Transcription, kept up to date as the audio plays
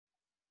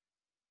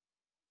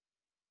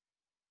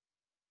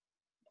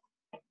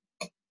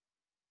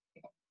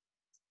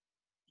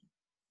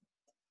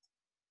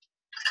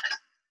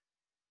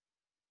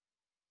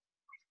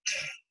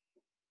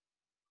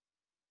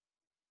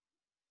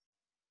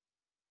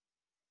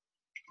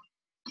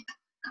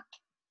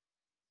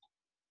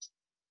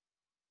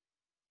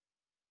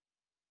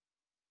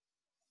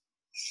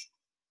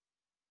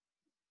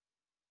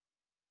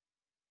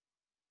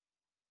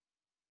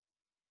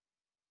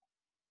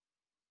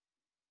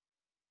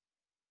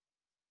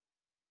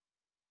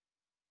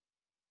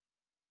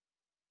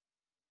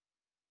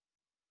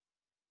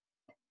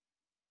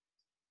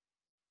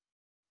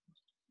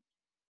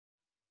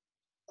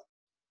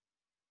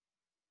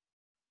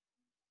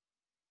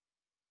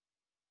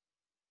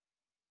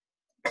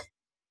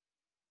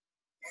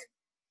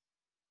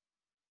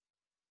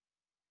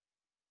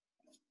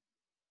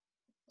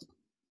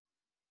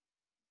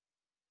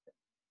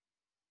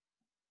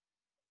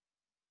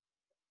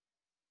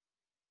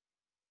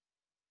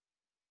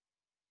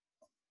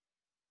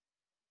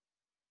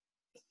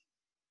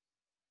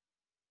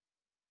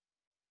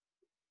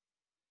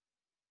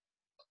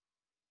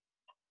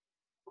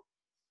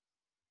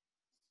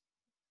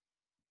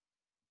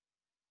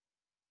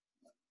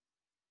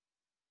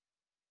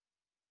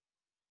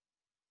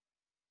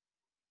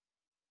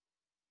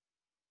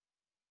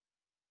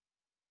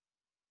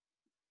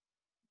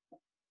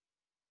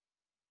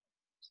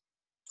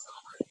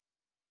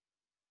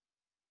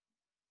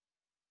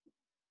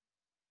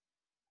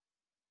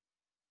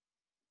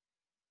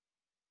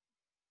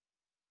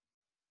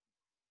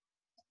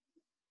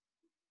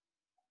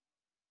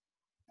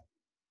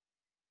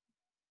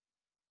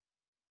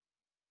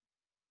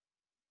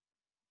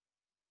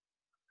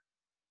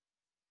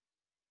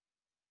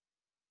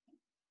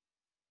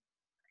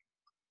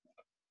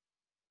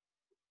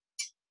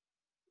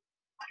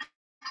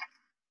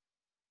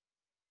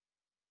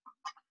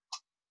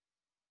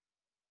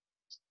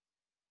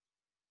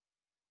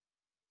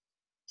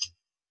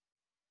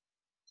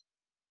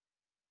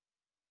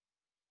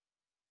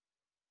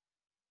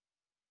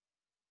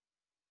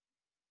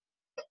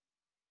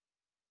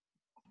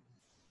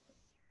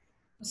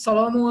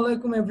Assalamu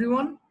alaikum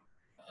everyone.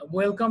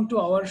 Welcome to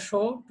our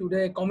show.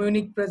 Today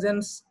Communic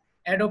presents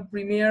Adobe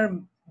Premiere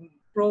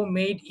Pro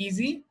Made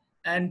Easy,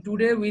 and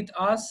today with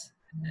us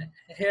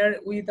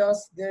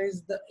there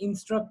is the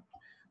instructor.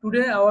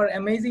 Today our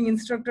amazing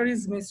instructor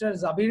is Mr.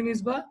 Zabir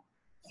Misbah,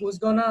 who's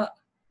gonna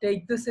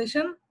take the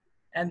session,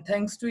 and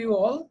thanks to you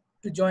all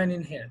to join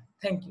in here.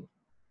 Thank you.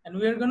 And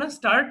we are gonna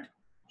start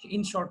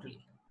in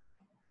shortly.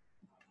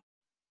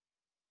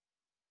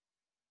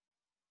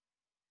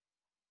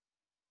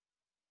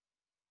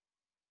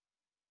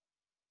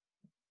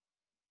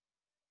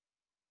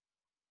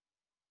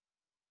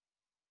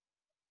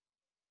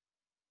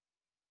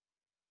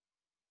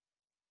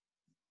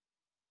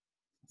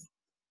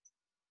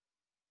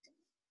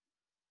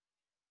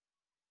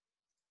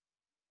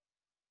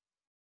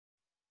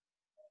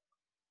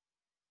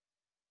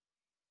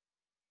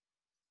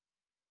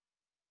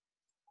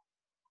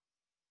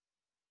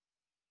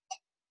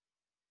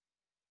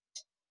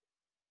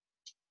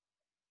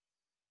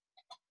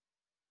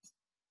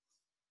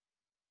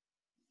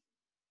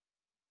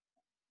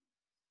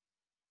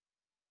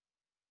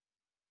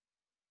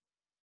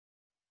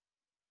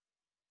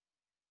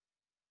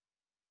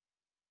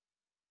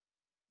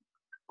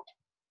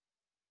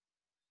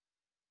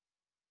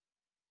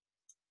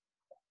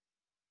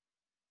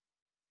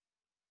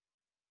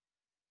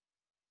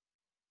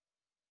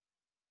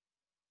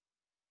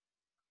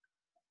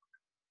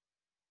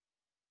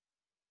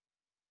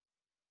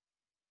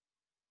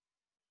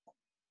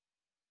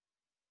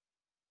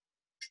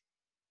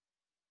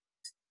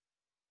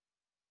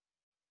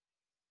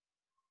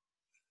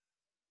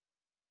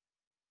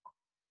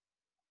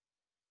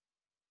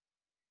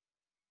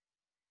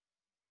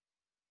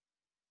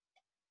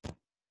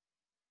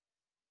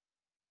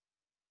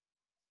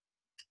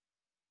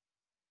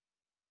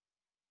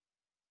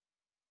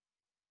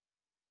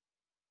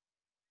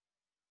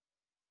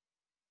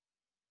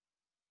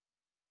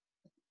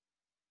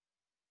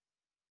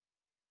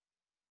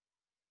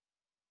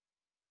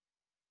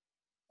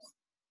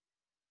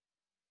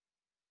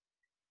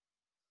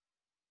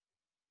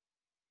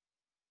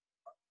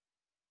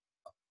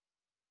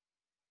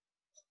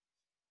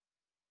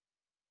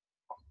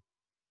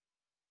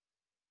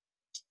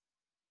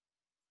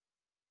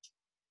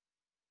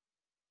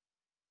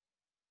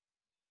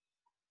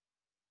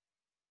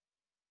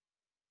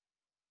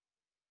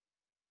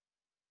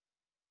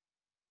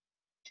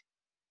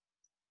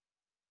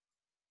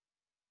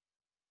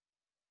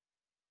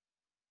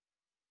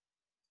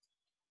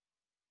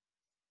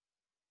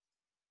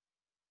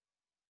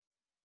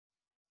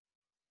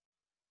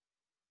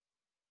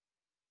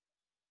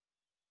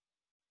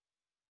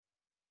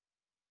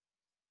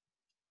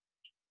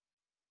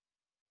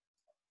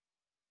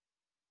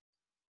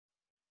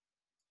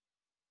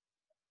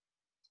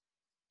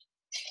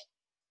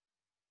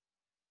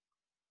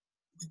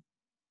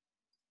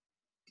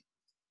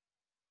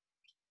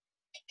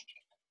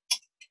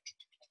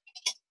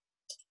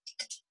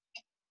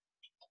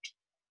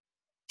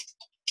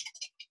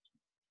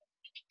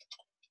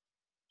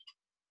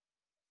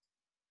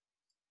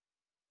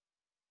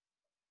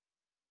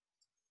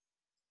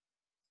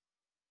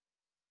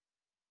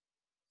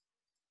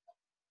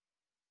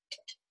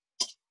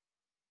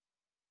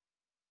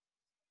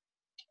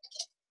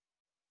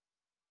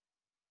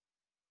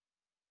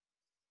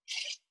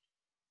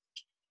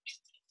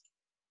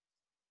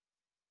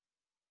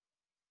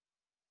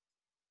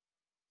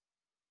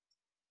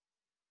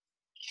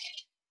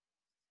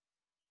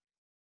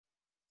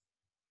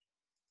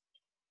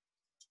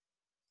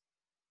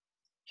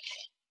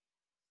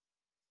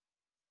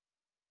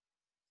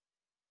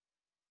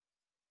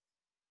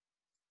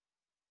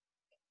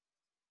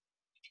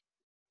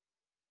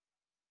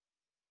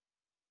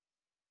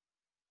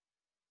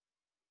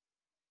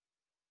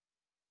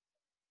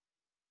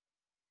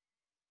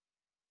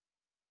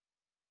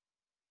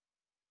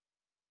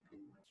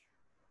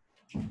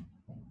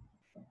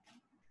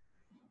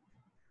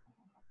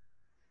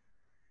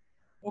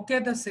 Okay,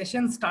 the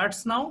session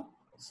starts now.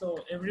 So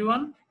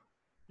everyone,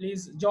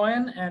 please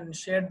join and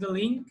share the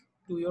link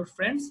to your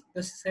friends.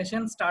 The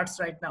session starts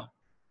right now.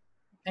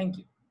 Thank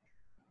you.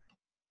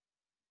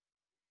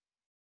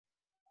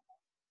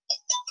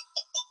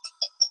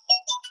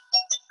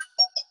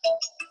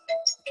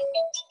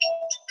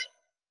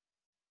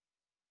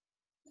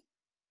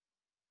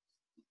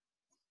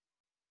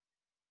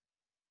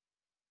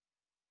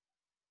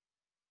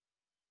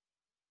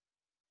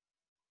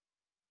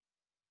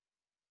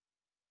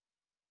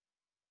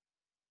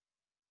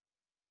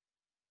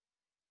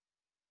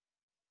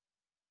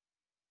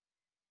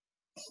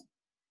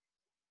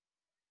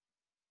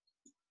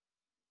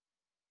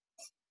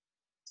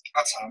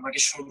 আচ্ছা আমরা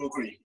কি শুরু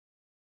করি?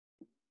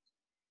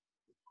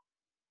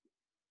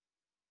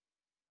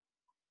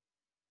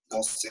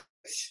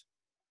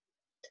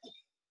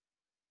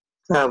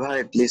 হ্যাঁ ভাই,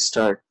 please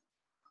start.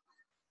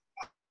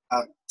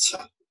 আচ্ছা,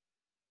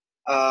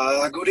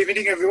 good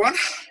evening everyone.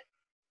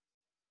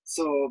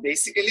 So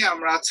basically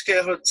আমরা আজকে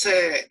হচ্ছে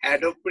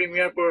অ্যাডোব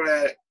প্রিমিয়ার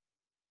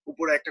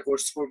উপরে একটা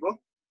কোর্স করব।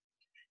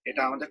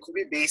 এটা আমাদের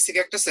খুবই বেসিক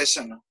একটা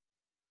সেশন।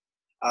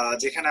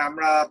 যেখানে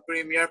আমরা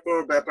প্রিমিয়ার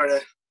প্রোর ব্যাপারে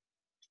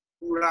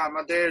পুরো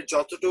আমাদের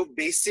যতটুকু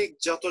বেসিক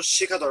যত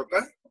শেখা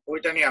দরকার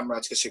ওইটা নিয়ে আমরা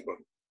আজকে শিখবো।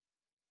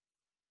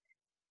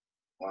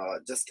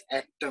 জাস্ট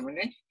একটা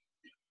মিনিট।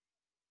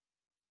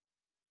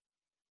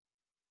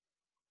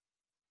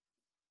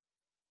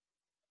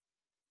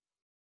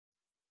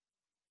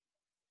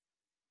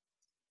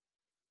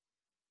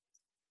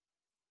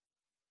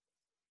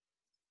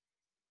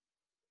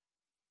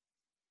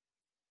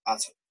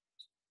 আচ্ছা,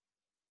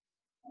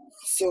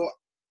 সো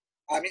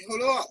আমি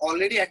হলো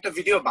অলরেডি একটা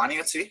ভিডিও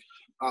বানিয়েছি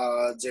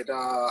যেটা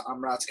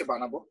আমরা আজকে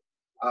বানাবো।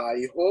 আই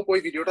হোপ ওই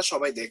ভিডিওটা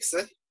সবাই দেখছে।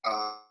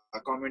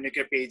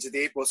 কমিউনিকের পেজ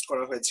দিয়ে পোস্ট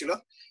করা হয়েছিল।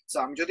 সো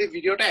আমি যদি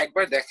ভিডিওটা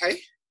একবার দেখাই,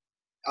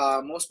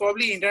 মোস্ট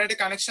প্রবাবলি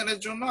ইন্টারনেটে কানেকশনের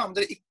জন্য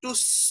আমাদের একটু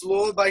স্লো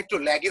বা একটু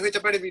ল্যাগি হতে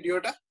পারে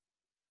ভিডিওটা,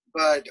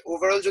 বাট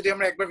ওভারঅল যদি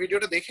আমরা একবার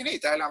ভিডিওটা দেখে নিই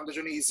তাহলে আমাদের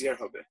জন্য ইজিয়ার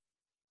হবে।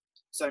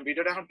 সো আমি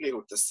ভিডিওটা এখন প্লে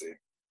করতেছি।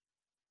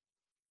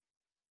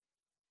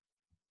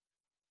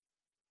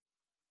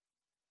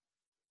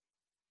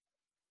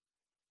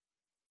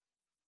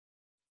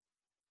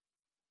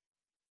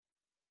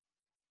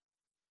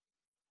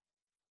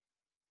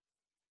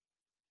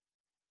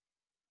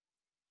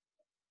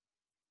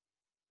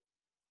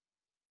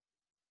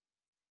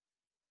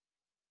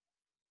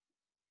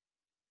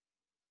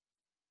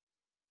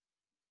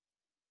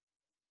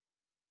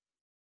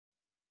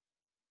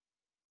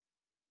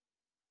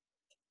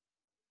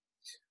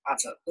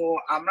 আচ্ছা, তো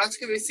আমরা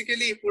আজকে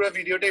বেসিক্যালি পুরো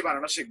ভিডিওটাই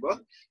বানানো শিখবো।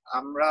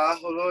 আমরা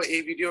হলো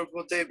এই ভিডিওর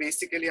মধ্যে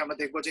বেসিক্যালি আমরা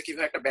দেখবো যে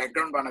কিভাবে একটা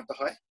ব্যাকগ্রাউন্ড বানাতে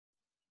হয়,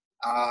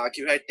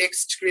 কিভাবে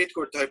টেক্সট ক্রিয়েট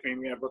করতে হয়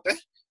প্রিমিয়ার প্রোতে,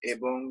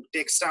 এবং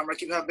টেক্সটটা আমরা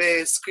কিভাবে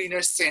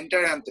স্ক্রিনের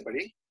সেন্টারে আনতে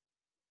পারি।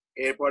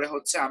 এরপরে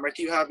হচ্ছে আমরা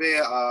কিভাবে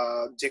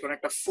যে কোনো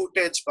একটা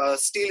ফুটেজ বা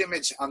স্টিল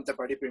ইমেজ আনতে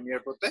পারি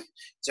প্রিমিয়ার প্রোতে।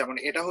 যেমন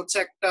এটা হচ্ছে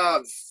একটা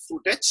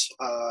ফুটেজ,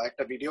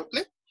 একটা ভিডিও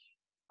ক্লিপ।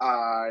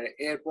 আর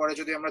এরপরে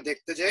যদি আমরা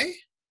দেখতে যাই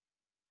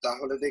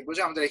তাহলে দেখবো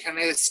যে আমাদের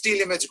এখানে স্টিল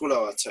ইমেজ গুলো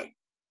আছে।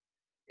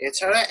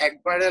 এছাড়া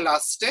একবারে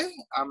লাস্টে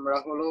আমরা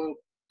হলো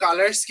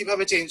কালার্স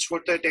কিভাবে চেঞ্জ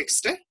করতে হয়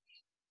টেক্সটে,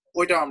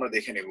 ওইটাও আমরা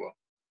দেখে নিব।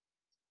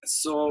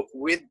 So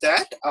with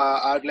that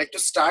I'd like to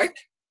start.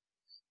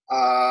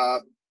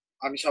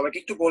 আমি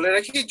সবাইকে একটু বলে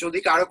রাখি, যদি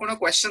কারো কোনো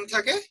কোয়েশ্চেন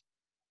থাকে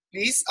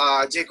প্লিজ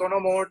যে কোনো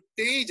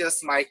মুহূর্তেই জাস্ট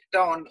মাইকটা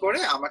অন করে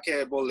আমাকে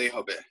বললেই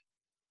হবে।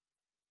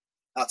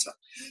 আচ্ছা,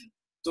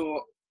 তো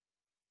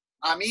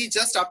আমি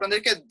জাস্ট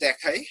আপনাদেরকে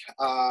দেখাই,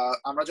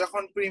 আমরা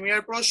যখন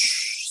প্রিমিয়ার প্রো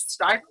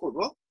স্টার্ট করব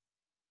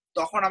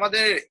তখন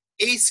আমাদের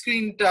এই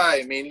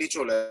স্ক্রিনটায় মেইনলি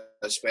চলে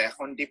আসবে।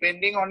 এখন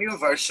ডিপেন্ডিং অন ইউর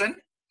ভার্সন,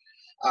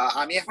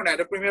 আমি এখন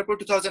Adobe Premiere Pro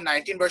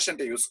 2019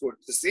 ভার্সনটা ইউজ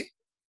করতেছি।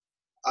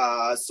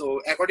 So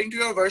according to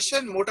your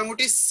version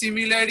মোটামুটি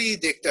সিমিলারই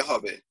দেখতে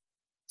হবে।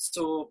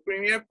 সো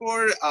প্রিমিয়ার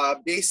প্রোর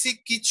বেসিক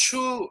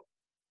কিছু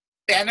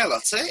প্যানেল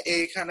আছে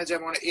এইখানে,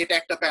 যেমন এটা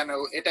একটা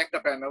প্যানেল, এটা একটা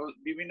প্যানেল।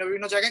 বিভিন্ন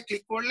বিভিন্ন জায়গায়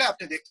ক্লিক করলে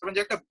আপনি দেখতে পাবেন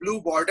যে একটা ব্লু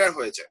বর্ডার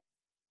হয়েছে।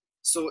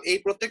 সো এই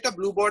প্রত্যেকটা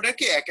ব্লু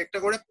বর্ডারকে এক একটা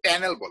করে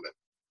প্যানেল বলে।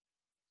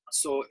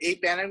 সো এই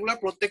প্যানেলগুলো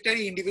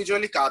প্রত্যেকটারই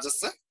ইন্ডিভিজুয়ালি কাজ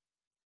আছে।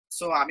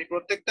 সো আমি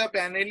প্রত্যেকটা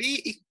প্যানেলই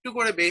একটু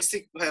করে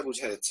বেসিক ভাবে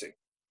বুঝিয়ে দিচ্ছি।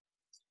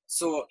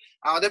 সো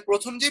আমাদের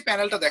প্রথম যে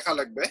প্যানেলটা দেখা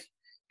লাগবে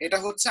এটা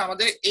হচ্ছে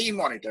আমাদের এই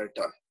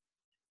মনিটরটা।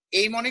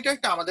 এই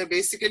মনিটরটা আমাদের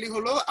বেসিক্যালি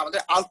হলো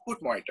আমাদের আউটপুট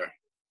মনিটর।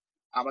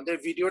 আমাদের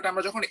ভিডিওটা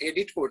আমরা যখন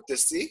এডিট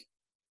করতেছি,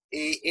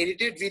 এই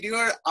এডিটেড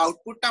ভিডিওর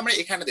আউটপুটটা আমরা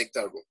এখানে দেখতে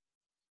পারবো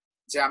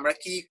যে আমরা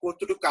কি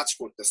কতটুকু কাজ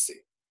করতেছি।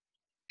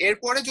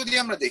 এরপরে যদি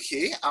আমরা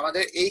দেখি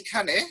আমাদের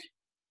এইখানে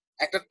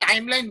একটা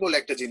টাইমলাইন বলে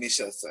একটা জিনিস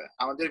আছে।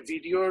 আমাদের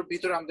ভিডিওর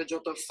ভিতরে আমাদের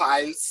যত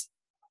ফাইলস,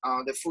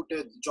 আমাদের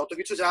ফুটেজ, যত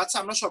কিছু যা আছে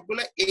আমরা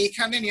সবগুলো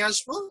এইখানে নিয়ে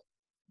আসবো,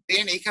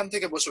 দেন এইখান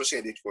থেকে বসে বসে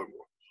এডিট করব।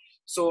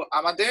 সো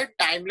আমাদের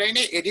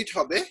টাইমলাইনে এডিট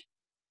হবে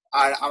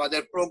আর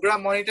আমাদের প্রোগ্রাম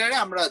মনিটরে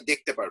আমরা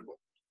দেখতে পারবো।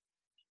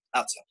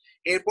 আচ্ছা,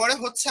 এরপরে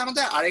হচ্ছে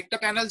আমাদের আরেকটা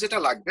প্যানেল যেটা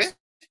লাগবে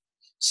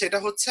সেটা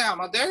হচ্ছে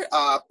আমাদের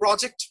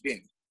প্রজেক্ট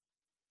বিন।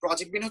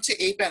 প্রজেক্ট বিন হচ্ছে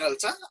এই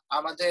প্যানেলটা।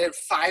 আমাদের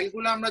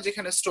ফাইলগুলো আমরা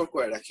যেখানে স্টোর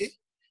করে রাখি,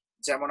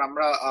 যেমন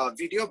আমরা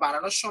ভিডিও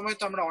বানানোর সময়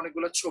তো আমরা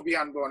অনেকগুলো ছবি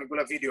আনবো,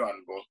 অনেকগুলো ভিডিও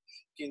আনবো,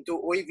 কিন্তু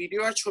ওই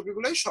ভিডিও আর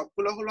ছবিগুলোই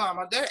সবগুলো হলো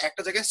আমাদের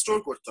একটা জায়গায় স্টোর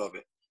করতে হবে।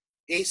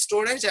 এই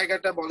স্টোরের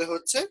জায়গাটা বলে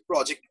হচ্ছে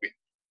প্রজেক্ট বিন।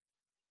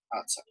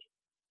 আচ্ছা,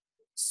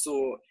 সো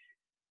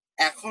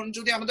এখন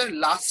যদি আমাদের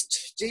লাস্ট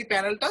যে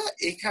প্যানেলটা,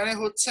 এখানে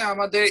হচ্ছে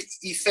আমাদের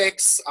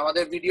ইফেক্টস,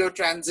 আমাদের ভিডিও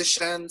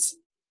ট্রানজিশনস,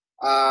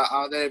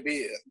 আমাদের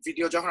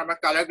ভিডিও যখন আমরা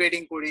কালার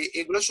গ্রেডিং করি,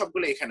 এগুলো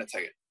সবগুলো এখানে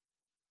থাকে।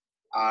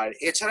 আর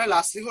এছাড়া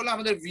লাস্টলি হলো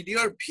আমাদের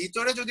ভিডিওর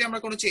ভিতরে যদি আমরা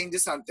কোনো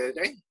চেঞ্জেস আনতে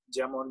যাই,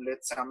 যেমন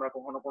লেটস আমরা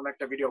কখনো কোনো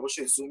একটা ভিডিও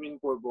অবশ্যই জুম ইন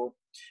করব,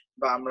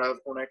 বা আমরা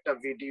কোনো একটা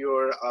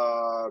ভিডিওর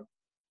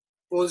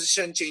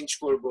পজিশন চেঞ্জ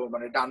করব,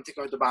 মানে ডান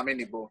থেকে হয়তো বামে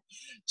নিব,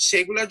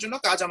 সেগুলোর জন্য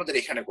কাজ আমাদের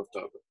এখানে করতে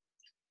হবে।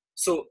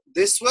 So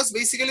this was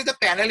basically the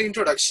panel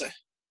introduction.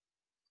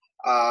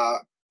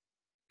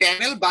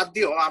 Panel বাদ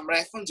দিয়েও আমরা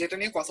এখন যেটা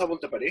নিয়ে কথা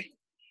বলতে পারি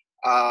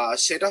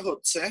সেটা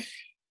হচ্ছে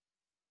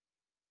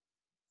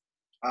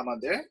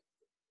আমাদের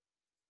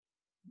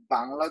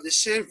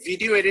বাংলাদেশের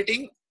video editing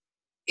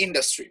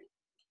industry.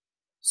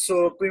 So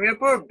premier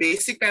প্রোর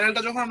basic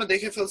প্যানেলটা যখন আমরা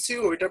দেখে ফেলছি,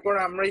 ওইটার পর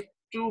আমরা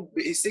একটু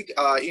বেসিক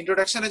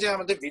ইন্ট্রোডাকশনে যে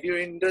আমাদের ভিডিও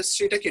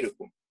ইন্ডাস্ট্রিটা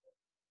কিরকম।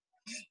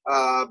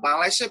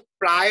 বাংলাদেশে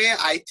প্রায়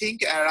আই থিঙ্ক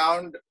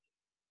অ্যারাউন্ড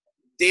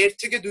 1,500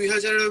 থেকে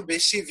 2,000-এর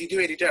বেশি ভিডিও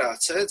এডিটর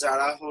আছে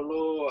যারা হলো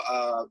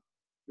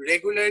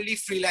রেগুলারলি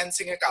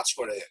ফ্রিল্যান্সিং এ কাজ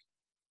করে।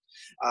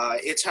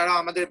 এছাড়া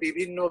আমাদের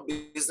বিভিন্ন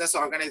বিজনেস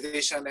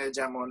অর্গানাইজেশনে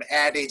যেমন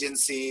অ্যাড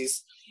এজেন্সিস,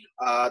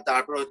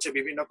 তারপর হচ্ছে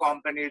বিভিন্ন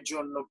কোম্পানির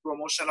জন্য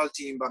প্রমোশনাল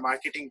টিম বা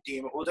মার্কেটিং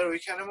টিম, ওদের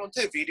ওইখানের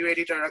মধ্যে ভিডিও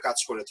এডিটররা কাজ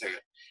করে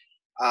থাকে।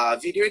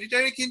 ভিডিও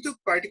এডিটরে কিন্তু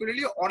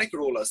পার্টিকুলারলি অনেক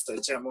রোল আছে,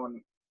 যেমন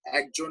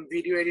একজন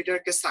ভিডিও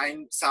এডিটরকে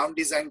সাউন্ড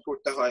ডিজাইন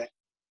করতে হয়,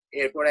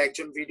 এরপর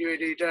একজন video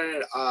editor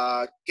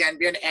can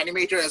be an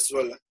animator as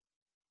well,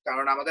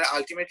 কারণ আমাদের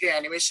আলটিমেটলি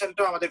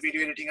অ্যানিমেশনটাও আমাদের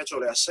ভিডিও এডিটিং এ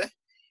চলে আসে।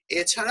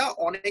 এছাড়া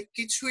অনেক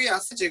কিছুই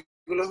আছে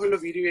যেগুলো হলো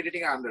ভিডিও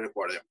এডিটিং এর আন্ডারে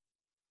পড়ে।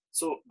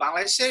 সো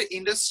বাংলাদেশের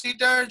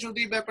ইন্ডাস্ট্রিটার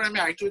যদি ব্যাপারে আমি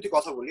আরেকটু যদি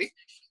কথা বলি,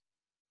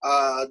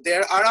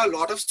 দেয়ার আর আ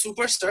লট অফ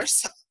সুপারস্টারস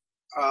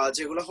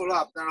যেগুলো হলো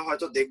আপনারা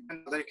হয়তো দেখবেন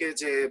তাদেরকে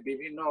যে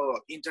বিভিন্ন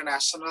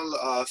ইন্টারন্যাশনাল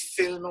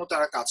ফিল্মও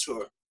তারা কাজ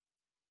করে।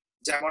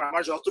 যেমন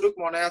আমার যতটুকু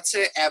মনে আছে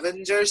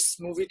অ্যাভেঞ্জার্স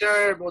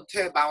মুভিটার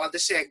মধ্যে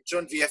বাংলাদেশে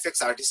একজন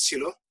ভিএফএক্স আর্টিস্ট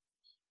ছিল।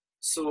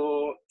 সো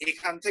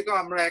এখান থেকেও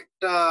আমরা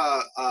একটা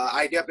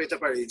আইডিয়া পেতে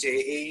পারি যে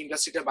এই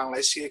ইন্ডাস্ট্রিটা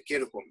বাংলাদেশে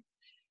কিরকম।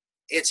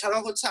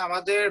 এছাড়াও হচ্ছে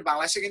আমাদের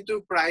বাংলাদেশে কিন্তু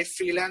প্রায়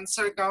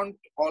ফ্রিল্যান্সার কাউন্ট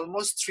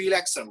অলমোস্ট 3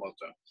 lakhs এর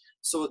মতো।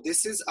 So this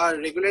is a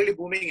regularly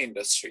booming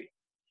industry.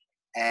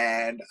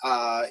 And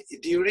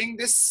during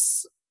this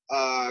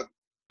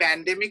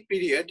pandemic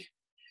period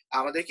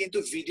আমাদের কিন্তু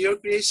ভিডিও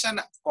ক্রিয়েশন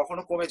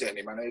কখনো কমে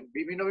যায়নি। মানে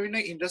বিভিন্ন বিভিন্ন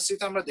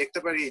ইন্ডাস্ট্রিতে আমরা দেখতে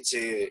পারি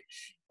যে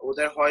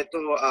ওদের হয়তো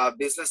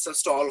বিজনেস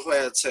স্টল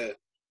হয়ে আছে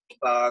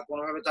বা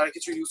কোনোভাবে তারা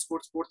কিছু ইউজ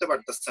করতে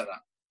পারতেছে না।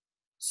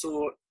 সো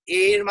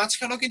এর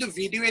মাঝখানেও কিন্তু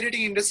ভিডিও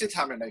এডিটিং ইন্ডাস্ট্রি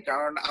থামে নাই,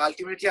 কারণ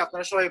আলটিমেটলি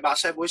আপনারা সবাই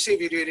বাসায় বসেই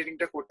ভিডিও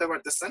এডিটিংটা করতে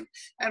পারতেছেন,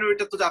 এন্ড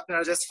ওইটা তো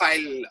আপনারা জাস্ট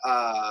ফাইল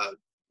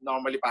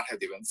নর্মালি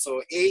পাঠিয়ে দিবেন। সো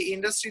এই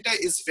ইন্ডাস্ট্রিটা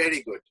ইজ ভেরি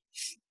গুড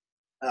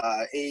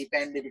এই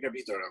প্যান্ডেমিকের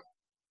ভিতরেও।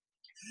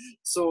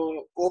 So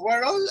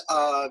overall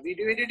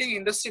video editing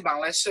industry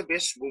বাংলাদেশে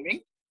বেশ বুমিং।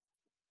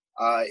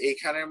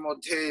 এইখানের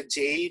মধ্যে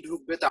যেই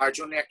ঢুকবে তার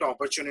জন্য একটা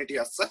অপরচুনিটি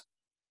আছে,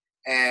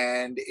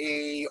 এন্ড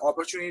এই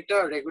অপরচুনিটিটা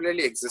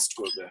রেগুলারলি এক্সিস্ট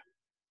করবে।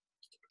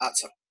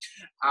 আচ্ছা,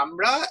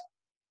 আমরা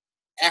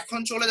এখন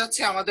চলে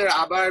যাচ্ছি আমাদের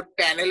আবার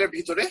প্যানেলের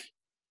ভিতরে।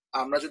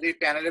 আমরা যদি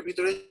প্যানেলের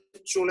ভিতরে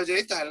চলে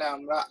যাই তাহলে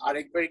আমরা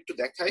আরেকবার একটু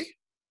দেখাই।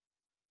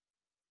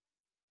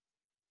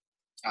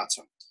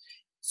 আচ্ছা,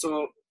 সো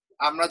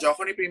আমরা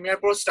যখনই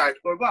প্রিমিয়ার প্রো স্টার্ট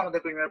করব,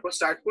 আমাদের প্রিমিয়ার প্রো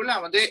স্টার্ট করলে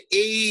আমাদের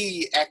এই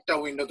একটা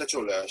উইন্ডোতে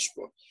চলে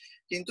আসবো।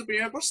 কিন্তু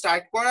প্রিমিয়ার প্রো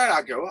স্টার্ট করার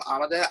আগেও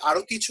আমাদের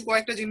আরো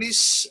কয়েকটা জিনিস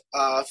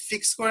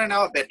ফিক্স করে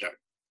নেওয়া বেটার।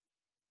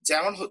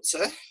 যেমন হচ্ছে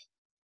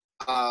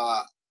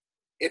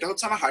এটা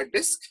হচ্ছে আমার হার্ড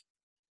ডিস্ক।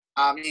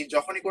 আমি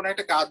যখনই কোনো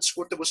একটা কাজ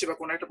করতে বসি বা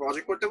কোনো একটা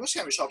প্রজেক্ট করতে বসি,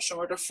 আমি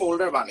সবসময় একটা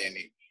ফোল্ডার বানিয়ে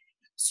নিই।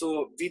 সো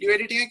ভিডিও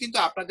এডিটিং এ কিন্তু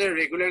আপনাদের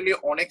রেগুলারলি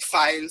অনেক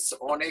ফাইলস,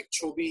 অনেক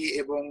ছবি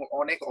এবং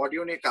অনেক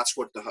অডিও নিয়ে কাজ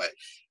করতে হয়।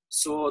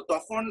 সো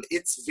তখন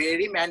ইটস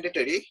ভেরি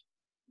ম্যান্ডেটরি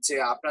যে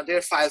আপনাদের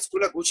ফাইলস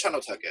গুলো গুছানো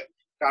থাকে,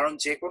 কারণ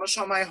যে কোনো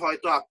সময়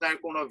হয়তো আপনার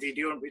কোনো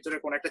ভিডিওর ভিতরে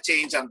কোনো একটা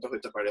চেঞ্জ আনতে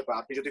হতে পারে, বা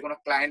আপনি যদি কোনো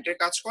ক্লায়েন্টের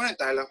কাজ করেন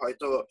তাহলে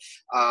হয়তো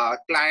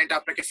ক্লায়েন্ট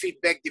আপনাকে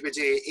ফিডব্যাক দিবে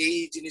যে এই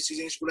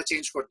জিনিসগুলো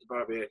চেঞ্জ করতে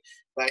পারবে,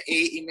 বা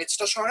এই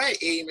ইমেজটা সরায়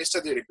এই ইমেজটা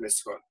দিয়ে রিপ্লেস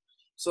কর।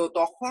 সো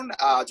তখন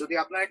যদি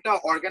আপনার একটা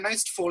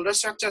অর্গানাইজড ফোল্ডার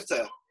স্ট্রাকচার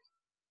থাকে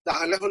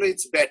তাহলে হলো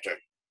ইটস বেটার।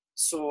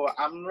 সো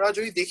আমরা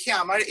যদি দেখি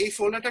আমার এই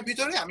ফোল্ডারটার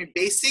ভিতরে আমি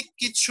বেসিক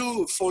কিছু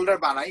ফোল্ডার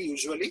বানাই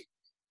ইউজুয়ালি।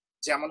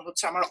 যেমন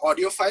হচ্ছে আমার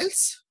অডিও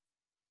ফাইলস,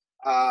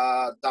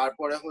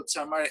 তারপরে হচ্ছে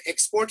আমার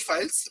এক্সপোর্ট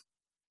ফাইলস।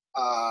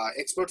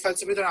 এক্সপোর্ট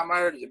ফাইলসের ভিতরে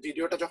আমার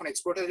ভিডিওটা যখন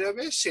এক্সপোর্ট হয়ে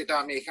যাবে সেটা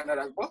আমি এখানে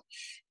রাখবো।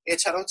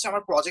 এছাড়া হচ্ছে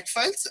আমার প্রজেক্ট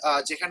ফাইলস,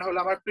 যেখানে হলো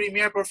আমার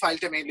প্রিমিয়ার প্রো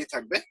ফাইলটা মেইনলি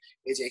থাকবে।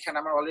 এই যে এখানে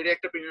আমার অলরেডি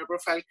একটা প্রিমিয়ার প্রো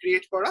ফাইল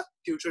ক্রিয়েট করা,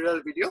 টিউটোরিয়াল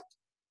ভিডিও।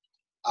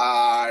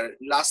 আর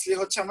লাস্টলি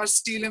হচ্ছে আমার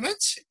স্টিল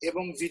ইমেজ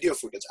এবং ভিডিও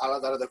ফুটেজ,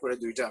 আলাদা আলাদা করে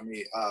দুইটা আমি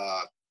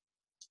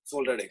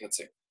ফোল্ডার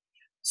রেখেছি।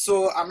 সো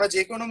আমরা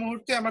যে কোনো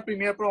মুহূর্তে আমরা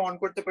প্রিমিয়ার প্রো অন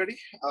করতে পারি।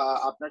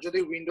 আপনার যদি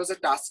উইন্ডোজের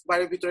টাস্ক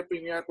বারের ভিতরে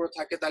প্রিমিয়ার প্রো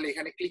থাকে তাহলে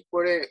এখানে ক্লিক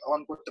করে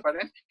অন করতে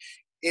পারেন।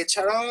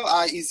 এছাড়াও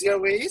ইজিয়ার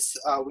ওয়েজ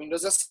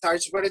উইন্ডোজের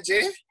সার্চ বারে যে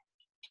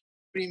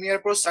প্রিমিয়ার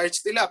প্রো সার্চ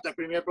দিলে আপনার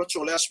প্রিমিয়ার প্রো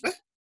চলে আসবে।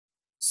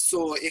 সো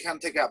এখান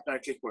থেকে আপনারা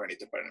ক্লিক করে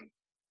নিতে পারেন।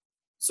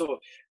 সো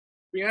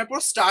প্রিমিয়ার প্রো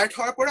স্টার্ট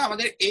হওয়ার পরে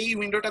আমাদের এই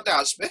উইন্ডোটাতে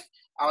আসবে,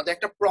 আমাদের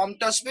একটা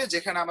প্রম্পট আসবে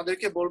যেখানে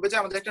আমাদেরকে বলবে যে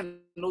আমাদের একটা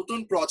নতুন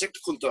প্রজেক্ট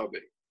খুলতে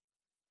হবে।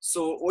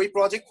 সো ওই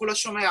প্রজেক্ট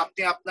খোলার সময়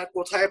আপনি আপনার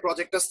কোথায়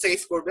প্রজেক্টটা সেভ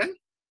করবেন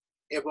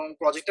এবং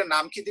প্রজেক্টের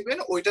নাম কি দিবেন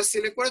ওইটা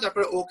সিলেক্ট করে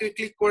তারপরে ওকে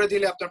ক্লিক করে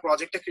দিলে আপনার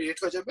প্রজেক্টটা ক্রিয়েট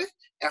হয়ে যাবে।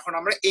 এখন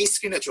আমরা এই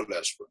স্ক্রিনে চলে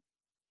আসবো।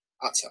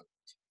 আচ্ছা,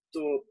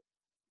 তো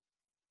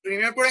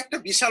প্রিমিয়ার প্রো একটা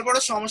বিশাল বড়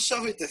সমস্যা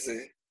হইতেছে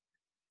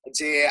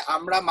যে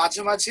আমরা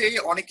মাঝে মাঝে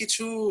অনেক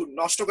কিছু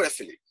নষ্ট করে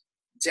ফেলি।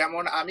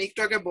 যেমন আমি একটু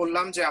আগে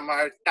বললাম যে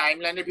আমার টাইম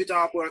লাইনের ভিতরে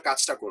আমার পুরো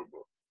কাজটা করব,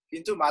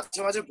 কিন্তু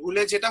মাঝে মাঝে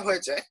ভুলে যেটা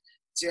হয়ে যায়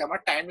যে আমার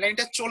টাইম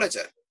লাইনটা চলে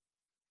যায়।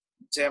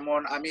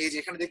 যেমন আমি এই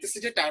যেখানে দেখতেছি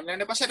যে টাইম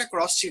লাইনের পাশে একটা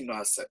ক্রস চিহ্ন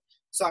আছে।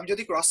 সো আমি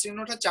যদি ক্রস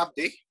চিহ্নটা চাপ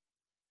দিই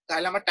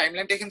তাহলে আমার টাইম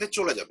লাইনটা এখান থেকে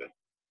চলে যাবে।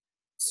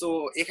 সো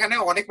এখানে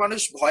অনেক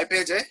মানুষ ভয়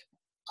পেয়ে যায়,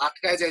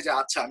 আটকায় যায় যে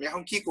আচ্ছা আমি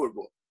এখন কি করব।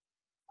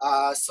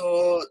 So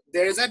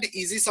there is an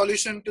easy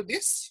solution to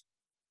this.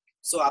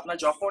 So আপনার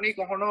যখনই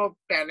কখনো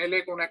প্যানেলে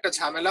কোনো একটা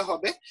ঝামেলা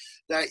হবে,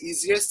 the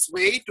easiest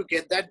way to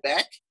get that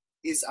back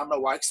is আমরা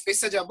ওয়ার্ক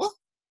স্পেসে যাব,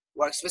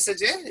 ওয়ার্ক স্পেসে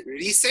যে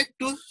রিসেট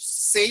টু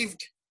সেভড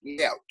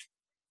লেআউট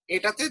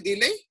এটাতে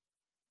দিলেই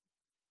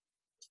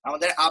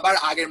আমাদের আবার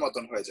আগের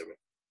মতন হয়ে যাবে।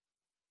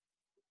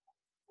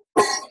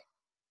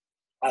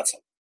 আচ্ছা,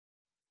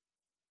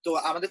 তো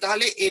আমাদের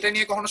তাহলে এটা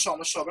নিয়ে কখনো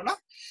সমস্যা হবে না।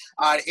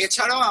 আর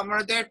এছাড়াও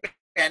আমাদের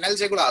প্যানেল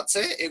যেগুলো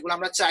আছে এগুলো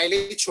আমরা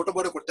চাইলেই ছোট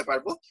বড় করতে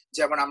পারবো।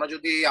 যেমন আমরা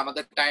যদি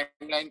আমাদের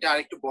টাইমলাইনটা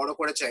আরেকটু বড়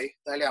করে চাই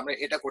তাহলে আমরা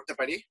এটা করতে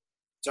পারি,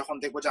 যখন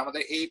দেখবো যে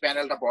আমাদের এই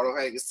প্যানেলটা বড়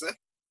হয়ে গেছে।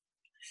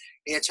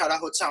 এছাড়া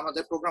হচ্ছে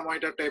আমাদের প্রোগ্রাম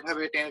মনিটরটা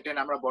এভাবে টেনে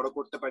টেনে আমরা বড়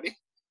করতে পারি।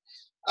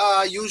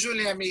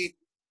 ইউজুয়ালি আমি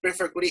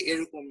প্রেফার করি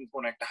এরকম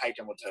কোন একটা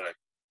হাইটের মধ্যে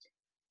রাখি।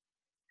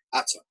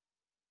 আচ্ছা,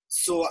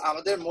 সো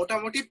আমাদের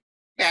মোটামুটি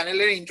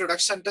প্যানেলের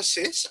ইন্ট্রোডাকশনটা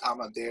শেষ।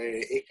 আমাদের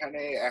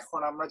এখানে এখন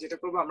আমরা যেটা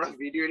করবো, আমরা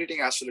ভিডিও এডিটিং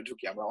আসলে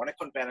ঢুকি। আমরা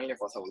অনেকক্ষণ প্যানেল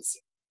নিয়ে কথা বলছি।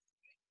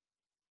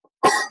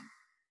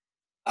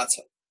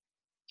 আচ্ছা,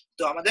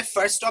 তো আমাদের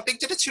ফার্স্ট টপিক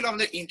যেটা ছিল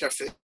আমাদের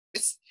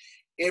ইন্টারফেস,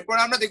 এরপর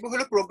আমরা দেখবো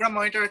হলো প্রোগ্রাম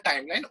মনিটরের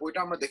টাইমলাইন, ওইটা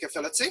আমরা দেখে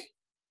ফেলেছি।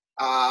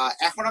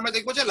 এখন আমরা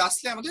দেখবো যে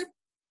লাস্টলি আমাদের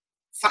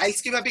ফাইলস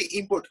কিভাবে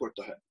ইম্পোর্ট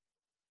করতে হয়।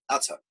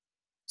 আচ্ছা,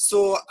 সো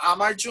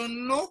আমার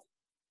জন্য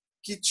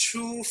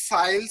কিছু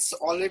ফাইলস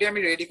অলরেডি আমি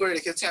রেডি করে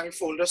রেখেছি। আমি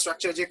ফোল্ডার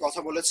স্ট্রাকচার যে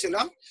কথা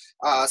বলেছিলাম,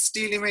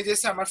 স্টিল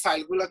ইমেজেস আমার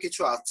ফাইলগুলো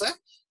কিছু আছে।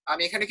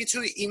 আমি এখানে কিছু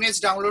ইমেজ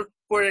ডাউনলোড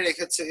করে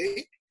রেখেছি,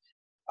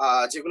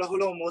 যেগুলো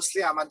হলো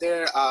মোস্টলি আমাদের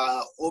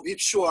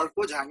অভিপ্সু অর্ক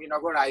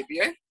জাহাঙ্গীরনগর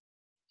IBA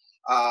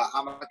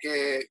আমাকে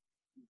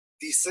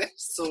দিছে।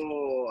 So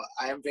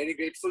I am very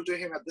grateful to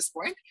him at this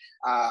point.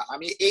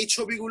 আমি এই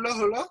ছবিগুলো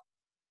হলো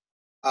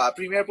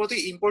প্রিমিয়ার প্রতি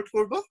ইম্পোর্ট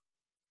করব,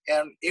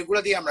 এগুলো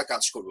দিয়ে আমরা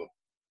কাজ করব।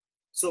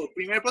 সো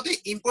প্রিমিয়ার প্রতি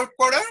ইম্পোর্ট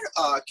করার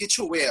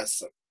কিছু ওয়ে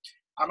আছে।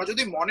 আমরা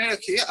যদি মনে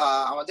রাখি,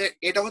 আমাদের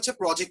এটা হচ্ছে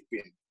প্রজেক্ট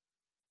পিন।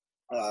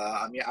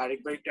 আমি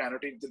আরেকবার একটু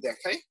অ্যানোটেট দিয়ে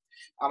দেখাই।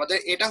 আমাদের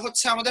এটা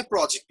হচ্ছে আমাদের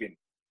প্রজেক্ট পিন।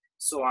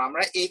 সো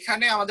আমরা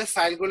এখানে আমাদের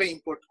ফাইলগুলো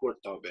ইম্পোর্ট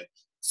করতে হবে।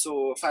 সো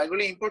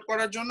ফাইলগুলো ইম্পোর্ট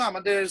করার জন্য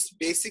আমাদের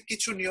বেসিক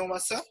কিছু নিয়ম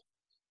আছে।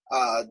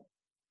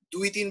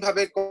 2-3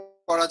 ভাবে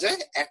করা যায়।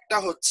 একটা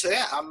হচ্ছে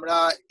আমরা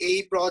এই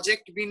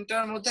প্রজেক্ট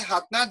বিনটার মধ্যে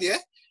হাত না দিয়ে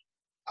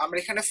আমরা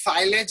এখানে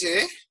ফাইলে যে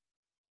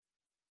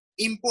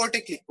ইম্পোর্টে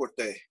ক্লিক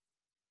করতে,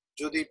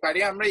 যদি পারি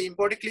আমরা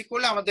ইম্পোর্টে ক্লিক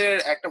করলে আমাদের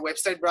একটা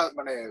ওয়েবসাইট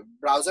মানে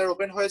ব্রাউজার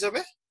ওপেন হয়ে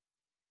যাবে।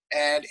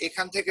 এন্ড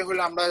এখান থেকে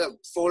হলো আমরা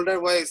ফোল্ডার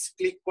ওয়াইজ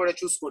ক্লিক করে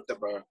চুজ করতে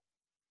পারবো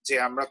যে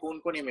আমরা কোন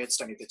কোন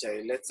ইমেজটা নিতে চাই।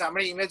 লেটস সে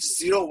আমরা ইমেজ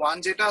 01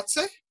 যেটা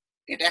আছে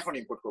এটা এখন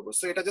ইম্পোর্ট করবো।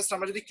 সো এটা জাস্ট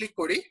আমরা যদি ক্লিক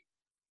করি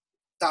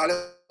তাহলে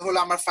হলো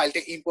আমার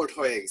ফাইলটা ইম্পোর্ট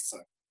হয়ে গেছে।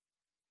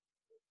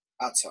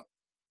 আচ্ছা,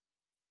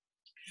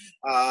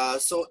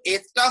 সো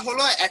এটা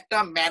হলো একটা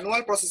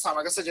ম্যানুয়াল প্রসেস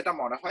আমার কাছে যেটা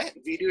মনে হয়।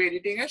 ভিডিও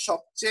এডিটিং এর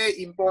সবচেয়ে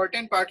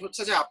ইম্পর্টেন্ট পার্ট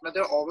হচ্ছে যে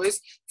আপনাদের অলওয়েজ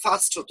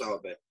ফাস্ট হতে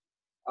হবে।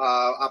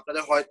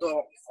 আপনাদের হয়তো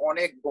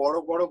অনেক বড়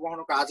বড়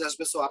কোনো কাজ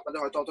আসবে, সো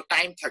আপনাদের হয়তো অত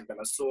টাইম থাকবে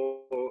না। সো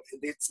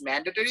ইটস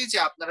ম্যান্ডেটরি যে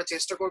আপনারা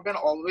চেষ্টা করবেন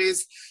অলওয়েজ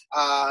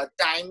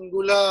টাইম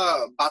গুলা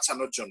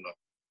বাঁচানোর জন্য।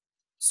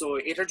 সো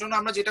এটার জন্য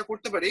আমরা যেটা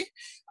করতে পারি,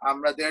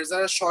 আমরা there is a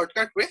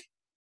shortcut way.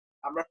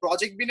 আমরা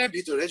প্রজেক্ট বিনের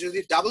ভিতরে যদি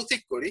ডাবল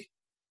ক্লিক করি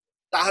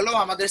তাহলেও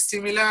আমাদের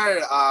সিমিলার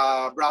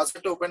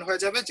ব্রাউজারটা ওপেন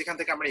হয়ে যাবে যেখান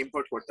থেকে আমরা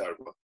ইম্পোর্ট করতে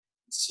পারবো।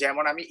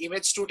 যেমন আমি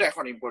ইমেজ 2টা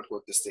এখন ইম্পোর্ট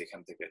করতেছি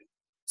এখান থেকে।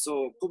 সো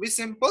খুবই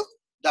সিম্পল,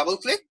 ডাবল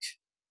ক্লিক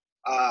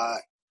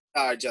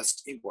আর জাস্ট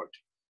ইম্পোর্ট।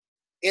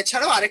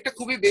 এছাড়াও আরেকটা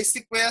খুবই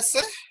বেসিক ওয়ে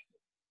আছে।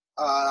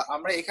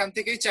 আমরা এখান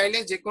থেকেই চাইলে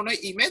যে কোনো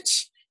ইমেজ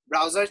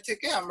ব্রাউজার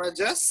থেকে আমরা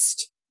জাস্ট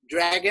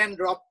ড্র্যাগ এন্ড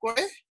ড্রপ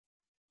করে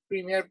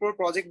প্রিমিয়ার প্রো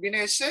প্রজেক্ট বিনে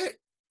এসে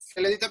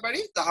ফেলে দিতে পারি,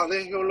 তাহলে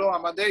হলো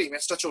আমাদের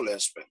ইমেজটা চলে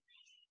আসবে।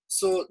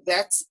 সো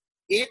দ্যাটস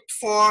ইট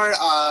ফর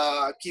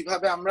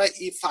কিভাবে আমরা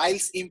এই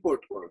ফাইলস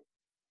ইম্পোর্ট করব।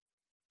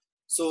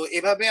 সো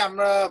এভাবে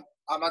আমরা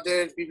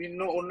আমাদের বিভিন্ন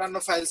অন্যান্য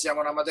ফাইলস,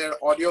 যেমন আমাদের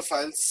অডিও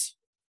ফাইলস,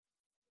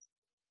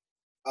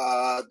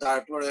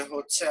 তারপরে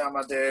হচ্ছে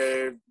আমাদের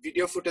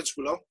ভিডিও ফুটেজ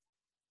গুলো,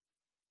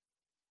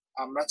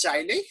 আমরা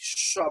চাইলেই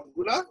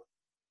সবগুলা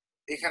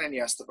এখানে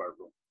নিয়ে আসতে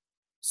পারবো।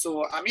 সো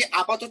আমি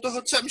আপাতত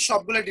হচ্ছে আমি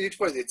সবগুলো ডিলিট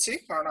করে দিচ্ছি,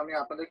 কারণ আমি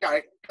আপনাদেরকে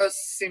আরেকটা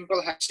সিম্পল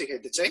হ্যাক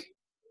শেখাতে চাই।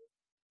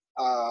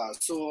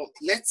 সো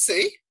লেটস সে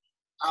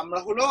আমরা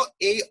হলো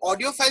এই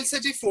অডিও ফাইলস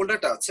এর যে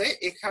ফোল্ডারটা আছে,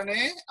 এখানে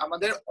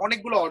আমাদের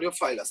অনেকগুলো অডিও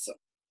ফাইল আছে।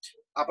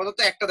 আপাতত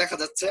একটা দেখা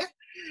যাচ্ছে,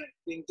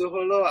 কিন্তু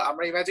হলো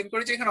আমরা ইমাজিন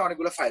করি যে এখানে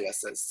অনেকগুলো ফাইল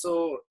আছে। সো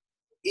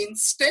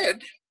ইনস্টেড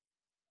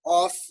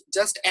অফ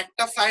জাস্ট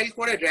একটা ফাইল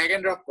করে ড্র্যাগ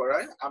এন্ড ড্রপ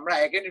করার, আমরা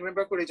অ্যাগেন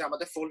রিমেম্বার করি যে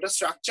আমাদের ফোল্ডার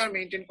স্ট্রাকচার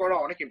মেইনটেইন করা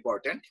অনেক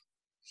ইম্পর্টেন্ট।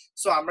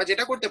 সো আমরা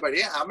যেটা করতে পারি,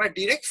 আমরা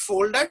ডিরেক্ট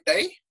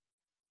ফোল্ডারটাই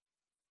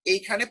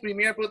এইখানে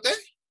প্রিমিয়ার প্রোতে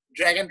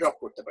ড্র্যাগ এন্ড ড্রপ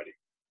করতে পারি।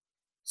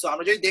 সো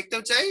আমরা যদি দেখতে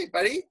চাই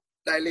পারি,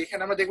 তাহলে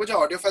এখানে আমরা দেখবো যে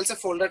অডিও ফাইলস এর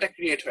ফোল্ডারটা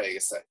ক্রিয়েট হয়ে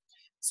গেছে।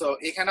 সো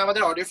এখানে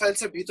আমাদের অডিও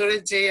ফাইলস এর ভিতরে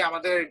যে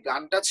আমাদের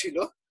গানটা ছিল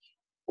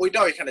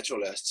ওইটাও এখানে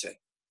চলে আসছে।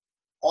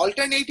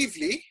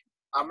 অল্টারনেটিভলি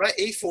আমরা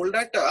এই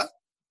ফোল্ডারটা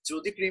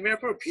যদি প্রিমিয়ার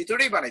প্রোর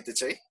ভিতরেই বানাইতে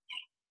চাই,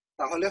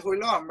 তাহলে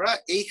হইলো আমরা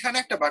এইখানে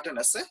একটা বাটন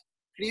আছে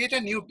create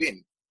a new bin.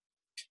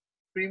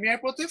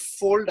 Premier প্রোতে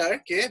folder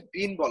কে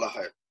বিন বলা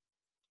হয়।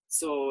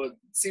 সো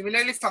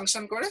সিমিলারলি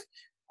ফাংশন করে।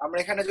 আমরা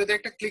এখানে যদি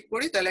একটা ক্লিক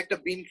করি তাহলে একটা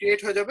বিন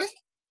ক্রিয়েট হয়ে যাবে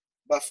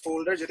বা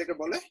ফোল্ডার যেটাকে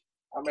বলে।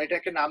 আমরা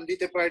এটাকে নাম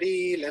দিতে পারি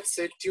লেটস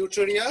সে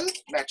টিউটোরিয়াল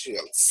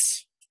ম্যাটেরিয়ালস।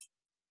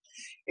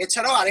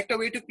 এছাড়াও আরেকটা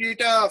way to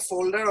create a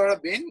folder or a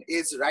been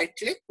is right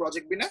click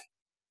project বিনে,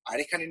 আর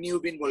এখানে নিউ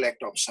বিন বলে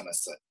একটা অপশন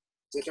আছে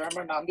যেটা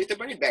আমরা নাম দিতে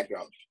পারি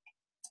ব্যাকগ্রাউন্ড।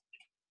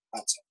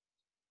 আচ্ছা,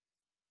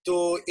 তো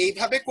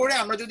এইভাবে করে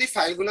আমরা যদি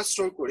ফাইলগুলো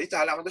স্টোর করি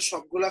তাহলে আমাদের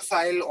সবগুলা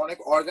ফাইল অনেক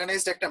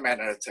অর্গানাইজড একটা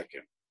ম্যানারে থাকে।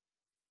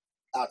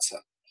 আচ্ছা,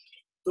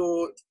 তো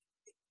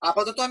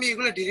আপাতত আমি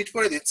এগুলো ডিলিট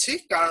করে দিচ্ছি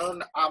কারণ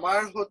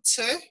আমার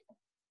হচ্ছে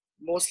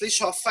মোস্টলি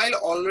সব ফাইল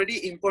অলরেডি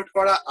ইম্পোর্ট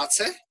করা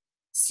আছে।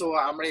 সো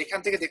আমরা এখান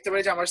থেকে দেখতে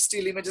পারি যে আমার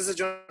স্টিল ইমেজেস এর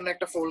জন্য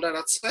একটা ফোল্ডার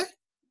আছে,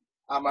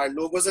 আমার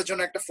লোগোস এর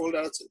জন্য একটা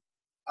ফোল্ডার আছে,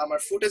 আমার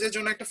ফুটেজের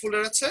জন্য একটা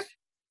ফোল্ডার আছে,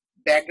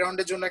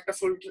 ব্যাকগ্রাউন্ডের জন্য একটা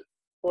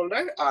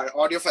ফোল্ডার, আর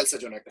অডিও ফাইলস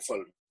এর জন্য একটা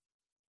ফোল্ডার।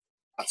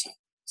 আচ্ছা,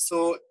 সো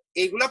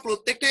এইগুলা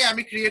প্রত্যেকটাই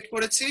আমি ক্রিয়েট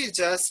করেছি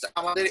জাস্ট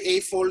আমাদের এই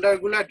ফোল্ডার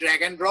গুলা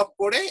ড্র্যাগ এন্ড ড্রপ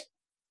করে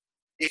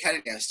এখানে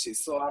নিয়ে আসছি।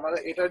 সো আমাদের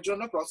এটার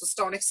জন্য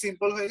প্রসেসটা অনেক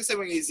সিম্পল হয়ে গেছে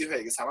এবং ইজি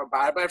হয়ে গেছে। আমার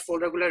বারবার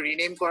ফোল্ডার গুলা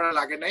রিনেম করা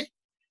লাগে নাই,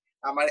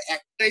 আমার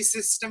একটাই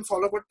সিস্টেম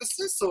ফলো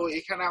করতেছে। সো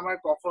এখানে আমার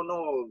কখনো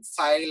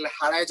ফাইল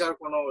হারায় যাওয়ার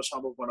কোনো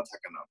সম্ভাবনা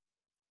থাকে না।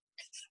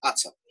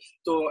 আচ্ছা,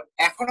 তো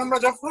এখন আমরা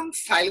যখন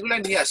ফাইলগুলো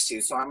নিয়ে আসছি,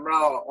 সো আমরা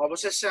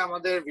অবশেষে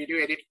আমাদের ভিডিও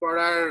এডিট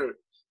করার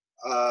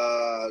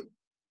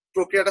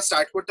প্রক্রিয়াটা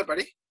স্টার্ট করতে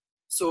পারি।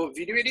 সো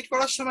ভিডিও এডিট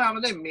করার সময়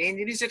আমাদের মেইন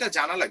জিনিস যেটা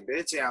জানা লাগবে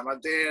যে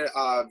আমাদের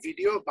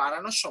ভিডিও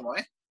বানানোর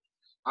সময়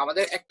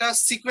আমাদের একটা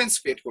সিকোয়েন্স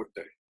ক্রিয়েট করতে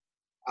হয়।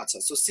 আচ্ছা,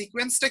 সো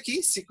সিকোয়েন্সটা কি?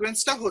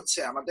 সিকোয়েন্সটা হচ্ছে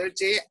আমাদের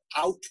যে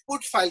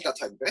আউটপুট ফাইলটা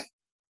থাকবে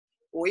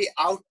ওই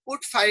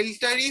আউটপুট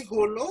ফাইলটারই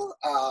হলো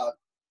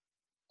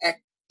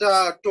একটা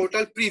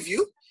টোটাল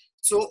প্রিভিউ।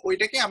 সো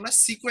ওইটাকে আমরা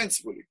সিকোয়েন্স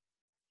বলি।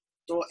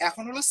 তো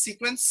এখন হলো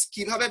সিকোয়েন্স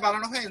কিভাবে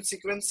বানানো হয়,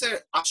 সিকোয়েন্সের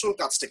আসল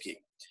কাজটা কি?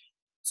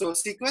 সো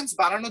সিকোয়েন্স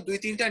বানানোর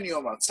 2-3টা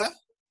নিয়ম আছে।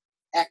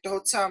 একটা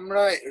হচ্ছে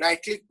আমরা রাইট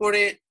ক্লিক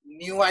করে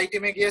নিউ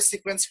আইটেমে গিয়ে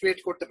সিকোয়েন্স ক্রিয়েট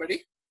করতে পারি।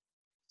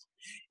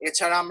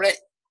 এছাড়া আমরা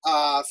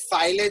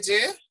ফাইলে যে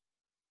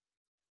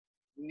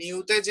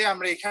নিউতে যে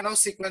আমরা এখানেও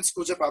সিকোয়েন্স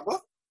খুঁজে পাবো।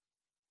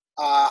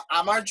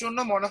 আমার জন্য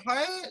মনে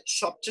হয়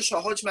সবচেয়ে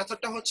সহজ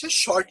মেথডটা হচ্ছে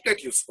শর্টকাট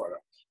ইউজ করা।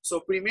 সো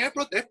প্রিমিয়ার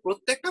প্রোতে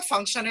প্রত্যেকটা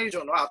ফাংশনের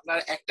জন্য আপনার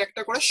একটা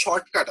একটা করে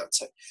শর্টকাট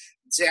আছে।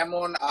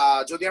 যেমন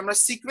যদি আমরা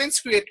সিকোয়েন্স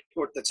ক্রিয়েট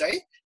করতে চাই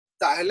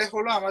তাহলে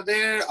হলো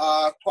আমাদের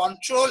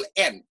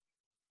কন্ট্রোল+N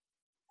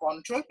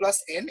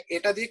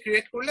এটা দিয়ে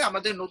ক্রিয়েট করলে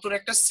আমাদের নতুন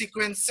একটা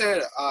সিকোয়েন্সের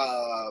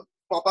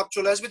পপ আপ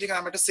চলে আসবে যেখানে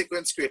আমরা একটা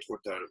সিকোয়েন্স ক্রিয়েট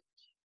করতে পারবো।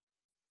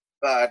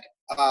 But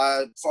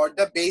for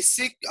the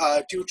basic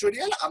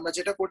tutorial আমরা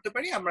যেটা করতে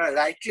পারি, আমরা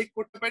রাইট ক্লিক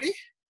করতে পারি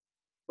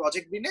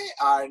প্রজেক্ট বিনে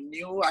আর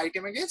নিউ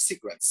আইটেমে গিয়ে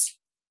সিকোয়েন্স।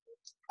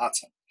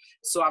 আচ্ছা,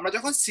 সো আমরা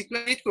যখন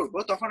সিকোয়েন্স করব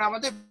তখন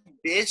আমাদের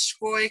বেশ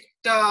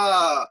কয়েকটা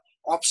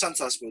অপশনস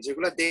আসবে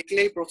যেগুলো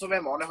দেখলেই প্রথমে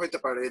মনে হতে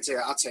পারে যে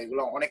আচ্ছা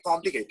এগুলো অনেক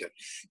complicated,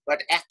 but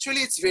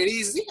actually it's very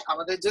easy.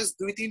 আমাদের জাস্ট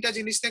 2-3টা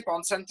জিনিস নিয়ে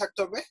কনসার্ন থাকতে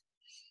হবে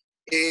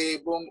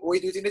এবং ওই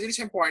 2-3টা জিনিস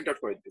আমি পয়েন্ট আউট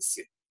করে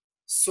দিচ্ছি।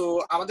 সো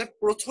আমাদের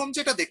প্রথম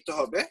যেটা দেখতে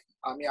হবে,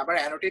 আমি আবার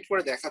অ্যানোটেট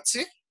করে দেখাচ্ছি।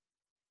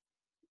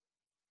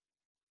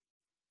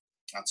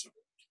 আচ্ছা,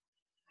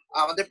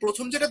 আমাদের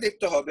প্রথম যেটা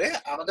দেখতে হবে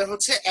আমাদের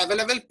হচ্ছে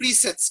অ্যাভেলেবেল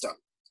প্রিসেটসটা।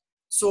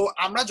 সো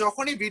আমরা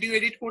যখনই ভিডিও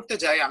এডিট করতে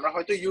যাই, আমরা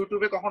হয়তো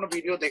ইউটিউবে কখনো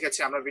ভিডিও দেখেছি,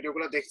 আমরা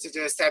ভিডিওগুলো দেখছি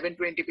যে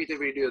 720p তে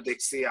ভিডিও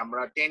দেখছি,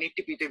 আমরা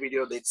 1080p তে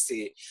ভিডিও দেখছি,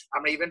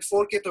 আমরা ইভেন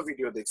 4K তে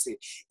ভিডিও দেখছি।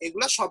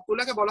 এগুলা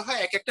সবগুলোকে বলা হয়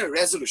এক একটা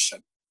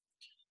রেজলিউশন।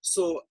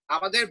 সো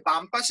আমাদের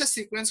বাম পাশে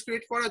সিকোয়েন্স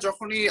ক্রিয়েট করা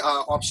যখনই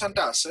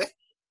অপশনটা আসে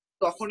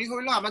তখনই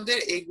হইলো আমাদের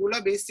এইগুলা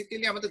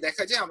বেসিক্যালি আমাদের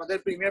দেখা যায় আমাদের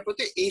প্রিমিয়ার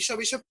প্রোতে এইসব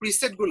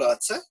প্রিসেট গুলো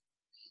আছে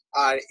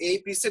আর এই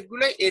প্রিসেট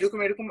গুলো এরকম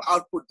এরকম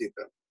আউটপুট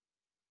দিবে।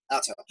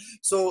 আচ্ছা,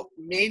 সো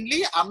মেইনলি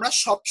আমরা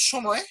সব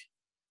সময়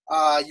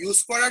ইউজ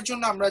করার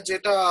জন্য আমরা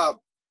যেটা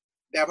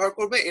ব্যবহার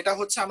করব এটা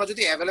হচ্ছে আমরা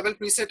যদি অ্যাভেলেবল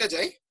প্রিসেটে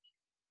যাই,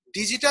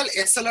 ডিজিটাল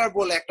এসএলআর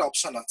বলে একটা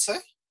অপশন আছে।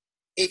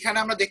 এখানে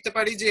আমরা দেখতে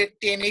পারি যে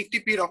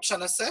 1080p এর অপশন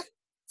আছে,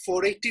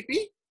 480p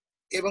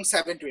এবং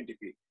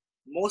 720p।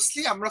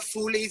 মোস্টলি আমরা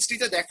ফুল এইচডি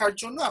তে দেখার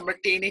জন্য আমরা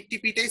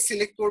 1080p টাই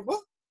সিলেক্ট করব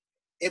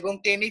এবং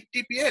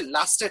 1080p এর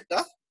লাস্টেরটা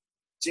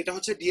যেটা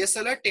হচ্ছে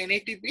ডিএসএলআর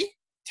 1080p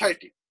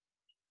 30।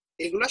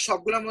 এগুলা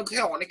সবগুলোর মধ্যে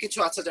অনেক কিছু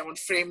আছে, যেমন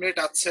ফ্রেম রেট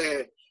আছে,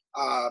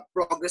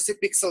 প্রগ্রেসিভ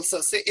পিক্সেলস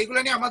আছে। এগুলো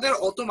নিয়ে আমাদের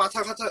অত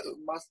মাথা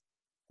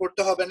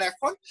করতে হবে না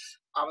এখন।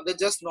 আমাদের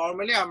জাস্ট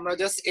নর্মালি আমরা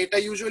জাস্ট এটা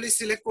ইউজুয়ালি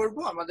সিলেক্ট করব,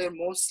 আমাদের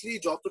মোস্টলি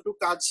যতটুকু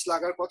কাজ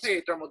লাগার কথা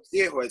এটার মধ্যে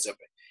দিয়ে হয়ে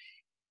যাবে।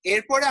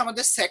 এরপরে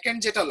আমাদের সেকেন্ড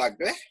যেটা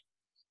লাগবে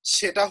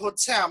সেটা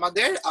হচ্ছে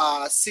আমাদের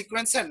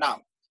সিকোয়েন্সের নাম।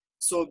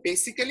 সো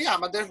বেসিক্যালি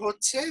আমাদের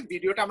হচ্ছে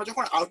ভিডিওটা আমরা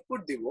যখন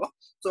আউটপুট দিব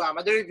তো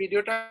আমাদের ওই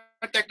ভিডিওটার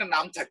একটা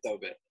নাম থাকতে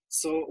হবে।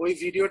 সো ওই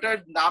ভিডিওটার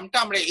নামটা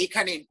আমরা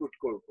এইখানে ইনপুট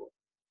করব।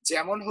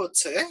 যেমন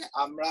হচ্ছে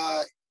আমরা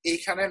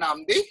এইখানে নাম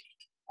দিই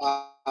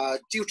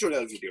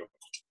টিউটোরিয়াল ভিডিও।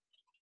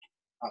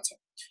 আচ্ছা,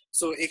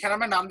 সো এখানে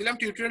আমরা নাম দিলাম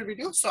টিউটোরিয়াল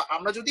ভিডিও। সো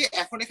আমরা যদি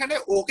এখন এখানে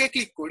ওকে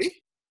ক্লিক করি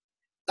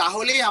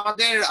তাহলেই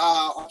আমাদের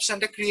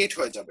অপশনটা ক্রিয়েট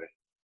হয়ে যাবে,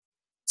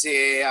 যে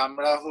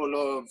আমরা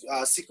হলো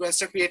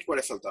সিকোয়েন্সটা ক্রিয়েট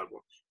করে ফেলতে পারবো।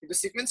 কিন্তু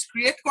সিকোয়েন্স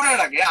ক্রিয়েট করার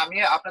আগে আমি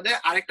আপনাদের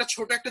আরেকটা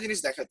ছোট একটা জিনিস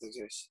দেখাতে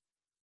চাই,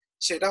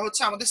 সেটা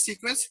হচ্ছে আমাদের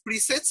সিকোয়েন্স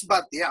প্রিসেটস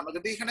বাদ দিয়ে আমরা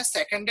যদি এখানে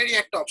সেকেন্ডারি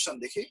একটা অপশন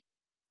দেখি,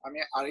 আমি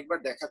আরেকবার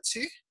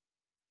দেখাচ্ছি।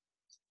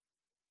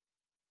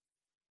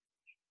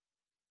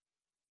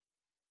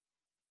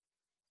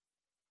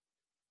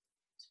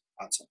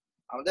 আচ্ছা,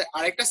 আমাদের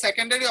আরেকটা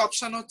সেকেন্ডারি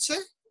অপশন হচ্ছে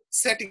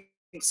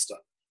সেটিংসটা।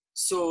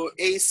 সো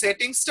এই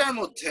সেটিংসটার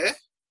মধ্যে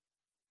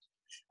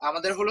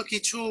আমাদের হলো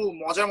কিছু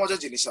মজার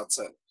মজার জিনিস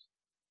আছে,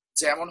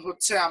 যেমন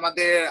হচ্ছে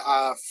আমাদের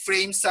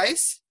ফ্রেম সাইজ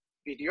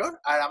ভিডিওর,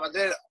 আর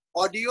আমাদের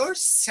অডিওর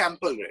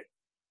স্যাম্পল রেট।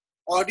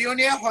 অডিও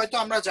নিয়ে হয়তো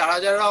আমরা যারা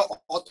যারা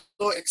অত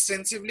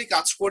এক্সটেন্সিভলি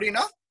কাজ করি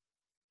না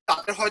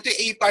তাদের হয়তো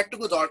এই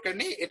পার্টটুকু দরকার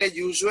নেই, এটা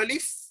ইউজুয়ালি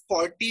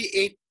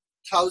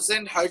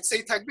 48,000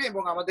 হার্টসেই থাকবে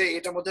এবং আমাদের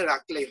এটার মধ্যে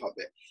রাখলেই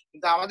হবে।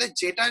 কিন্তু আমাদের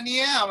যেটা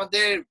নিয়ে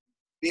আমাদের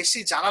বেশি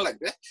জানা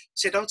লাগবে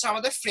সেটা হচ্ছে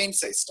আমাদের ফ্রেম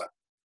সাইজটা।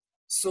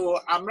 সো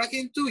আমরা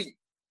কিন্তু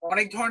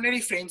অনেক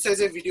ধরনেরই ফ্রেম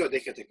সাইজের ভিডিও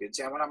দেখে থাকি,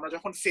 যেমন আমরা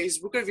যখন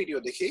ফেসবুকের ভিডিও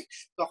দেখি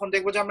তখন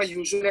দেখবো যে আমরা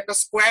ইউজুয়ালি একটা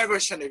স্কোয়ার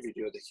ভার্সনের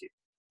ভিডিও দেখি,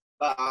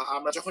 বা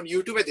আমরা যখন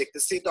ইউটিউবে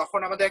দেখতেছি তখন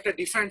আমাদের একটা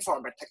ডিফারেন্ট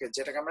ফরম্যাট থাকে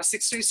যেটাকে আমরা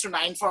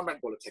 16:9 ফরম্যাট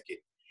বলে থাকি।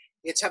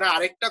 এছাড়া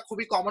আরেকটা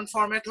খুবই কমন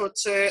ফরম্যাট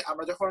হচ্ছে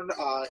আমরা যখন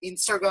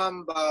ইনস্টাগ্রাম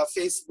বা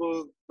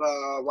ফেসবুক বা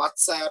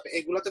হোয়াটসঅ্যাপ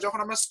এগুলোতে যখন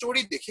আমরা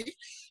স্টোরি দেখি,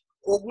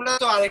 ওগুলো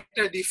তো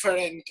আরেকটা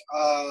ডিফারেন্ট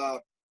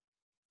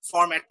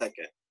ফরম্যাট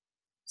থাকে।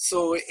 সো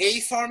এই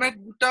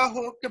ফরম্যাটটা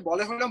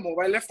বলে হলো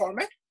মোবাইলের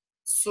ফরম্যাট।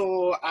 সো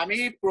আমি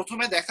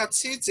প্রথমে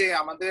দেখাচ্ছি যে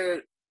আমাদের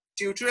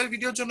টিউটোরিয়াল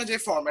ভিডিওর জন্য যে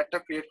ফরম্যাটটা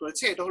ক্রিয়েট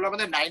করেছি এটা হলো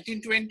আমাদের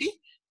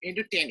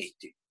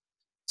 1920x1080,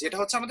 যেটা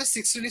হচ্ছে আমাদের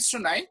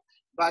 16:9,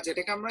 বা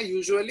যেটাকে আমরা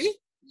ইউজুয়ালি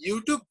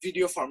ইউটিউব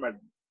ভিডিও ফরম্যাট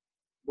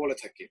বলে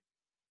থাকি।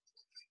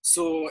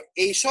 সো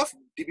এইসব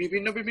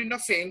বিভিন্ন বিভিন্ন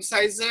ফ্রেম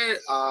সাইজের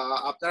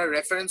আপনার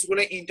রেফারেন্স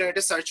গুলো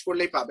ইন্টারনেটে সার্চ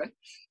করলেই পাবেন।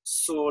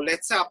 সো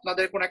লেটস সে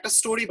আপনাদের কোন একটা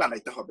স্টোরি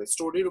বানাইতে হবে,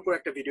 স্টোরির উপর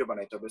একটা ভিডিও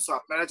বানাইতে হবে। সো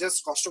আপনারা জাস্ট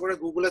কষ্ট করে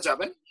গুগলে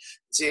যাবেন,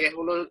 যে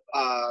হলো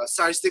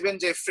সার্চ দিবেন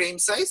যে ফ্রেম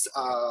সাইজ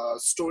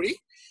স্টোরি।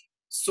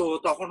 সো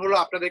তখন হলো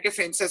আপনাদেরকে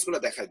ফ্রেম সাইজ গুলো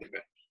দেখাই দিবে।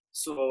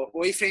 সো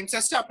ওই ফ্রেম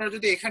সাইজটা আপনারা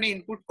যদি এখানে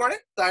ইনপুট করেন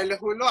তাহলে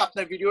হলো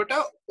আপনার ভিডিওটা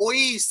ওই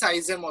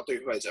সাইজের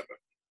মতোই হয়ে যাবে।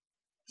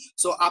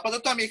 সো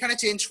আপাতত আমি এখানে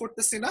চেঞ্জ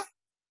করতেছি না,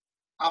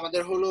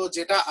 আমাদের হলো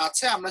যেটা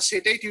আছে আমরা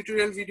সেটাই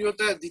টিউটোরিয়াল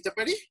ভিডিওতে দিতে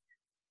পারি।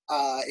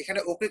 এখানে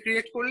ওকে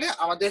ক্রিয়েট করলে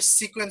আমাদের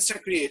সিকোয়েন্সটা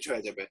ক্রিয়েট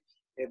হয়ে যাবে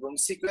এবং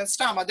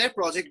সিকোয়েন্সটা আমাদের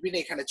প্রজেক্ট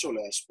বিনে এখানে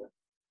চলে আসবে।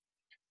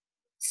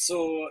 সো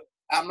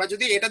আমরা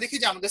যদি এটা দেখি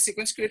যে আমাদের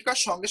সিকোয়েন্স ক্রিয়েট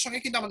করার সঙ্গে সঙ্গে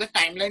কিন্তু আমাদের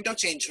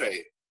টাইমলাইনটাও চেঞ্জ হয়ে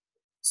গেছে।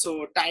 সো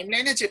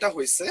টাইমলাইনে যেটা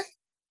হয়েছে,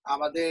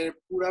 আমাদের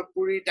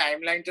পুরোপুরি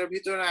টাইমলাইনটার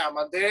ভিতরে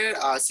আমাদের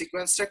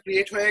সিকোয়েন্সটা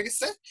ক্রিয়েট হয়ে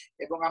গেছে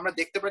এবং আমরা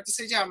দেখতে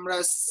পারতেছি যে আমরা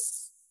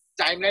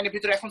টাইমলাইনের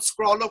ভিতরে এখন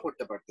স্ক্রলও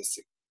করতে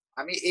পারতেছি।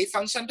 আমি এই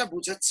ফাংশনটা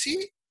বুঝাচ্ছি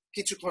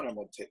কিছুক্ষণের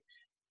মধ্যে।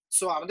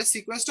 সো আমাদের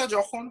সিকোয়েন্সটা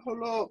যখন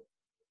হলো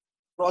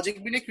প্রজেক্ট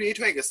বিনে ক্রিয়েট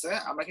হয়ে গেছে,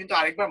 আমরা কিন্তু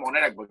আরেকবার মনে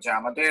রাখবো যে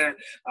আমাদের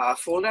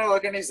folder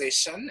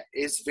organisation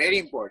is very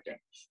important.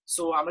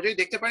 So আমরা যদি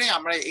দেখতে পারি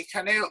আমরা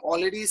এখানে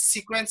অলরেডি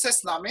সিকোয়েন্সেস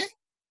নামে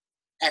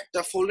একটা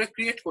ফোল্ডার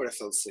ক্রিয়েট করে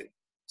ফেলছি।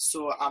 সো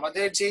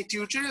আমাদের যে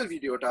টিউটোরিয়াল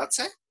ভিডিওটা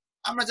আছে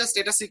আমরা জাস্ট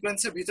এটা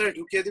সিকোয়েন্সের ভিতরে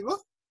ঢুকিয়ে দিব।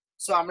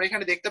 সো আমরা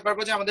এখানে দেখতে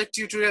পারবো যে আমাদের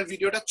টিউটোরিয়াল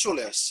ভিডিওটা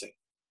চলে আসছে।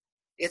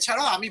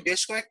 এছাড়াও আমি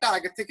বেশ কয়েকটা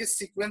আগে থেকে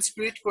সিকোয়েন্স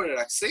ক্রিয়েট করে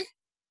রাখছি,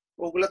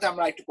 ওগুলোতে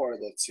আমরা একটু পরে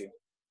যাচ্ছি।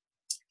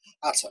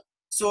 আচ্ছা,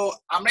 সো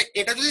আমরা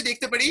এটা যদি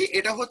দেখতে পারি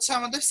এটা হচ্ছে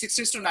আমাদের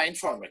 16:9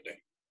 ফরম্যাটে।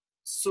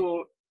 সো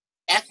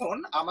এখন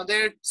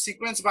আমাদের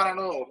সিকোয়েন্স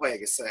বানানো হয়ে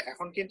গেছে,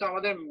 এখন কিন্তু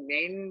আমাদের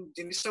মেইন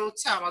জিনিসটা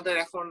হচ্ছে আমাদের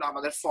এখন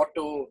আমাদের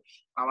ফটো,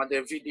 আমাদের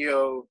ভিডিও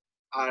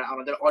আর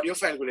আমাদের অডিও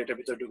ফাইলগুলো এটার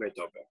ভিতরে ঢুকাইতে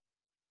হবে।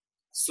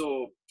 সো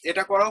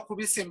এটা করাও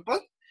খুবই সিম্পল।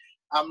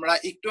 আমরা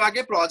একটু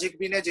আগে প্রজেক্ট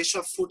বিনে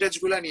যেসব ফুটেজ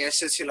গুলা নিয়ে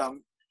এসেছিলাম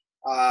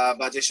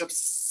বা যেসব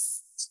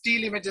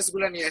স্টিল ইমেজেস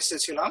গুলা নিয়ে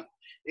এসেছিলাম,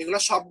 এগুলো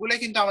সবগুলোই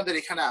কিন্তু আমাদের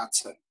এখানে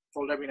আছে,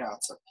 ফোল্ডার বিনে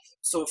আছে।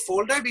 সো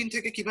ফোল্ডার বিন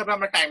থেকে কিভাবে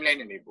আমরা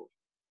টাইমলাইনে নিব,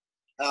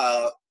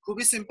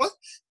 খুবই সিম্পল।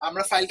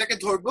 আমরা ফাইলটাকে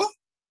ধরবো,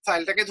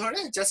 ফাইলটাকে ধরে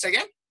just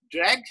again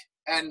drag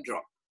and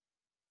drop.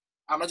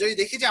 আমরা যদি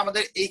দেখি যে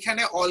আমাদের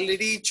এইখানে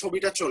অলরেডি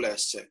ছবিটা চলে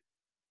আসছে,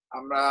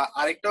 আমরা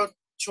আরেকটা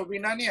ছবি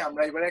না নিয়ে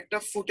আমরা এবারে একটা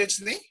ফুটেজ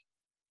নিই।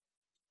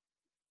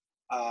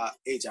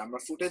 এই যে আমরা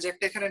ফুটেজ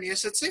একটা এখানে নিয়ে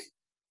এসেছি,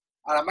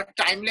 আর আমার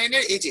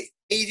টাইমলাইনের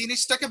এই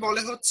জিনিসটাকে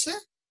বলে হচ্ছে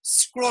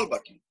স্ক্রল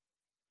বাটন।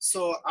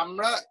 সো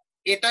আমরা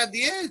এটা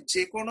দিয়ে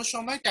যে কোনো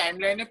সময়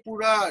টাইমলাইনে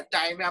পুরো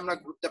টাইমে আমরা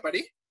ঘুরতে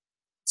পারি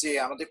যে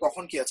আমাদের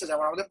কখন কি আছে।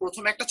 যেমন আমাদের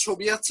প্রথমে একটা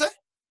ছবি আছে,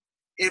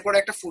 এরপর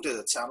একটা ফুটেজ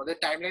আছে, আমাদের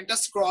টাইমলাইনটা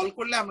স্ক্রল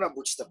করলে আমরা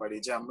বুঝতে পারি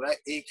যে আমরা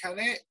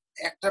এইখানে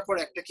একটার পর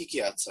একটা কি কি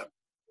আছে।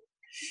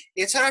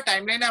 এছাড়া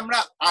টাইমলাইনে আমরা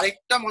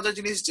আরেকটা মজার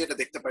জিনিস যেটা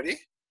দেখতে পারি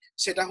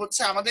সেটা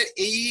হচ্ছে আমাদের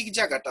এই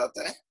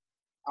জায়গাটাতে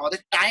আমাদের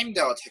টাইম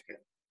দেওয়া থাকে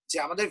যে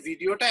আমাদের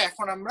ভিডিওটা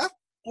এখন আমরা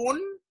কোন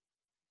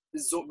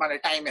মানে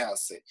টাইমে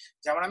আছে।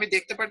 যেমন আমি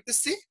দেখতে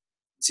পারতেছি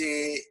যে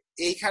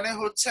এইখানে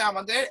হচ্ছে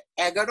আমাদের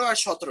 11 আর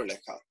 17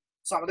 লেখা।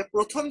 সো আমাদের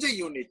প্রথম যে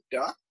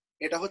ইউনিটটা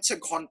এটা হচ্ছে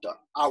ঘন্টা,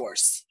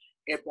 আওয়ার্স,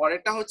 এর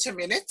পরেরটা হচ্ছে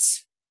মিনিটস,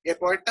 এর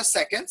পরেরটা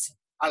সেকেন্ডস,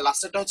 আর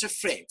লাস্টেরটা হচ্ছে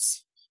ফ্রেমস।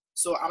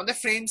 সো আমাদের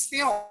ফ্রেমস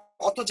নিয়ে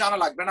অত জানা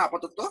লাগবে না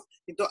আপাতত,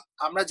 কিন্তু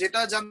আমরা যেটা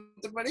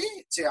জানতে পারি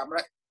যে আমরা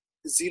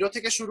 0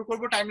 থেকে শুরু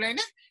করব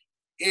টাইমলাইনে,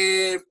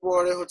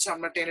 এরপরে হচ্ছে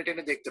আমরা টেনে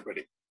টেনে দেখতে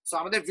পারি। সো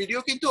আমাদের ভিডিও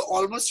কিন্তু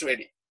অলমোস্ট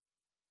রেডি।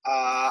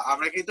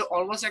 আমরা কিন্তু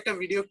অলমোস্ট একটা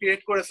ভিডিও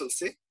ক্রিয়েট করে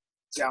ফেলছি,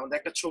 যে আমাদের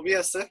একটা ছবি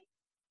আছে,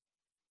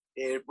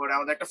 এরপরে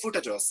আমাদের একটা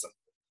ফুটেজও আছে।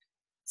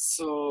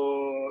 সো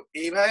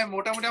এইভাবে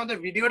মোটামুটি আমাদের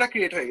ভিডিওটা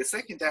ক্রিয়েট হয়ে গেছে,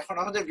 কিন্তু এখন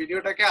আমাদের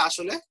ভিডিওটাকে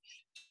আসলে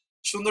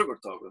সুন্দর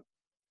করতে হবে।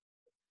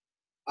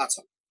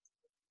 আচ্ছা,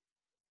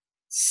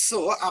 সো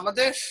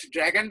আমাদের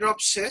ড্র্যাগ এন্ড ড্রপ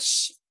শেষ।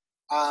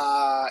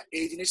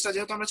 এই জিনিসটা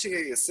যেহেতু আমরা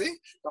শিখে গেছি,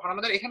 তখন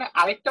আমাদের এখানে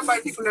আরেকটা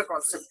পার্টিকুলার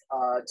কনসেপ্ট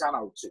জানা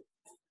উচিত।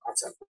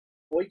 আচ্ছা,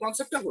 ওই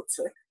কনসেপ্টটা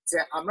হচ্ছে যে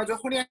আমরা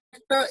যখনই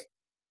একটা,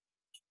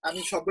 আমি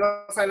সবগুলো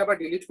ফাইল আবার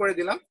ডিলিট করে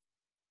দিলাম,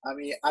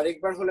 আমি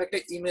আরেকবার হলো একটা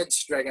ইমেজ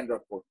ড্র্যাগ এন্ড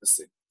ড্রপ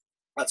করতেছি।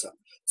 আচ্ছা,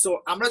 সো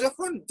আমরা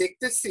যখন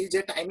দেখতেছি যে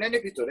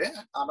টাইমলাইনের ভিতরে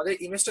আমাদের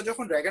ইমেজটা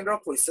যখন ড্র্যাগ এন্ড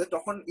ড্রপ হয়েছে,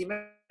 তখন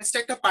ইমেজটা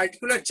একটা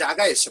পার্টিকুলার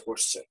জায়গায় এসে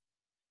পড়ছে।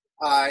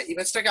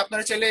 ইমেজটাকে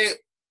আপনারা চাইলে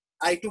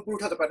আরেকটু উপরে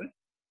উঠাতে পারেন,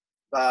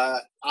 বা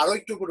আরো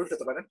একটু উপরে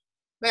উঠাতে পারেন,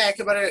 বা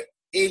একেবারে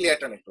এই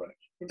লেয়ারটা নিতে পারেন,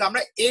 কিন্তু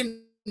আমরা এর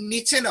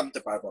নিচে নামতে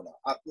পারবো না।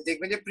 আপনি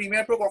দেখবেন যে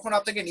প্রিমিয়ার প্রো কখনো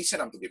আপনাকে নিচে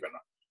নামতে দিবে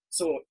না।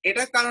 সো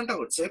এটার কারণটা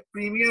হচ্ছে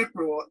Premiere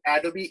Pro,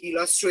 Adobe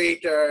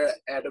Illustrator,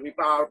 Adobe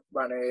পাওয়ার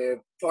মানে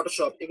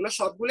ফটোশপ, এগুলো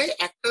সবগুলোই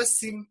একটা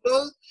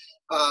সিম্পল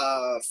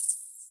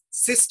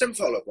সিস্টেম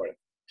ফলো করে।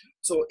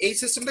 সো এই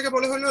সিস্টেমটাকে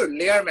বলে হলো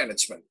লেয়ার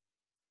ম্যানেজমেন্ট।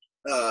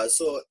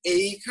 সো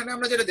এইখানে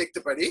আমরা যেটা দেখতে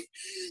পারি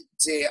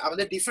যে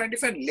আমাদের ডিফারেন্ট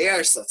ডিফারেন্ট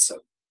লেয়ার্স আছে।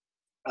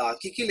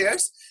 কি কি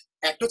লেয়ার্স?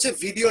 একটা হচ্ছে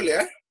ভিডিও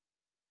লেয়ার,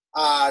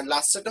 আর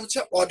লাস্টটা হচ্ছে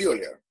অডিও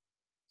লেয়ার।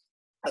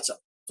 আচ্ছা,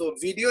 তো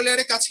ভিডিও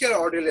লেয়ারের কাজ কি আর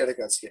অডিও লেয়ারের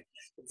কাজ কি?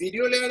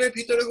 ভিডিও লেয়ারের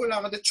ভিতরে হলো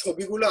আমাদের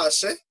ছবিগুলো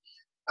আসে,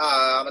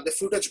 আমাদের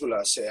ফুটেজ গুলো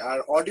আসে, আর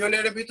অডিও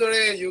লেয়ারের ভিতরে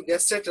ইউ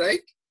গেসড ইট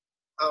রাইট,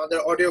 আমাদের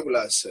অডিও গুলো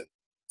আসে।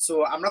 সো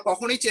আমরা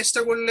কখনোই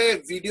চেষ্টা করলে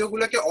ভিডিও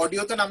গুলোকে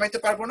অডিওতে নামাইতে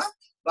পারবো না,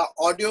 বা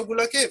অডিও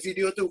গুলোকে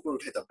ভিডিওতে উপরে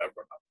উঠাতে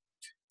পারবো না।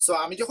 সো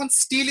আমি যখন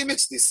স্টিল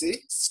ইমেজ দিছি,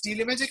 স্টিল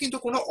ইমেজে কিন্তু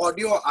কোনো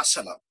অডিও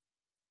আসে না।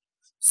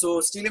 সো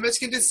স্টিল ইমেজ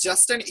কিন্তু is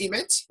just an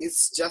image, is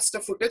just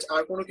a footage,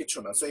 আর কোনো কিছু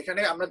না। সো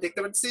এখানে আমরা দেখতে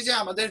পাচ্ছি যে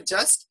আমাদের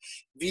জাস্ট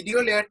ভিডিও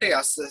লেয়ারটাই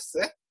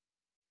আসতেছে,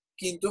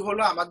 কিন্তু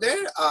হলো আমাদের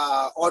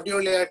অডিও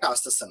লেয়ারটা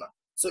আসতেছে না।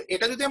 সো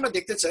এটা যদি আমরা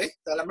দেখতে চাই,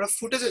 তাহলে আমরা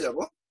ফুটেজে যাব,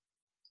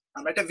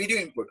 আমরা একটা ভিডিও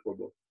ইম্পোর্ট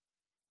করব।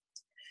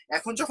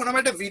 এখন যখন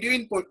আমরা একটা ভিডিও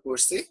ইম্পোর্ট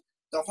করছি,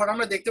 তখন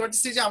আমরা দেখতে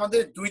পাচ্ছি যে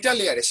আমাদের দুইটা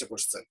লেয়ার এসে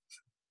পড়ছে।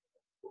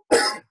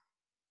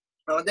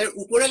 আমাদের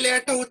উপরের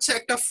লেয়ারটা হচ্ছে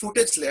একটা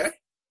ফুটেজ লেয়ার,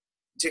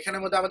 যেখানে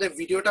মধ্যে আমাদের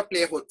ভিডিওটা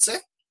প্লে হচ্ছে,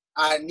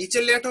 আর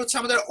নিচের লেয়ারটা হচ্ছে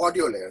আমাদের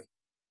অডিও লেয়ার।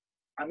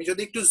 আমি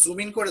যদি একটু জুম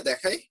ইন করে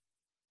দেখাই,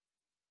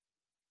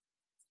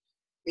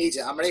 এই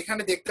যে আমরা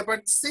এখানে দেখতে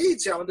পাচ্ছি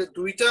যে আমাদের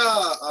দুইটা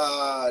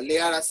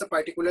লেয়ার আছে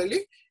পার্টিকুলারলি।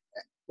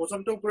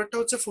 প্রথমটা উপরেরটা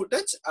হচ্ছে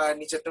ফুটেজ, আর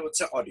নিচেরটা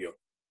হচ্ছে অডিও।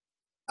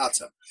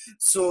 আচ্ছা,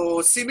 সো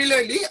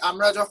সিমিলারলি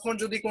আমরা যখন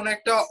যদি কোনো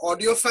একটা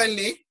অডিও ফাইল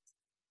নিই,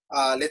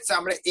 লেটস সে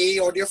আমরা এই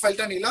অডিও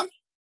ফাইলটা নিলাম,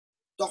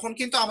 তখন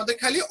কিন্তু আমাদের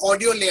খালি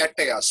অডিও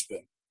লেয়ারটাই আসবে,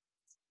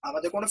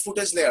 আমাদের কোনো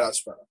ফুটেজ লেয়ার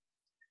আসবে না।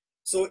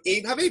 সো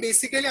এইভাবেই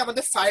বেসিক্যালি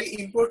আমাদের ফাইল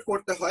ইম্পোর্ট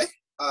করতে হয়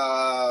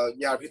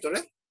ইয়ার ভিতরে,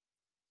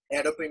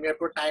 অ্যাডোব প্রিমিয়ার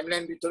প্রো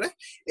টাইমলাইন ভিতরে।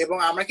 এবং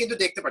আমরা কিন্তু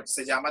দেখতে পাচ্ছি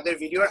যে আমাদের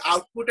ভিডিওর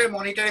আউটপুটের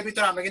মনিটরের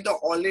ভিতরে আমরা কিন্তু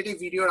অলরেডি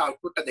ভিডিওর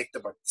আউটপুটটা দেখতে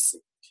পাচ্ছি।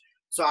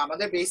 সো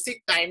আমাদের বেসিক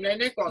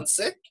টাইমলাইনের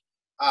কনসেপ্ট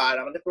আর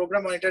আমাদের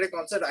programme মনিটরের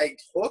concept I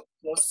hope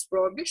most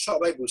probably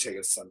সবাই বুঝে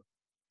গেছেন।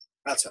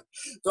 আচ্ছা,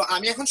 তো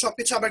আমি এখন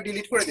সবকিছু আবার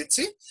ডিলিট করে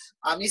দিচ্ছি।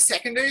 আমি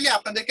সেকেন্ডারিলি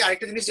আপনাদেরকে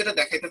আরেকটা জিনিস যেটা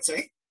দেখাইতে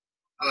চাই,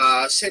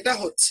 সেটা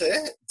হচ্ছে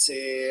যে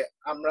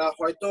আমরা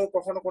হয়তো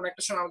কখনো কোনো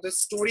একটা সময় আমাদের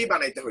স্টোরি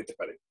বানাইতে হইতে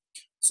পারে।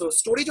 সো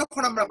স্টোরি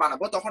যখন আমরা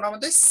বানাবো, তখন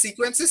আমাদের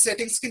সিকোয়েন্সের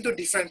সেটিংস কিন্তু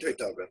ডিফারেন্ট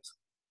হইতে হবে।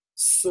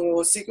 সো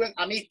সিকোয়েন্স,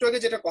 আমি একটু আগে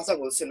যেটা কথা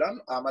বলছিলাম,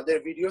 আমাদের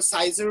ভিডিও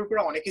সাইজের উপরে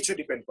অনেক কিছু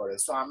ডিপেন্ড করে।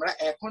 সো আমরা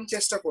এখন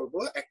চেষ্টা করব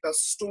একটা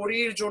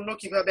স্টোরির জন্য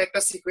কিভাবে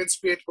একটা সিকোয়েন্স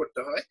ক্রিয়েট করতে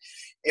হয়,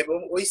 এবং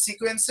ওই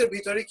সিকোয়েন্সের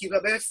ভিতরে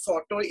কিভাবে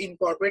ফটো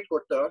ইনকর্পোরেট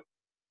করতে হয়,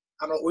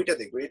 আমরা ওইটা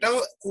দেখবো। এটাও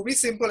খুবই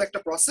সিম্পল একটা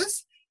প্রসেস।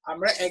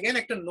 আমরা এগেন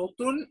একটা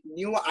নতুন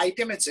নিউ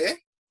আইটেমে যে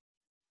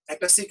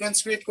একটা সিকোয়েন্স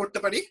ক্রিয়েট করতে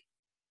পারি,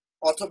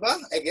 অথবা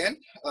এগেন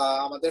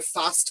আমাদের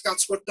ফাস্ট কাজ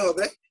করতে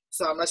হবে।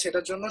 সো আমরা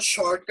সেটার জন্য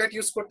শর্টকাট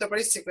ইউজ করতে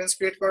পারি সিকোয়েন্স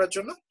ক্রিয়েট করার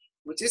জন্য,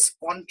 which is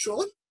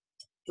Ctrl+N।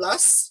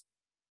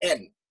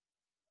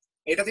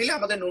 এটা দিলে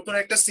আমাদের নতুন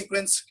একটা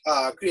সিকোয়েন্স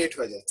ক্রিয়েট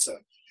হয়ে যাচ্ছে।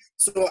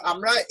 সো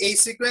আমরা এই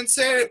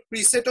সিকোয়েন্সের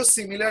প্রিসেটও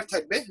সিমিলার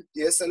থাকবে,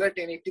 DSLR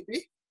 1080p,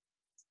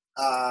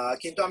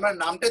 কিন্তু আমরা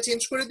নামটা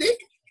চেঞ্জ করে দিই,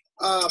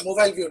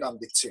 মোবাইল ভিউ নাম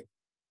দিচ্ছি।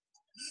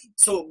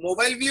 সো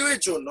মোবাইল ভিউ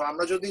এর জন্য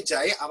আমরা যদি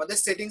যাই, আমাদের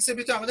সেটিংস এর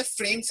ভিতরে আমাদের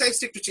ফ্রেম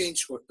সাইজটা একটু চেঞ্জ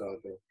করতে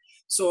হবে।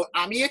 সো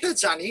আমি এটা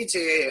জানি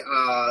যে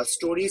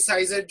স্টোরি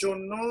সাইজের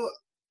জন্য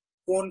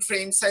কোন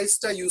ফ্রেম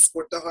সাইজটা ইউজ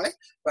করতে হয়,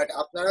 বাট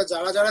আপনারা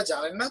যারা যারা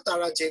জানেন না,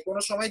 তারা যে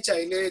কোনো সময়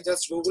চাইলে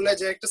জাস্ট গুগলে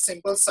যে একটা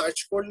সিম্পল সার্চ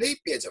করলেই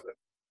পেয়ে যাবেন।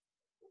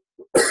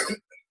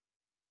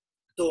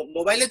 তো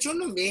মোবাইলের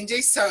জন্য মেইন যে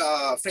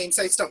ফ্রেম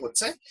সাইজটা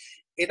হচ্ছে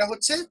এটা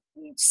হচ্ছে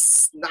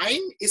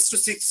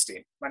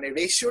 9:16, মানে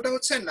রেশিওটা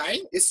হচ্ছে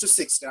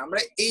 9:16। আমরা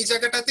এই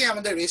জায়গাটাতে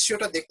আমাদের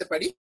রেশিওটা দেখতে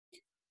পারি।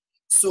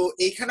 সো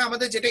এইখানে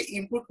আমাদের যেটা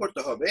ইনপুট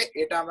করতে হবে,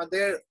 এটা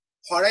আমাদের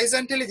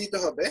হরাইজন্টালি দিতে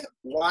হবে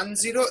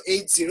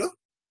 1080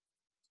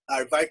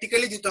 আর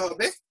ভার্টিক্যালি দিতে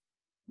হবে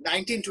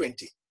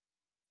 1920।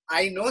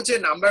 আই নো যে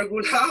নাম্বার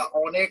গুলা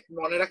অনেক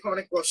মনে রাখা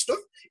অনেক কষ্ট,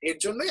 এর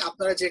জন্যই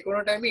আপনারা যে কোনো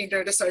টাইমে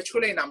ইন্টারনেটে সার্চ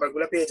করলে এই নাম্বার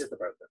গুলা পেয়ে যেতে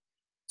পারবেন।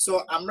 সো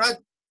আমরা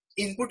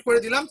ইনপুট করে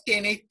দিলাম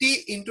 1080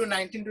 ইন্টু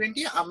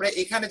 1920। আমরা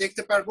এখানে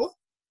দেখতে পারবো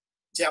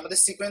যে আমাদের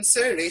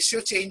সিকোয়েন্সের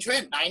রেশিও চেঞ্জ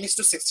হয়ে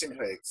 9:16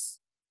 হয়ে গেছে।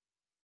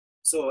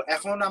 সো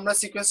এখন আমরা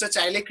সিকোয়েন্সটা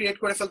চাইলে ক্রিয়েট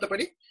করে ফেলতে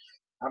পারি।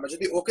 আমরা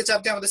যদি ওকে চাপ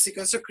দিই আমাদের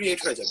সিকোয়েন্সটা ক্রিয়েট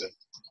হয়ে যাবে।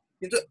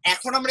 কিন্তু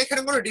এখন আমরা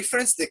এখানে কোনো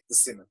ডিফারেন্স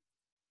দেখতেছি না,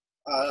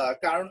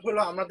 কারণ হলো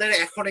আমাদের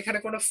এখন এখানে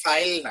কোনো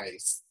ফাইল নাই।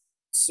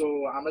 সো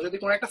আমরা যদি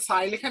কোনো একটা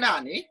ফাইল এখানে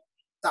আনি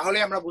তাহলে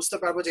আমরা বুঝতে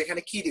পারবো যে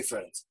এখানে কি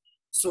ডিফারেন্স।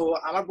 সো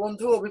আমার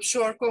বন্ধু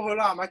অভিষেক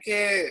হলো আমাকে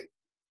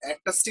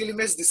একটা স্টিল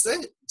ইমেজ দিছে,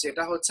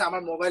 যেটা হচ্ছে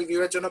আমার মোবাইল ভিউ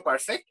এর জন্য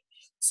পারফেক্ট।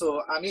 সো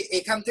আমি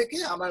এখান থেকে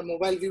আমার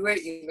মোবাইল ভিউ এর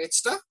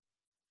ইমেজটা,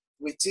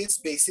 which is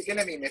basically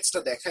আমি ইমেজটা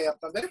দেখাই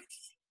আপনাদের,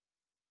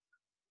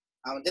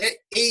 আমাদের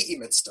এই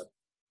ইমেজটা।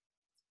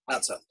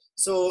 আচ্ছা,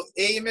 সো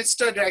এই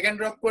ইমেজটা ড্র্যাগ এন্ড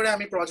ড্রপ করে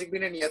আমি প্রজেক্ট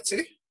বিনে নিয়েছি,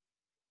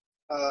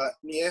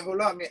 নিয়ে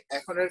হলো আমি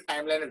এখন এর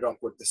টাইমলাইনে ড্রপ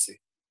করতেছি।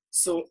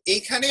 সো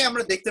এইখানে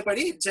আমরা দেখতে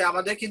পারি যে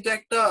আমাদের কিন্তু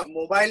একটা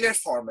মোবাইলের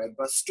ফরম্যাট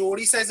বা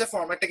স্টোরি সাইজের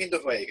ফরম্যাটটা কিন্তু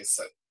হয়ে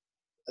গেছে,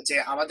 যে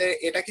আমাদের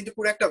এটা কিন্তু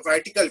পুরো একটা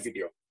ভার্টিক্যাল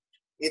ভিডিও।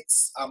 ইটস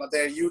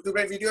আমাদের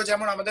ইউটিউবের ভিডিও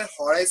যেমন আমাদের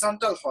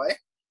হরাইজন্টাল হয়,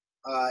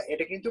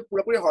 এটা কিন্তু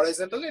পুরোপুরি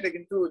হরাইজন্টাল, এটা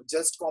কিন্তু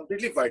জাস্ট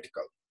কমপ্লিটলি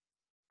ভার্টিক্যাল।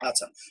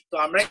 আচ্ছা, তো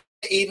আমরা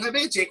এইভাবে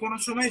যে কোনো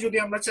সময় যদি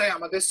আমরা চাই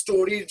আমাদের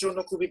স্টোরির জন্য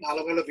খুবই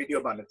ভালো ভালো ভিডিও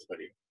বানাতে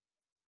পারি।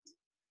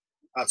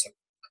 আচ্ছা,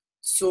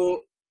 সো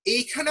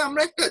এইখানে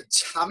আমরা একটা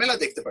ঝামেলা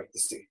দেখতে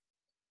পারতেছি।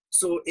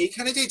 সো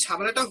এইখানে যে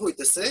ঝামেলাটা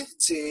হইতেছে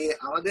যে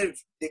আমাদের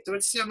দেখতে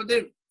পাচ্ছি আমাদের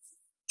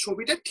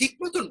ছবিটা ঠিক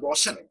মতন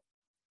বসে না।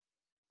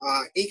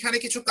 এইখানে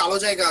কিছু কালো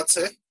জায়গা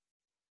আছে,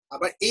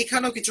 আবার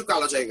এইখানেও কিছু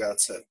কালো জায়গা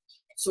আছে।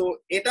 সো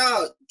এটা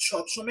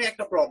সবসময়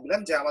একটা প্রবলেম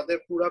যে আমাদের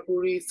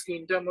পুরাপুরি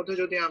স্ক্রিনটার মধ্যে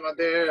যদি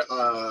আমাদের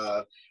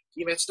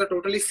ইমেজটা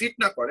টোটালি ফিট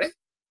না করে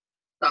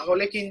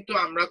তাহলে কিন্তু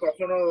আমরা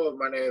কখনো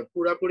মানে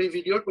পুরাপুরি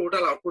ভিডিও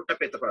টোটাল আউটপুটটা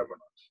পেতে পারবো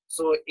না।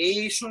 সো এই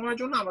সময়ের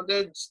জন্য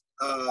আমাদের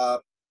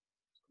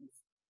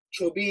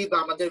ছবি বা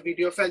আমাদের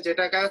ভিডিও ফাইল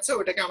যেটাকে আছে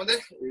ওটাকে আমাদের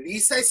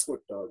রিসাইজ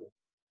করতে হবে,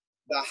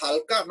 বা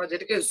হালকা আমরা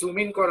যেটাকে জুম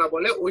ইন করা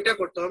বলে ওইটা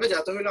করতে হবে,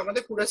 যাতে হলো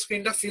আমাদের পুরো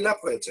স্ক্রিনটা ফিল আপ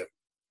হয়েছে।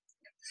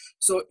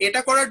 সো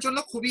এটা করার জন্য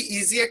খুবই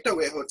ইজি একটা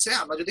ওয়ে হচ্ছে,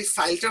 আমরা যদি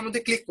ফাইলটার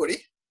মধ্যে ক্লিক করি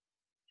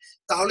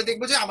তাহলে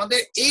দেখবো যে আমাদের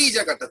এই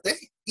জায়গাটাতে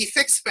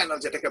ইফেক্টস প্যানেল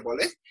যেটাকে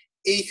বলে,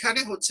 এইখানে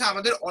হচ্ছে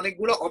আমাদের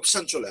অনেকগুলো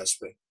অপশন চলে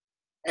আসবে।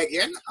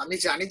 এগেন আমি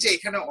জানি যে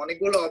এখানে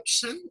অনেকগুলো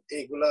অপশন,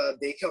 এগুলা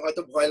দেখে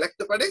হয়তো ভয়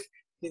লাগতে পারে,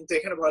 কিন্তু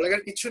এখানে ভয়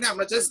লাগার কিছু নেই।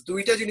 আমরা জাস্ট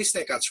দুইটা জিনিস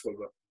নিয়ে কাজ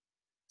করবো।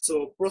 সো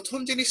প্রথম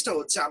জিনিসটা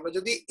হচ্ছে আমরা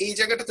যদি এই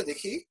জায়গাটাতে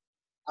দেখি,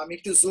 আমি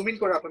একটু জুম ইন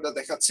করে আপনাদের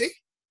দেখাচ্ছি।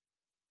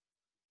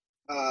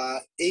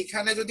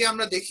 এইখানে যদি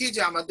আমরা দেখি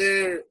যে আমাদের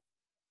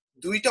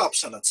দুইটা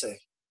অপশন আছে,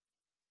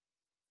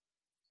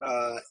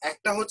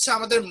 একটা হচ্ছে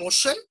আমাদের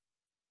মোশন,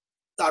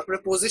 তারপরে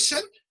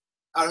পজিশন,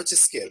 আর হচ্ছে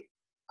স্কেল।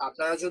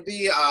 আপনারা যদি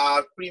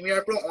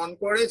প্রিমিয়ার প্রো অন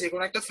করে যে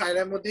কোনো একটা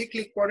ফাইলের মধ্যেই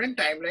ক্লিক করেন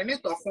টাইমলাইনে,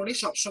 তখনই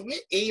সবসময়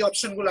এই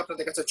অপশনগুলো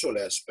আপনাদের কাছে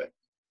চলে আসবে।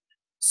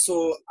 সো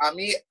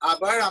আমি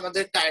আবার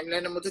আমাদের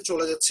টাইমলাইনের মধ্যে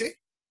চলে যাচ্ছি।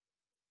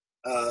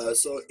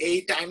 সো এই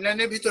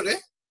টাইমলাইনের ভিতরে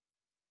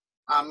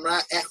আমরা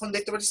এখন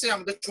দেখতে পাচ্ছি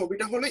আমাদের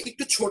ছবিটা হলো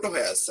একটু ছোট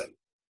হয়ে আছে।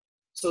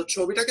 তো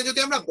ছবিটাকে যদি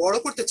আমরা বড়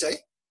করতে চাই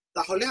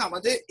তাহলে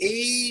আমাদের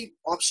এই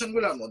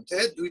অপশনগুলোর মধ্যে,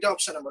 দুইটা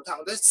অপশনের মধ্যে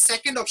আমাদের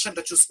সেকেন্ড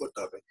অপশনটা চুজ করতে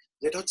হবে,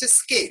 যেটা হচ্ছে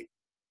স্কেল।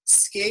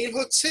 স্কেল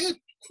হচ্ছে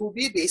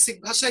খুবই বেসিক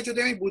ভাষায় যদি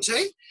আমি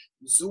বুঝাই,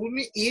 জুম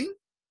ইন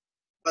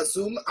বা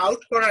জুম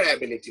আউট করার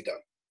অ্যাবিলিটিটা।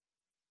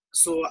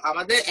 সো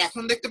আমাদের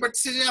এখন দেখতে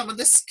পাচ্ছি যে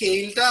আমাদের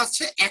স্কেলটা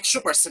আছে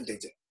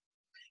 100%।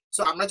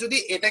 সো আমরা যদি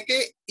এটাকে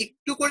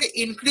একটু করে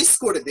ইনক্রিজ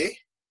করে দেই,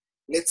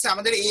 লেটস সে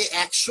আমাদের এই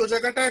 100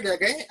 জায়গাটার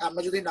জায়গায়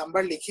আমরা যদি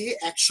নাম্বার লিখি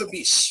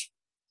 120,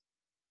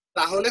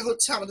 তাহলে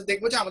হচ্ছে আমাদের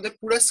দেখবো যে আমাদের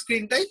পুরো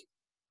স্ক্রিনটাই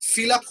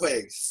ফিল আপ হয়ে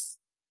গেছে।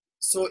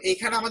 সো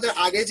এখানে আমাদের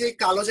আগে যে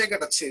কালো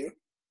জায়গাটা ছিল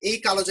এই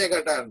কালো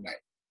জায়গাটা আর নাই।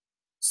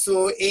 সো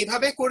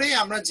এইভাবে করে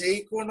আমরা যেই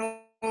কোনো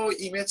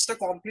ইমেজটা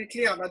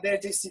কমপ্লিটলি আমাদের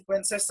যে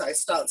সিকোয়েন্সের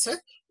সাইজটা আছে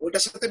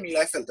ওটার সাথে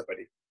মিলাই ফেলতে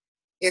পারি।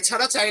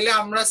 এছাড়া চাইলে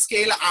আমরা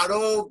স্কেল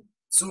আরো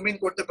জুম ইন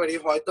করতে পারি,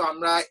 হয়তো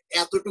আমরা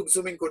এতটুক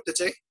জুম ইন করতে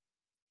চাই,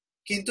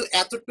 কিন্তু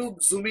এতটুক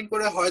জুম ইন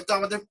করে হয়তো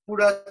আমাদের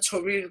পুরো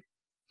ছবির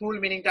ফুল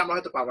মিনিংটা আমরা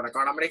হয়তো পাবো না,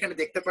 কারণ আমরা এখানে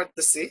দেখতে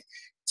পারতেছি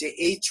যে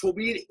এই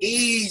ছবির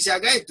এই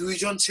জায়গায়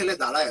দুইজন ছেলে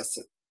দাঁড়ায়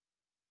আছে।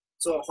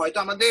 তো হয়তো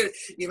আমাদের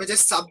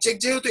ইমেজের সাবজেক্ট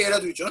যেহেতু এরা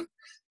দুইজন,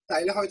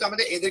 তাইলে হয়তো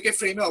আমাদের এদেরকে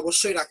ফ্রেমে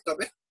অবশ্যই রাখতে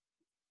হবে।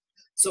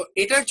 সো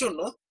এটার জন্য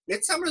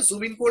লেটস আমরা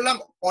জুম ইন করলাম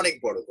অনেক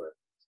বড় করে,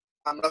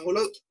 আমরা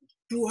হলো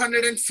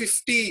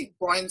 250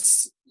 পয়েন্টস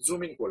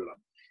জুম ইন করলাম।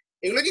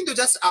 এগুলো কিন্তু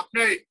জাস্ট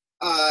আপনার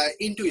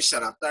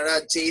ইনটুইশন, আপনারা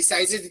যে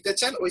সাইজে দিতে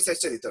চান ওই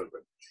সাইজটা দিতে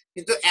পারবেন।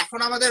 কিন্তু এখন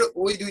আমাদের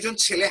ওই দুইজন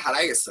ছেলে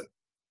হারায় গেছে।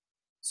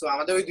 সো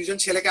আমাদের ওই দুজন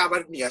ছেলেকে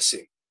আবার নিয়ে আসে।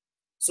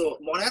 সো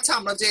মনে আছে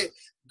আমরা যে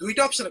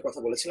দুইটা অপশনের কথা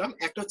বলেছিলাম,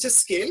 একটা হচ্ছে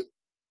স্কেল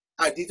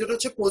আর দ্বিতীয়টা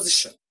হচ্ছে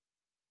পজিশন।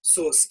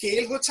 সো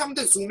স্কেল হচ্ছে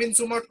আমাদের জুম ইন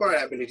জুম আউট করার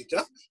অ্যাবিলিটিটা,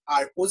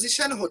 আর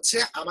পজিশন হচ্ছে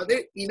আমাদের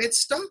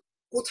ইমেজটা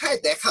কোথায়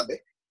দেখাবে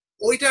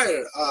ওইটার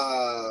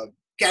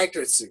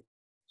ক্যারেক্টারিস্টিক।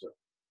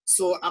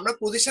 সো আমরা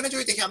পজিশনে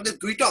যদি দেখি আমাদের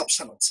দুইটা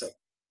অপশন হচ্ছে,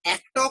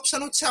 একটা অপশন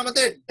হচ্ছে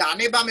আমাদের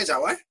ডানে বামে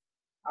যাওয়ার।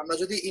 আমরা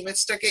যদি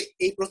ইমেজটাকে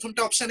এই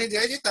প্রথমটা অপশনে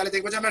যাই তাহলে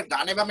দেখবো যে আমরা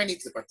ডানে বামে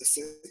নিতে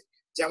পারতেছি,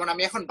 যেমন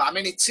আমি এখন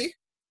বামে নিচ্ছি,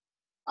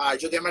 আর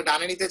যদি আমরা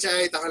ডানে নিতে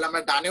চাই তাহলে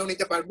আমরা ডানেও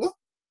নিতে পারবো।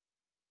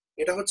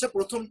 এটা হচ্ছে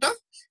প্রথমটা,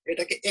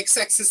 এটাকে এক্স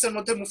অ্যাক্সিস এর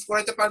মধ্যে মুভ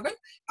করাতে পারবেন।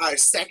 আর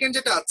সেকেন্ড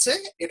যেটা আছে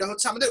এটা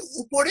হচ্ছে আমাদের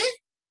উপরে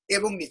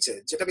এবং নিচে,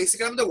 যেটা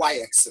বেসিক্যালি আমাদের ওয়াই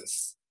অ্যাক্সিস।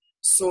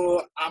 সো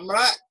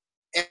আমরা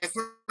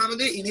এখন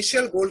আমাদের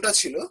ইনিশিয়াল গোলটা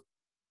ছিল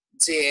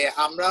যে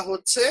আমরা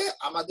হচ্ছে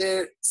আমাদের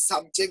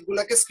সাবজেক্ট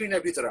গুলাকে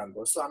স্ক্রিনের ভিতরে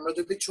আনবো। সো আমরা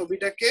যদি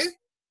ছবিটাকে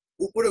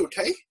উপরে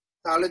উঠাই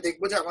তাহলে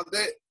দেখবো যে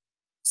আমাদের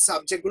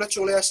সাবজেক্ট গুলো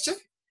চলে আসছে।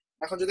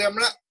 এখন যদি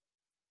আমরা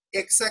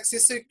এক্স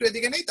অ্যাক্সিস একটু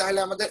এদিকে নেই তাহলে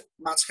আমাদের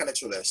মাঝখানে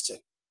চলে আসছে।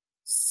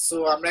 সো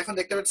আমরা এখন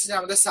দেখতে পাচ্ছি যে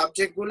আমাদের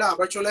সাবজেক্ট গুলো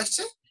আবার চলে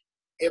আসছে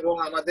এবং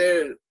আমাদের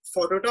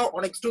ফটোটাও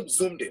অনেক একটু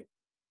জুমড ইন।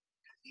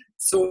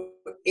 সো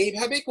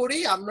এইভাবে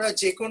করেই আমরা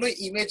যে কোনো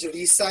ইমেজ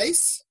রিসাইজ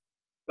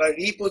বা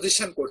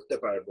রিপোজিশন করতে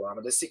পারবো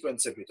আমাদের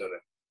সিকোয়েন্সের ভিতরে।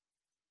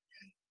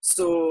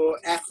 সো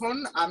এখন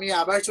আমি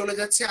আবার চলে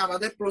যাচ্ছি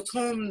আমাদের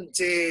প্রথম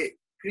যে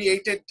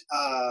ক্রিয়েটেড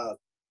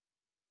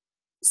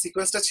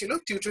সিকোয়েন্সটা ছিল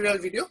টিউটোরিয়াল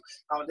ভিডিও,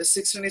 আমাদের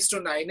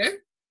 16:9 এর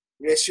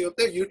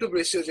রেশিওতে, ইউটিউব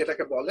রেশিও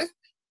যেটাকে বলে,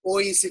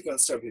 ওই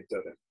সিকোয়েন্সটার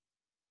ভিতরে।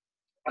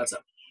 আচ্ছা,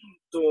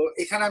 তো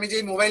এখানে আমি যে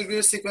মোবাইল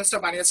ভিউ সিকোয়েন্সটা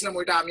বানিয়েছিলাম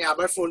ওইটা আমি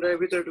আবার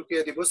ফোল্ডারের ভিতরে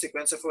ঢুকিয়ে দিব,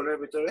 সিকোয়েন্সের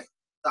ফোল্ডারের ভিতরে,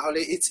 তাহলে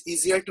ইটস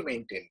ইজিয়ার টু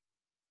মেইনটেইন।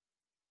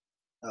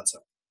 আচ্ছা,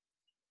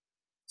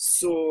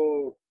 সো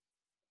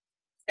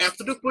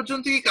এতটুকু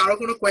পর্যন্ত কি কারো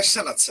কোনো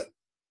কোয়েশ্চেন আছে?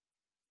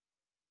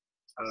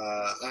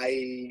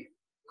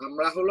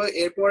 আমরা হলো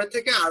এরপরে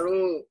থেকে আরো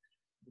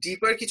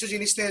ডিপার কিছু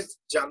জিনিস নিয়ে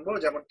জানবো,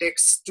 যেমন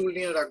টেক্সট টুল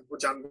নিয়ে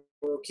জানবো,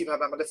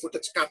 কিভাবে আমাদের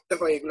ফুটেজ কাটতে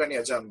হয় এগুলো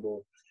নিয়ে জানবো।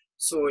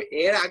 সো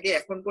এর আগে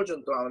এখন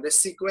পর্যন্ত আমাদের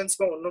সিকোয়েন্স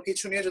বা অন্য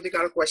কিছু নিয়ে যদি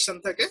কারো কোয়েশ্চেন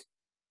থাকে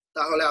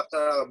তাহলে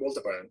আপনারা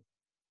বলতে পারেন।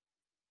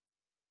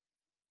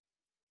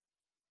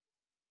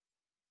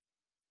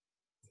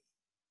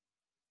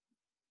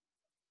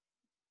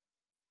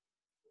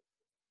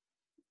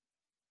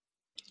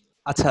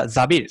 আচ্ছা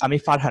জাবির, আমি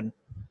ফারহান।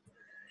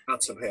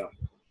 আচ্ছা ভাইয়া,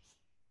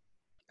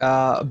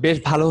 বেশ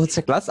ভালো হচ্ছে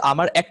ক্লাস।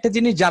 আমার একটা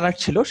জিনিস জানার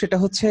ছিল, সেটা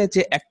হচ্ছে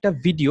যে একটা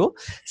ভিডিও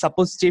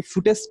সাপোজ যে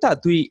ফুটেজটা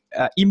তুই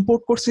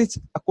ইম্পোর্ট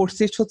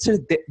করছিস হচ্ছে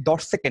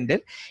 10 সেকেন্ডের,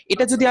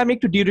 এটা যদি আমি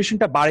একটু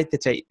ডিউরেশনটা বাড়াইতে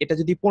চাই, এটা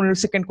যদি 15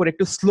 সেকেন্ড করে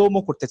একটু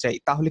স্লোমো করতে চাই,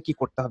 তাহলে কি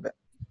করতে হবে?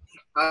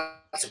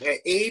 আচ্ছা ভাই,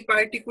 এই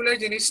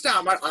পার্টিকুলার জিনিসটা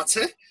আমার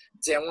আছে।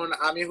 যেমন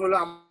আমি হলো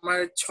আমার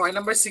 6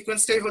 নাম্বার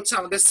সিকোয়েন্সটাই হচ্ছে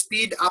আমাদের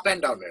স্পিড আপ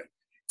এন্ড ডাউন এর।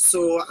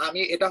 সো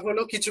আমি এটা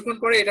হলো কিছুক্ষণ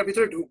পরে এটার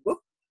ভিতরে ঢুকবো,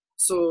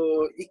 সো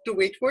একটু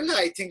ওয়েট করলে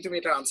আই থিংক তুমি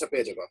এটার আনসার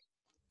পেয়ে যাবে।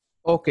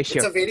 ওকে,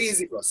 sure. It's a very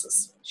easy process.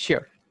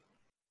 Sure.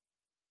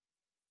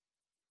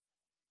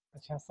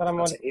 আচ্ছা, আসসালামু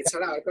আচ্ছা, আলাইকুম।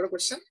 এছাড়া আর কারো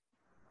কোশ্চেন?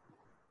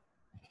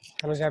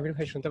 হ্যালো জাবির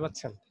ভাই, শুনতে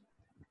পাচ্ছেন?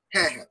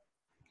 হ্যাঁ হ্যাঁ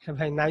হ্যাঁ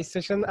ভাই, নাইস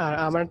সেশন। আর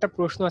আমার একটা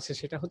প্রশ্ন আছে,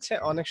 সেটা হচ্ছে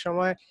অনেক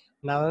সময়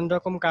নানান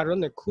রকম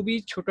কারণে খুবই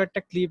ছোট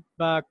একটা ক্লিপ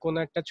বা কোনো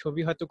একটা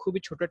ছবি হয়তো খুবই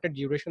ছোট একটা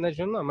ডিউরেশনের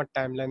জন্য আমার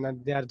টাইমলাইন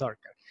দেওয়ার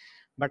দরকার,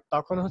 বাট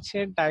তখন হচ্ছে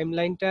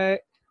টাইমলাইনটা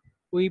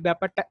ওই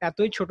ব্যাপারটা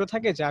এতই ছোট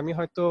থাকে যে আমি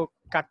হয়তো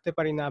কাটতে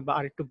পারি না বা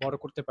আর একটু বড়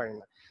করতে পারি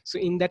না। সো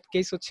ইন দ্যাট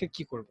কেস হচ্ছে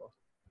কি করব?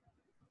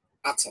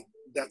 আচ্ছা,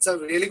 that's a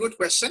really good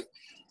question.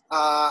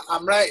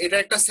 আমরা এটা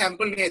একটা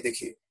স্যাম্পল নিয়ে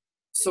দেখি।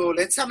 সো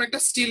লেটস আমরা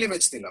একটা স্টিল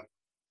ইমেজ নিলাম।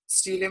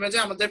 স্টিল ইমেজে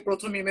আমাদের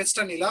প্রথম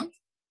ইমেজটা নিলাম।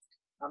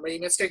 আমরা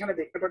ইমেজটা এখানে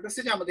দেখতে পাচ্ছি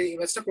যে আমাদের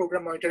ইমেজটা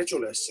প্রোগ্রাম মনিটরে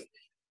চলে আসছে।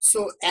 সো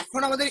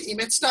এখন আমাদের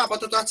ইমেজটা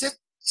আপাতত আছে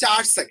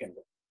 4 সেকেন্ড।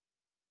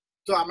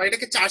 তো আমরা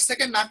এটাকে 4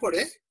 সেকেন্ড না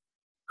করে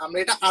আমরা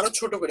এটা আরো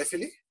ছোট করে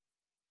ফেলি,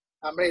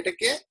 আমরা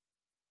এটাকে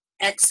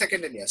 1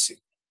 সেকেন্ডে নিয়ে আসি।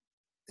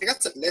 ঠিক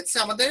আছে, লেটস সে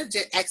আমাদের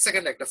যে 1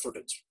 সেকেন্ড একটা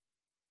ফুটেজ।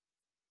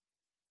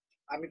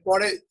 আমি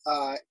পরে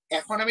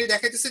এখন আমি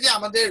দেখাইতেছি যে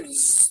আমাদের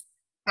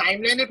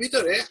টাইমলাইনের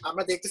ভিতরে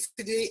আমরা দেখতেছি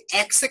যে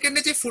 1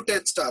 সেকেন্ডে যে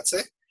ফুটেজটা আছে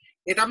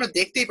এটা আমরা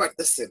দেখতেই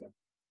পারতেছি না।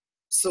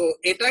 সো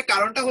এটার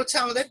কারণটা হচ্ছে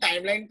আমাদের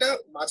টাইমলাইনটা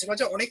মাঝে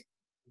মাঝে অনেক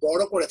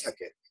বড় করে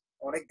থাকে,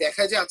 অনেক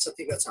দেখা যায়। আচ্ছা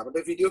ঠিক আছে,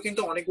 আমাদের ভিডিও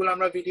কিন্তু অনেকগুলো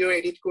আমরা ভিডিও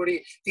এডিট করি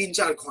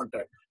 3-4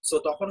 ঘন্টার। সো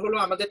তখন হলো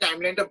আমাদের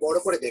টাইমলাইনটা বড়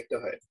করে দেখতে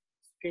হয়,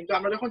 কিন্তু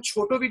আমরা যখন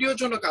ছোট ভিডিওর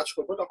জন্য কাজ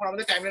করবো তখন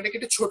আমাদের টাইমলাইনটাকে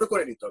একটু ছোট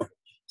করে নিতে হবে।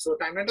 সো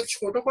টাইমলাইনটা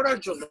ছোট করার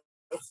জন্য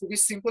খুবই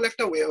সিম্পল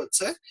একটা ওয়ে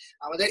হচ্ছে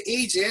আমাদের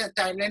এই যে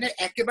টাইমলাইনের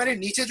একেবারে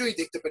নিচে যদি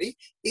দেখতে পারি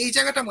এই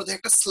জায়গাটার মধ্যে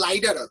একটা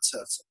স্লাইডার আছে।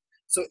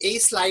 সো এই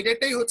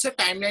স্লাইডারটাই হচ্ছে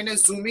টাইমলাইনের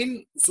জুম ইন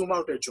জুম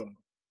আউটের জন্য।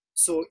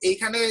 সো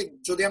এইখানে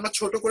যদি আমরা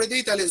ছোট করে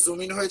দিই তাহলে জুম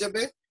ইন হয়ে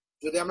যাবে,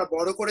 যদি আমরা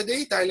বড় করে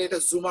দিই তাহলে এটা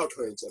জুম আউট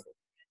হয়ে যাবে।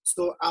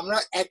 তো আমরা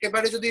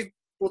একেবারে যদি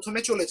প্রথমে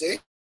চলে যাই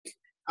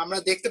আমরা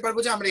দেখতে পারবো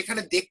যে আমরা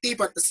এখানে দেখতেই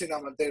পারতেছি না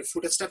আমাদের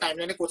ফুটেজটা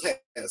টাইমলাইনে কোথায়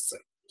আছে।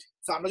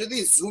 তো আমরা যদি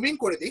জুম ইন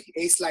করে দিই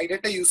এই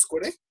স্লাইডারটা ইউজ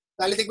করে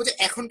তাহলে দেখবো যে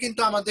এখন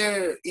কিন্তু আমাদের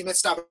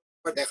ইমেজটা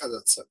আবার দেখা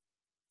যাচ্ছে।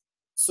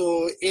 সো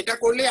এটা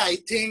করলে আই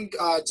থিঙ্ক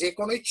যে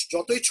কোনো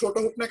যতই ছোট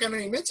হোক না কেন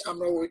ইমেজ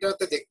আমরা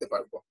ওইটাতে দেখতে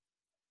পারবো।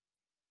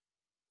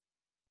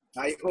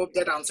 I hope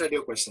that answered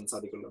your question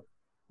Sediqullah.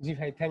 জি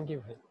ভাই, থ্যাংক ইউ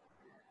ভাই।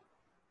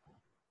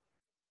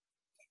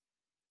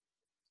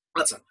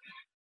 আচ্ছা,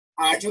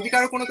 আর যদি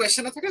কারো কোনো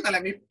কোয়েশ্চেন না থাকে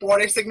তাহলে আমি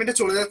পরের সেগমেন্টে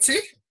চলে যাচ্ছি।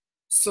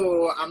 সো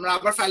আমরা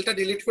আবার ফাইলটা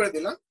ডিলিট করে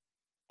দিলাম।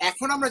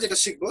 এখন আমরা যেটা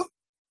শিখবো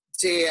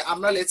যে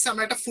আমরা লেটস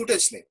আমরা একটা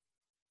ফুটেজ নিই।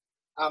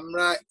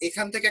 আমরা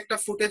এখান থেকে একটা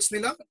ফুটেজ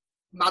নিলাম।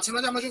 মাঝে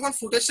মাঝে আমরা যখন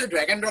ফুটেজটা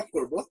ড্র্যাগ এন্ড ড্রপ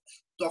করব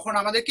তখন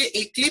আমাদেরকে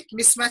এই ক্লিপ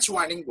মিসম্যাচ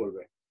ওয়ার্নিং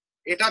বলবে।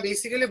 এটা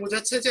বেসিক্যালি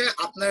বোঝাচ্ছে যে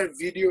আপনার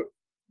ভিডিও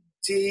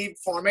যে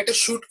ফরম্যাটে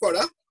শুট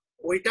করা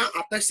ওইটা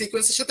আপনার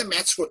সিকোয়েন্সের সাথে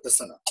ম্যাচ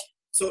করতেছে না।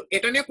 সো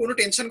এটা নিয়ে কোনো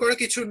টেনশন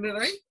করার কিছু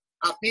নাই।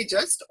 আপনি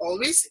জাস্ট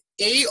অলওয়েজ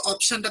এই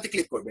অপশনটাতে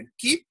ক্লিক করবেন,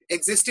 কিপ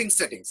এক্সিস্টিং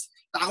সেটিংস,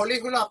 তাহলেই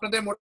হলো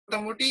আপনাদের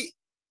মোটামুটি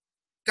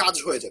কাজ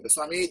হয়ে যাবে। সো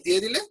আমি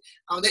দিয়ে দিলে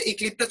আমাদের এই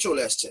ক্লিপটা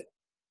চলে আসছে।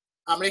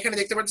 আমরা এখানে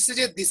দেখতে পাচ্ছি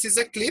যে দিস ইজ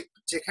এ ক্লিপ,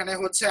 যেখানে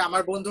হচ্ছে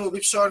আমার বন্ধু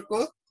অভিপ সর্ক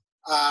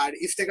আর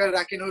ইফতেখার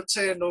রাকিন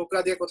হচ্ছে নৌকা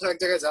দিয়ে কোথাও এক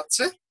জায়গায়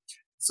যাচ্ছে।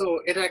 সো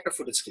এটা একটা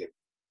ফুটেজ ক্লিপ।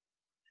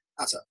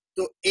 আচ্ছা,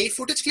 তো এই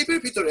ফুটেজ ক্লিপের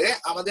ভিতরে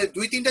আমাদের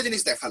 2-3টা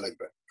জিনিস দেখা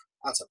লাগবে।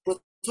 আচ্ছা,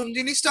 প্রথম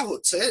জিনিসটা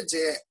হচ্ছে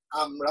যে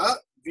আমরা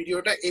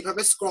ভিডিওটা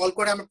এইভাবে স্ক্রল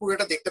করে আমরা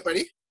পুরোটা দেখতে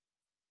পারি।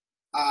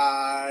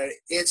 আর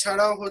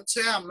এছাড়াও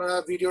হচ্ছে আমরা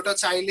ভিডিওটা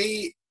চাইলেই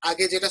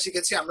আগে যেটা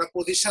শিখেছি আমরা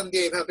পজিশন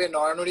দিয়ে এইভাবে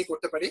নড়ানড়ি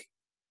করতে পারি।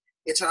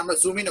 এছাড়া আমরা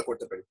জুম ইনও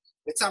করতে পারি।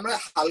 এছাড়া আমরা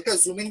হালকা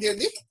জুম ইন দিয়ে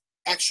দিই,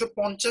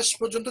 150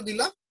 পর্যন্ত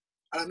দিলাম,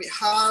 আর আমি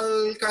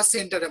হালকা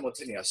সেন্টারের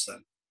মধ্যে নিয়ে আসলাম।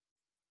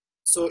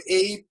 সো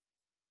এই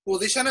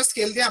পজিশনের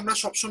স্কেল দিয়ে আমরা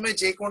সবসময়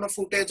যে কোনো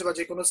ফুটেজ বা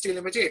যে কোনো স্টিল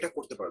ইমেজে এটা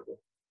করতে পারবো।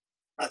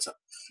 আচ্ছা,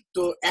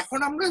 তো এখন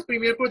আমরা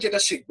প্রিমিয়ার প্রো যেটা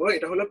শিখবো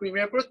এটা হলো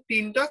প্রিমিয়ার প্রো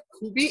 3টা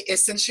খুবই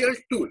এসেনশিয়াল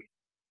টুল।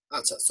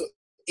 আচ্ছা, সো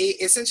এই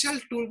এসেনশিয়াল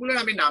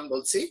টুলগুলোর আমি নাম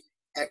বলছি।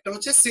 একটা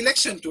হচ্ছে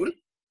সিলেকশন টুল,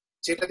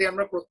 যেটা দিয়ে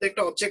আমরা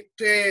প্রত্যেকটা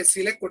অবজেক্টে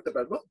সিলেক্ট করতে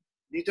পারবো।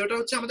 দ্বিতীয়টা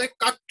হচ্ছে আমাদের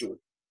কাট টুল,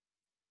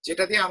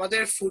 যেটা দিয়ে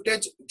আমাদের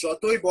ফুটেজ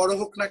যতই বড়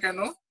হোক না কেন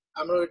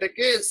আমরা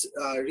ওইটাকে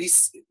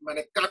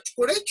মানে কাট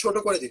করে ছোট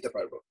করে দিতে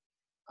পারবো।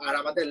 আর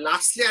আমাদের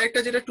লাস্টলি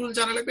আরেকটা যেটা টুল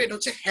জানা লাগবে এটা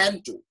হচ্ছে হ্যান্ড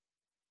টুল।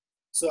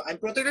 সো আমি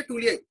প্রত্যেকটা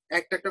টুলে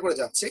একটা একটা করে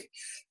যাচ্ছি।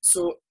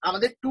 সো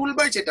আমাদের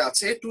টুলবার যেটা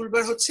আছে,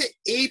 টুলবার হচ্ছে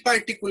এই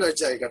পার্টিকুলার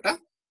জায়গাটা,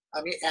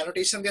 আমি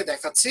অ্যানোটেশন দিয়ে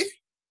দেখাচ্ছি।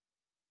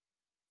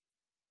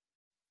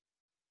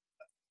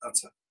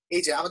 আচ্ছা,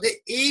 এই যে আমাদের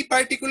এই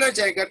পার্টিকুলার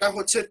জায়গাটা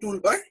হচ্ছে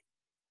টুলবার।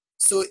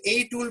 সো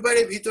এই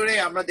টুলবারের ভিতরে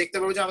আমরা দেখতে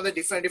পাবো যে আমাদের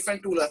ডিফারেন্ট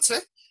ডিফারেন্ট টুল আছে।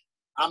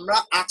 আমরা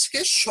আজকে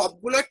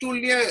সবগুলা টুল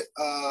নিয়ে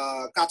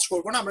কাজ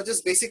করবো না, আমরা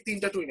জাস্ট বেসিক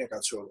 3টা টুল নিয়ে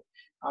কাজ করবো।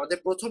 আমাদের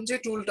প্রথম যে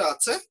টুলটা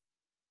আছে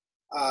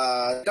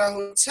এটা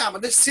হচ্ছে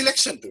আমাদের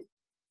selection tool.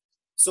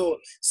 So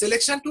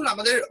selection tool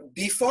আমাদের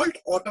ডিফল্ট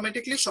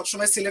অটোমেটিকলি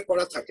সবসময় সিলেক্ট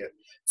করা থাকে।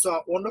 সো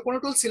অন্য কোনো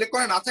টুল সিলেক্ট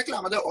করা না থাকলে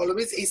আমাদের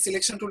অলওয়েজ এই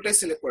সিলেকশন টুলটাই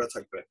সিলেক্ট করা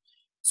থাকবে।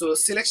 সো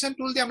সিলেকশন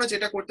টুল দিয়ে আমরা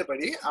যেটা করতে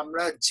পারি,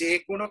 আমরা যে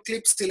কোনো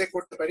ক্লিপ সিলেক্ট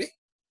করতে পারি।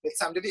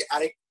 আমি যদি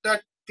আরেকটা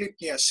ক্লিপ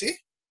নিয়ে আসি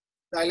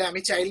তাহলে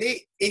আমি চাইলেই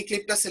এই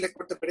ক্লিপটা সিলেক্ট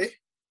করতে পারি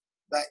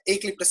বা এই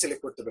ক্লিপটা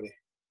সিলেক্ট করতে পারি।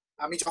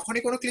 আমি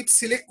যখনই কোনো ক্লিপ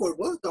সিলেক্ট করব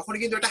তখনই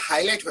কিন্তু এটা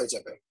হাইলাইট হয়ে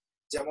যাবে।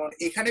 যেমন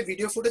এখানে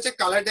ভিডিও ফুটেজে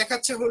কালার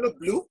দেখাচ্ছে হলো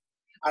ব্লু,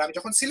 আর আমি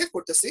যখন সিলেক্ট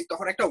করতেছি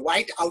তখন একটা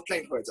হোয়াইট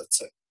আউটলাইন হয়ে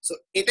যাচ্ছে। সো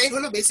এটাই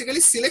হলো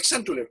বেসিক্যালি সিলেকশন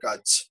টুলের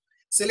কাজ।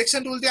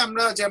 সিলেকশন টুল দিয়ে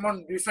আমরা যেমন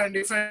ডিফারেন্ট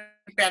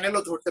ডিফারেন্ট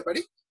প্যানেলও ধরতে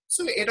পারি।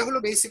 সো এটা হলো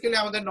বেসিক্যালি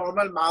আমাদের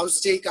নর্মাল মাউস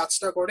যেই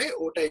কাজটা করে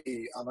ওটাই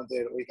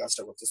আমাদের ওই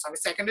কাজটা করতেছে। আমি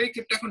সেকেন্ডারি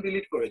ক্লিপটা এখন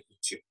ডিলিট করে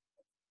দিচ্ছি।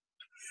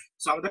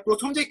 সো আমাদের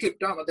প্রথম যে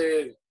ক্লিপটা আমাদের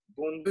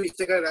বন্ধু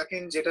ইফতেখার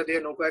রাকিন যেটা দিয়ে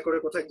নৌকায় করে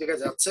কোথাও এক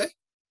জায়গায় যাচ্ছে,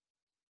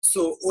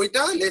 সো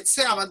ওইটা লেটস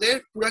সে আমাদের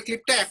পুরো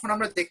ক্লিপটা এখন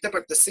আমরা দেখতে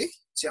পারতেছি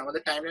যে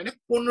আমাদের টাইমলাইনে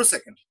 15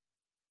 সেকেন্ড।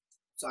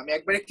 সো আমি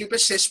একবারে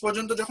ক্লিপের শেষ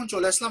পর্যন্ত যখন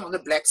চলে আসলাম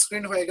আমাদের ব্ল্যাক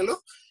স্ক্রিন হয়ে গেল,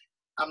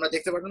 আমরা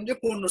দেখতে পারলাম যে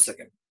 15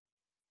 সেকেন্ড।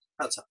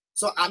 আচ্ছা,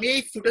 সো আমি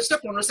এই ফুটেজটা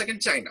 15 সেকেন্ড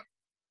চাই না,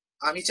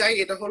 আমি চাই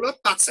এটা হলো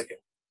 5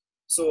 সেকেন্ড।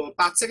 সো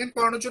 5 সেকেন্ড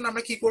করানোর জন্য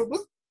আমরা কি করব,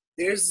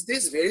 there is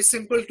this very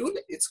simple tool,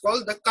 it's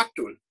called the cut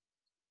tool.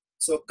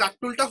 So কাট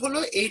টুলটা হলো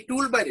এই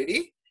টুল বারেরই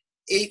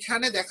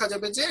এইখানে দেখা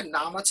যাবে যে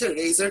নাম আছে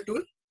রেজার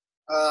টুল।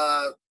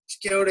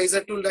 কেউ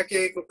রেজার টুল ডাকে,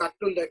 কেউ কাট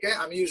টুল ডাকে,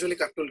 আমি ইউজুয়ালি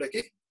কাট টুল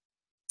ডাকি।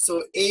 সো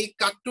এই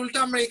কাট টুলটা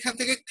আমরা এখান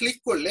থেকে ক্লিক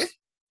করলে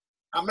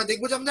আমরা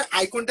দেখবো যে আমাদের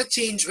আইকনটা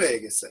চেঞ্জ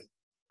হয়ে গেছে।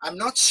 আই এম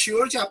নট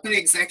শিওর যে আপনারা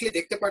এক্স্যাক্টলি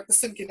দেখতে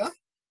পারতেছেন কিনা,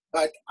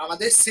 বাট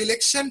আমাদের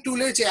সিলেকশন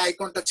টুলের যে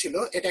আইকনটা ছিল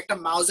এটা একটা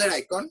মাউসের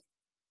আইকন,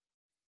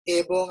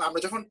 এবং আমরা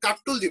যখন কাট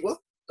টুল দিব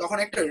তখন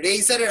একটা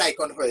রেজারের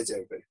আইকন হয়ে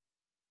যাবে।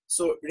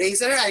 সো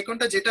রেজারের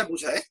আইকনটা যেটা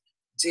বোঝায়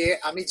যে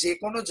আমি যে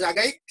কোনো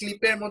জায়গায়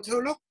ক্লিপের মধ্যে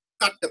হলো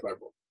কাটতে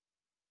পারবো।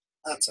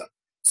 আচ্ছা,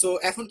 সো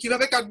এখন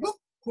কিভাবে কাটবো,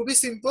 খুবই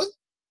সিম্পল।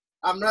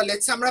 আমরা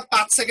লেটস আমরা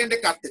 5 সেকেন্ডে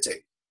কাটতে চাই।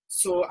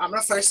 সো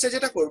আমরা ফার্স্টে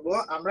যেটা করব,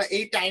 আমরা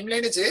এই টাইম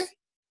লাইনে যে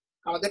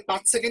আমাদের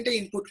 5 সেকেন্ডে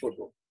ইনপুট করব।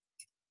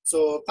 সো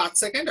 5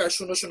 সেকেন্ড আর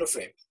 00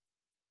 ফ্রেম।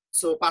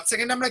 সো 5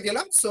 সেকেন্ড আমরা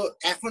গেলাম। সো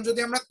এখন যদি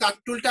আমরা কাট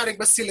টুলটা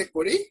আরেকবার সিলেক্ট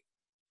করি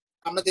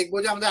আমরা দেখবো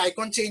যে আমাদের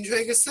আইকন চেঞ্জ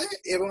হয়ে গেছে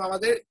এবং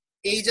আমাদের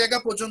এই জায়গা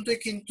পর্যন্তই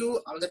কিন্তু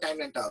আমাদের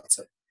টাইমলাইনটা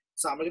আছে।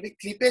 সো আমরা যদি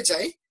ক্লিপে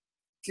যাই,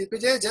 ক্লিপে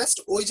যেয়ে জাস্ট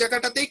ওই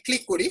জায়গাটাতেই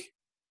ক্লিক করি,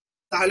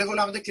 তাহলে হলো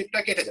আমাদের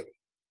ক্লিপটা কেটে যাবে।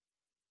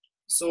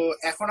 সো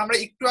এখন আমরা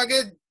একটু আগে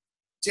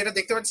যেটা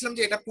দেখতে পাচ্ছিলাম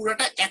যে এটা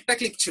পুরোটা একটা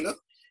ক্লিপ ছিল,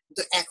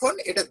 তো এখন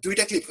এটা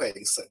দুইটা ক্লিপ হয়ে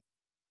গেছে।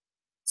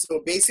 সো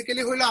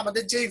বেসিক্যালি হলো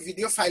আমাদের যে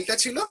ভিডিও ফাইলটা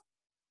ছিল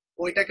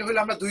ওইটাকে হলো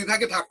আমরা দুই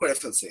ভাগে ভাগ করে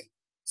ফেলছি।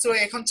 সো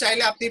এখন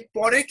চাইলে আপনি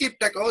পরের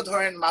ক্লিপটাকেও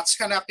ধরেন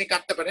মাঝখানে আপনি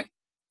কাটতে পারেন।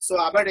 সো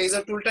আবার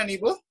রেজার টুলটা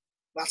নিব,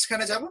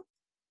 মাঝখানে যাব,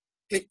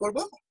 ক্লিক করব,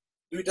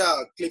 দুইটা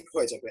ক্লিপ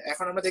হয়ে যাবে।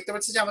 এখন আমরা দেখতে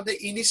পাচ্ছি যে আমাদের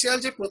ইনিশিয়াল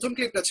যে প্রথম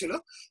ক্লিপটা ছিল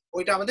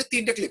ওইটা আমাদের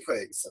তিনটা ক্লিপ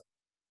হয়ে গেছে।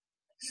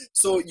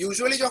 সো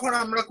ইউজুয়ালি যখন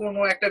আমরা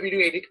কোনো একটা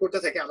ভিডিও এডিট করতে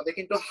থাকি আমাদের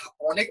কিন্তু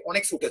অনেক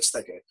অনেক ফুটেজ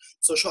থাকে।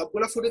 সো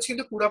সবগুলো ফুটেজ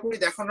কিন্তু পুরোপুরি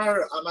দেখানোর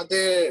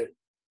আমাদের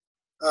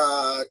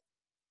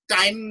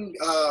টাইম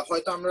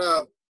হয়তো আমরা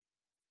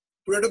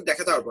পুরোটুক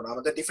দেখাতে পারবো না,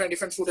 আমাদের ডিফারেন্ট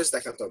ডিফারেন্ট ফুটেজ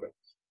দেখাতে হবে।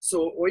 সো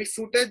ওই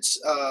ফুটেজ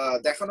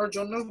দেখানোর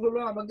জন্য হলো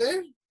আমাদের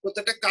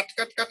প্রত্যেকটা কাট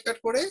কাট কাট কাট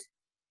করে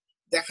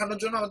দেখানোর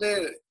জন্য আমাদের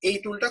এই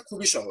টুলটা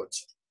খুবই সহজ।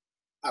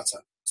 আচ্ছা,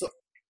 সো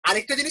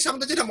আরেকটা জিনিস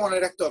আমাদের যেটা মনে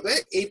রাখতে হবে,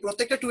 এই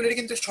প্রত্যেকটা টুলের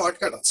কিন্তু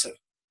শর্টকাট আছে।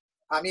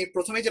 আমি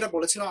প্রথমে যেটা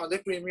বলেছিলাম আমাদের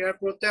প্রিমিয়ার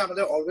প্রোতে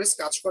আমাদের অলওয়েজ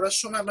কাজ করার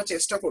সময় আমরা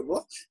চেষ্টা করব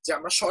যে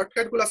আমরা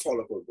শর্টকাট গুলা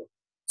ফলো করব।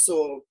 সো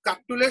কাট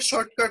টুলের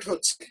শর্টকাট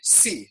হচ্ছে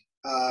C,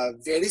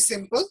 very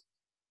simple,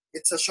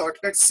 it's a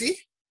shortcut C.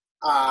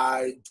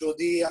 আর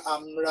যদি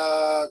আমরা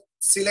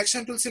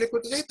সিলেকশন টুল সিলেক্ট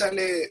করতে চাই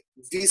তাহলে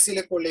ভি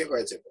সিলেক্ট করলেই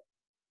হয়ে যাবে।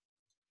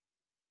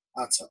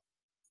 আচ্ছা,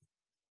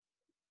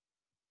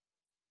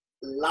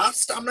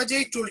 লাস্ট আমরা যে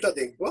টুলটা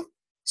দেখব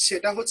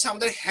সেটা হচ্ছে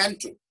আমাদের হ্যান্ড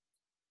টুল।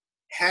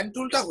 হ্যান্ড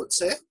টুলটা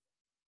হচ্ছে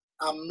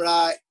আমরা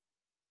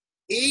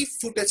এই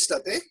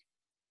ফুটেজটাতে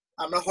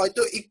আমরা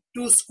হয়তো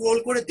একটু স্ক্রল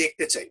করে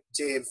দেখতে চাই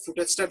যে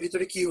ফুটেজটার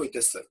ভিতরে কি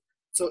হইতেছে।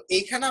 সো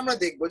এইখানে আমরা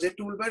দেখবো যে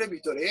টুলবারের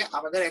ভিতরে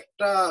আমাদের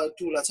একটা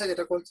টুল আছে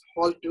যেটা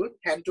হল টুল,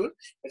 হ্যান্ড টুল।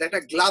 এটা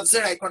একটা গ্লাভস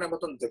এর আইকনের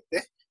মতন দেখতে।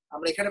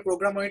 আমরা এখানে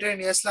প্রোগ্রাম মনিটরে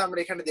নিয়ে আসলে আমরা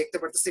এখানে দেখতে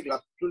পারতেছি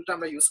গ্লাভ টুলটা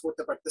আমরা ইউজ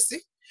করতে পারতেছি।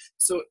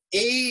 সো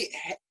এই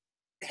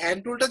হ্যান্ড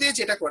টুলটা দিয়ে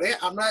যেটা করে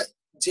আমরা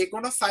যে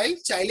কোনো ফাইল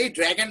চাইলেই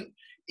ড্র্যাগ এন্ড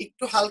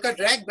একটু হালকা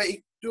ড্র্যাগ বা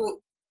একটু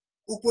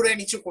উপরে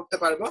নিচে করতে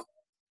পারবো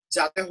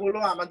যাতে হলো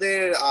আমাদের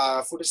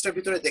ফুটেজটার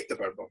ভিতরে দেখতে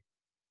পারবো।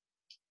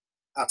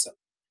 আচ্ছা,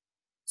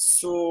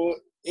 সো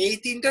এই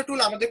তিনটা টুল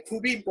আমাদের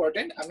খুবই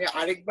ইম্পর্টেন্ট। আমি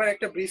আরেকবার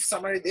একটা ব্রিফ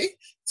সামারি দেই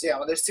যে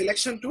আমাদের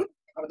সিলেকশন টুল,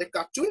 আমাদের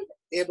কাট টুল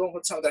এবং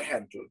হচ্ছে আমাদের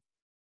হ্যান্ড টুল।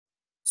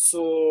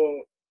 সো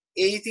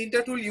এই তিনটা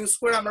টুল ইউজ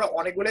করে আমরা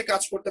অনেকগুলোই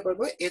কাজ করতে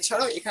পারবো।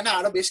 এছাড়াও এখানে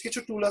আরো বেশ কিছু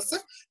টুল আছে,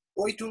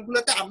 ওই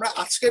টুলগুলোতে আমরা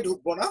আজকে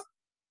ঢুকবো না,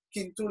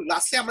 কিন্তু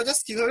লাস্টে আমরা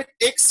জাস্ট কিভাবে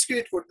টেক্সট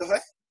ক্রিয়েট করতে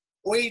হয়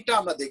ওইটা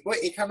আমরা দেখবো।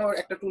 এখানেও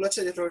একটা টুল আছে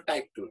যেটা হলো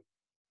টাইপ টুল।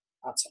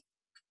 আচ্ছা,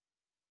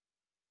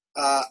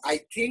 আই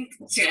থিঙ্ক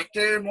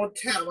চ্যাটের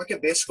মধ্যে আমাকে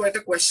বেশ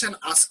কয়েকটা কোয়েশ্চেন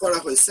আস্ক করা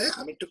হয়েছে,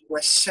 আমি একটু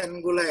কোয়েশ্চেন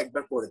গুলো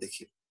একবার পড়ে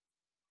দেখি।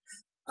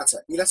 আচ্ছা,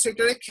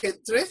 ইলাস্ট্রেটরের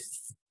ক্ষেত্রে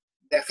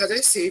দেখা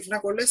যায় সেভ না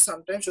করলে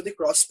সামটাইমস যদি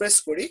ক্রস প্রেস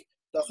করি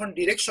তখন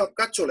ডিরেক্ট সব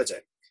কাজ চলে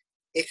যায়।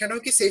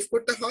 এখানেও কি সেভ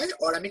করতে হয়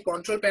আর আমি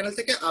কন্ট্রোল প্যানেল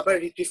থেকে আবার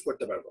রিট্রিভ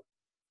করতে পারবো?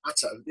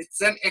 আচ্ছা, ইটস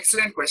অ্যান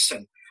এক্সেলেন্ট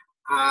কোয়েশ্চেন।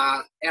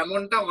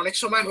 এমনটা অনেক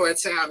সময়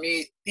হয়েছে, আমি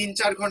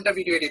 3-4 ঘন্টা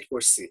ভিডিও এডিট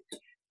করছি,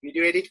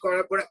 ভিডিও এডিট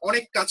করার পরে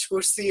অনেক কাজ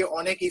করছি,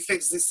 অনেক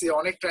ইফেক্টস দিছি,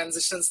 অনেক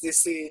ট্রানজিশনস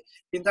দিছি,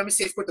 কিন্তু আমি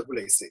সেভ করতে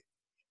ভুলে গেছি।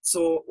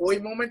 সো ওই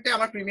মোমেন্টে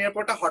আমার প্রিমিয়ার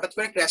প্রোটা হঠাৎ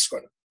করে ক্র্যাশ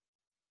করে,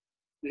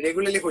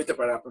 রেগুলারলি হইতে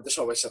পারে আপনাদের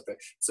সবার সাথে।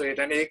 সো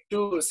এটা নিয়ে একটু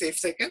সেফ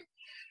থাকেন।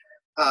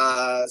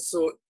 সো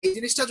এই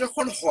জিনিসটা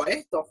যখন হয়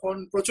তখন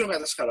প্রচুর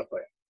মেজাজ খারাপ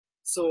হয়।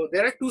 So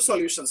there R two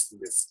solutions to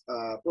this.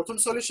 প্রথম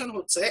সলিউশন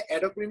হচ্ছে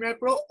Adobe Premiere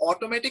Pro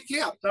অটোমেটিকলি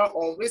আপনার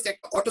অলওয়েজ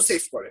একটা অটো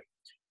সেভ করে।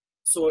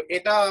 সো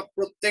এটা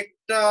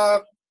প্রত্যেকটা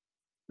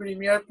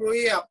প্রিমিয়ার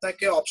প্রোই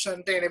আপনাকে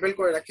অপশনটা এনেবল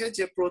করে রাখে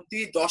যে প্রতি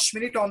 10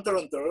 মিনিট অন্তর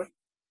অন্তর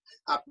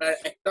আপনার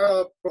একটা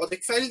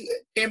প্রজেক্ট ফাইল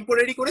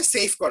টেম্পোরারি করে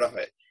সেভ করা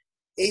হয়।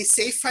 এই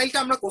সেভ ফাইলটা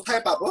আমরা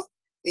কোথায় পাবো?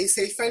 এই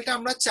সেভ ফাইলটা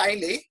আমরা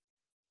চাইলে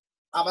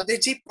আমাদের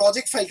যে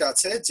প্রজেক্ট ফাইলটা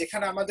আছে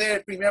যেখানে আমাদের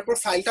প্রিমিয়ার প্রো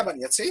ফাইলটা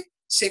বানিয়েছি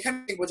সেখানে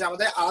দেখবো যে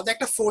আমাদের আলাদা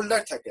একটা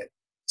ফোল্ডার থাকে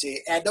যে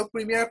Adobe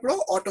Premiere Pro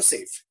auto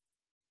save.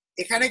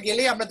 এখানে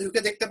গেলেই আমরা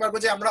ঢুকে দেখতে পারবো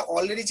যে আমরা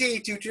অলরেডি যে এই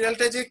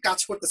টিউটোরিয়ালটা যে কাজ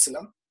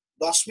করতেছিলাম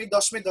 10 মিনিট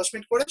 10 মিনিট 10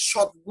 মিনিট করে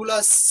সবগুলা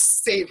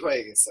সেভ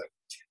হয়ে গেছে।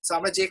 সো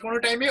আমরা যে কোনো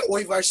টাইমে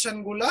ওই ভার্সন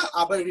গুলা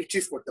আবার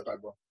রিট্রিভ করতে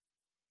পারবো।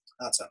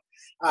 আচ্ছা,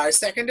 আর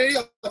সেকেন্ডারি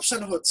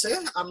অপশন হচ্ছে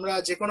আমরা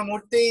যে কোনো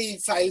মুহূর্তেই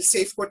ফাইল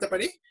সেভ করতে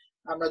পারি।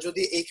 আমরা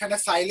যদি এইখানে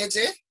ফাইলে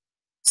যে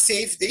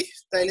সেভ দিই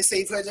তাহলে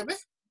সেভ হয়ে যাবে,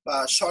 বা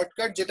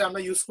শর্টকাট যেটা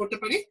আমরা ইউজ করতে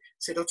পারি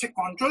সেটা হচ্ছে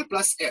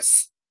Ctrl+S,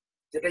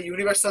 যেটা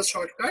ইউনিভার্সাল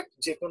শর্টকাট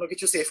যে কোনো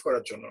কিছু সেভ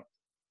করার জন্য।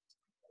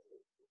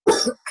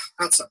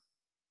 আচ্ছা,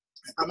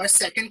 আমার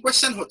সেকেন্ড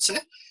কোয়েশ্চেন হচ্ছে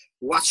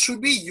what should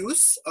we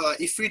use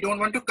if we don't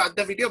want to cut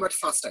the video but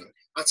fast time?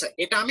 আচ্ছা,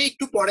 এটা আমি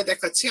একটু পরে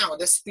দেখাচ্ছি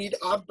আমাদের স্পিড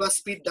আপ বা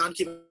স্পিড ডাউন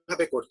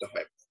কিভাবে করতে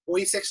হয়,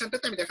 ওই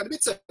সেকশনটাতে আমি দেখা দেব।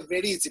 It's a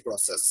very easy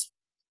process.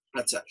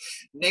 আচ্ছা,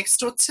 নেক্সট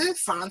হচ্ছে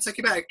ফারহান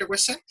সাকিবের আরেকটা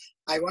question,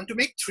 I want to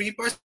make 3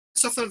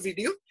 parts of a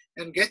video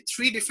and get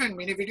 3 different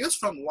mini videos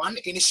from one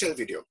initial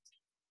video.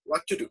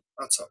 What to do?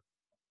 আচ্ছা,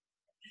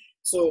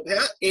 সো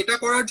ভাইয়া এটা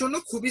করার জন্য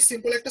খুবই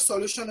সিম্পল একটা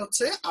সলিউশন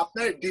হচ্ছে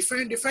আপনার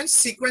ডিফারেন্ট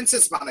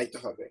সিকোয়েন্সেস বানাইতে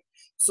হবে।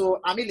 সো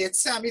আমি লেটস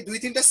সে আমি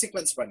 2-3টা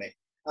সিকোয়েন্স বানাই।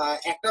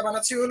 একটা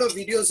বানাচ্ছি হলো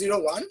ভিডিও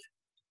 01,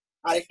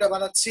 আরেকটা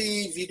বানাচ্ছি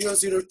ভিডিও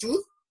 02,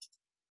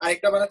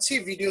 আরেকটা বানাচ্ছি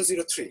ভিডিও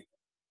 03।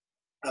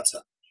 আচ্ছা,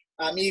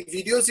 আমি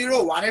ভিডিও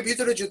 01 এর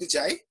ভিতরে যদি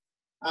যাই,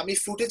 আমি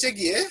ফুটেজে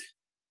গিয়ে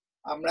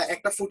আমরা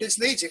একটা ফুটেজ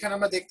নেই যেখানে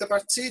আমরা দেখতে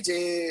পাচ্ছি যে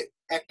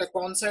একটা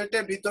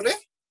কনসার্টের ভিতরে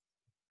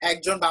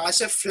একজন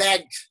বাংলাদেশের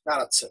ফ্ল্যাগ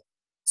দাঁড়াচ্ছে।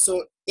 সো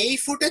এই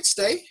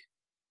ফুটেজটাই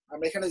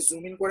আমরা এখানে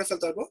জুম ইন করে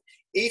ফেলতে পারবো।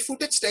 এই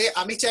ফুটেজটাই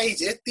আমি চাই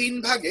যে 3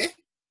 ভাগে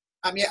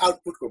আমি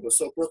আউটপুট করবো।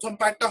 সো প্রথম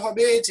পার্টটা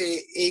হবে যে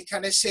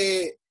এইখানে সে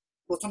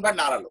প্রথমবার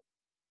নাড়ালো,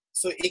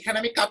 সো এখানে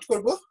আমি কাট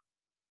করব।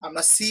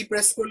 আমরা সি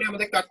প্রেস করলে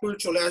আমাদের কাট টুল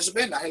চলে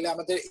আসবে, না হলে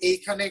আমাদের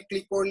এইখানে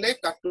ক্লিক করলে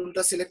কাট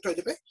টুলটা সিলেক্ট হয়ে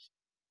যাবে।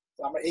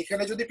 তো আমরা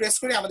এইখানে যদি প্রেস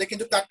করি আমাদের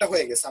কিন্তু কাটটা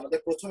হয়ে গেছে। আমাদের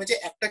প্রথমে যে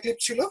একটা ক্লিপ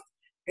ছিল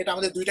এটা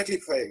আমাদের 2টা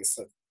ক্লিপ হয়ে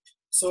গেছে।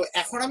 সো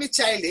এখন আমি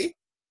চাইলেই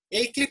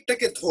এই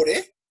ক্লিপটাকে ধরে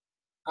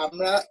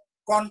আমরা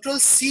কন্ট্রোল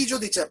সি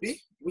যদি চাপি,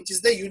 which is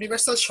the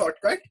universal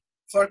shortcut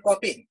for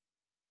copying,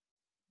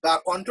 বা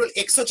কন্ট্রোল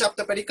এক্সও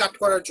চাপতে পারি কাট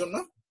করার জন্য।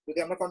 যদি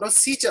আমরা কন্ট্রোল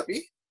সি চাপি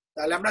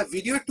তাহলে আমরা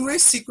ভিডিও 2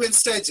 এর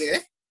সিকোয়েন্সটায় যে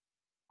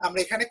আমরা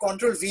এখানে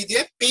কন্ট্রোল ভি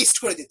দিয়ে পেস্ট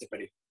করে দিতে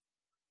পারি।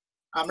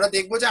 আমরা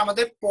দেখবো যে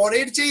আমাদের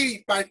পরের যে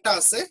পার্টটা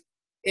আছে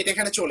এটা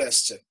এখানে চলে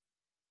আসছে।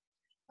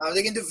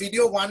 আমাদের কিন্তু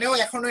ভিডিও 1 এও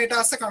এখনো এটা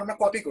আছে কারণ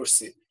আমরা কপি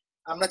করছি।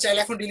 আমরা চাইলে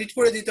এখন ডিলিট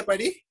করে দিতে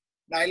পারি,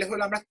 নাইলে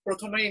হলে আমরা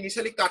প্রথমে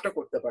ইনিশিয়ালি কাটও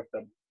করতে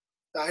পারতাম।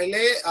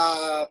 তাহলে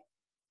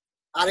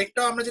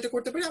আরেকটাও আমরা যেটা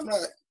করতে পারি, আমরা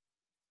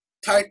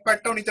থার্ড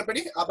পার্টটাও নিতে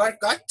পারি। আবার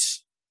কাট,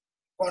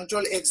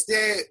 কন্ট্রোল এক্স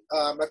দিয়ে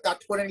আমরা কাট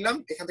করে নিলাম,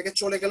 এখান থেকে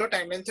চলে গেল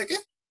টাইমলাইন থেকে,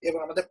 এবং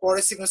আমাদের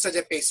পরের সিকোয়েন্সটা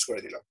যে পেস্ট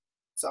করে দিলাম।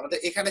 সো আমাদের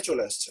এখানে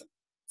চলে আসছে।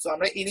 সো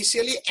আমরা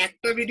ইনিশিয়ালি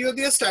একটা ভিডিও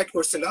দিয়ে স্টার্ট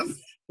করছিলাম,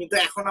 কিন্তু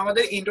এখন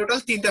আমাদের ইন টোটাল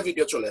 3টা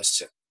ভিডিও চলে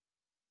আসছে।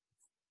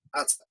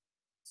 আচ্ছা,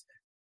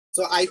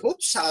 সো আই হোপ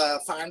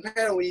ফারহান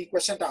ভাইয়ের ওই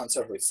কোয়েশ্চেনটা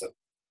আনসার হয়েছে।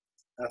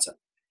 আচ্ছা,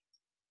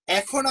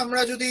 এখন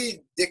আমরা যদি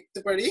দেখতে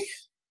পারি,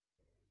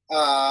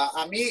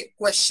 আমি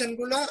কোয়েশ্চেন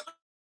গুলা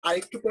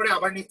আরেকটু পরে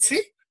আবার নিচ্ছি।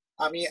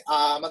 আমি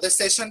আমাদের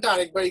সেশনটা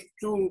আরেকবার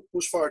একটু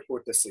পুশ ফরওয়ার্ড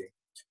করতেছি।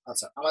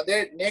 আচ্ছা, আমাদের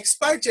নেক্সট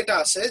পার্ট যেটা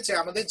আসে যে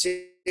আমাদের যে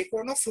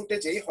কোনো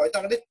ফুটেজেই হয়তো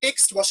আমাদের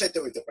টেক্সট বসাইতে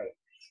হইতে পারে।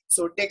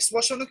 সো টেক্সট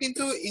বসানো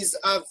কিন্তু is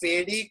a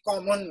very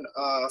common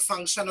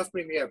function of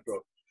Premiere Pro.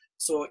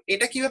 So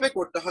এটা কিভাবে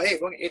করতে হয়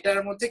এবং এটার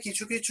মধ্যে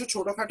কিছু কিছু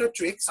ছোটখাটো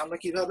ট্রিক্স আমরা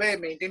কিভাবে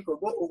মেইনটেইন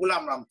করব ওগুলো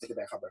আমরা থেকে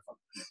দেখাবো এখন।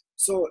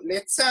 সো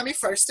লেটস সে আমি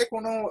ফার্স্টে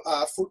কোনো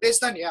ফুটেজ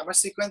না নিয়ে আমার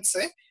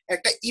সিকোয়েন্সে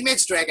একটা ইমেজ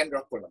ড্র্যাগ এন্ড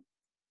ড্রপ করলাম।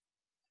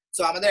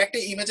 সো আমাদের একটা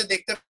ইমেজে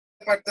দেখতে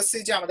পারতেছি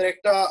যে আমাদের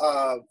একটা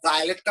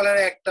ভায়োলেট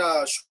কালারের একটা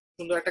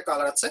সুন্দর একটা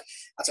কালার আছে।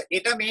 আচ্ছা,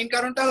 এটা মেইন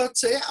কারণটা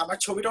হচ্ছে আমার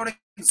ছবিটা অনেক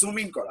জুম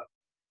ইন করা।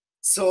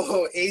 সো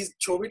এই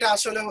ছবিটা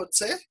আসলে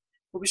হচ্ছে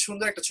খুবই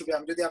সুন্দর একটা ছবি।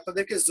 আমি যদি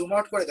আপনাদেরকে জুম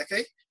আউট করে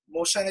দেখাই,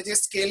 মোশনে যে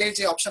স্কেলের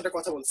যে অপশনটার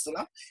কথা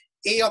বলছিলাম,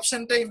 এই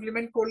অপশনটা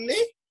ইমপ্লিমেন্ট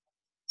করলেই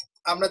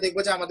আমরা দেখবো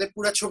যে আমাদের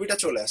পুরো ছবিটা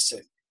চলে আসছে।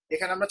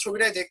 এখানে আমরা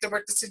ছবিটায় দেখতে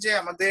পারতেছি যে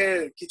আমাদের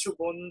কিছু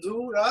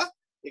বন্ধুরা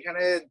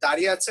এখানে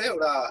দাঁড়িয়ে আছে,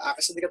 ওরা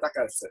আকাশের দিকে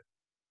তাকায় আছে।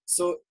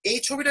 সো এই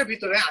ছবিটার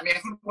ভিতরে আমি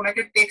এখন কোন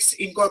একটা টেক্সট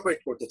ইনকর্পোরেট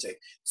করতে চাই।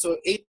 সো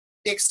এই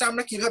টেক্সটটা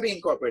আমরা কিভাবে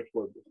ইনকর্পোরেট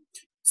করব?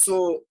 সো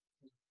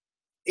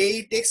এই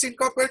টেক্সট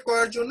ইনকর্পোরেট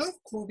করার জন্য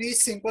খুবই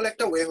সিম্পল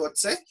একটা ওয়ে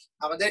হচ্ছে,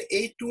 আমাদের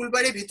এই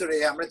টুলবারের ভিতরে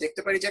আমরা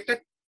দেখতে পারি যে একটা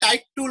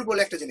টাইপ টুল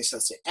বলে একটা জিনিস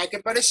আছে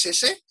একেবারে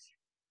শেষে,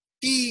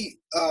 টি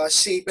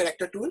শেপের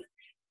একটা টুল।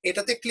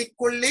 এটাতে ক্লিক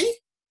করলেই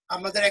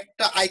আমাদের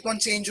একটা আইকন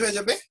চেঞ্জ হয়ে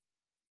যাবে,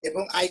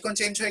 এবং আইকন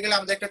চেঞ্জ হয়ে গেলে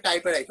আমাদের একটা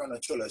টাইপের আইকন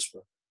চলে আসবে।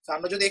 তো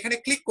আমরা যদি এখানে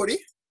ক্লিক করি,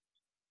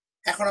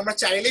 এখন আমরা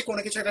চাইলেই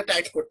কোনো কিছু একটা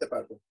টাইপ করতে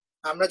পারবো।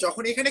 আমরা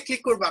যখন এখানে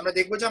ক্লিক করবো আমরা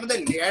দেখবো যে আমাদের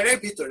লেয়ারের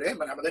ভিতরে,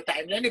 মানে আমাদের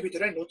টাইমলাইনের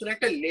ভিতরে নতুন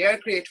একটা লেয়ার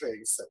ক্রিয়েট হয়ে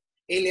গেছে।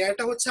 এই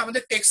লেয়ারটা হচ্ছে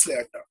আমাদের টেক্সট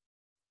লেয়ারটা।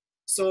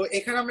 সো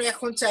এখানে আমরা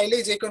এখন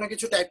চাইলেই যে কোনো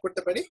কিছু টাইপ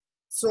করতে পারি।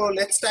 So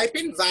let's type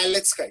in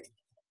violet sky.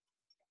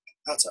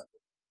 আচ্ছা,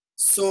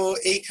 সো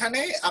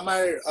এইখানে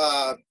আমার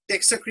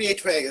টেক্সটটা ক্রিয়েট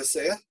হয়ে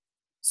গেছে।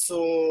 সো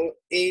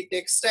এই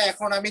টেক্সটটা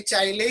এখন আমি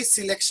চাইলেই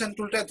সিলেকশন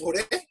টুলটা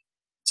ধরে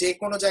যে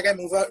কোনো জায়গায়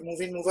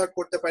মুভ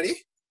করতে পারি।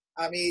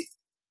 আমি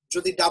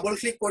যদি ডাবল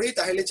ক্লিক করি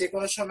তাহলে যে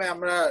কোনো সময়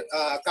আমরা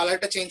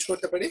কালারটা চেঞ্জ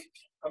করতে পারি।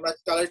 আমরা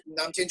কালার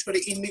নাম চেঞ্জ করে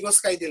ইন্ডিগো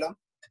স্কাই দিলাম।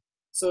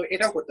 সো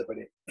এটাও করতে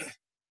পারি।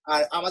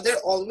 আর আমাদের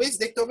অলওয়েজ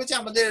দেখতে হবে যে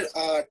আমাদের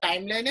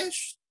টাইমলাইনে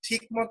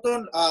ঠিক মতন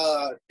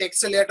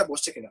টেক্সটের লেয়ারটা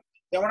বসছে কিনা।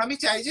 যেমন আমি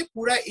চাই যে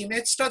পুরো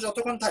ইমেজটা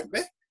যতক্ষণ থাকবে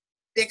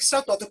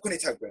টেক্সটটা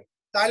ততক্ষণই থাকবে।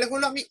 তাহলে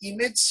হলো আমি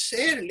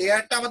ইমেজের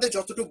লেয়ারটা আমাদের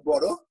যতটুকু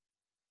বড়,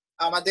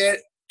 আমাদের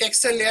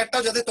টেক্সটের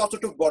লেয়ারটাও যাতে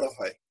ততটুকু বড়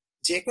হয়।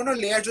 যে কোনো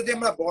লেয়ার যদি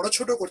আমরা বড়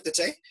ছোট করতে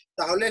চাই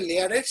তাহলে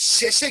লেয়ারের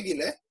শেষে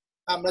গেলে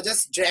আমরা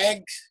জাস্ট ড্র্যাগ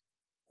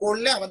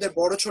করলে আমাদের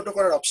বড় ছোট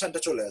করার অপশনটা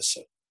চলে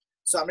আসে।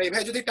 সো আমরা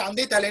এইভাবে যদি টান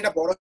দিই তাহলে এটা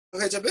বড়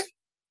হয়ে যাবে,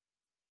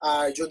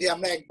 আর যদি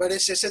আমরা একবারে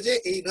শেষে যে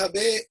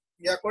এইভাবে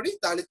ইয়া করি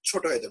তাহলে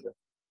ছোট হয়ে যাবে।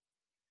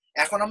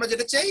 এখন আমরা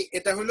যেটা চাই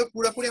এটা হলো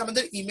পুরোপুরি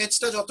আমাদের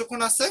ইমেজটা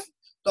যতক্ষণ আছে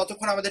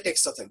ততক্ষণ আমাদের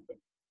টেক্সটটা থাকবে।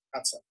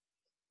 আচ্ছা,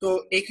 তো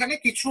এখানে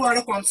কিছু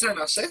আরো কনসার্ন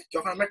আসে।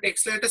 যখন আমরা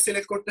টেক্সট লেয়ারটা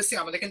সিলেক্ট করতেছি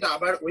আমাদের কিন্তু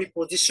আবার ওই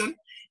পজিশন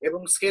এবং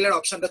স্কেলের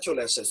অপশনটা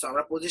চলে আসে। সো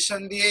আমরা পজিশন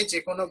দিয়ে যে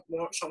কোনো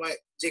সময়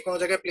যে কোনো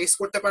জায়গায় প্লেস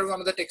করতে পারবো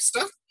আমাদের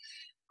টেক্সটটা,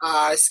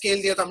 আর স্কেল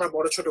দিয়ে তো আমরা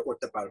বড় ছোট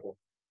করতে পারবো।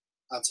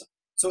 আচ্ছা,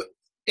 সো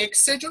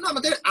টেক্সটের জন্য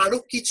আমাদের আরো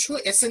কিছু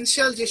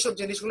এসেনশিয়াল যেসব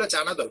জিনিসগুলো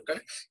জানা দরকার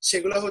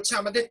সেগুলো হচ্ছে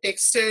আমাদের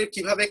টেক্সটের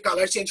কিভাবে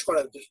কালার চেঞ্জ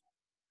করা যায়,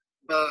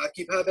 বা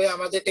কিভাবে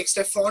আমাদের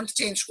টেক্সটের ফন্ট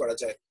চেঞ্জ করা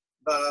যায়,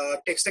 বা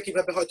টেক্সটটা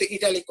কিভাবে হয়তো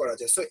ইটালিক করা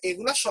যায়। সো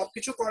এগুলা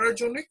সবকিছু করার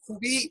জন্য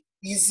খুবই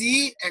ইজি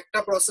একটা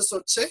প্রসেস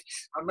হচ্ছে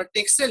আমরা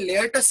টেক্সটের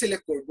লেয়ারটা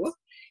সিলেক্ট করব।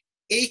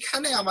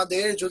 এইখানে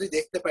আমাদের যদি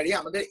দেখতে পারি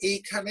আমাদের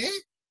এইখানে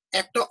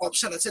একটা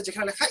অপশন আছে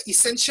যেখানে লেখা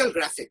ইসেনশিয়াল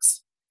গ্রাফিক্স।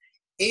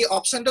 এই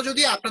অপশনটা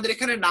যদি আপনাদের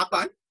এখানে না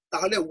পান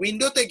তাহলে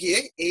উইন্ডোতে গিয়ে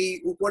এই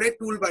উপরে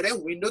টুলবারে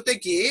উইন্ডোতে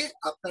গিয়ে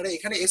আপনারা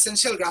এখানে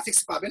এসেনশিয়াল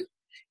গ্রাফিক্স পাবেন,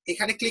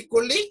 এখানে ক্লিক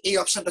করলেই এই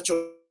অপশনটা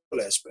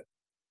চলে আসবে।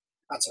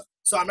 আচ্ছা,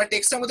 সো আমরা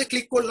টেক্সটের মধ্যে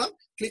ক্লিক করলাম,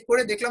 ক্লিক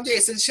করে দেখলাম যে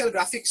এসেনশিয়াল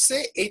গ্রাফিক্সে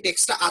এই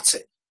টেক্সটটা আছে।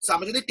 সো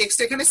আমরা যদি টেক্সট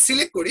এখানে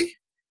সিলেক্ট করি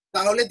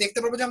তাহলে দেখতে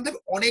পাবো যে আমাদের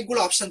অনেকগুলো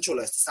অপশন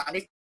চলে আসছে। আমি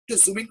একটু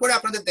জুম ইন করে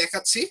আপনাদের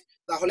দেখাচ্ছি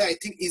তাহলে আই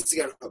থিঙ্ক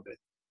ইজিয়ার হবে।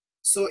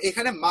 সো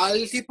এখানে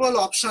মাল্টিপল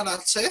অপশন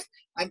আছে,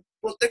 আমি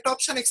প্রত্যেকটা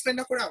অপশন এক্সপ্লেন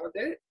না করে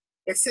আমাদের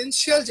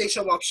এসেনশিয়াল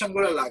যেসব অপশন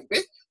গুলো লাগবে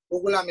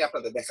ওগুলো আমি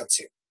আপনাদের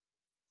দেখাচ্ছি।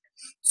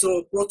 সো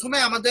প্রথমে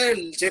আমাদের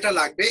যেটা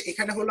লাগবে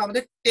এখানে হলো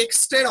আমাদের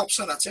টেক্সটের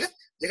অপশন আছে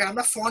যেখানে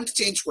আমরা ফন্ট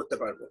চেঞ্জ করতে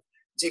পারবো।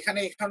 যেখানে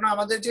এখানে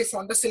আমাদের যে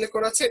ফন্টটা সিলেক্ট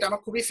করা আছে এটা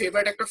আমার খুবই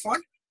ফেভারিট একটা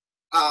ফন্ট,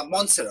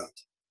 মনসেরাট।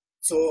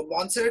 সো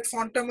মনসেরাট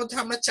ফন্টটার মধ্যে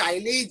আমরা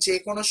চাইলেই যে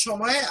কোনো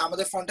সময়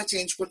আমাদের ফন্টটা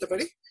চেঞ্জ করতে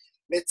পারি।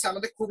 লেটস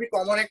আমাদের খুবই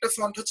কমন একটা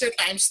ফন্ট হচ্ছে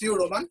টাইমস নিউ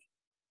রোমান।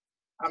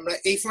 আমরা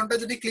এই ফন্টটা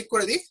যদি ক্লিক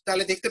করে দিই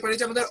তাহলে দেখতে পারি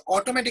যে আমাদের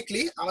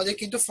অটোমেটিকলি আমাদের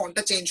কিন্তু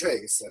ফন্টটা চেঞ্জ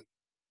হয়ে গেছে।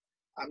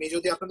 আমি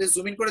যদি আপনাদের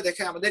জুম ইন করে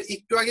দেখে আমাদের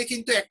একটু আগে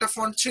কিন্তু একটা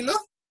ফন্ট ছিল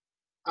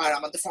আর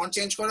আমাদের ফন্ট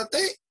চেঞ্জ করাতে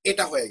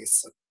এটা হয়ে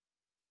গেছে।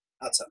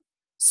 আচ্ছা,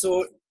 সো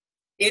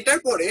এটার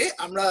পরে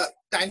আমরা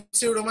টাইমস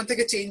নিউ রোমান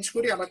থেকে চেঞ্জ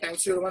করি। আমার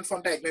টাইমস নিউ রোমান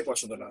ফন্টটা একদমই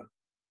পছন্দ না,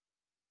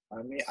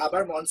 আমি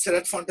আবার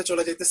মনসেরাট ফন্টে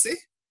চলে যেতেছি।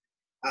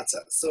 আচ্ছা,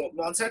 সো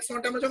মনসেরাট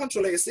ফন্টে আমরা যখন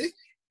চলে গেছি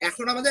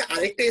এখন আমাদের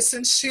আরেকটা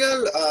এসেনশিয়াল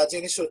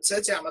জিনিস হচ্ছে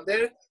যে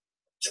আমাদের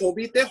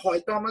ছবিতে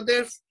হয়তো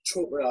আমাদের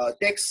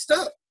টেক্সটটা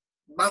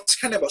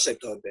মাঝখানে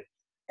বসাইতে হবে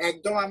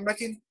একদম। আমরা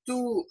কিন্তু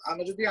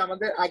আমরা যদি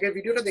আমাদের আগের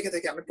ভিডিওটা দেখে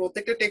থাকি আমি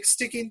প্রত্যেকটা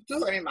টেক্সটই কিন্তু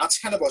আমি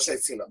মাঝখানে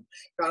বসাইছিলাম,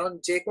 কারণ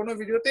যে কোনো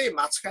ভিডিওতে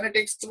মাঝখানে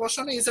টেক্সট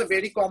বসানো is a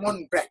very common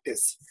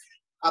practice.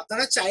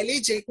 আপনারা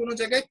চাইলেই যে কোনো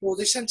জায়গায়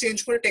পজিশন চেঞ্জ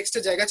করে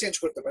টেক্সটের জায়গা চেঞ্জ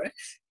করতে পারেন,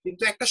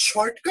 কিন্তু একটা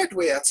শর্টকাট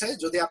ওয়ে আছে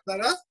যদি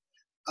আপনারা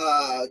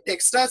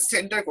টেক্সটটা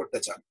সেন্টার করতে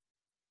চান।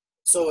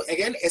 সো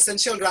এগেন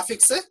এসেনশিয়াল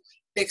গ্রাফিক্সে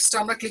টেক্সটটা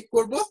আমরা ক্লিক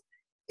করব,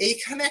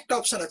 এইখানে একটা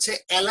অপশন আছে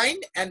অ্যালাইন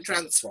এন্ড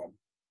ট্রান্সফর্ম।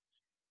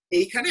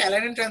 এইখানে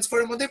অ্যালাইন এন্ড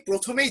ট্রান্সফর্মের মধ্যে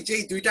প্রথমেই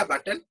যেই দুইটা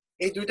বাটন,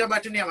 এই দুইটা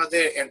বাটনই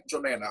আমাদের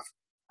জন্য এনাফ।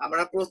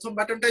 আমরা প্রথম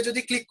বাটনটায়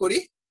যদি ক্লিক করি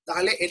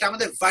তাহলে এটা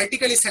আমাদের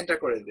ভার্টিক্যালি সেন্টার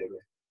করে দেবে,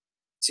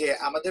 যে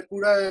আমাদের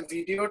পুরো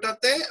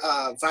ভিডিওটাতে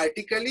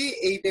ভার্টিক্যালি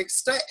এই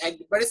টেক্সটটা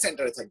একবারে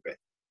সেন্টারে থাকবে।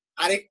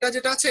 আরেকটা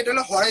যেটা আছে এটা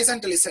হলো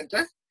হরাইজন্টালি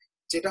সেন্টার,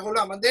 যেটা হলো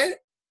আমাদের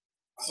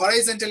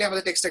হরাইজন্টালি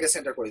আমাদের টেক্সটটাকে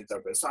সেন্টার করে দিতে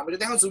হবে। সো আমরা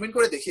যদি এখন জুম ইন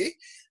করে দেখি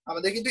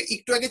আমাদের কিন্তু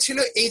একটু আগে ছিল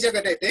এই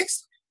জায়গাটায় টেক্সট,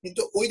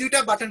 কিন্তু ওই দুইটা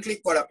বাটন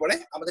ক্লিক করার পরে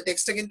আমাদের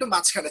টেক্সটটা কিন্তু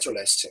মাঝখানে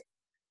চলে আসছে।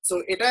 সো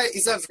এটা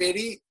is a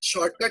very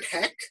shortcut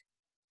hack,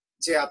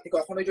 যে আপনি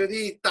কখনো যদি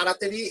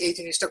তাড়াতাড়ি এই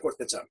জিনিসটা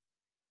করতে চান।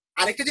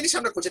 আরেকটা জিনিস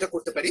আমরা যেটা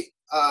করতে পারি,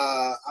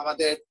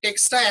 আমাদের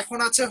টেক্সটটা এখন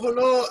আছে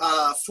হলো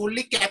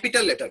ফুললি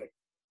ক্যাপিটাল লেটারে,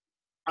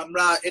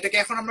 আমরা এটাকে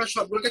এখন আমরা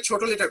সবগুলোকে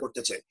ছোট লেটার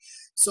করতে চাই।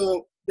 So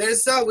there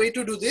is a way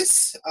to do this.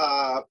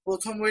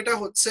 প্রথম ওয়েটা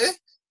হচ্ছে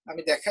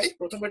আমি দেখাই।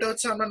 প্রথম ওয়েটা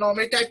হচ্ছে আমরা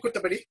নরমালি টাইপ করতে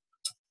পারি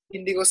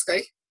ইন্ডিগো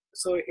স্কাই।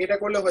 সো এটা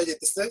করলে হয়ে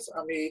যেতেছে।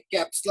 আমি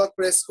ক্যাপস লক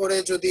প্রেস করে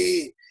যদি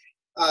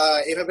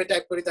এভাবে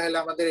টাইপ করি তাহলে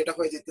আমাদের এটা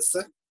হয়ে যেতেছে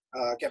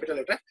capital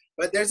letter.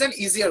 But there is an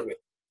easier way.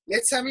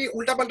 Let's আমি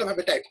উল্টাপাল্টা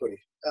ভাবে টাইপ করি,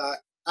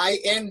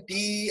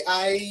 INDIGOSKY,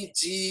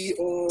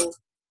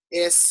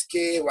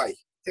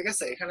 ঠিক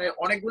আছে? এখানে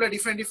অনেকগুলো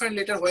ডিফারেন্ট ডিফারেন্ট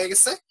লেটার হয়ে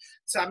গেছে।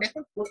 সো আমি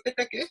এখন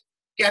প্রত্যেকটাকে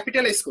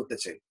ক্যাপিটালাইজ করতে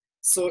চাই।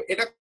 সো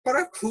এটা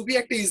করার খুবই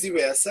একটা ইজি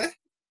ওয়ে আছে।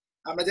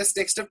 আমরা জাস্ট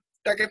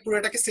টেক্সটটাকে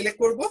পুরোটাকে সিলেক্ট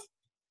করব,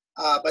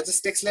 বা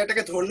জাস্ট টেক্সট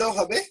লেয়ারটাকে ধরলেও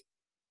হবে।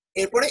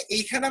 এরপরে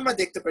এইখানে আমরা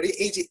দেখতে পারি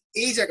এই যে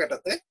এই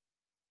জায়গাটাতে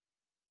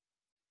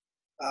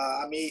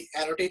আমি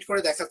অ্যানোটেট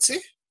করে দেখাচ্ছি,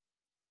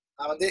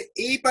 আমাদের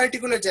এই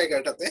পার্টিকুলার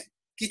জায়গাটাতে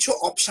কিছু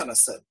অপশন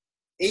আছে।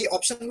 এই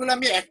অপশনগুলো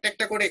আমি একটা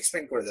একটা করে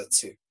এক্সপ্লেন করে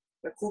যাচ্ছি।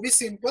 খুবই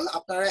সিম্পল,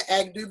 আপনারা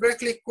এক দুইবার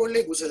ক্লিক করলে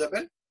বুঝে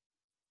যাবেন।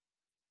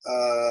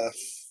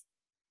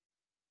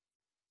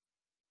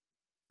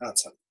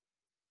 আচ্ছা,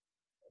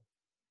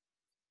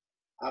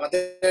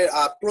 আমাদের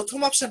প্রথম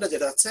অপশনটা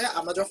যেটা আছে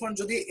আমরা যখন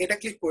যদি এটা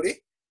ক্লিক করি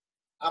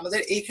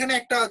আমাদের এইখানে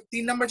একটা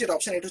 3 নাম্বার যেটা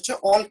অপশন এটা হচ্ছে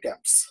অল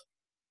ক্যাপস।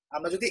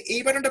 আমরা যদি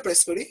এই বাটনটা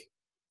প্রেস করি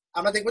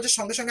আমরা দেখবো যে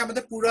সঙ্গে সঙ্গে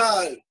আমাদের পুরো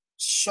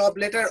সব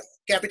লেটার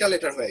ক্যাপিটাল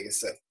লেটার হয়ে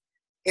গেছে।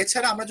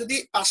 এছাড়া আমরা যদি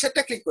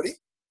পাশেরটা ক্লিক করি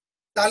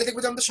তাহলে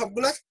দেখবো যে আমাদের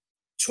সবগুলা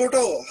ছোট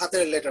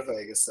হাতের লেটার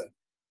হয়ে গেছে।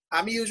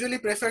 আমি ইউজুয়ালি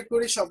প্রেফার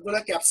করি সবগুলা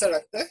ক্যাপসে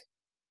রাখতে।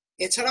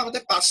 এছাড়া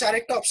আমাদের পাশে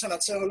আরেকটা অপশন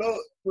আছে হলো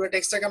পুরো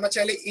টেক্সটটাকে আমরা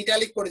চাইলে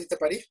ইটালিক করে দিতে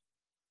পারি,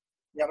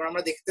 যেমন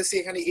আমরা দেখতেছি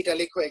এখানে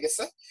ইটালিক হয়ে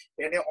গেছে।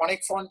 এখানে অনেক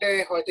ফন্টে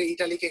হয়তো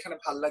ইটালিক এখানে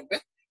ভালো লাগবে,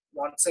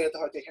 মন্টসেরাতে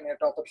হয়তো এখানে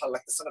এটা অত ভালো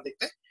লাগতেছে না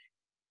দেখতে।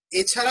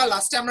 এছাড়া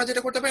লাস্টে আমরা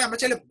যেটা করতে পারি আমরা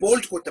চাইলে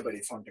বোল্ড করতে পারি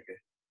ফন্টটাকে।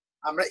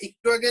 আমরা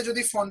একটু আগে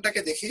যদি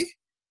ফন্টটাকে দেখি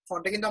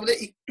ফন্টটা কিন্তু আমাদের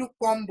একটু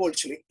কম বোল্ড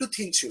ছিল, একটু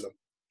থিন ছিল,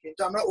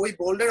 কিন্তু আমরা ওই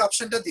বোল্ডের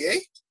অপশনটা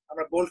দিয়েই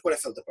আমরা বোল্ড করে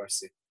ফেলতে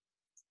পারছি।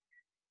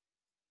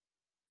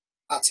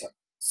 আচ্ছা,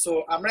 সো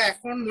আমরা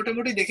এখন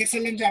মোটামুটি দেখে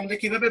ফেললাম যে আমরা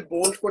কিভাবে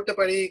বোল্ড করতে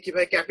পারি,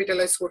 কিভাবে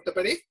ক্যাপিটালাইজ করতে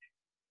পারি।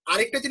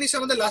 আরেকটা জিনিস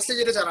আমাদের লাস্টে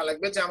যেটা জানা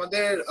লাগবে যে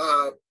আমাদের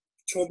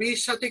ছবির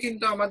সাথে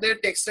কিন্তু আমাদের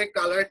টেক্সটের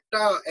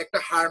কালারটা একটা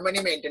হারমোনি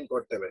মেনটেন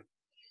করতে হবে।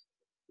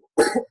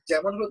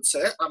 যেমন হচ্ছে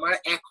আমার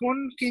এখন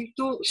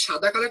কিন্তু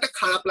সাদা কালারটা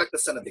খারাপ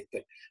লাগতেছে না দেখতে,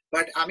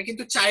 বাট আমি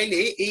কিন্তু চাইলে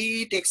এই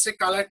টেক্সটের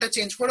কালারটা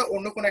চেঞ্জ করে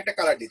অন্য কোনো একটা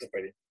কালার দিতে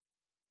পারি।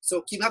 সো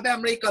কিভাবে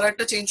আমরা এই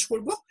কালারটা চেঞ্জ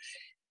করব?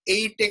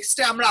 এই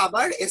টেক্সটে আমরা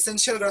আবার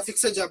এসেনশিয়াল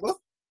গ্রাফিক্সে যাব।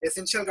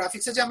 এসেনশিয়াল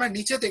গ্রাফিক্সে যে আমরা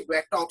নিচে দেখবো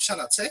একটা অপশন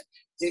আছে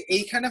যে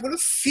এইখানে হলো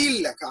ফিল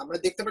লেখা। আমরা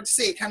দেখতে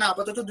পাচ্ছি এখানে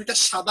আপাতত দুইটা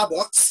সাদা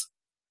বক্স,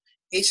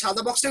 এই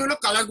সাদা বক্সটা হলো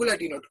কালার গুলা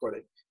ডিনোট করে।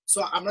 সো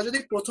আমরা যদি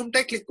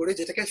প্রথমটায় ক্লিক করি,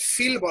 যেটাকে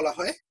ফিল বলা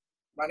হয়,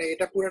 মানে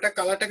এটা পুরোটা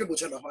কালারটাকে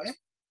বোঝানো হয়,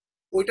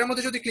 ওইটার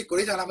মধ্যে যদি ক্লিক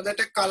করি তাহলে আমাদের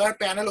একটা কালার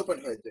প্যানেল ওপেন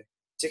হয়ে যায়,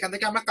 যেখান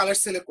থেকে আমরা কালার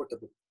সিলেক্ট করতে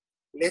পারি।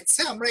 লেটস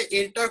সে আমরা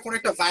এটার কোন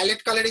একটা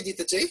ভায়োলেট কালারই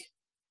দিতে চাই,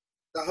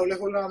 তাহলে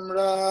হলো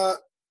আমরা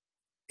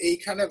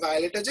এইখানে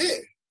ভায়োলেটে যে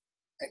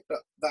একটা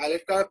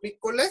ভায়োলেট কালার ক্লিক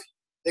করলে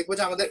দেখবো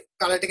যে আমাদের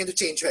কালারটা কিন্তু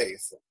চেঞ্জ হয়ে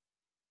গেছে।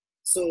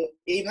 সো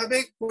এইভাবে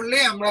করলে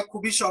আমরা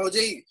খুবই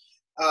সহজেই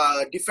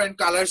ডিফারেন্ট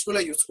কালার্স গুলো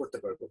ইউজ করতে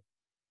পারবো।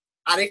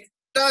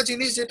 আরেকটা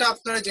জিনিস যেটা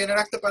আপনারা জেনে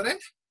রাখতে পারেন,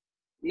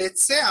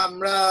 লেটস সে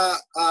আমরা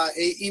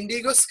এই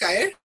ইন্ডিগো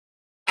স্কাইয়ের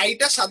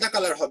আইটা সাদা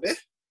কালার হবে,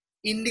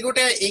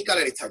 ইন্ডিগোটা এই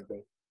কালারই থাকবে।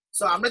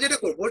 সো আমরা যেটা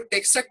করবো,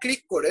 টেক্সটটা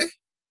ক্লিক করে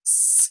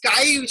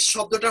স্কাই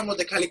শব্দটার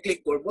মধ্যে খালি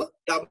ক্লিক করব,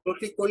 ডাবল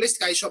ক্লিক করলে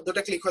স্কাই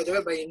শব্দটা ক্লিক হয়ে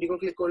যাবে, বা ইন্ডিগো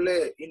ক্লিক করলে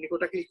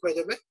ইন্ডিগোটা ক্লিক হয়ে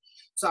যাবে।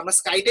 সো আমরা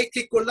স্কাইটাই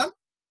ক্লিক করলাম,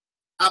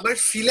 আবার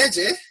ফিলে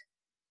যে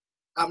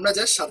আমরা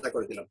জাস্ট সাদা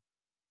করে দিলাম,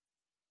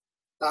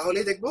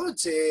 তাহলেই দেখবো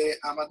যে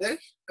আমাদের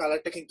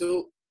কালারটা কিন্তু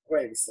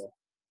হয়ে গেছে।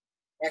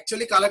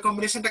 অ্যাকচুয়ালি কালার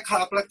কম্বিনেশনটা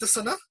খারাপ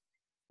লাগতেছে না,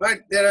 but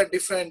there R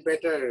different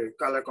better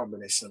colour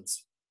combinations.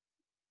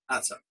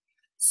 আচ্ছা,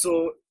 সো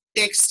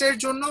টেক্সটের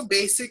জন্য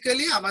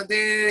বেসিক্যালি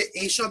আমাদের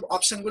এইসব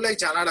অপশনগুলাই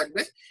জানা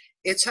রাখবে।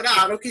 এছাড়া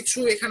আরো কিছু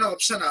এখানে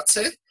অপশন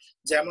আছে,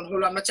 যেমন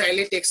হলো আমরা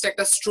চাইলে টেক্সটে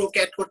একটা স্ট্রোক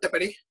অ্যাড করতে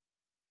পারি,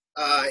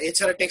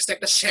 এছাড়া টেক্সটে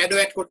একটা শ্যাডো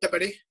অ্যাড করতে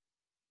পারি।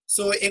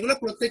 সো এগুলো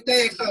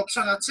প্রত্যেকটাই একটা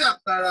অপশন আছে,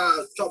 আপনারা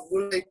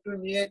সবগুলো একটু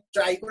নিয়ে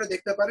ট্রাই করে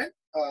দেখতে পারেন।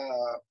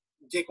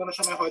 যে কোনো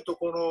সময় হয়তো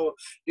কোনো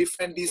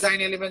ডিফারেন্ট ডিজাইন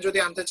এলিমেন্ট যদি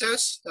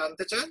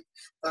আনতে চান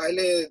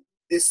তাহলে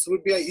this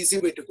would be a easy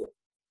way to go.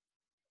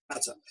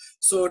 আচ্ছা,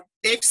 সো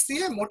টেক্সট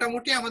দিয়ে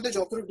মোটামুটি আমাদের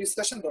যতটুকু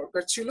ডিসকাশন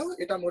দরকার ছিল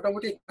এটা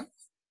মোটামুটি।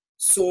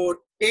 সো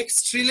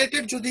টেক্সট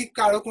রিলেটেড যদি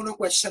কারো কোনো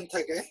কোয়েশ্চেন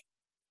থাকে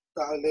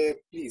তাহলে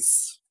প্লিজ।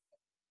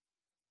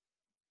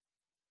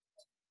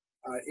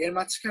 আর এর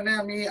মাঝখানে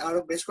আমি আরো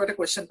বেশ কয়েকটা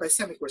কোয়েশ্চেন পাইছি,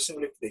 আমি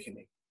কোয়েশ্চেনগুলো একটু দেখে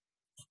নিই।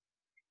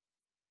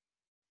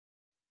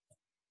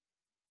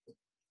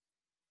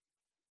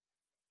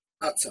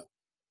 আচ্ছা,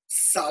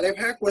 সালে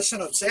ভাইয়ের কোয়েশ্চেন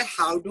হচ্ছে,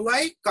 how do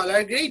I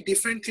colour grade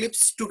different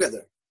clips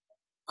together?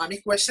 আমি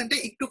কোয়েশ্চেনটা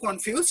একটু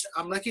কনফিউজড,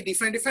 আমরা কি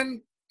ডিফারেন্ট ডিফারেন্ট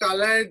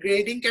কালার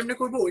গ্রেডিং কেমনে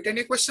করবো ওইটা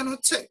নিয়ে কোয়েশ্চেন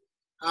হচ্ছে,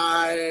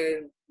 আর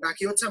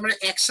নাকি হচ্ছে আমরা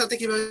একসাথে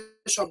কিভাবে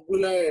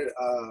সবগুলোর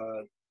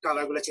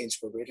কালার গুলো চেঞ্জ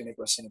করবো এটা নিয়ে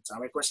কোয়েশ্চেন হচ্ছে?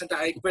 আমার কোয়েশ্চেনটা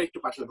আরেকবার একটু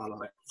পাঠালে ভালো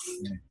হয়।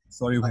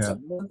 সরি ভাইয়া,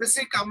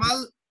 মুনতাসির কামাল।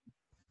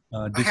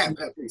 হ্যাঁ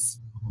ভাই প্লিজ।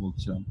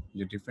 বলছিলাম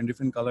যে ডিফারেন্ট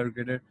ডিফারেন্ট কালার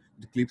গ্রেডের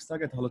ক্লিপস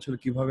থাকে, তাহলে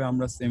হচ্ছে কিভাবে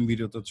আমরা সেম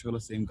ভিডিওতে হচ্ছে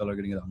সেম কালার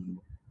গ্রেডিং এ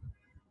আনবো?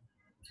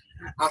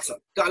 আচ্ছা,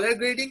 কালার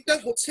গ্রেডিংটা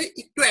হচ্ছে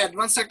একটু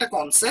অ্যাডভান্স একটা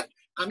কনসেপ্ট,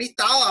 আমি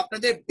তাও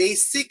আপনাদের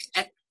বেসিক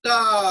একটা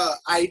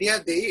আইডিয়া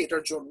দেই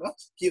এটার জন্য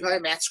কিভাবে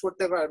ম্যাচ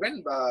করতে পারবেন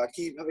বা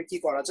কিভাবে কি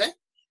করা যায়।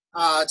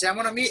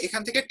 যেমন আমি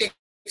এখান থেকে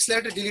টেক্সট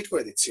লেয়ারটা ডিলিট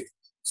করে দিচ্ছি।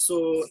 সো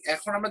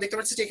এখন আমরা দেখতে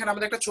পাচ্ছি যে এখানে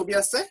আমাদের একটা ছবি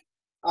আছে,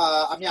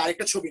 আমি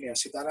আরেকটা ছবি নিয়ে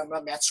আসি, তাহলে আমরা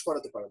ম্যাচ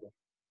করাতে পারবো।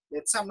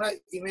 লেটস আমরা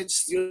ইমেজ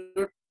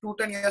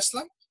 02টা নিয়ে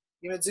আসলাম।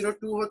 ইমেজ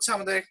 02 হচ্ছে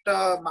আমাদের একটা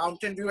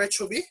মাউন্টেন ভিউ এর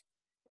ছবি,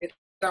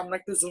 এটা আমরা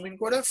একটু জুম ইন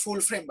করে ফুল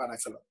ফ্রেম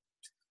বানাই ফেলাম।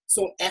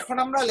 সো এখন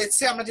আমরা লেটস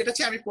সে আমরা যেটা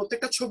চাই, আমি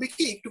প্রত্যেকটা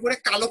ছবিকে একটু করে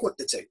কালো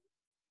করতে চাই,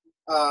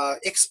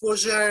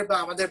 এক্সপোজার বা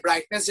আমাদের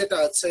ব্রাইটনেস যেটা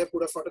আছে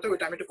পুরো ফটোতে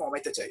ওইটা আমি একটু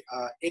কমাইতে চাই।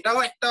 এটাও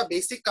একটা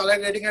বেসিক কালার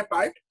গ্রেডিং এর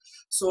পার্ট।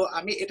 সো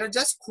আমি এটা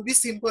জাস্ট খুবই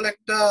সিম্পল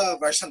একটা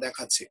ভার্সন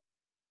দেখাচ্ছি।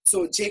 সো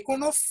যে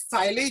কোনো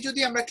ফাইলেই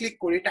যদি আমরা ক্লিক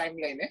করি টাইম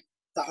লাইনে,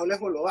 তাহলে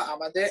হলো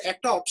আমাদের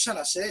একটা অপশন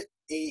আসে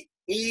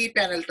এই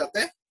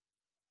প্যানেলটাতে,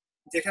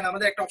 যেখানে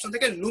আমাদের একটা অপশন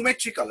থাকে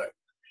লুমেট্রি কালার।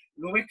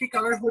 লুমেট্রি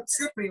কালার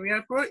হচ্ছে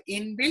Premiere Pro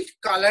inbuilt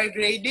colour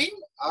grading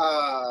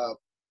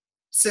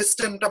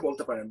সিস্টেমটা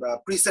বলতে পারেন বা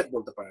প্রিসেট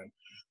বলতে পারেন।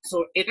 সো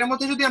এটার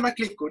মধ্যে যদি আমরা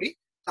ক্লিক করি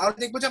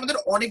তাহলে দেখবো যে আমাদের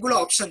অনেকগুলো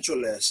অপশন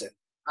চলে আসে।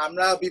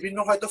 আমরা বিভিন্ন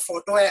হয়তো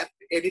ফটো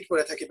এডিট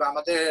করে থাকি, বা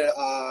আমাদের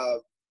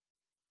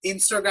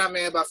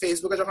ইনস্টাগ্রামে বা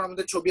ফেসবুকে যখন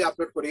আমাদের ছবি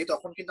আপলোড করি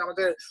তখন কিন্তু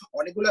আমাদের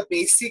অনেকগুলো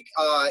বেসিক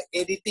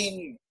এডিটিং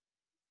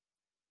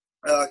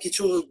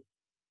কিছু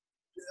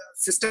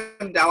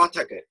সিস্টেম দেওয়া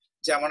থাকে,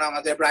 যেমন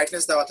আমাদের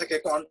ব্রাইটনেস দেওয়া থাকে,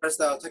 কন্ট্রাস্ট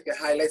দেওয়া থাকে,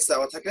 হাইলাইটস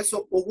দেওয়া থাকে। সো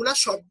ওগুলা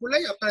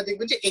সবগুলাই আপনারা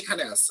দেখবেন যে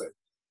এখানে আছে।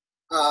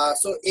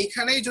 সো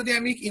এইখানেই যদি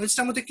আমি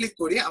ইমেজটার মধ্যে ক্লিক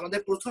করি,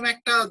 আমাদের প্রথমে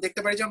একটা দেখতে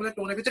পারি যে আমাদের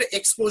টোনের ভিতরে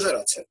এক্সপোজার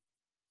আছে।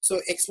 সো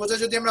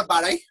এক্সপোজার যদি আমরা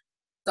বাড়াই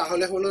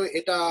তাহলে হলো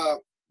এটা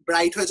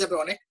ব্রাইট হয়ে যাবে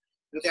অনেক,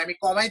 যদি আমি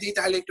কমাই দিই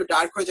তাহলে একটু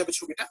ডার্ক হয়ে যাবে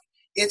ছবিটা।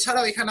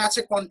 এছাড়াও এখানে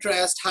আছে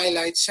contrast,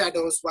 highlight,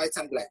 shadows, whites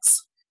and blacks.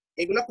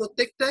 এগুলো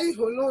প্রত্যেকটাই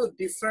হলো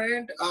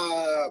ডিফারেন্ট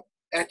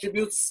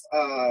অ্যাট্রিবিউটস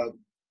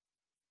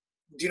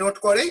ডিনোট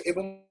করে,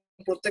 এবং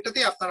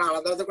প্রত্যেকটাতেই আপনারা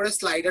আলাদা আলাদা করে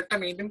স্লাইডারটা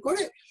মেনটেন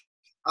করে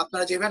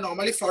আপনারা যেভাবে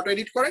নর্মালি ফটো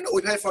এডিট করেন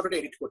ওইভাবে ফটোটা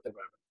এডিট করতে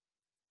পারবেন।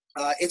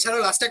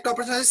 এছাড়াও লাস্টে একটা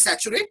অপশন আছে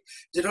স্যাচুরেট,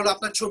 যেটা হলো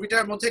আপনার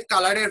ছবিটার মধ্যে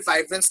কালারের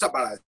ভাইব্রেন্সটা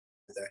বাড়ায়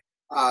দেয়।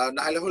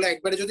 নাহলে হলো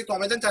একবারে যদি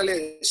কমে দেন তাহলে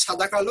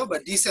সাদা কালো বা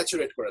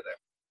ডিস্যাচুরেট করে দেয়।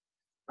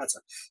 আচ্ছা,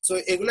 সো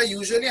এগুলা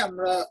ইউজুয়ালি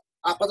আমরা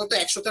আপাতত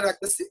 100তে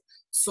রাখতেছি।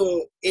 সো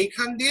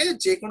এইখান দিয়ে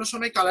যে কোনো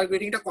সময় কালার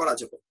গ্রেডিংটা করা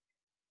যাবে।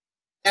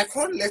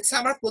 এখন লেটস সে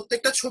আমরা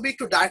প্রত্যেকটা ছবি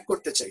একটু ডার্ক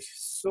করতে চাই।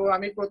 সো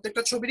আমি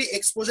প্রত্যেকটা ছবিরই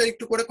এক্সপোজার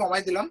একটু করে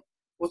কমাই দিলাম।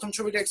 প্রথম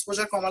ছবিটা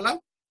এক্সপোজার কমালাম,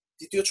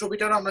 দ্বিতীয়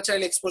ছবিটারও আমরা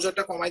চাইলে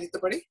এক্সপোজারটা কমাই দিতে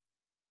পারি।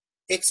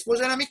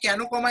 এক্সপোজার আমি কেন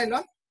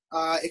কমাইলাম,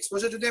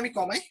 এক্সপোজার যদি আমি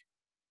কমাই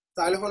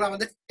তাহলে হলো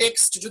আমাদের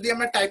টেক্সট যদি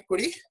আমরা টাইপ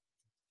করি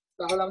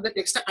তাহলে আমাদের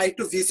টেক্সটটা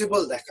আরেকটু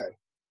ভিজিবল দেখায়।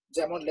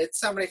 যেমন লেটস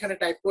সে আমরা এখানে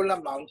টাইপ করলাম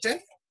মাউন্টেন,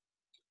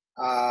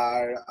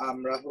 আর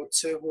আমরা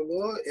হচ্ছে হলো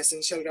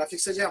এসেনশিয়াল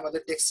গ্রাফিক্সে যে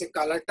আমাদের টেক্সটের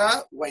কালারটা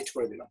হোয়াইট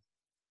করে দিলাম,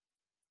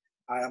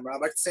 আর আমরা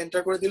আবার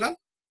সেন্টার করে দিলাম।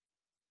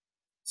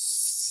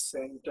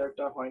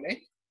 সেন্টারটা হয় নাই,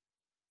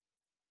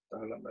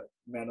 তাহলে আমরা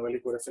ম্যানুয়ালি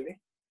করে ফেলি।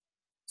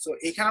 সো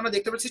এখানে আমরা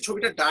দেখতে পাচ্ছি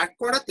ছবিটা ডার্ক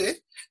করাতে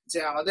যে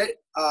আমাদের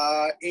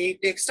এই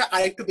টেক্সটটা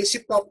আরেকটু বেশি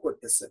পপ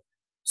করতেছে।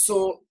 So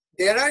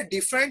there are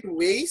different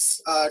ways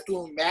to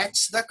match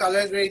the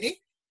color grading,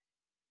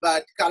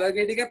 but colour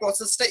grading এর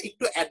প্রসেসটা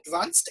একটু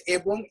অ্যাডভান্সড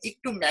এবং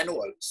একটু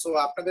ম্যানুয়াল। সো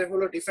আপনাদের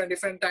হলো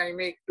ডিফারেন্ট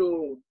টাইমে একটু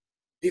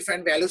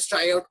ডিফারেন্ট ভ্যালুস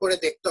ট্রাই আউট করে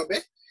দেখতে হবে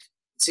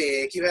যে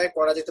কিভাবে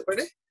করা যেতে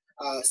পারে।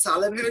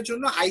 সালেভের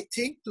জন্য আই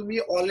থিঙ্ক তুমি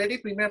অলরেডি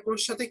প্রিমিয়ার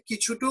প্রোর সাথে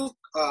কিছুটু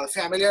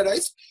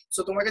ফ্যামিলিয়ারাইজ। সো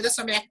তোমাকে জাস্ট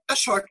আমি একটা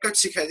শর্টকাট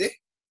শিখাই দিই।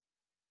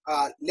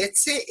 লেটস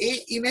সে এই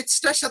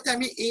ইমেজটার সাথে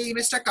আমি এই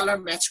ইমেজটা কালার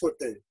ম্যাচ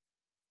করতে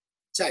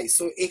চাই।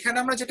 সো এখানে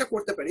আমরা যেটা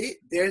করতে পারি,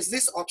 there is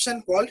this option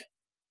called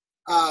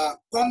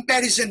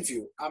comparison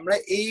view. আমরা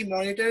এই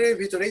মনিটরের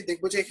ভিতরেই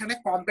দেখবো যে এখানে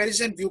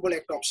কম্প্যারিজন ভিউ বলে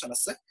একটা অপশন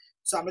আছে।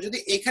 সো আমরা যদি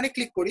এখানে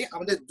ক্লিক করি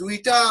আমাদের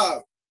দুইটা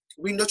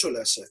উইন্ডো চলে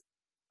আসে।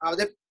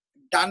 আমাদের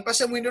ডান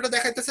পাশে উইন্ডোটা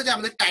দেখাইতেছে যে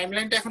আমাদের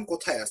টাইমলাইনটা এখন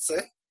কোথায় আছে,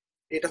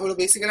 এটা হলো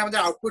বেসিক্যালি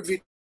আমাদের আউটপুট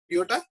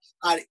ভিডিওটা,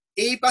 আর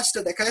এই পাশটা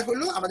দেখায়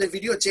হলো আমাদের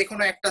ভিডিও যে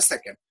কোনো একটা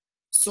সেকেন্ড।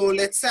 সো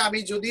লেটস সে আমি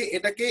যদি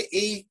এটাকে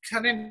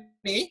এইখানে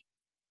নেই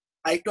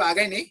আর একটু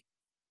আগে নেই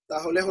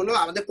তাহলে হলো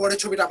আমাদের পরের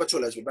ছবিটা আবার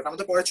চলে আসবে, বাট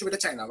আমাদের পরের ছবিটা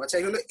চাই না, আমরা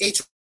চাই হলো এই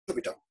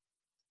ছবিটা।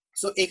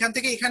 সো এখান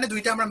থেকে এখানে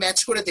দুইটা আমরা ম্যাচ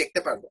করে দেখতে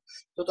পারবো।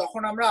 তো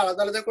তখন আমরা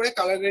আলাদা আলাদা করে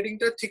কালার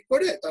গ্রেডিংটা ঠিক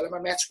করে তাহলে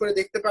আমরা ম্যাচ করে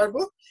দেখতে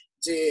পারবো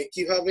যে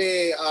কিভাবে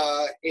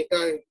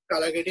এটার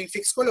কালার গ্রেডিং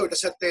ফিক্স করলে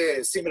ওটার সাথে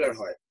সিমিলার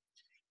হয়।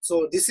 So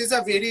this is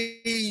a very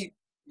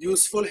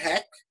useful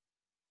hack,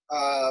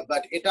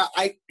 but এটা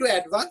আরেকটু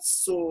অ্যাডভান্স।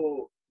 সো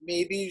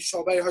মেবি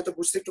সবাই হয়তো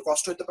বুঝতে একটু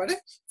কষ্ট হতে পারে।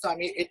 তো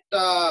আমি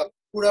এটা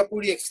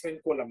পুরাপুরি এক্সপ্লেন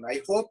করলাম না। আই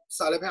হোপ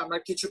সালে ভাই আমার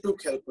কিছুটুক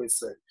হেল্প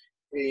হয়েছে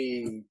এই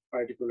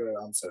পার্টিকুলার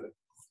আনসারে।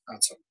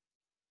 আচ্ছা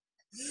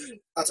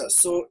আচ্ছা,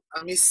 সো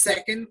আমি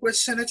সেকেন্ড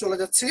কোয়েশ্চেনে চলে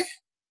যাচ্ছি।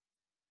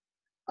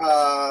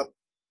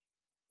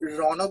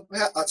 রনক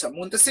ভাই, আচ্ছা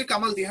মুনতাসির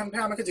কামাল দিহান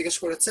ভাই আমাকে জিজ্ঞেস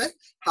করেছে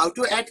how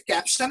to add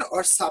caption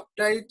or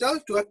subtitle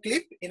to a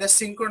clip in a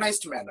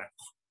synchronised manner.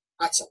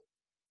 আচ্ছা,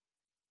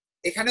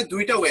 এখানে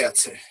দুইটা ওয়ে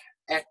আছে।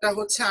 একটা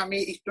হচ্ছে আমি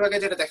একটু আগে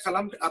যেটা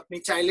দেখালাম, আপনি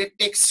চাইলে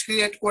টেক্সট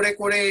ক্রিয়েট করে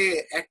করে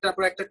একটার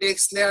পর একটা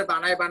টেক্সট লেয়ার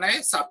বানায়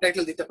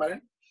সাবটাইটেল দিতে পারেন,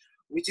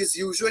 which is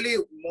usually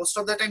most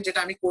of the time যেটা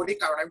আমি করি,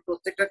 কারণ আমি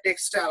প্রত্যেকটা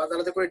টেক্সটে আলাদা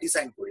আলাদা করে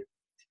ডিজাইন করি।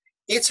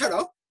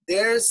 এছাড়াও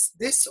there's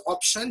this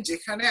option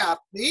যেখানে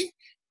আপনি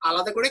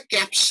আলাদা করে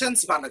ক্যাপশনস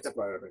বানাতে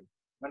পারবেন,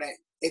 মানে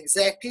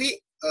এক্স্যাক্টলি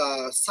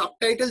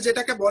সাবটাইটেল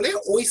যেটাকে বলে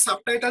ওই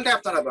সাবটাইটেলটা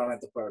আপনারা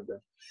বানাতে পারবেন।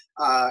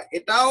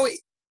 এটাও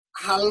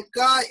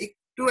হালকা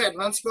একটু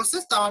অ্যাডভান্স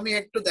প্রসেস, তাও আমি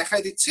একটু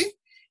দেখাই দিচ্ছি।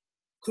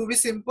 খুবই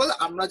সিম্পল,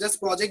 আমরা জাস্ট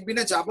প্রজেক্ট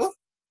বিনে যাব,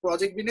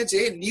 প্রজেক্ট বিনে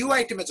যে নিউ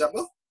আইটেমে যাব,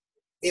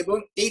 এবং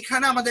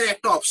এইখানে আমাদের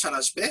একটা অপশন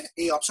আসবে,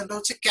 এই অপশনটা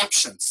হচ্ছে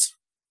ক্যাপশনস।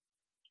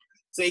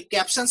 তো এই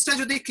ক্যাপশনসটা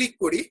যদি ক্লিক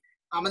করি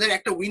আমাদের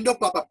একটা উইন্ডো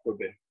পপ আপ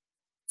করবে।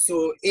 সো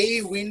এই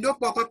উইন্ডো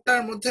পপ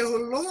আপটার মধ্যে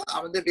হলো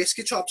আমাদের বেশ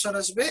কিছু অপশন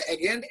আসবে।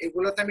 এগেন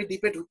এগুলোতে আমি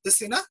ডিপে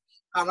ঢুকতেছি না,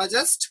 আমরা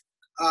জাস্ট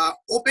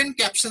ওপেন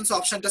ক্যাপশনস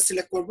অপশনটা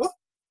সিলেক্ট করব।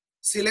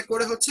 সিলেক্ট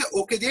করে হচ্ছে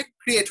ওকে দিয়ে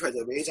ক্রিয়েট হয়ে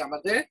যাবে। এই যে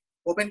আমাদের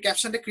ওপেন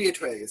ক্যাপশনটা ক্রিয়েট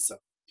হয়ে গেছে।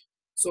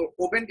 সো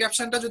ওপেন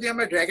ক্যাপশনটা যদি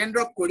আমরা ড্র্যাগ এন্ড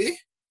ড্রপ করি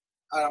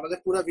আর আমাদের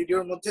পুরো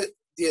ভিডিওর মধ্যে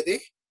দিয়ে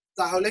দিই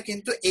তাহলে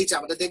কিন্তু এই যে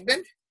আমাদের দেখবেন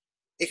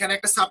এখানে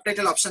একটা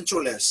সাবটাইটেল অপশন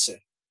চলে আসছে।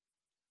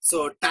 So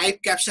type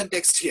caption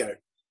text here.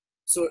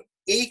 So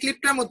এই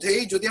ক্লিপটার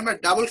মধ্যেই যদি আমরা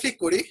ডাবল ক্লিক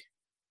করি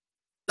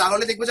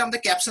তাহলে দেখবো যে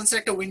আমাদের ক্যাপশনস এর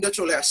একটা উইন্ডো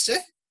চলে আসছে,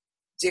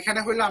 যেখানে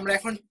হলো আমরা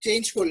এখন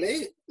চেঞ্জ করলে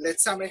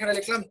লেটস আমরা এখানে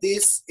লিখলাম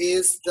this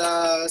is the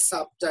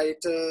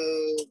subtitle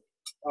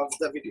of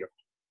the video.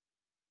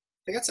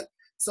 ঠিক আছে,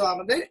 সো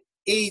আমাদের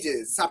এই যে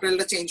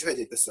সাবটাইটেলটা চেঞ্জ হয়ে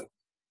যেতেছে।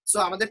 সো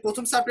আমাদের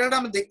প্রথম সাবটাইটেলটা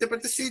আমরা দেখতে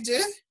পারতেছি যে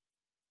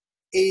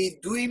এই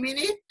 2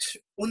 মিনিট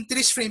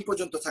 29 ফ্রেম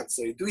পর্যন্ত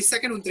থাকছে, 2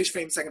 সেকেন্ড 29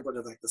 ফ্রেম সেকেন্ড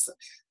পর্যন্ত থাকতেছে।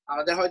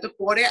 আমাদের হয়তো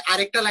পরে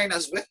আরেকটা লাইন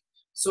আসবে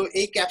সো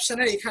এই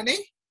ক্যাপশনের এখানে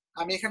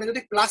আমি এখানে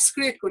যদি প্লাস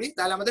ক্রিয়েট করি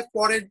তাহলে আমাদের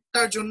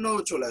পরেরটার জন্য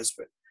চলে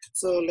আসবে।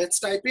 So let's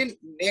type in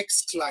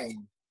next line.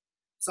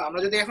 So আমরা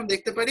যদি এখন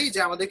দেখতে পারি যে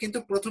আমাদের কিন্তু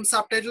প্রথম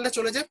সাবটাইটেলে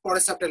চলে যায়,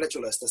 পরের সাবটাইটেলে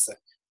চলে আসতেছে।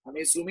 আমি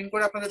জুমিং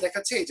করে আপনাদের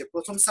দেখাচ্ছি, এই যে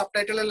প্রথম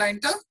সাবটাইটেলের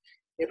লাইনটা,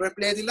 এরপর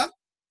প্লে দিলাম,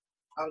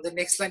 আমাদের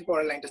নেক্সট লাইন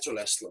পরের লাইনটা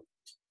চলে আসলো।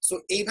 সো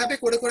এইভাবে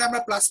করে করে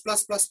আমরা প্লাস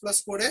প্লাস প্লাস প্লাস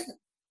করে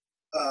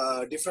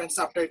ডিফারেন্ট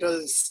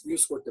সাবটাইটেলস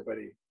ইউজ করতে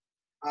পারি।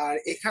 আর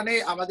এখানে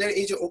আমাদের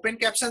এই যে ওপেন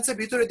ক্যাপশনস এর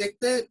ভিতরে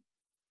দেখতে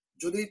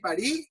যদি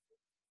পারি,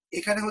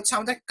 এখানে হচ্ছে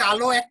আমাদের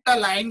কালো একটা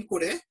লাইন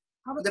করে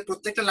আমাদের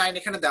প্রত্যেকটা লাইন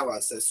এখানে দেওয়া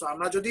আছে। সো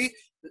আমরা যদি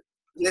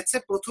লেটস সে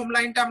প্রথম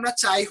লাইনটা আমরা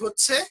চাই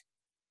হচ্ছে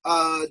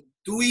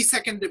 2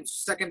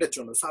 সেকেন্ডের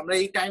জন্য, সো আমরা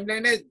এই টাইম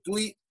লাইনে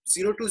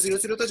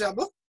 2:02:00 তে যাব,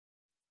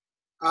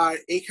 আর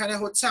এইখানে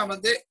হচ্ছে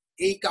আমাদের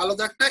এই কালো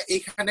দাগটা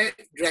এইখানে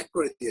ড্র্যাগ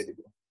করে দিয়ে দিব।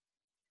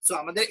 সো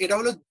আমাদের এটা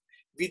হলো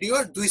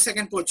ভিডিওর 2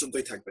 সেকেন্ড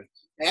পর্যন্তই থাকবে,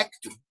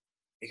 1-2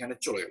 এখানে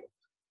চলে গেল।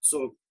 সো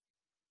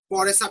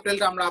পরে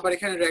সাবটাইটেলটা আমরা আবার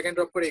এখানে ড্র্যাগ এন্ড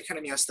ড্রপ করে এখানে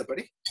নিয়ে আসতে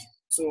পারি।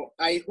 সো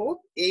আই হোপ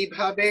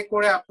এইভাবে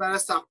করে আপনারা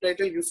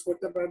সাবটাইটেল ইউজ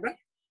করতে পারবেন।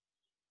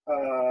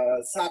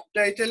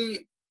 সাবটাইটেল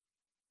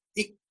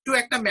একটু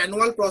একটা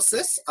ম্যানুয়াল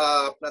প্রসেস,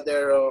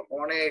 আপনাদের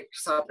অনেক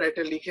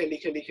সাবটাইটেল লিখে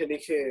লিখে লিখে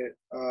লিখে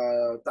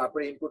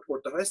তারপরে ইনপুট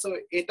করতে হয়। সো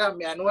এটা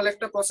ম্যানুয়াল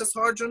একটা প্রসেস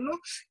হওয়ার জন্য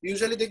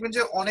ইউজুয়ালি দেখবেন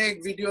যে অনেক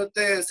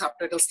ভিডিওতে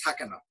সাবটাইটেলস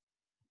থাকে না।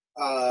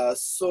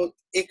 সো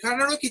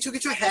এখানেরও কিছু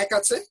কিছু হ্যাক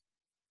আছে,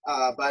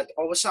 বাট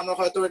অবশ্যই আমরা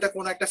হয়তো এটা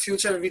কোনো একটা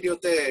ফিউচার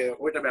ভিডিওতে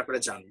ওইটার ব্যাপারে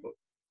জানবো।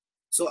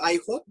 সো আই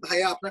হোপ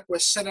ভাইয়া আপনার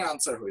কোয়েশ্চেনের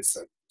আনসার হয়েছে।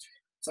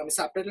 সো আমি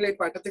সাবটাইটেল এই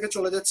পার্টটা থেকে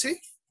চলে যাচ্ছি।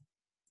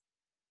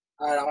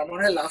 আর আমার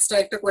মনে হয় লাস্ট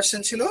একটা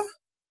কোয়েশ্চেন ছিল,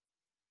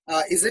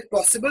 is it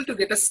possible to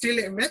get a still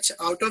image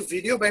out of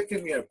video by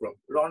Premiere Pro?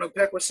 Raunak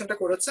ভাইয়া কোয়েশ্চেনটা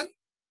করেছেন।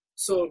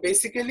 সো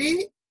বেসিক্যালি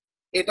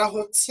এটা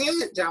হচ্ছে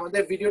যে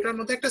আমাদের ভিডিওটার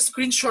মধ্যে একটা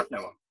স্ক্রিনশট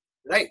নেওয়া,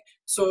 রাইট?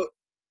 সো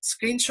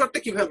স্ক্রিনশটটা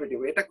কিভাবে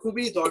দিব, এটা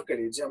খুবই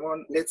দরকারি। যেমন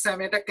লেটস সে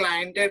আমি একটা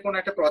ক্লায়েন্টের কোনো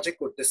একটা প্রজেক্ট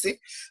করতেছি,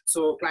 সো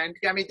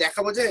ক্লায়েন্টকে আমি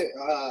দেখাবো যে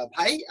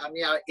ভাই আমি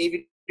এই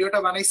ভিডিওটা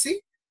বানাইছি,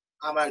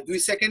 আমার 2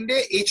 সেকেন্ডে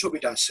এই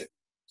ছবিটা আসে।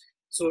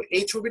 সো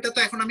এই ছবিটা তো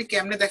এখন আমি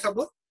কেমনে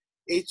দেখাবো?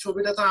 এই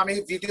ছবিটা তো আমি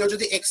ভিডিও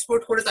যদি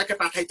এক্সপোর্ট করে তাকে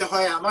পাঠাইতে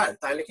হয় আমার,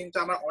 তাহলে কিন্তু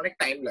আমার অনেক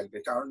টাইম লাগবে,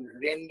 কারণ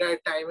রেন্ডার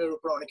টাইমের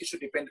উপর অনেক কিছু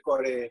ডিপেন্ড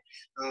করে,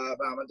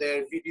 বা আমাদের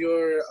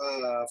ভিডিওর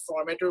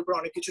ফরম্যাটের উপর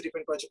অনেক কিছু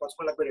ডিপেন্ড করে যে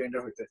কতক্ষণ লাগবে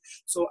রেন্ডার হইতে।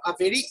 So a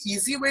very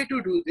easy way to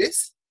do this,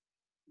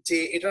 যে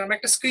এটার আমরা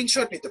একটা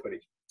স্ক্রিনশট নিতে পারি।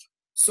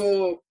 সো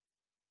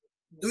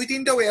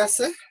 2-3টা ওয়ে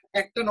আছে।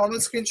 একটা নর্মাল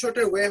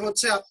স্ক্রিনশটের ওয়ে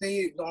হচ্ছে আপনি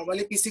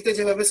নর্মালি পিসিতে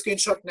যেভাবে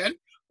স্ক্রিনশট নেন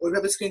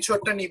ওইভাবে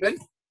স্ক্রিনশটটা নিবেন।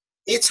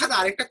 এছাড়া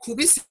আরেকটা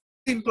খুবই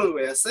সিম্পল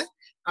ওয়ে আছে,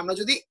 আমরা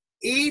যদি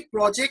এই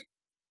প্রজেক্ট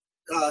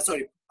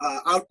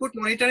আউটপুট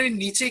মনিটরের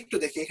নিচে একটু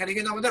দেখি, এখানে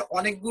কিন্তু আমাদের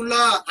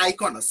অনেকগুলা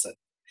আইকন আছে।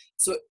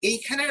 সো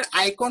এইখানের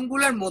আইকন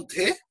গুলার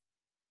মধ্যে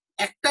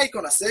একটা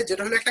আইকন আছে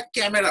যেটা হলো একটা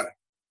ক্যামেরা।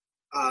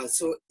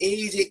 সো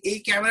এই যে এই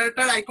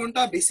ক্যামেরাটার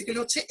আইকনটা বেসিক্যালি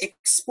হচ্ছে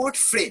এক্সপোর্ট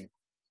ফ্রেম।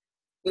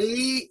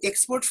 এই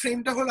এক্সপোর্ট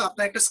ফ্রেমটা হলো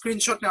আপনার একটা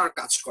স্ক্রিনশট নেওয়ার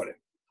কাজ করে।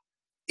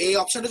 এই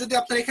অপশনটা যদি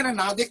আপনারা এখানে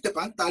না দেখতে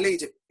পান, তাহলে এই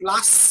যে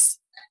প্লাস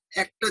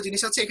একটা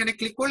জিনিস আছে, এখানে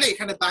ক্লিক করলে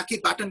এখানে বাকি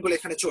বাটন গুলো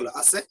এখানে চলে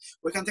আসে,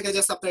 ওইখান থেকে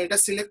জাস্ট আপনারা এটা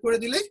সিলেক্ট করে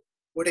দিলে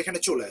ওটা এখানে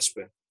চলে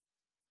আসবে।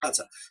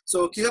 আচ্ছা, সো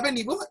কিভাবে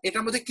নিব?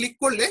 এটার মধ্যে ক্লিক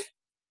করলে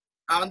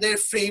আমাদের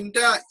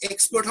ফ্রেমটা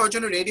এক্সপোর্ট হওয়ার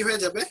জন্য রেডি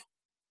হয়ে যাবে।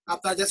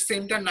 আপনারা জাস্ট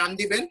ফ্রেমটার নাম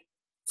দিবেন,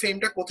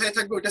 ফ্রেমটা কোথায়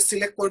থাকবে ওটা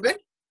সিলেক্ট করবেন।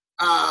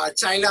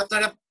 চাইলে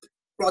আপনারা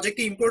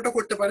প্রজেক্টে ইম্পোর্টও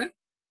করতে পারেন,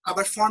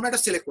 আবার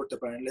ফরম্যাটও সিলেক্ট করতে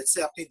পারেন। লেটস সে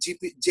আপনি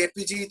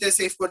জেপিজি তে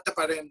সেভ করতে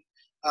পারেন,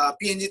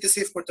 পিএনজি তে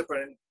সেভ করতে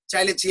পারেন,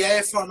 চাইলে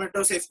জিআইএফ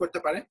ফরম্যাটেও সেভ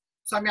করতে পারেন।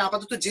 সো আমি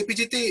আপাতত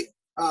জেপিজি তে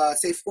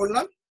সেভ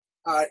করলাম,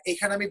 আর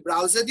এখানে আমি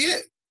ব্রাউজার দিয়ে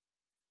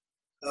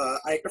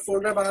আরেকটা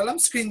ফোল্ডার বানালাম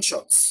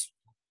স্ক্রিনশটস।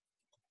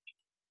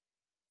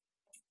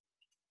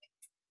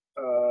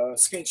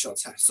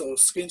 হ্যাঁ, সো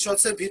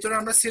স্ক্রিনশটস এর ভিতরে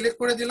আমরা সিলেক্ট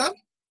করে দিলাম,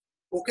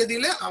 ওকে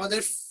দিলে আমাদের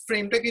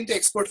ফ্রেমটা কিন্তু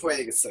এক্সপোর্ট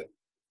হয়ে গেছে।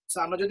 সো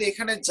আমরা যদি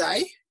এখানে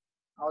যাই,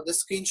 আমাদের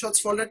স্ক্রিনশটস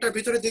ফোল্ডারটার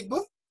ভিতরে দেখব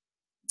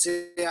যে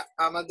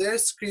আমাদের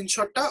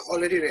স্ক্রিনশটটা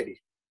অলরেডি রেডি।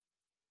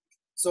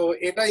 সো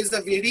এটা is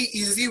the very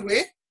easy way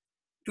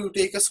to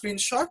take a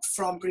screenshot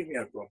from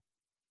Premiere Pro.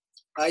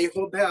 I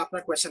hope ভাই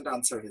আপনার কোয়েশ্চেনটা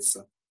আনসার হয়েছে।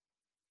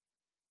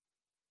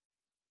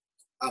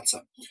 আচ্ছা,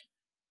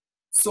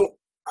 সো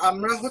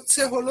আমরা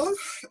হচ্ছে হলো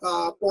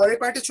পরের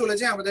পার্টে চলে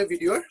যাই আমাদের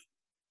ভিডিওর।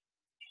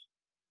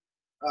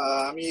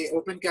 আমি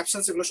ওপেন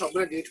ক্যাপশনস এগুলো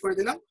সবগুলো ডিলিট করে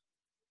দিলাম।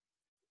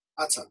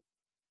 আচ্ছা,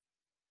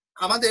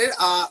 আমাদের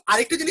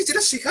আরেকটা জিনিস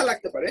যেটা শেখা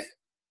লাগতে পারে,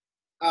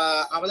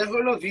 আমাদের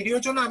হলো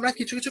ভিডিওর জন্য আমরা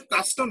কিছু কিছু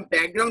কাস্টম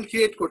ব্যাকগ্রাউন্ড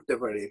ক্রিয়েট করতে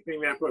পারি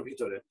প্রিমিয়ার প্রোর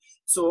ভিতরে।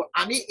 সো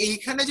আমি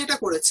এইখানে যেটা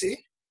করেছি,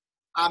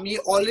 আমি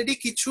অলরেডি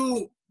কিছু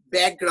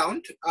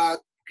ব্যাকগ্রাউন্ড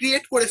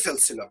ক্রিয়েট করে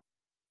ফেলছিলাম।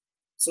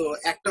 সো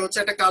একটা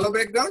হচ্ছে একটা কালো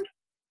ব্যাকগ্রাউন্ড,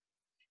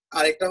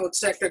 আর একটা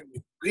হচ্ছে একটা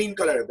গ্রিন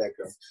কালারের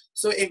ব্যাকগ্রাউন্ড।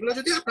 সো এগুলো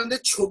যদি আপনাদের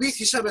ছবি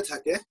হিসাবে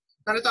থাকে,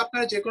 তাহলে তো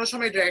আপনারা যে কোনো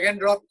সময় ড্র্যাগ এন্ড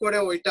ড্রপ করে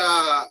ওইটা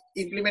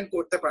ইমপ্লিমেন্ট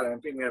করতে পারেন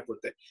প্রিমিয়ার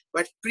প্রোতে।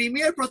 বাট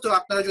প্রিমিয়ার প্রো তো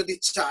আপনারা যদি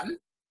চান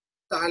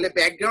তাহলে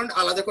ব্যাকগ্রাউন্ড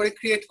আলাদা করে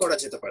ক্রিয়েট করা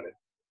যেতে পারে।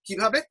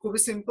 কিভাবে?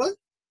 খুবই সিম্পল।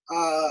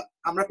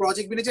 আমরা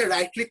প্রজেক্ট বিনে যে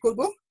রাইট ক্লিক করব,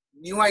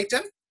 নিউ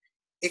আইটেম,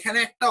 এখানে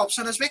একটা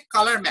অপশন আসবে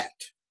কালার ম্যাট।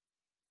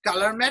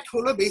 কালার ম্যাট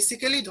হলো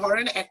বেসিক্যালি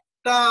ধরেন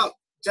একটা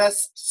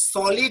জাস্ট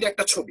সলিড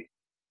একটা ছবি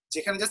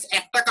যেখানে জাস্ট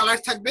একটা কালার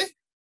থাকবে,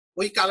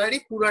 ওই কালারই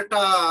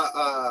পুরাটা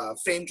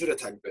ফ্রেম জুড়ে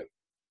থাকবে।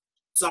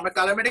 তো আমরা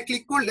কালার ম্যাটে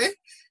ক্লিক করলে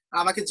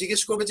আমাকে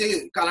জিজ্ঞেস করবে যে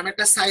কালার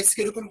ম্যাটটার সাইজ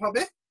কিরকম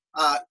হবে।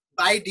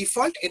 বাই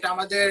ডিফল্ট এটা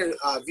আমাদের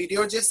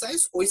ভিডিওর যে সাইজ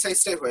ওই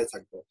সাইজটাই হয়ে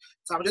থাকবে।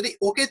 তো আমরা যদি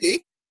ওকে দিই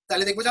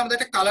তাহলে দেখবো যে আমাদের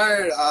একটা কালার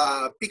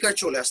পিকার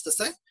চলে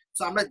আসতেছে।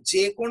 তো আমরা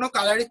যে কোনো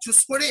কালারে চুজ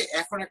করে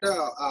এখন একটা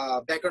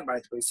ব্যাকগ্রাউন্ড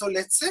বানাতে পারি। সো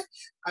লেটস সে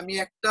আমি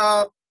একটা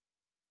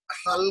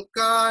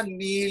হালকা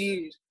নীল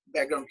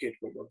ব্যাকগ্রাউন্ড ক্রিয়েট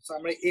করবো। তো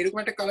আমরা এরকম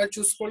একটা কালার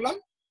চুজ করলাম,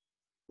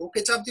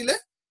 ওকে চাপ দিলে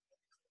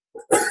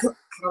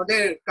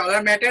আমাদের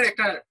কালার ম্যাটের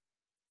একটা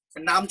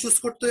নাম চুজ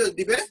করতে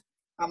দিবে।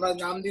 আমরা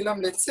নাম দিলাম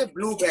লেটস সে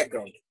ব্লু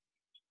ব্যাকগ্রাউন্ড।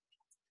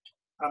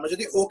 আমরা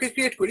যদি ওকে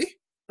ক্রিয়েট করি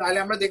তাহলে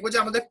আমরা দেখবো যে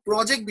আমাদের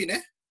প্রজেক্ট বিনে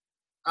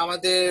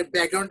আমাদের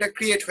ব্যাকগ্রাউন্ডটা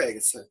ক্রিয়েট হয়ে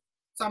গেছে।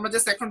 তো আমরা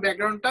জাস্ট এখন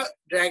ব্যাকগ্রাউন্ডটা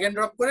ড্র্যাগ এন্ড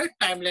ড্রপ করে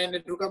টাইমলাইনে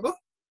ঢুকাবো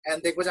এন্ড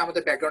দেখবো যে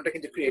আমাদের ব্যাকগ্রাউন্ডটা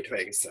কিন্তু ক্রিয়েট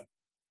হয়ে গেছে।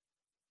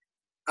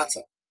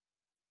 আচ্ছা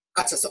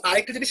আচ্ছা, তো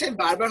আরেকটা জিনিস আমি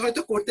বারবার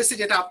হয়তো করতেছি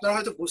যেটা আপনারা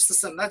হয়তো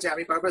বুঝতেছেন না, যে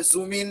আমি বারবার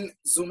জুম ইন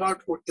জুম আউট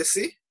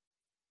করতেছি।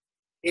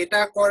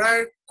 এটা করার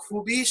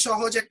খুবই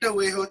সহজ একটা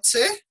ওয়ে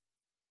হচ্ছে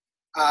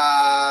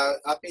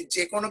আপনি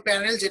যে কোনো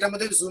প্যানেল যেটার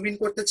মধ্যে জুম ইন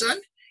করতে চান,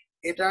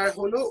 এটা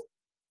হলো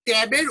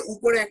ট্যাবের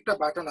উপরে একটা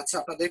বাটন আছে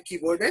আপনাদের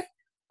কিবোর্ডে,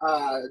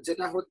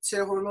 যেটা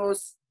হলো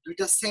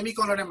দুইটা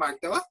সেমিকলনে মার্ক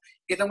দেওয়া।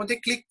 এটার মধ্যে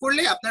ক্লিক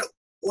করলে আপনার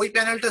ওই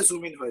প্যানেলটা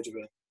জুম ইন হয়ে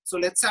যাবে। সো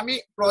লেটস আমি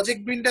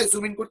প্রজেক্ট বিনটা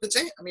জুম ইন করতে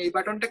চাই, আমি এই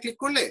বাটনটা ক্লিক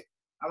করলে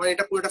আমার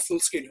এটা পুরোটা ফুল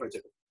স্ক্রিন হয়ে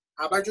যাবে।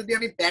 আবার যদি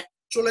আমি ব্যাক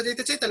চলে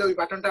যেতে চাই তাহলে ওই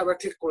বাটনটা আবার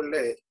ক্লিক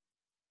করলে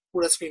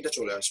পুরো স্ক্রিনটা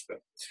চলে আসবে।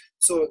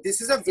 So this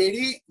is a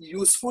very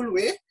useful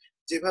way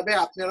যেভাবে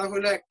আপনারা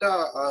হলো একটা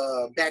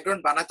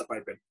ব্যাকগ্রাউন্ড বানাতে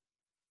পারবেন।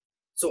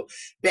 সো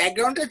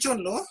ব্যাকগ্রাউন্ডের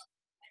জন্য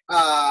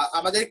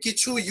আমাদের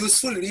কিছু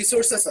ইউজফুল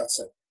রিসোর্সেস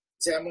আছে,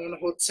 যেমন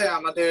হচ্ছে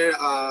আমাদের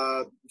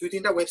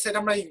 2-3টা ওয়েবসাইট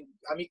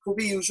আমি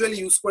খুবই ইউজুয়ালি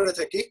ইউজ করে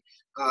থাকি।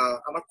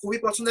 আমার খুবই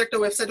পছন্দের একটা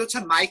ওয়েবসাইট হচ্ছে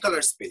মাই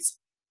কালার স্পেস।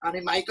 আমি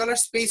মাই কালার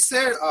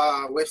স্পেসের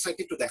ওয়েবসাইট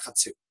একটু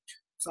দেখাচ্ছি।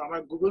 তো আমার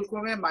Google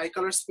ক্রোমে my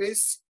colour space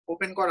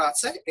open করা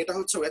আছে, এটা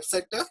হচ্ছে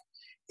ওয়েবসাইটটা।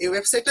 এই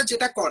ওয়েবসাইটটা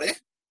যেটা করে,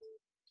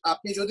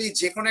 আপনি যদি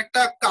যে কোনো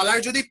একটা কালার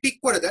যদি পিক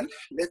করে দেন,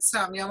 লেটস সে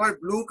আমি আমার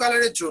ব্লু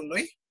কালারের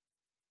জন্যই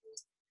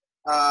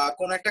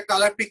কোন একটা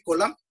কালার পিক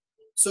করলাম।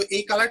 সো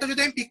এই কালারটা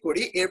যদি আমি পিক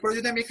করি, এরপরে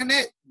যদি আমি এখানে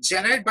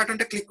জেনারেট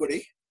বাটনটা ক্লিক করি,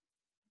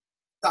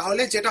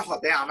 তাহলে যেটা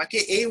হবে আমাকে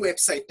এই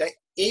ওয়েবসাইটটায়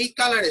এই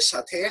কালারের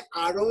সাথে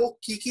আরো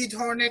কি কি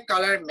ধরনের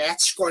কালার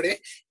ম্যাচ করে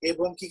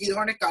এবং কি কি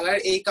ধরনের কালার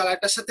এই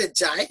কালারটার সাথে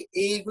যায়,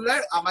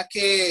 এইগুলার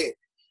আমাকে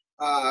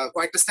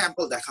কয়েকটা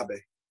স্যাম্পল দেখাবে।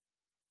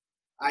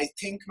 I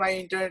think my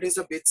internet is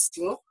a bit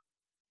slow,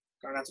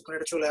 কারণ এতক্ষণ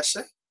এটা চলে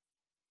আসে।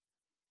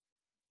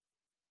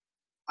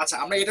 আচ্ছা,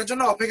 আমরা এটার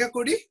জন্য অপেক্ষা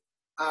করি।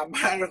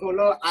 আমার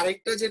হলো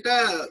আরেকটা যেটা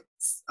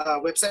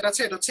ওয়েবসাইট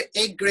আছে, এটা হচ্ছে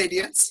এগ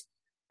গ্রেডিয়েন্টস।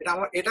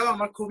 এটাও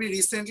আমার খুবই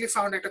রিসেন্টলি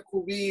ফাউন্ড একটা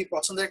খুবই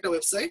পছন্দের একটা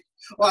ওয়েবসাইট।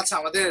 ও আচ্ছা,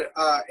 আমাদের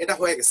এটা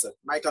হয়ে গেছে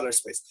মাই কালার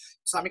স্পেস।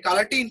 সো আমি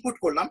কালারটি ইনপুট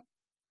করলাম,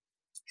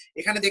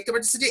 এখানে দেখতে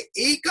পাচ্ছি যে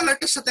এই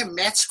কালারটার সাথে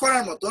ম্যাচ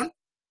করার মতন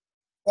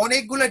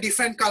অনেকগুলা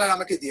ডিফারেন্ট কালার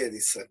আমাকে দিয়ে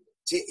দিচ্ছে,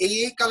 যে এই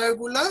কালার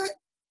গুলা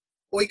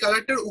ওই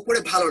কালারটার উপরে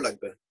ভালো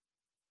লাগবে।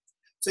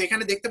 তো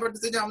এখানে দেখতে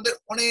পাচ্ছি যে আমাদের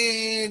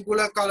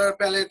অনেকগুলা কালার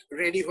প্যালেট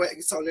রেডি হয়ে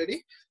গেছে অলরেডি।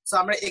 সো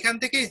আমরা এখান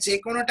থেকে যে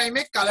কোনো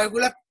টাইমে কালার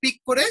গুলা পিক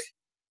করে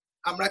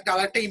আমরা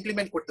কালারটা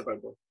ইমপ্লিমেন্ট করতে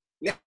পারবো।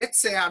 লেটস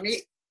সে আমি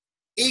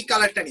এই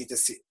কালারটা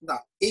নিতেছি, না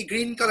এই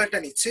গ্রিন কালারটা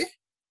নিচ্ছি।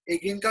 এই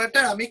গ্রিন কালারটা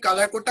আমি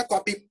কালার কোডটা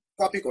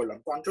কপি করলাম,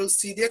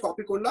 Ctrl+C দিয়ে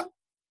কপি করলাম।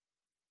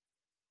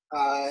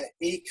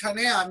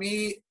 এইখানে আমি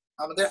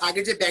আমাদের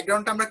আগে যে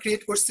ব্যাকগ্রাউন্ডটা আমরা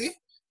ক্রিয়েট করছি,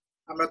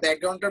 আমরা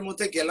ব্যাকগ্রাউন্ডটার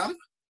মধ্যে গেলাম।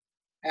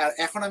 আর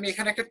এখন আমি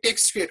এখানে একটা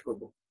টেক্সট ক্রিয়েট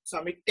করব। সো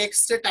আমি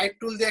টেক্সটে টাইপ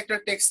টুল দিয়ে একটা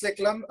টেক্সট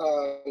লিখলাম,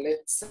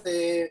 লেটস সে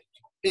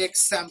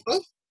টেক্সট স্যাম্পল।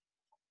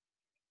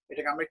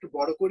 এটাকে আমরা একটু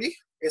বড় করি,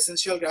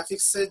 এসেনশিয়াল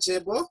গ্রাফিক্সে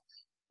যাব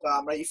বা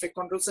আমরা ইফেক্ট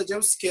কন্ট্রোলসে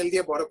যাব, স্কেল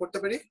দিয়ে বড় করতে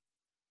পারি।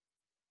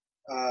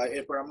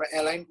 এরপর আমরা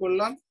অ্যালাইন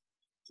করলাম,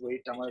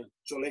 ওয়েট আমার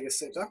চলে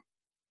গেছে এটা,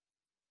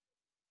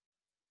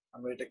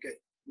 আমরা এটাকে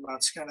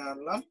মাঝখানে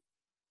আনলাম।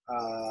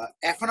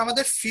 এখন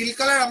আমাদের ফিল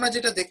কালার আমরা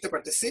যেটা দেখতে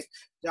পারতেছি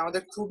যে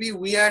আমাদের খুবই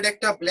উইয়ার্ড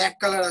একটা ব্ল্যাক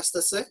কালার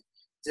আসতেছে,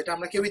 যেটা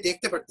আমরা কেউই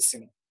দেখতে পারতেছি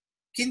না।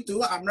 কিন্তু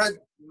আমরা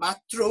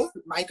মাত্র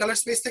মাই কালার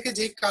স্পেস থেকে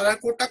যে কালার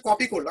কোডটা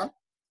কপি করলাম,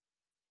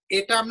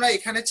 এটা আমরা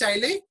এখানে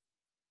চাইলেই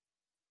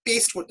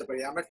পেস্ট করতে পারি।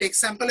 আমরা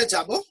টেক্সট স্যাম্পলে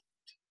যাব,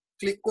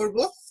 ক্লিক করব,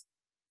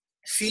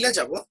 ফিলে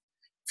যাব,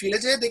 ফিলে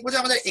যেয়ে দেখবো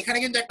যে আমাদের এখানে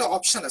কিন্তু একটা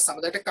অপশন আছে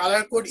আমাদের একটা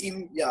কালার কোড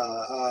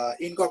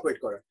ইনকর্পোরেট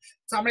করার।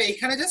 তো আমরা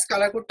এখানে জাস্ট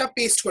কালার কোডটা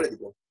পেস্ট করে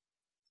দিব।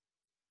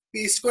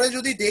 পেস্ট করে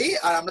যদি দেই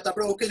আর আমরা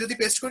তারপরে ওকে যদি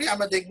পেস্ট করি,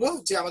 আমরা দেখবো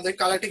যে আমাদের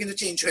কালারটা কিন্তু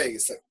চেঞ্জ হয়ে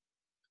গেছে।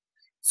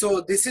 So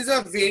this is a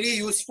very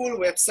useful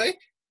website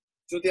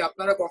যদি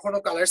আপনারা কখনো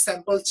কালার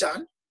স্যাম্পল চান।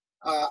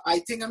 আই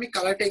থিঙ্ক আমি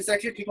কালারটা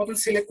এক্স্যাক্টলি ঠিক মতন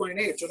সিলেক্ট করি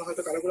নাই, এর জন্য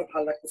হয়তো কালারগুলো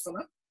ভালো লাগতেছে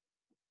না।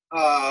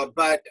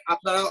 বাট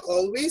আপনারা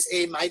অলওয়েজ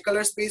এই মাই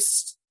কালার স্পেস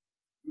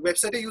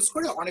ওয়েবসাইটে ইউজ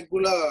করে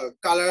অনেকগুলো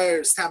কালার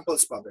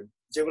স্যাম্পলস পাবেন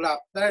যেগুলো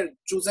আপনার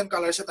চুজেন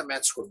কালারের সাথে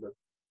ম্যাচ করবে।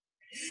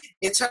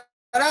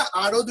 এছাড়া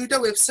আরো দুইটা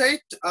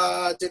ওয়েবসাইট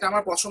যেটা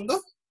আমার পছন্দ,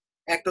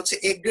 একটা হচ্ছে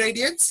এগ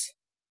গ্রেডিয়েন্টস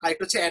আর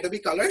একটা হচ্ছে অ্যাডোবি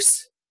কালার্স।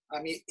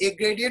 আমি এগ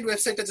গ্রেডিয়েন্ট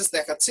ওয়েবসাইটটা জাস্ট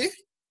দেখাচ্ছি।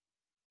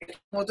 এর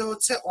মধ্যে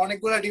হচ্ছে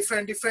অনেকগুলো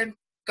ডিফারেন্ট ডিফারেন্ট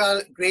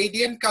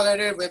গ্রেডিয়েন্ট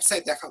কালারের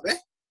ওয়েবসাইট দেখাবে,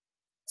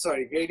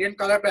 সরি গ্রেডিয়েন্ট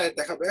কালার প্যালেট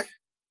দেখাবে।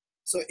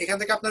 সো এখান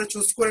থেকে আপনারা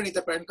চুজ করে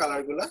নিতে পারেন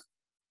কালার গুলা।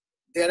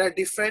 দেয়ার আর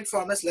ডিফারেন্ট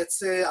ফরম্যাটস। লেটস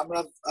সে আমরা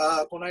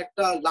কোনো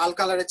একটা লাল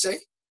কালারে চাই,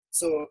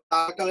 সো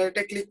লাল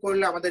কালারটা ক্লিক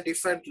করলে আমাদের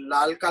ডিফারেন্ট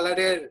লাল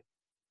কালারের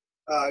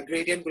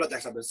গ্রেডিয়েন্ট গুলো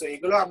দেখাবে। সো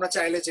এগুলো আমরা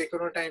চাইলে যে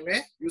কোনো টাইমে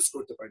ইউজ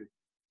করতে পারি।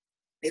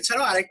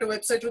 এছাড়াও আরেকটা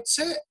ওয়েবসাইট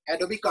হচ্ছে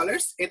অ্যাডোবি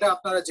কালার্স, এটা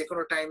আপনারা যে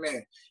কোনো টাইমে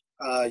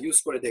ইউজ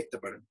করে দেখতে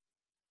পারেন।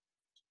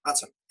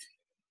 আচ্ছা,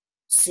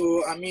 সো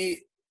আমি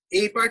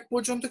এই পার্ট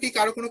পর্যন্ত কি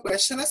কারো কোনো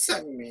কোয়েশ্চেন আছে?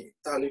 আমি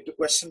তাহলে একটু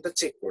কোয়েশ্চেনটা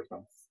চেক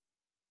করতাম।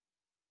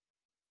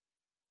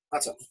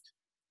 আচ্ছা,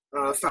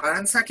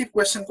 ফারহান সাকিব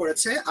কোয়েশ্চেন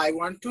করেছে, I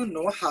want to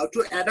know how to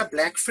add a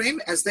black frame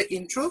as the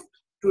intro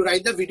two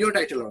write the video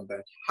title on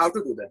that, how to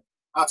do that?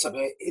 আচ্ছা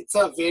ভাই, it's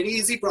a very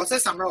easy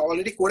process, আমরা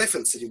already করে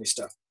ফেলছি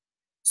জিনিসটা।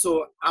 So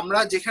আমরা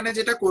যেখানে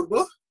যেটা করব,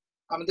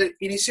 আমাদের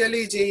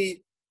ইনিশিয়ালি যেই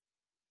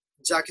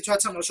যা কিছু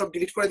আছে আমরা সব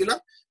ডিলিট করে দিলাম।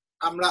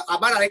 আমরা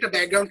আবার আরেকটা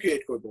ব্যাকগ্রাউন্ড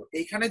ক্রিয়েট করব।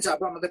 এইখানে যাব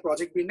আমাদের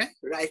প্রজেক্ট বিনে,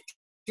 right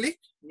click,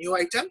 new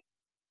item,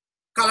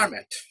 colour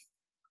matte.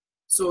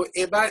 So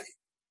এবার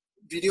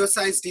ভিডিও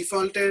সাইজ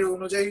ডিফল্টের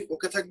অনুযায়ী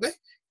ওকে থাকবে।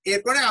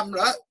 এরপরে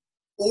আমরা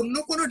অন্য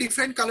কোনো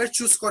ডিফারেন্ট কালার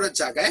চুজ করার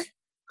জায়গায়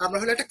আমরা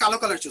হলো একটা কালো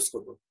কালার চুজ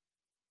করব।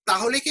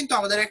 তাহলে কিন্তু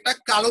আমাদের একটা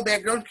কালো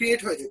ব্যাকগ্রাউন্ড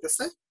ক্রিয়েট হয়ে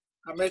যেতেছে।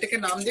 আমরা এটাকে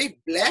নাম দিই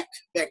ব্ল্যাক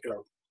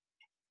ব্যাকগ্রাউন্ড।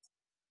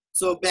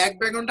 সো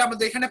ব্যাকগ্রাউন্ডটা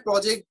আমাদের এখানে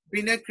প্রজেক্ট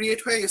বিনে ক্রিয়েট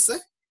হয়ে গেছে।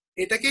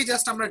 এটাকেই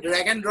জাস্ট আমরা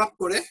ড্র্যাগ এন্ড ড্রপ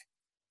করে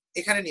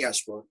এখানে নিয়ে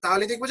আসবো,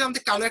 তাহলে দেখবো যে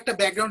আমাদের কালো একটা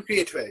ব্যাকগ্রাউন্ড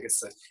ক্রিয়েট হয়ে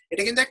গেছে।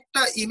 এটা কিন্তু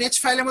একটা ইমেজ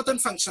ফাইলের মতন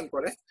ফাংশন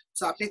করে।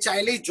 সো আপনি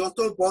চাইলেই যত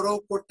বড়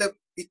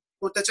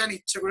করতে চান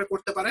ইচ্ছে করে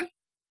করতে পারেন।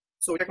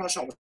 সো এটা কোনো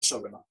সমস্যা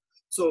হবে না।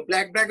 সো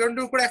ব্ল্যাক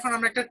ব্যাকগ্রাউন্ডের উপরে এখন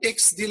আমরা একটা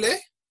টেক্সট দিলে,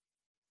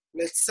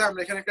 লেটস সে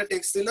আমরা এখানে একটা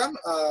টেক্সট দিলাম,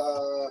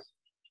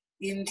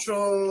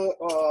 ইন্ট্রো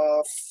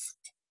অফ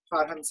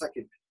ফারহান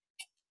সাকিব,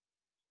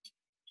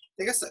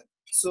 ঠিক আছে?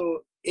 সো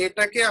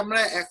এটাকে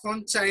আমরা এখন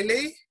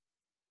চাইলেই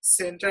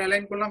সেন্টার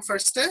অ্যালাইন করলাম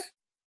ফার্স্টে,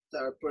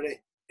 তারপরে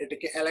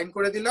এটাকে অ্যালাইন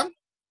করে দিলাম।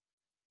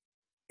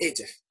 এই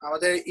যে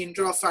আমাদের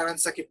ইন্ট্রো অফ ফারহান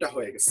সাকিবটা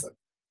হয়ে গেছে।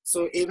 সো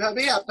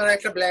এইভাবেই আপনারা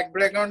একটা ব্ল্যাক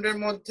ব্যাকগ্রাউন্ডের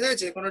মধ্যে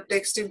যে কোনো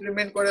টেক্সট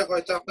ইমপ্লিমেন্ট করে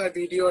হয়তো আপনার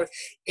ভিডিওর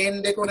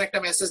এন্ডে কোনো একটা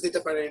মেসেজ দিতে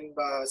পারেন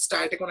বা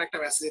স্টার্টে কোনো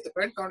একটা মেসেজ দিতে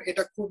পারেন, কারণ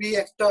এটা খুবই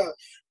একটা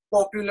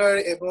পপুলার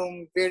এবং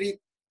very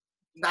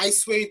nice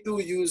way to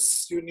use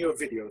in your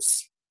videos.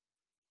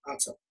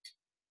 আচ্ছা,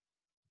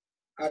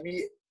 আমি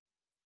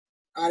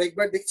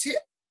আরেকবার দেখছি,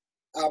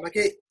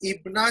 আমাকে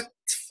ইবনাত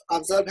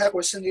আফজাল ভাই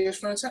কোশ্চেন জিজ্ঞেস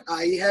করেছেন,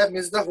 I have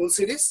miss the whole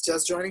series,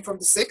 just joining from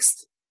the 6th,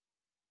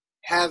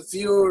 have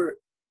you're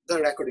the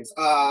recording?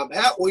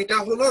 ভাইয়া ওইটা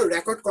হলো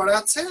রেকর্ড করা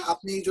আছে।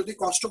 আপনি যদি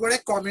কষ্ট করে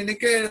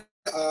কমিউনিকের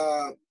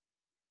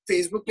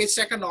ফেসবুক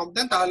পেজটা একটা নক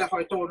দেন, তাহলে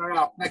হয়তো ওনারা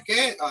আপনাকে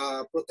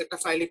প্রত্যেকটা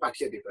ফাইলই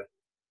পাঠিয়ে দিবে।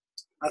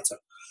 আচ্ছা,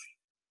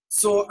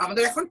 সো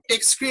আমাদের এখন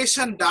টেক্সট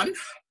ক্রিয়েশন ডান,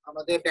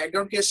 আমাদের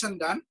ব্যাকগ্রাউন্ড ক্রিয়েশন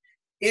ডান।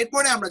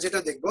 এরপরে আমরা যেটা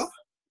দেখব,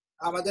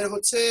 আমাদের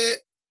হচ্ছে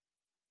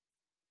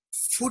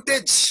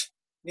ফুটেজ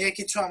নিয়ে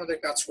কিছু আমাদের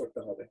কাজ করতে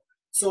হবে।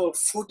 সো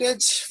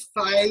ফুটেজ,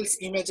 ফাইলস,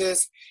 ইমেজেস,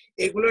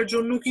 এগুলোর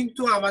জন্য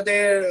কিন্তু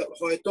আমাদের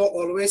হয়তো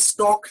অলওয়েজ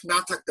স্টক না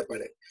থাকতে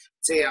পারে,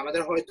 যে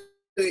আমাদের হয়তো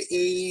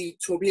এই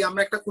ছবি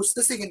আমরা একটা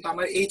খুঁজতেছি কিন্তু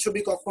আমার এই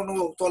ছবি কখনো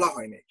তোলা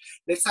হয়নি।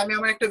 লেটস আমি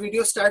আমার একটা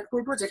ভিডিও স্টার্ট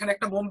করব যেখানে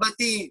একটা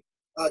মোমবাতি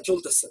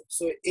জ্বলতেছে।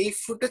 সো এই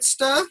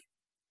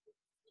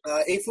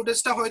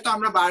ফুটেজটা হয়তো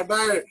আমরা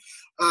বারবার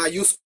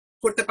ইউজ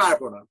করতে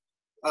পারবো না,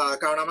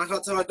 কারণ আমার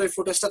কাছে হয়তো ওই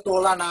ফুটেজটা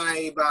তোলা নাই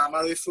বা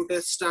আমার ওই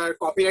ফুটেজটার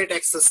কপিরাইট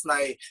অ্যাক্সেস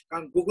নাই।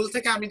 কারণ গুগল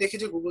থেকে আমি দেখি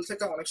যে গুগল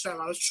থেকে অনেক সময়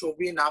মানুষ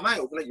ছবি নামায়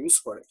ওগুলো ইউজ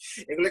করে,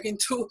 এগুলো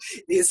কিন্তু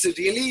is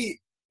really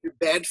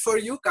bad for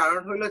you.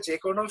 কারণ হলো যে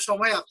কোনো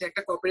সময় আপনি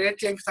একটা কপিরাইট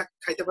ক্লেম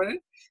খাইতে পারেন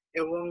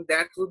এবং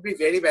that would be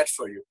very bad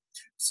for you.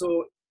 So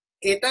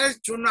এটার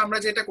জন্য আমরা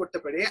যেটা করতে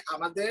পারি,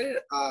 আমাদের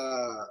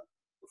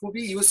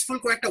খুবই ইউজফুল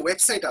কয়েকটা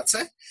ওয়েবসাইট আছে,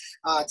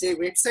 যে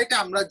ওয়েবসাইটে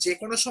আমরা যে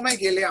কোনো সময়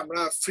গেলে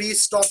আমরা ফ্রি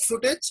স্টক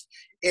ফুটেজ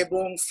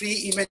এবং ফ্রি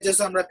ইমেজেস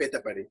আমরা পেতে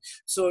পারি।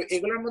 সো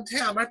এগুলোর মধ্যে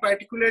আমার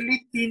পার্টিকুলারলি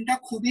 3টা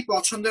খুবই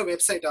পছন্দের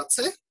ওয়েবসাইট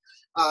আছে।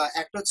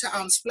 একটা হচ্ছে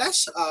আনস্প্ল্যাশ,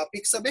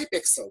 পিক্সাবে,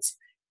 পেক্সেলস।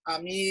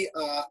 আমি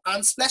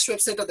আনস্প্ল্যাশ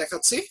ওয়েবসাইটটা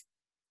দেখাচ্ছি,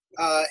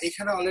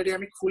 এখানে অলরেডি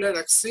আমি খুলে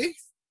রাখছি।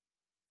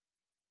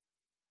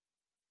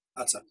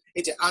 আচ্ছা,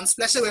 এই যে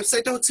আনস্প্ল্যাশের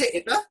ওয়েবসাইটটা হচ্ছে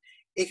এটা।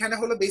 এখানে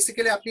হলো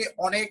বেসিক্যালি আপনি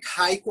অনেক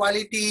high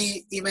quality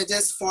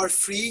images for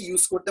free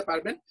use করতে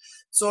পারবেন।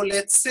 সো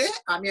লেটস সে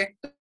আমি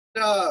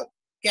একটা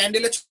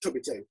ক্যান্ডেলের ছবি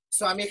চাই।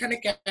 সো আমি এখানে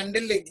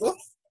ক্যান্ডেল লিখবো,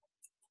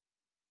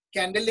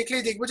 ক্যান্ডেল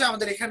লিখলেই দেখবো যে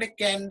আমাদের এখানে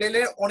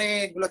ক্যান্ডেলের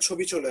অনেকগুলো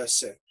ছবি চলে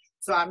আসছে।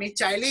 সো আমি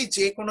চাইলেই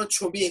যে কোনো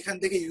ছবি এখান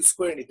থেকে ইউজ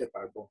করে নিতে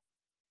পারবো।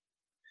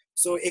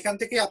 সো এখান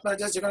থেকে আপনারা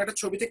জাস্ট যে কোনো একটা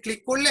ছবিতে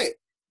ক্লিক করলে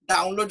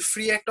ডাউনলোড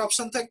ফ্রি একটা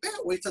অপশন থাকবে,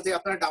 ওইটাতে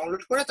আপনারা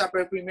ডাউনলোড করে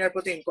তারপরে প্রিমিয়ার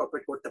প্রতি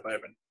ইনকর্পোরেট করতে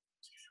পারবেন।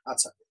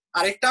 আচ্ছা,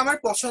 আরেকটা আমার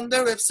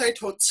পছন্দের ওয়েবসাইট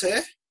হচ্ছে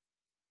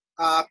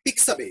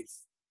পিক্সাবে।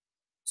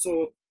 সো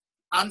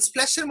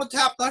আনস্প্ল্যাশের মধ্যে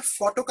আপনার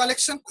ফটো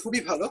কালেকশন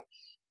খুবই ভালো,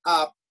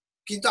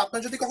 কিন্তু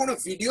আপনার যদি কখনো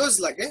ভিডিওস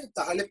লাগে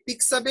তাহলে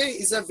পিক্সাবে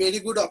is a very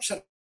good option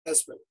as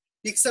well.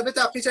 পিক্সাবেতে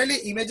আপনি চাইলে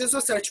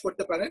ইমেজেসও সার্চ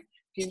করতে পারেন,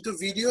 কিন্তু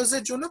ভিডিওস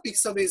এর জন্য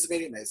পিক্সাবে is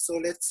very nice. So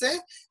let's say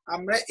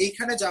আমরা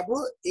এইখানে যাব,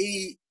 এই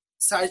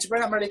সার্চ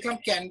বার আমরা লিখলাম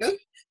ক্যান্ডেল,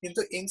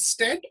 কিন্তু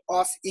ইনস্টেড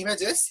অফ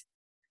ইমেজেস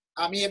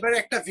আমি এবার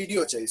একটা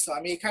ভিডিও চাই। সো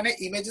আমি এখানে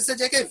ইমেজেস এর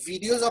জায়গায়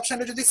ভিডিওস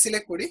অপশনটা যদি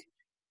সিলেক্ট করি,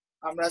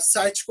 আমরা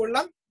সার্চ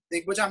করলাম,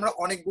 দেখবো যে আমরা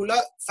অনেকগুলা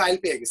ফাইল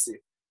পেয়ে গেছি।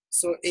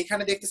 সো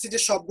এখানে দেখতেছি যে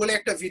সবগুলো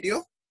একটা ভিডিও।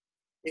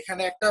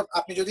 এখানে একটা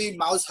আপনি যদি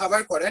মাউস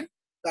হাভার করেন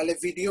তাহলে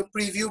ভিডিও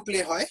প্রিভিউ প্লে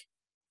হয়।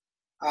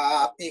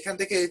 আপনি এখান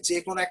থেকে যে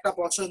কোনো একটা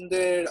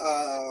পছন্দের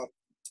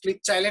ক্লিপ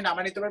চাইলে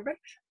নামা নিতে পারবেন।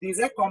 This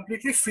R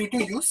completely free to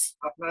use.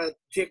 আপনারা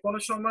যে কোনো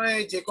সময়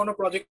যে কোনো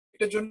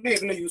প্রজেক্টের জন্য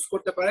এগুলো ইউজ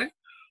করতে পারেন।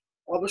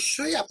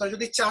 অবশ্যই আপনারা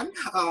যদি চান,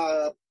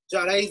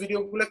 যারা এই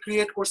ভিডিওগুলো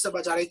ক্রিয়েট করছে বা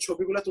যারা এই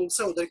ছবিগুলো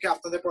তুলছে ওদেরকে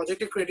আপনাদের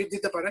প্রজেক্টে ক্রেডিট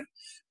দিতে পারেন।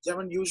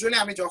 যেমন ইউজুয়ালি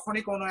আমি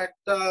যখনই কোনো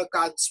একটা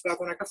কাজ বা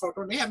কোনো একটা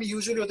ফটো নিই, আমি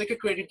ইউজুয়ালি ওদেরকে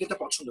ক্রেডিট দিতে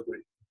পছন্দ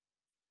করি।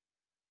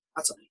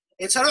 আচ্ছা,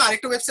 এছাড়াও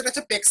আরেকটা ওয়েবসাইট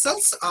আছে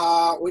পেক্সেলস,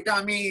 ওইটা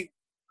আমি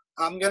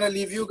I'm gonna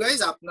leave you guys,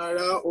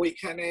 আপনারা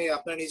ওইখানে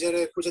আপনারা নিজেরা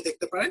খুঁজে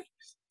দেখতে পারেন।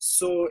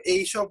 সো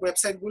এই সব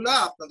ওয়েবসাইট গুলো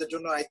আপনাদের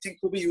জন্য আই থিঙ্ক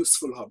খুবই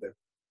ইউজফুল হবে।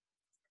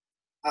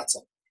 আচ্ছা,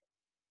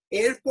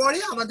 এরপরে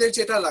আমাদের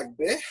যেটা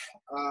লাগবে,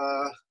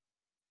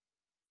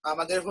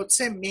 আমাদের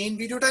হচ্ছে মেইন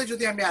ভিডিওটায়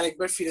যদি আমি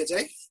আরেকবার ফিরে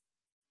যাই,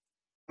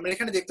 আমরা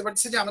এখানে দেখতে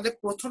পাচ্ছি যে আমাদের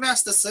প্রথমে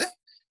আসতেছে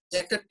যে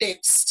একটা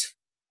টেক্সট,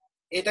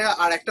 এটা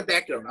আর একটা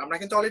ব্যাকগ্রাউন্ড। আমরা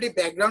কিন্তু অলরেডি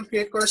ব্যাকগ্রাউন্ড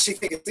ক্রিয়েট করা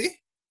শিখে গেছি,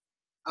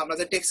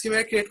 আমাদের টেক্সট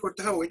কিভাবে ক্রিয়েট করতে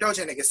হয় ওইটাও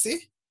জেনে গেছি।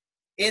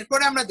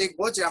 এরপরে আমরা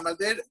দেখবো যে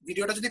আমাদের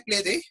ভিডিওটা যদি প্লে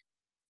দেই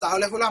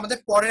তাহলে হলো আমাদের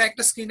পরের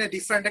একটা স্ক্রিনে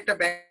ডিফারেন্ট একটা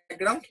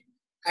ব্যাকগ্রাউন্ড,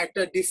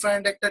 একটা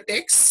ডিফারেন্ট একটা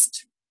টেক্সট,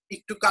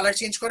 একটু কালার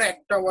চেঞ্জ করা,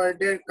 একটা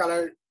ওয়ার্ডের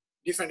কালার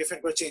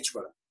ডিফারেন্ট করে চেঞ্জ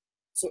করা।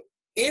 সো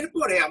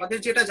এরপরে আমাদের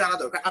যেটা জানা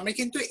দরকার, আমি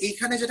কিন্তু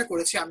এইখানে যেটা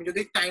করেছি, আমি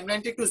যদি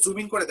টাইমলাইনটা একটু জুম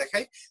ইন করে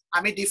দেখাই,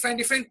 আমি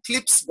ডিফারেন্ট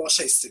ক্লিপস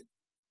বসাইছি।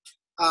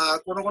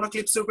 কোনো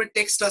ক্লিপসের উপরে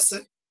টেক্সট আছে,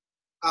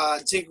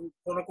 যে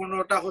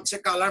কোনোটা হচ্ছে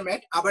কালার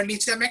ম্যাট, আবার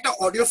নিচে আমি একটা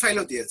অডিও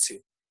ফাইলও দিয়েছি।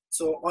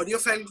 সো অডিও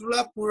ফাইলগুলো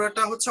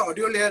পুরোটা হচ্ছে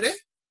অডিও লেয়ারে,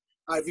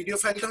 আর ভিডিও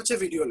ফাইলটা হচ্ছে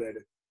ভিডিও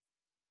লেয়ারে।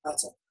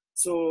 আচ্ছা,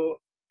 সো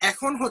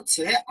এখন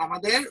হচ্ছে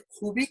আমাদের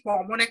খুবই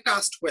কমন একটা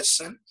আস্কড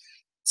কোয়েশ্চেন,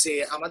 যে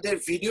আমাদের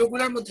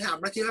ভিডিওগুলোর মধ্যে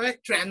আমরা কিভাবে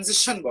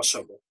ট্রানজিশন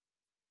বসাবো।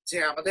 যে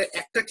আমাদের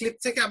একটা ক্লিপ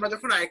থেকে আমরা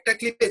যখন আরেকটা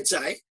ক্লিপে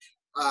যাই,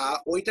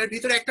 ওইটার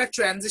ভিতরে একটা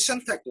ট্রানজিশন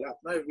থাকলে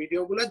আপনার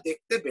ভিডিওগুলো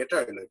দেখতে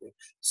বেটার লাগে।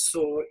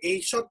 সো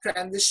এইসব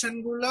ট্রানজিশন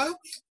গুলা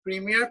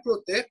প্রিমিয়ার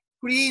প্রোতে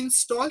প্রি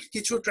ইনস্টল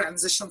কিছু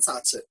ট্রানজিশনস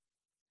আছে।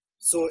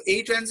 সো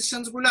এই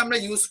ট্রানজিশনস গুলো আমরা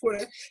ইউজ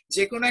করে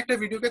যে কোনো একটা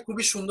ভিডিওকে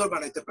খুবই সুন্দর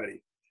বানাইতে পারি।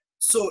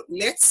 সো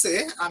লেটস সে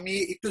আমি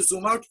একটু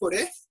জুম আউট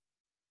করে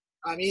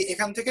আমি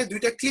এখান থেকে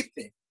দুইটা ক্লিপ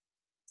নিই।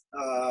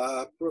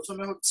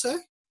 প্রথমে হচ্ছে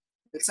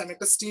আমি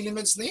একটা স্টিল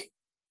ইমেজ নিই,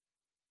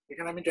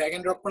 এখানে আমি ড্র্যাগ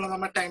এন্ড ড্রপ করলাম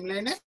আমার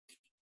টাইমলাইনে,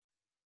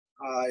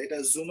 এটা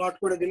জুম আউট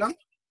করে দিলাম।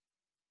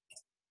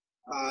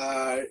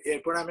 আর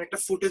এরপর আমি একটা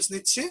ফুটেজ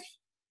নিচ্ছি,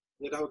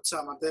 যেটা হচ্ছে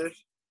আমাদের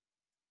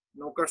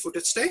নৌকার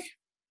ফুটেজটাই,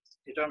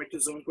 এটা আমি একটু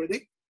জুম করে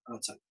দিই।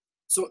 আচ্ছা,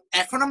 সো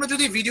এখন আমরা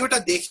যদি ভিডিওটা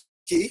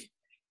দেখি,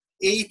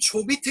 এই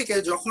ছবি থেকে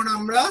যখন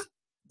আমরা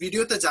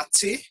ভিডিওতে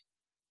যাচ্ছি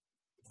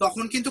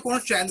তখন কিন্তু কোনো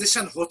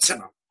ট্রানজিশন হচ্ছে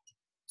না।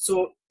 সো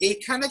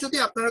এইখানে যদি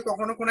আপনারা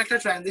কখনো কোনো একটা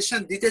ট্রানজিশন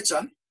দিতে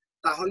চান,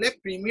 তাহলে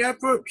প্রিমিয়ার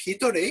প্রোর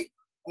ভিতরেই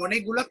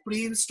অনেকগুলো প্রি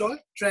ইনস্টল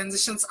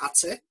ট্রানজিশনস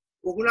আছে,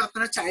 ওগুলো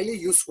আপনারা চাইলে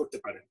ইউজ করতে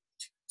পারেন।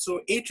 সো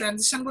এই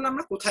ট্রানজিশন গুলো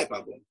আমরা কোথায়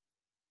পাবো?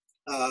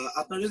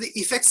 আপনারা যদি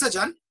ইফেক্টসে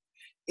যান,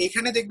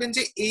 এখানে দেখবেন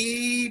যে এই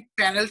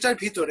প্যানেলটার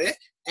ভিতরে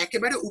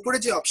একেবারে উপরে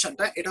যে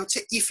অপশনটা, এটা হচ্ছে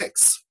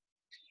ইফেক্টস।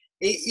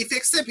 এই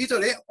ইফেক্টস এর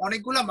ভিতরে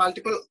অনেকগুলো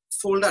মাল্টিপল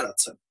ফোল্ডার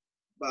আছে,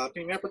 বা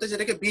প্রিমিয়ার প্রোতে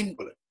যেটাকে বিন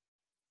বলে।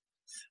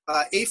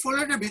 এই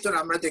ফোল্ডারের ভিতরে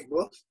আমরা দেখবো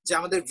যে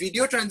আমাদের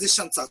ভিডিও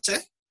ট্রানজিশনস আছে,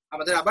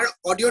 আমাদের আবার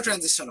অডিও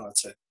ট্রানজিশনও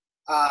আছে।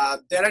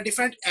 there are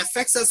different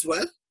effects as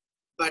well,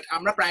 but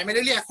আমরা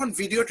প্রাইমারিলি এখন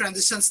ভিডিও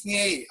ট্রানজিশনস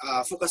নিয়েই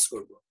ফোকাস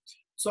করব।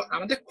 সো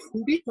আমাদের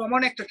খুবই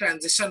কমন একটা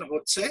ট্রানজিশন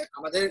হচ্ছে,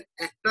 আমাদের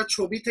একটা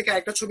ছবি থেকে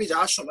আরেকটা ছবি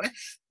যাওয়ার সময়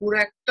পুরো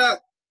একটা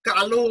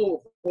কালো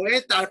হয়ে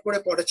তারপরে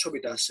পরের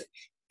ছবিটা আসে।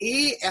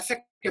 এই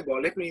এফেক্টকে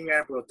বলে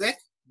premier প্রোতে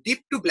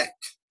deep two black.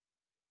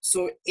 So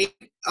এই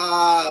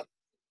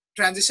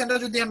ট্রানজিশনটা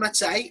যদি আমরা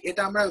চাই,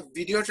 এটা আমরা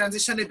ভিডিও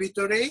ট্রানজিশনের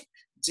ভিতরেই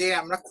যে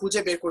আমরা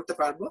খুঁজে বের করতে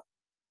পারবো।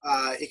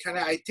 এখানে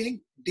আই থিঙ্ক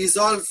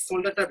ডিজলভ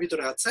ফোল্ডারটার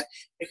ভিতরে আছে,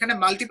 এখানে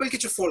মাল্টিপল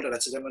কিছু ফোল্ডার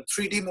আছে, যেমন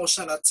 3D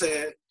মোশন আছে,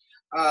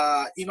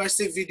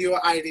 ইমার্সিভ ভিডিও,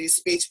 আইরিস,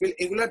 পেজ বিল,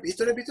 এগুলোর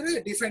ভিতরে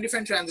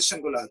ডিফারেন্ট ট্রানজিশন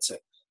গুলো আছে।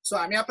 সো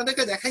আমি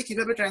আপনাদেরকে দেখাই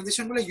কিভাবে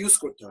ট্রানজিশন গুলো ইউজ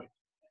করতে হয়।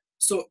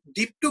 সো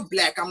ডিপ টু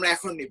ব্ল্যাক আমরা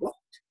এখন নিব।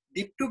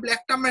 ডিপ টু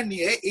ব্ল্যাকটা আমরা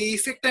নিয়ে এই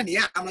ইফেক্টটা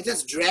নিয়ে আমরা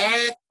জাস্ট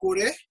ড্র্যাগ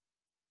করে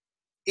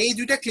এই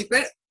দুইটা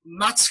ক্লিপের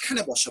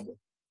মাঝখানে বসাবো।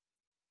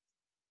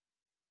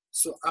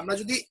 সো আমরা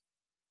যদি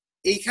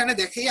এইখানে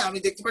দেখি, আমি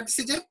দেখতে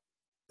পাচ্ছি যে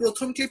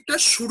প্রথম ক্লিপটা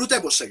শুরুতে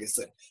বসে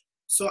গেছে।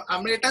 সো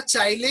আমরা এটা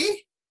চাইলেই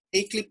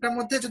এই ক্লিপটার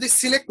মধ্যে যদি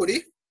সিলেক্ট করি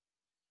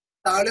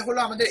তাহলে হলো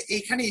আমাদের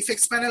এইখানে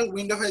ইফেক্টস প্যানেল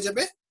উইন্ডো হয়ে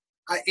যাবে,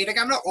 আর এটাকে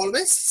আমরা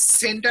অলওয়েজ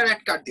সেন্টার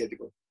অ্যাট কাট দিয়ে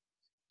দিব।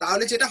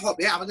 তাহলে যেটা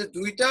হবে আমাদের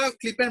দুইটা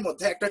ক্লিপের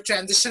মধ্যে একটা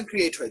ট্রানজিশন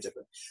ক্রিয়েট হয়ে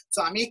যাবে। তো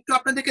আমি একটু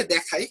আপনাদেরকে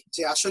দেখাই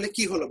যে আসলে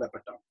কি হলো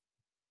ব্যাপারটা।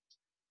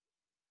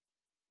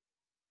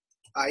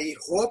 আই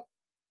হোপ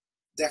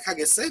দেখা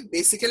গেছে।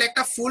 বেসিক্যালি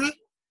একটা ফুল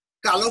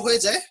কালো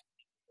হয়ে যায়,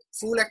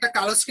 ফুল একটা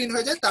কালো স্ক্রিন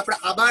হয়ে যায়, তারপর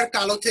আবার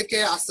কালো থেকে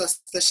আস্তে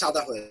আস্তে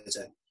সাদা হয়ে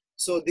যায়।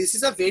 So this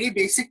is a very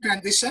basic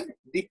transition,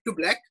 deep two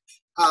black.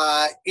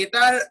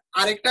 এটার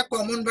আরেকটা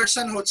কমন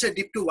ভার্সন হচ্ছে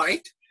ডিপ টু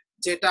হোয়াইট,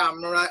 যেটা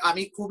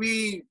আমি খুবই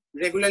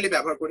রেগুলারলি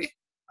ব্যবহার করি।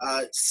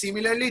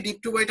 সিমিলারলি ডিপ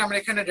টু হোয়াইট আমরা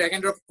এখানে ড্র্যাগ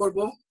এন্ড ড্রপ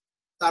করবো,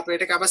 তারপরে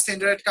এটাকে আবার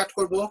সেন্টার কাট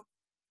করব।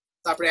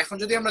 তারপরে এখন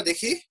যদি আমরা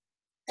দেখি,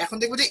 এখন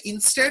দেখবো যে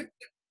ইনস্টেড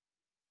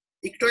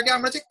একটু আগে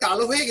আমরা যে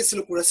কালো হয়ে গেছিল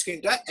পুরো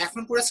স্ক্রিনটা,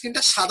 এখন পুরো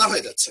স্ক্রিনটা সাদা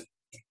হয়ে যাচ্ছে।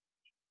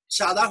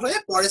 সাদা হয়ে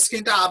পরের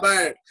স্ক্রিনটা আবার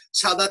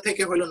সাদা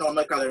থেকে হলো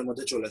নর্মাল কালারের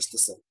মধ্যে চলে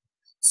আসতেছে।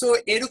 সো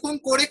এরকম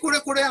করে করে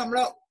করে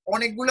আমরা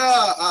অনেকগুলা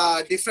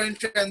ডিফারেন্ট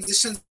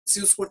ট্রানজিশন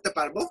ইউজ করতে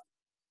পারবো।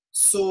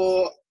 সো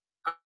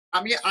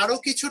আমি আরো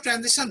কিছু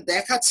ট্রানজিশন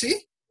দেখাচ্ছি,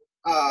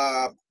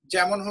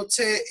 যেমন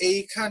হচ্ছে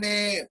এইখানে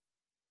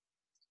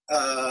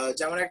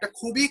যেমন একটা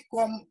খুবই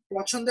কম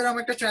পছন্দের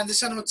আমার একটা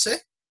ট্রানজিশন হচ্ছে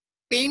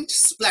পেইন্ট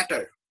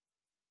স্প্ল্যাটার।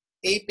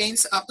 এই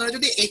পেইন্টস আপনারা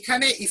যদি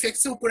এখানে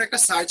ইফেক্টস এর উপর একটা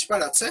সার্চ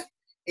বার আছে,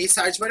 এই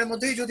সার্চ বারের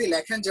মধ্যেই যদি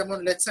লেখেন, যেমন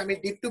লেটস আমি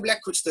ডিপ টু ব্ল্যাক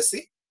খুঁজতেছি,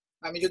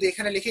 আমি যদি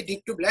এখানে লিখি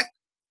ডিপ টু ব্ল্যাক,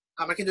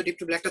 আমার কিন্তু ডিপ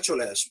টু ব্ল্যাকটা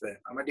চলে আসবে,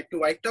 আমার ডিপ টু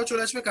হোয়াইটটাও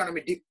চলে আসবে, কারণ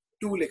আমি ডিপ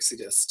টু লিখছি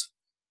জাস্ট।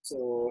 তো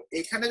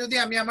এখানে যদি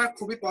আমি আমার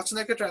খুবই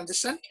পছন্দের একটা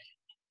ট্রানজিশন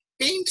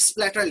পেইন্ট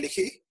স্প্ল্যাটার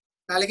লিখি,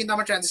 তাহলে কিন্তু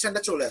আমার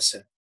ট্রানজিশনটা চলে আসে।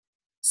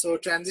 সো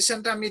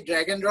ট্রানজিশনটা আমি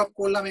ড্র্যাগ এন্ড ড্রপ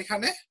করলাম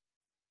এখানে।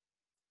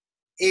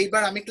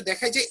 এইবার আমি একটু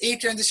দেখাই যে এই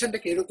ট্রানজিশনটা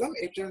কিরকম।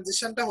 এই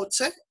ট্রানজিশনটা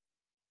হচ্ছে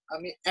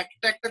আমি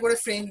একটা একটা করে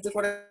ফ্রেম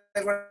করে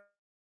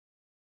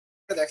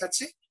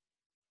দেখাচ্ছি।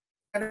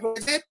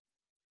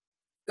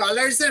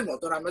 কালার্স এর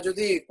মতন আমরা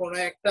যদি কোনো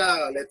একটা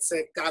লেটস সে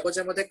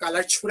কাগজের মধ্যে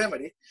কালার ছুঁড়ে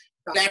মারি,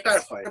 স্প্ল্যাটার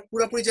হয়,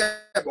 পুরোপুরি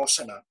যায়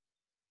বসে না।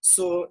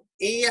 সো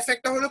এই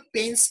এফেক্টটা হলো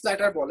পেইন্ট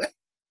স্প্ল্যাটার বলে।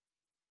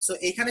 সো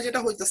এখানে যেটা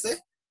হইতেছে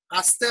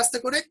আস্তে আস্তে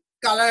করে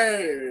কালার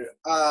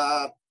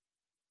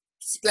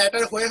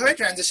স্প্ল্যাটার হয়ে হয়ে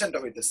ট্রানজিশনটা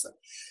হইতেছে।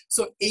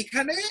 সো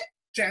এইখানে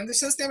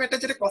ট্রানজিশনস নিয়ে আমি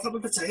একটা যেটা কথা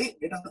বলতে চাই,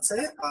 এটা হচ্ছে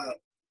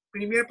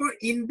Premiere Pro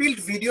inbuilt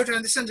video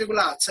transition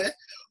যেগুলো আছে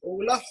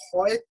ওগুলো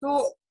হয়তো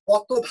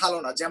অত ভালো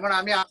না। যেমন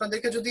আমি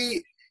আপনাদেরকে যদি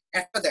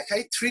একটা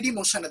দেখাই, 3D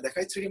মোশনে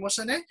দেখাই, 3D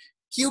মোশনে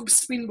কিউব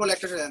স্পিন বলে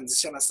একটা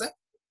ট্রানজিশন আছে।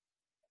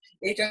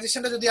 এই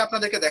ট্রানজিশনটা যদি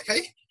আপনাদেরকে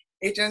দেখাই,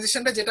 এই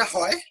ট্রানজিশনটা যেটা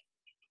হয়,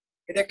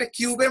 এটা একটা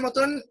কিউবের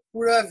মতন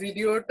পুরো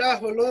ভিডিওটা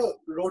হলো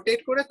রোটেট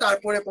করে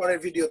তারপরে পরের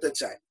ভিডিওতে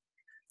যায়।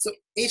 সো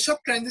এইসব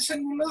ট্রানজিশন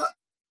গুলো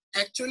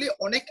অ্যাকচুয়ালি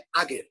অনেক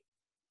আগের।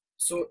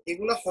 সো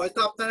এগুলো হয়তো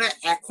আপনারা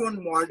এখন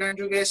মডার্ন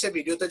যুগে এসে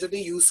ভিডিওতে যদি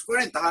ইউজ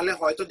করেন তাহলে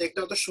হয়তো দেখতে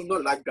অত সুন্দর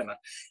লাগবে না,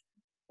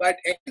 but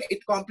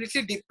it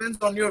completely depends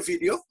on your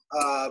video.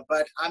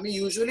 But আমি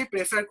ইউজুয়ালি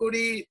প্রেফার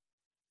করি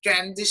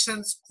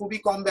ট্রানজিশনস খুবই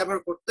কম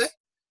ব্যবহার করতে।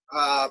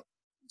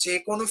 যে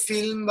কোনো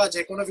ফিল্ম বা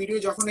যে কোনো ভিডিও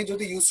যখনই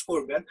যদি ইউজ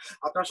করবেন,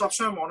 আপনারা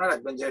সবসময় মনে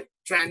রাখবেন যে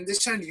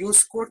ট্রানজিশন ইউজ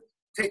করতে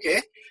থেকে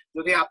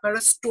যদি আপনারা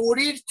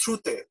স্টোরির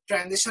থ্রুতে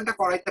ট্রানজিশনটা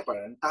করাইতে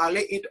পারেন তাহলে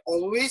ইট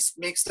always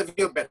makes the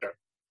video better.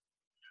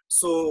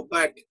 So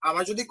but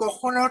আমার যদি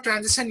কখনো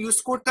ট্রানজিশন ইউজ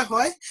করতে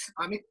হয়,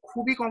 আমি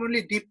খুবই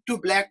কমনলি ডিপ টু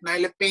ব্ল্যাক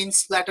নাইলে পেইন্ট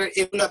স্প্ল্যাটার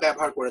এগুলো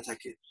ব্যবহার করে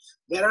থাকি।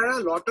 দেয়ার আর আ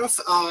lot of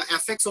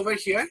effects over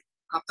here,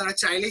 আপনারা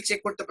চাইলেই চেক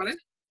করতে পারেন।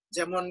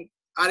 যেমন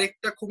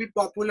আরেকটা খুবই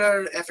পপুলার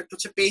এফেক্ট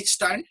হচ্ছে পেজ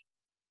টার্ন।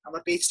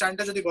 আমরা পেজ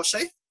টার্নটা যদি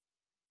বসাই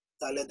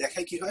তাহলে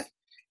দেখাই কি হয়।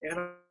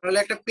 এখানে হলো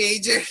একটা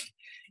পেজের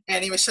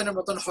অ্যানিমেশনের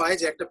মতন হয়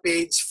যে একটা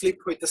পেজ ফ্লিপ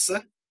হইতেছে।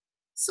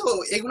 সো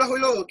এগুলো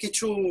হলো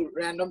কিছু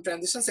র্যান্ডম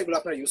ট্রানজিশন, এগুলো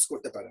আপনারা ইউজ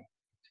করতে পারেন।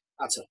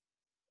 আচ্ছা,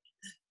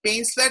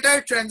 পেইন্ট স্প্ল্যাটার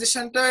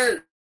ট্রানজিশনটার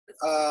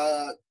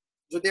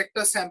যদি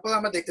একটা স্যাম্পল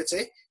আমরা দেখতে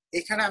চাই,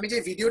 এখানে আমি যে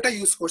ভিডিওটা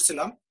ইউজ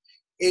করছিলাম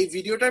এই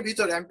ভিডিওটার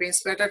ভিতরে আমি পেইন্ট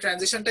স্প্ল্যাটার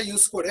ট্রানজিশনটা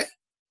ইউজ করে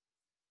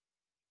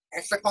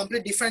একটা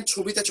কমপ্লিট ডিফারেন্ট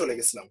ছবিতে চলে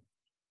গেছিলাম।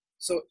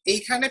 সো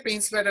এইখানে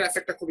পেইন্ট স্প্ল্যাটার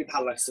এফেক্টটা খুবই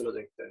ভালো লাগছিল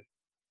দেখতে।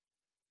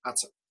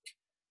 আচ্ছা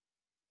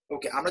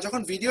ওকে, আমরা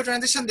যখন ভিডিও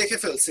ট্রানজিশন দেখে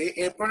ফেলছি,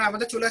 এরপরে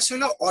আমাদের চলে আসছে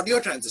হলো audio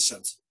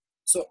transition.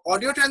 So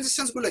audio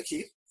transition গুলো কি?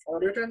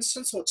 অডিও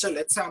ট্রানজিশন হচ্ছে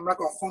লেটস সে আমরা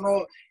কখনো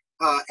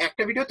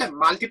একটা ভিডিওতে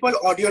মাল্টিপল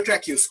অডিও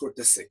ট্র্যাক ইউজ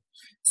করতেছি।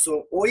 সো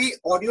ওই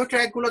অডিও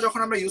ট্র্যাক গুলো যখন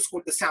আমরা ইউজ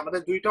করতেছি,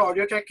 আমাদের দুইটা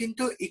অডিও ট্র্যাক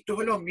কিন্তু একটু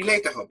হলেও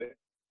মিলাইতে হবে।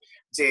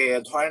 যে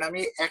ধরেন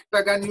আমি একটা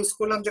গান ইউজ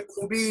করলাম যে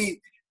খুবই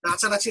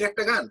নাচানাচির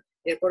একটা গান,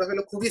 এরপরে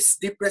হলো খুবই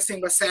ডিপ্রেসিং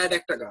বা স্যাড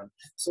একটা গান।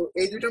 সো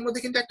এই দুইটার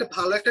মধ্যে কিন্তু একটা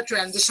ভালো একটা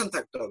ট্রানজিশন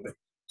থাকতে হবে।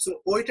 সো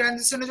ওই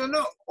ট্রানজিশনের জন্য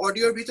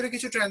অডিওর ভিতরে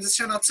কিছু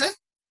ট্রানজিশন আছে,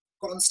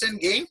 কনস্ট্যান্ট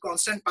গেইন,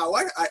 কনস্ট্যান্ট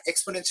পাওয়ার আর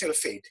এক্সপোনেনশিয়াল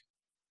ফেড।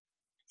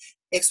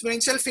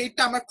 এক্সপোনেনশিয়াল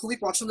ফেডটা আমার খুবই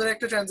পছন্দের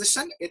একটা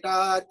ট্রানজিশন। এটা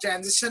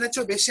ট্রানজিশনের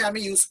চেয়ে বেশি আমি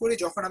ইউজ করি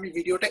যখন আমি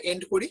ভিডিওটা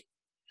এন্ড করি।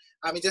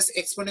 আমি জাস্ট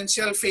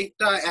এক্সপোনেনশিয়াল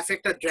ফেডটা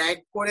এফেক্টটা ড্র্যাগ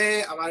করে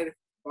আমার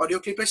অডিও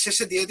ক্লিপের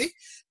শেষে দিয়ে দিই।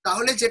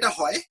 তাহলে যেটা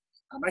হয়,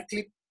 আমার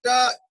ক্লিপটা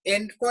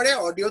এন্ড করে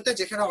অডিওতে,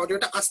 যেখানে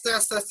অডিওটা আস্তে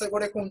আস্তে আস্তে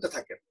করে কমতে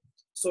থাকে।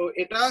 সো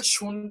এটা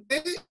শুনতে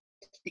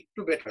একটু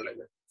বেটার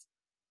লাগে।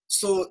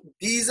 So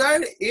these are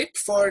it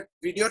for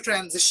video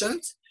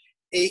transitions.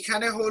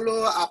 এইখানে হলো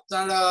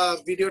আপনারা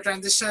ভিডিও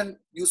ট্রানজিশন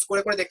ইউজ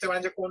করে করে দেখতে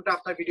পারেন যে কোনটা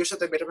আপনার ভিডিওর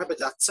সাথে বেটার ভাবে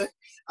যাচ্ছে।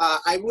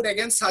 I would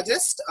again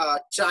suggest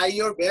try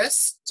your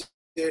best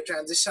যে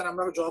ট্রানজিশন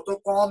আমরা যত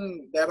কম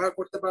ব্যবহার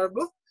করতে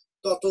পারবো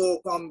তত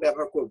কম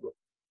ব্যবহার করব।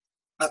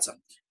 আচ্ছা,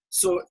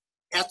 সো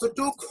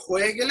এতটুক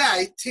হয়ে গেলে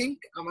আই থিঙ্ক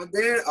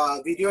আমাদের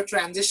video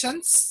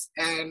transitions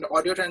and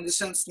audio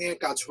transitions নিয়ে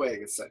কাজ হয়ে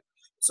গেছে।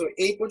 সো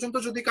এই পর্যন্ত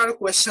যদি কারো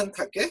কোয়েশ্চেন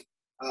থাকে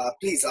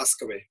প্লিজ আস্ক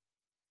অ্যাওয়ে।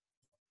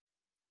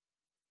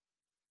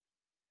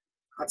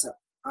 আচ্ছা,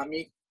 আমি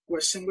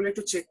কোয়েশ্চেন গুলো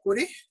একটু চেক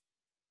করি।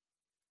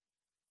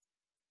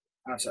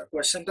 আচ্ছা,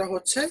 কোয়েশ্চেনটা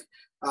হচ্ছে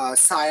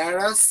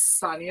সায়ারা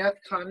সানিয়া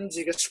খান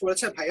জিজ্ঞেস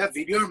করেছে, ভাইয়া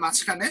ভিডিওর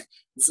মাঝখানে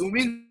জুম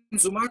ইন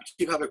জুম আউট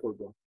কিভাবে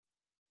করব?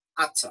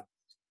 আচ্ছা,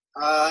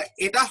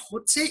 এটা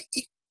হচ্ছে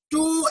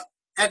একটু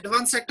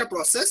অ্যাডভান্স একটা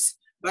প্রসেস,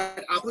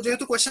 বাট আপু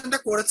যেহেতু কোয়েশ্চেনটা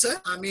করেছে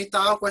আমি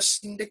তাও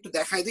কোয়েশ্চেনটা একটু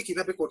দেখাই দিই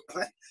কিভাবে করতে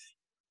হয়।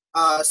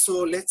 সো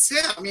লেটস সে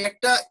আমি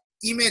একটা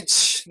ইমেজ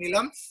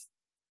নিলাম,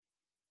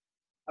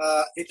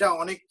 এটা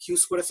অনেক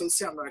ইউজ করে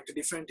ফেলছি, আমরা একটা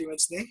ডিফারেন্ট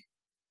ইমেজ নেই।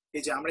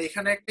 এই যে আমরা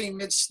এখানে একটা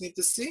ইমেজ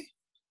নিতেছি,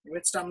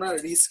 ইমেজটা আমরা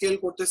রিস্কেল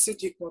করতেছি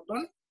ঠিক মতন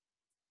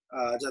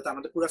যাতে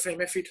আমাদের পুরো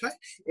ফ্রেমে ফিট হয়।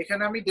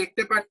 এখানে আমি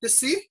দেখতে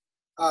পারতেছি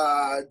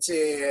যে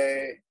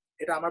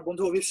এটা আমার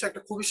বন্ধু অভিষেক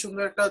একটা খুবই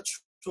সুন্দর একটা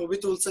ছবি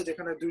তুলছে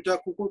যেখানে দুইটা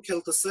কুকুর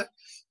খেলতেছে,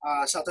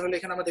 সাথে হলে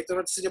এখানে আমরা দেখতে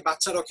পাচ্ছি যে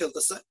বাচ্চারাও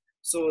খেলতেছে।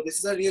 So this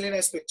is a really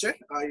nice picture,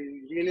 I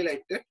really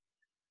liked it.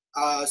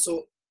 So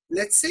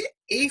let's say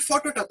এই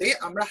ফটোটাতে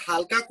আমরা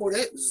হালকা করে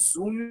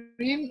জুম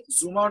ইন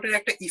জুম আউটের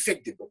একটা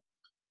ইফেক্ট দিব।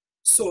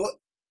 সো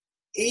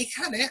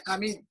এইখানে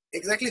আমি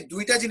এক্স্যাক্টলি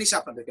দুইটা জিনিস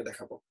আপনাদেরকে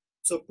দেখাবো।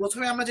 সো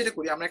প্রথমে আমরা যেটা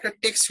করি, আমরা একটা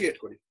টেক্সট ক্রিয়েট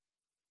করি।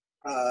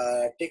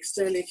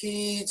 টেক্সটে লিখি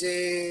যে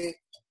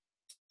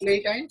প্লে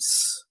টাইমস।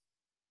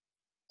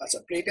 আচ্ছা,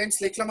 প্লে টাইমস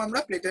লিখলাম আমরা।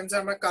 প্লে টাইমস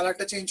আমরা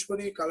কালারটা চেঞ্জ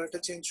করি, কালারটা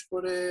চেঞ্জ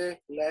করে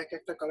ব্ল্যাক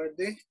একটা কালার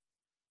দিই।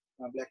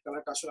 ব্ল্যাক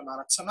কালারটা আসলে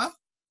মানাচ্ছে না,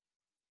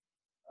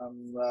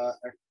 আমরা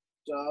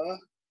একটা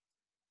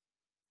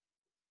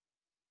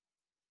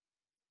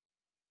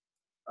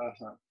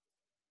হ্যাঁ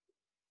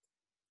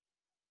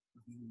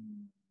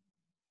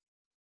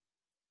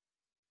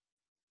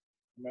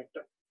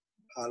একটা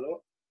ভালো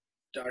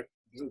ডার্ক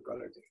ব্লু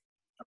কালার দিই।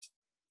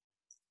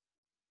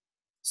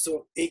 সো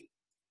এই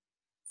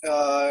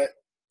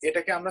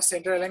এটাকে আমরা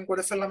সেন্টার অ্যালাইন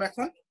করে ফেললাম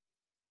এখন।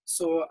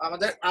 সো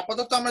আমাদের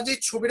আপাতত আমরা যে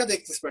ছবিটা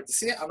দেখতে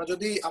পারতেছি, আমরা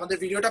যদি আমাদের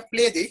ভিডিওটা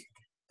প্লে দিই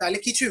তাহলে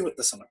কিছুই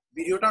হতেছে না,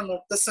 ভিডিওটা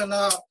নড়তেছে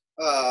না,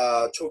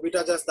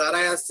 ছবিটা জাস্ট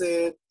দাঁড়ায় আছে,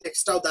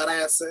 টেক্সটটাও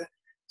দাঁড়ায় আছে।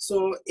 সো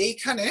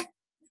এইখানে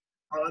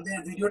আমাদের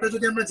ভিডিওটা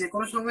যদি আমরা যে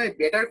কোনো সময়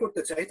বেটার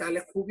করতে চাই তাহলে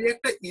খুবই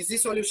একটা ইজি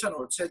সলিউশন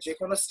হচ্ছে, যে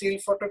কোনো স্টিল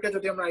ফটোকে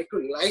যদি আমরা একটু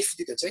লাইফ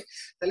দিতে চাই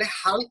তাহলে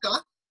হালকা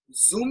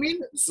জুম ইন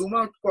জুম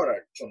আউট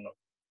করার জন্য।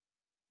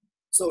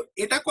 সো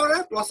এটা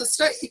করার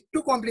প্রসেসটা একটু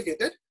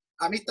কমপ্লিকেটেড,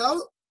 আমি তাও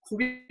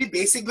খুবই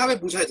বেসিক ভাবে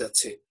বুঝাই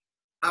যাচ্ছে।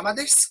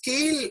 আমাদের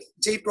স্কেল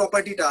যেই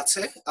প্রপার্টিটা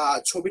আছে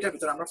ছবিটার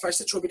ভিতরে, আমরা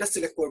ফার্স্টে ছবিটা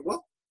সিলেক্ট করব।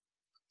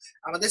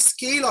 আমাদের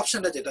স্কেল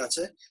অপশনটা যেটা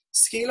আছে,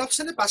 স্কেল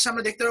অপশনের পাশে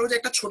আমরা দেখতে পাবো যে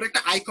একটা ছোট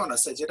একটা আইকন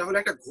আছে যেটা হলো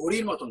একটা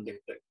ঘড়ির মতন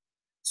দেখতে।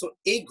 সো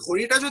এই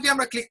ঘড়িটা যদি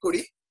আমরা ক্লিক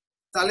করি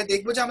তাহলে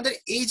দেখবো যে আমাদের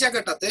এই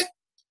জায়গাটাতে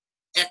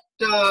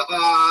একটা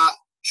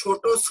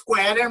ছোট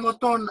স্কোয়ারের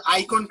মতন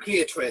আইকন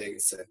ক্রিয়েট হয়ে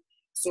গেছে।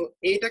 সো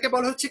এইটাকে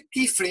বলা হচ্ছে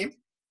কি ফ্রেম।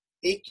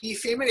 এই কি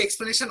ফ্রেমের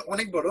এক্সপ্লেনেশন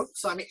অনেক বড়,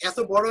 সো আমি এত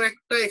বড়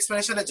একটা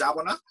এক্সপ্লেনেশনে যাব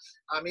না,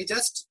 আমি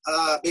জাস্ট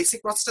বেসিক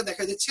প্রসেসটা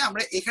দেখা দিচ্ছি।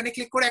 আমরা এখানে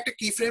ক্লিক করে একটা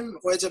কি ফ্রেম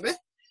হয়ে যাবে।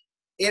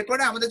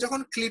 এরপরে আমাদের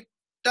যখন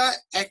ক্লিপটা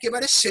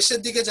একেবারে শেষের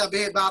দিকে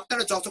যাবে বা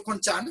আপনারা যতক্ষণ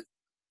চান,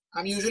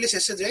 আমি ইউজুয়ালি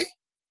শেষে যাই,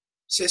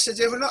 শেষে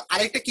যে হলো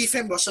আরেকটা কি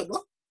ফ্রেম বসাবো।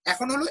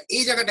 এখন হলো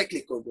এই জায়গাটায়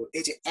ক্লিক করব,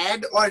 এই যে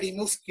অ্যাড অর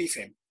রিমুভ কি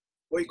ফ্রেম,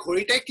 ওই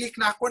ঘড়িটায় ক্লিক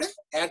না করে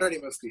অ্যাড অর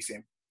রিমুভ কি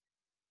ফ্রেম,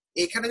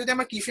 এখানে যদি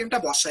আমরা কি ফ্রেমটা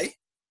বসাই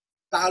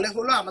তাহলে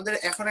হলো আমাদের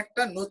এখন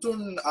একটা নতুন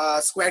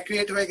স্কোয়ার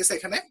ক্রিয়েট হয়ে গেছে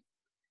এখানে।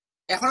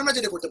 এখন আমরা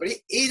যেটা করতে পারি,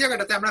 এই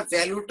জায়গাটাতে আমরা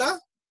ভ্যালুটা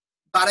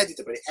বাড়াই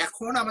দিতে পারি।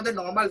 এখন আমাদের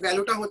নর্মাল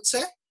ভ্যালুটা হচ্ছে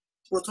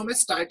প্রথমে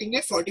স্টার্টিং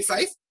এ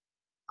 45,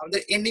 আমাদের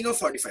এন্ডিং ও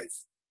 45।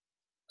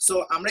 সো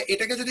আমরা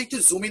এটাকে যদি একটু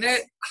জুম ইনের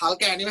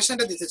হালকা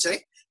অ্যানিমেশনটা দিতে চাই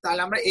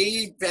তাহলে আমরা এই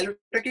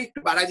ভ্যালুটাকে একটু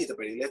বাড়াই দিতে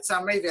পারি। লেটস সে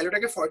আমরা এই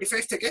ভ্যালুটাকে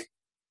 45 থেকে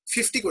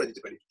 50 করে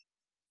দিতে পারি।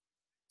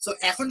 সো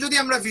এখন যদি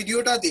আমরা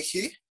ভিডিওটা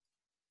দেখি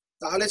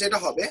তাহলে যেটা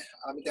হবে,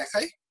 আমি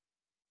দেখাই,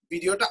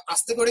 ভিডিওটা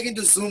আস্তে করে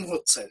কিন্তু জুম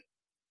হচ্ছে।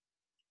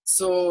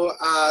 সো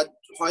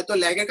হয়তো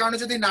ল্যাগের কারণে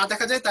যদি না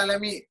দেখা যায় তাহলে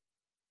আমি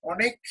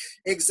অনেক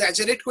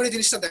এক্সাজারেট করে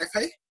জিনিসটা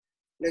দেখাই।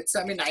 লেটস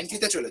আমি 90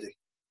 তে চলে যাই,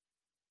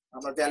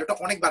 আমার ভ্যালুটা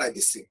অনেক বাড়াই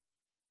দিচ্ছি।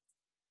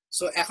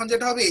 সো এখন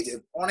যেটা হবে, এই যে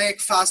অনেক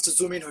ফাস্ট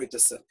জুম ইন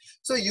হইতেছে।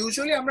 সো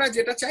ইউজুয়ালি আমরা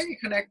যেটা চাই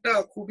এখানে একটা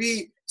খুবই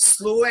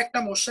স্লো একটা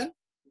মোশন,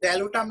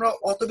 ভ্যালুটা আমরা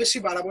অত বেশি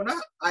বাড়াবো না।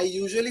 আই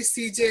ইউজুয়ালি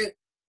সি যে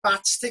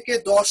 5 থেকে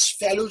 10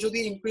 ভ্যালু যদি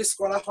ইনক্রিজ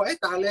করা হয়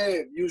তাহলে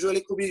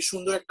ইউজুয়ালি খুবই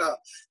সুন্দর একটা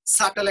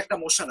সাটল একটা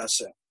মোশন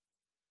আসে।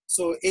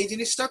 সো এই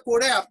জিনিসটা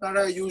করে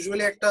আপনারা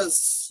ইউজুয়ালি একটা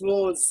স্লো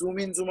জুম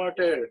ইন জুম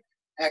আউটের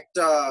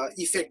একটা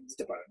ইফেক্ট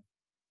দিতে পারেন।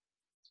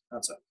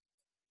 আচ্ছা,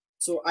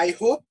 সো আই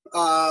হোপ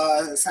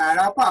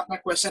সায়রা আপা আপনার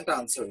কোয়েশ্চেনটা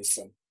আনসার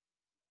হয়েছে।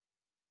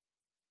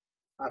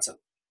 আচ্ছা,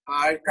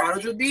 আর কারো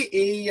যদি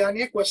এই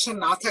নিয়ে কোয়েশ্চেন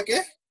না থাকে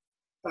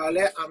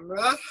তাহলে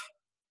আমরা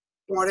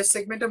পরের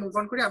সেগমেন্টে মুভ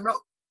অন করি। আমরা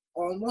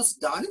অলমোস্ট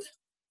ডান।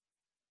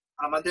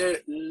 আমাদের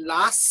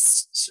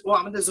লাস্ট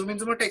আমাদের জুম ইন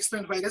জুমটা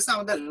এক্সপ্লেন হয়ে গেছে।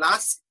 আমাদের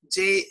লাস্ট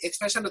যে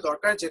এক্সপ্লেনেশনটা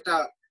দরকার, যেটা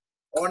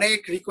অনেক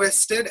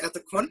রিকোয়েস্টেড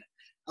এতক্ষণ,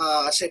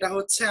 সেটা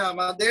হচ্ছে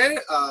আমাদের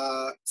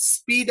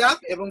স্পিড আপ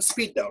এবং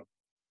speed down.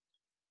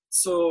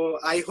 So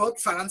I hope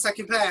Farhan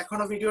Shakib ভাই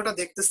এখনো ভিডিওটা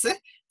দেখতেছে,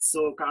 সো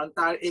কারণ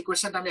তার এই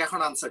কোয়েশ্চেনটা আমি এখন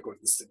আনসার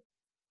করতেছি।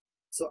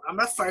 সো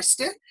আমরা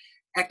ফার্স্টে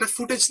একটা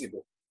ফুটেজ নিব।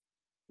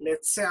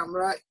 লেটস সে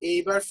আমরা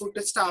এইবার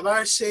ফুটেজটা আবার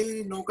সেই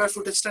নৌকার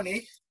ফুটেজটা নেই।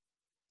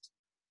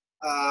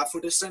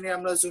 ফুটেজটা নিয়ে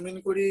আমরা জুম ইন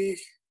করি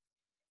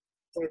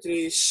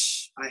 35।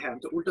 হ্যাঁ,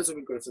 তো উল্টো জুম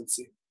ইন করে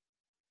ফেলছি।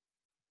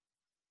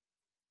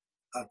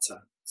 আচ্ছা,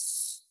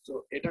 তো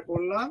এটা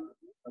করলাম,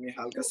 আমি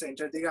হালকা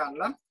সেন্টার দিকে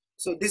আনলাম।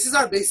 So this is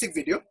our basic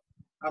video.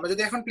 আমরা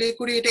যদি এখন প্লে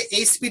করি, এটা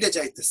এই স্পিডে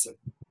যাইতেছে।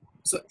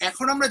 সো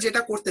এখন আমরা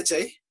যেটা করতে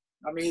চাই,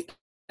 আমি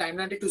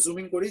টাইমলাইনটা একটু জুম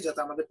ইন করি যাতে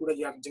আমাদের পুরো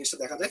জিনিসটা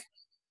দেখা যায়।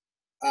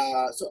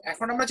 সো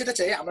এখন আমরা যেটা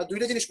চাই, আমরা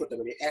দুইটা জিনিস করতে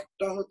পারি।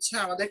 একটা হচ্ছে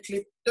আমাদের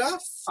ক্লিপটা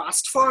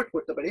ফাস্ট ফরওয়ার্ড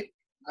করতে পারি,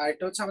 আর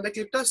একটা হচ্ছে আমাদের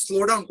ক্লিপটা স্লো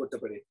ডাউন করতে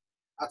পারি।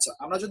 আচ্ছা,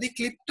 আমরা যদি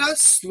ক্লিপটা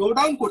স্লো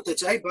ডাউন করতে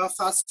চাই বা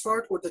ফাস্ট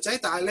ফরওয়ার্ড করতে চাই,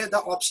 তাহলে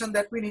the option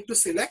that we need to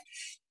select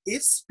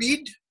is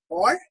speed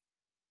or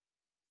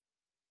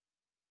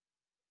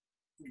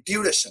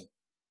duration.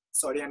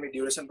 Sorry, আমি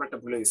ডিউরেশন পার্টটা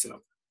ভুলে গেছিলাম।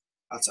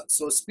 আচ্ছা,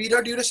 সো স্পিড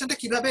আর ডিউরেশনটা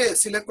কিভাবে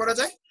সিলেক্ট করা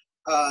যায়?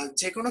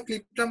 যে কোনো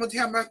ক্লিপটার মধ্যে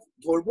আমরা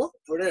ধরবো,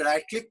 ধরে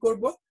রাইট ক্লিক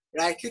করব।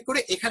 রাইট ক্লিক করে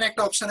এখানে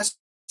একটা অপশন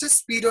আছে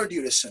স্পিড অর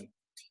ডিউরেশন।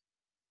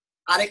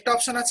 আরেকটা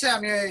অপশন আছে,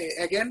 আমি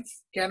again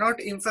cannot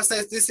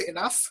emphasise this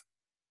enough,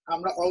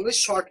 আমরা অলওয়েজ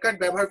শর্টকাট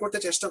ব্যবহার করতে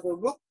চেষ্টা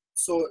করব।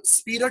 সো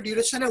স্পিড অর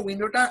ডিউরেশনের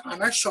উইন্ডোটা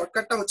আনার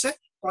শর্টকাটটা হচ্ছে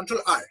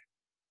কন্ট্রোল আর।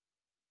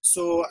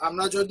 সো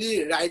আমরা যদি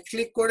রাইট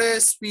ক্লিক করে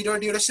স্পিড অর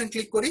ডিউরেশন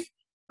ক্লিক করি,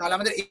 তাহলে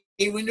আমাদের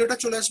এই উইন্ডোটা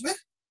চলে আসবে।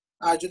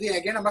 আর যদি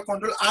अगेन আমরা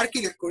কন্ট্রোল আর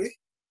ক্লিক করি,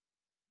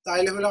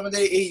 তাহলে হলো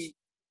আমাদের এই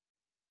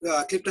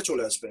ক্লিপটা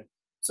চলে আসবে।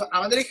 সো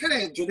আমাদের এখানে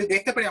যদি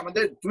দেখতে পারি,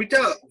 আমাদের দুইটা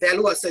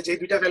ভ্যালু আছে, যে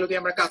দুইটা ভ্যালু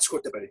দিয়ে আমরা কাজ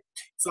করতে পারি।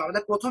 সো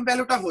আমাদের প্রথম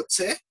ভ্যালুটা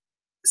হচ্ছে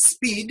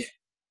স্পিড,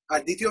 আর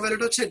দ্বিতীয়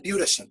ভ্যালুটা হচ্ছে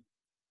ডিউরেশন।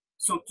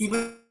 সো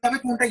কিভাবে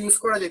কোনটা ইউজ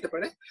করা যেতে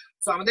পারে?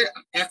 সো আমাদের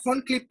এখন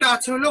ক্লিপটা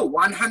আছে হলো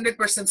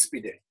 100%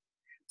 স্পিডে।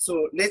 সো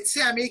লেটস সে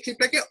আমি এই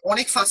ক্লিপটাকে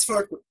অনেক ফাস্ট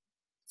ফরওয়ার্ড করি।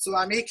 সো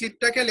আমি এই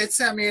ক্লিপটাকে লেটস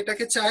সে আমি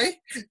এটাকে চাই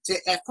যে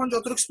এখন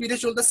যতটুকু স্পিডে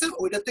চলতেছে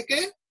ওইটা থেকে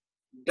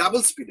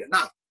ডাবল স্পিডে,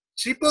 না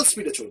ট্রিপল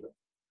স্পিডে চলবে।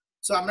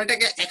 সো আমরা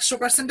এটাকে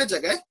 100%-এর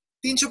জায়গায়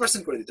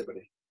 300% করে দিতে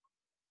পারি।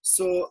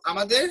 সো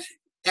আমাদের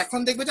এখন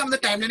দেখবো যে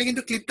আমাদের টাইমলাইনে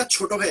কিন্তু ক্লিপটা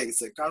ছোট হয়ে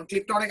গেছে, কারণ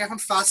ক্লিপটা অনেক এখন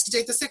ফাস্ট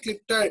যাইতেছে,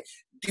 ক্লিপটার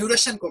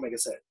ডিউরেশন কমে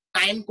গেছে,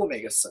 টাইম কমে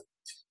গেছে।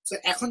 সো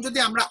এখন যদি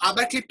আমরা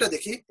আবার ক্লিপটা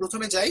দেখি,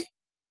 প্রথমে যাই,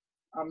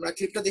 আমরা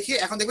ক্লিপটা দেখি,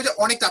 এখন দেখবো যে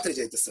অনেক তাড়াতাড়ি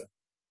যাইতেছে।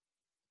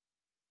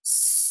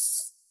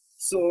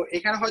 সো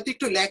এখানে হয়তো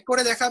একটু ল্যাগ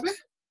করে দেখাবে,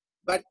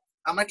 বাট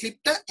আমার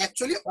ক্লিপটা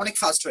অ্যাকচুয়ালি অনেক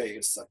ফাস্ট হয়ে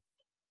গেছে।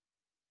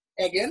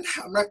 अगेन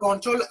আমরা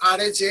কন্ট্রোল আর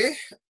এ যে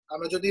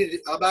আমরা যদি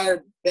আবার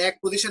ব্যাক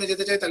পজিশনে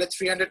যেতে চাই, তাহলে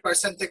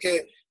 300% থেকে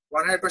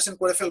 100%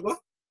 করে ফেলবো।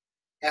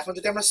 এখন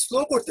যদি আমরা স্লো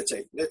করতে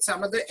চাই, লেটস সে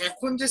আমাদের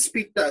এখন যে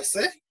স্পিডটা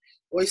আছে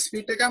ওই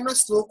স্পিডটাকে আমরা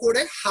স্লো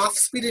করে হাফ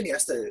স্পিডে নিয়ে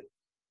আসতে চাই,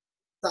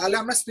 তাহলে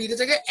আমরা স্পিডের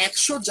জায়গায়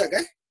 100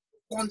 জায়গায়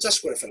 50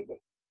 করে ফেলবো।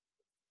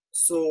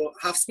 সো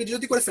হাফ স্পিড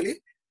যদি করে ফেলি,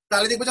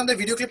 তাহলে দেখবো যে আমাদের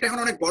ভিডিও ক্লিপটা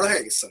এখন অনেক বড়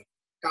হয়ে গেছে।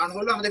 কারণ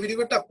হলো আমাদের ভিডিও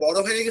ক্লিপটা বড়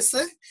হয়ে গেছে,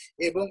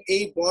 এবং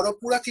এই বড়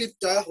পুরো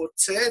ক্লিপটা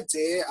হচ্ছে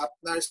যে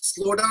আপনার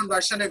স্লো ডাউন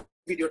ভার্সনের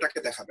ভিডিওটাকে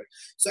দেখাবে।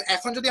 সো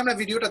এখন যদি আমরা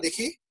ভিডিওটা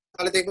দেখি,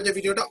 তাহলে দেখবো যে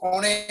ভিডিওটা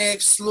অনেক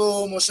স্লো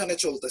মোশনে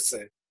চলতেছে।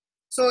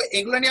 সো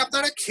এগুলো নিয়ে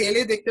আপনারা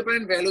খেলে দেখতে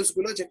পারেন ভ্যালুস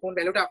গুলো, যে কোন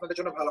ভ্যালুটা আপনাদের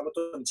জন্য ভালো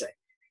মতন চাই।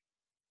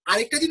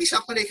 আরেকটা জিনিস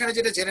আপনারা এখানে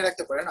যেটা জেনে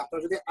রাখতে পারেন,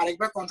 আপনারা যদি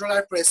আরেকবার কন্ট্রোল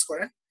আর প্রেস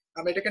করেন,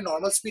 আমি এটাকে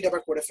নর্মাল স্পিড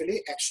আবার করে ফেলি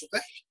 100-তে,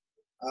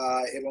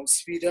 এবং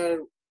স্পিড আর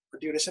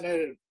ডিউরেশনের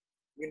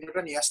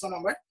উইন্ডোটা নিয়ে আসলাম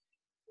আমরা।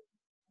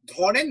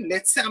 ধরেন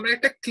লেটস সে আমরা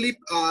একটা ক্লিপ,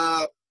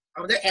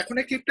 আমাদের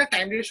এখনের ক্লিপটা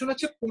টাইম ডিউরেশন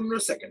হচ্ছে 15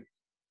 সেকেন্ড।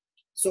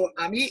 সো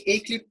আমি এই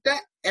ক্লিপটা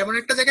এমন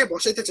একটা জায়গায়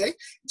বসাইতে চাই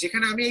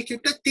যেখানে আমি এই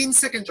ক্লিপটা 3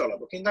 সেকেন্ড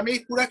চালাবো, কিন্তু আমি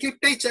এই পুরো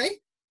ক্লিপটাই চাই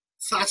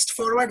ফাস্ট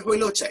ফরওয়ার্ড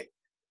হইলেও চাই।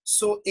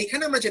 সো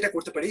এখানে আমরা যেটা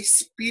করতে পারি,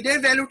 স্পিডের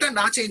ভ্যালুটা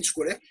না চেঞ্জ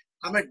করে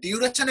আমরা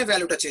ডিউরেশনের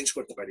ভ্যালুটা চেঞ্জ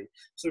করতে পারি।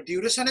 সো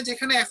ডিউরেশনে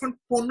যেখানে এখন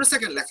 15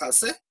 সেকেন্ড লেখা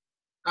আছে,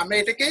 আমরা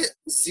এটাকে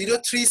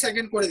 0.3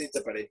 সেকেন্ড করে দিতে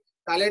পারি,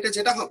 তাহলে এটা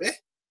যেটা হবে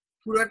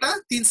পুরোটা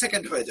 3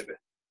 সেকেন্ড হয়ে যাবে।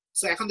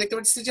 সো এখন দেখতে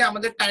পাচ্ছি যে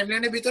আমাদের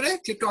টাইমলাইনের ভিতরে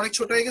ক্লিপটা অনেক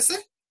ছোট হয়ে গেছে,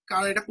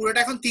 কারণ এটা পুরোটা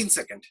এখন 3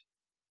 সেকেন্ড।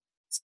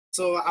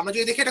 সো আমরা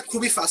যদি দেখি এটা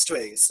খুবই ফাস্ট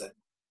হয়ে গেছে।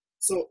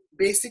 সো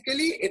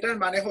বেসিক্যালি এটার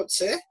মানে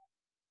হচ্ছে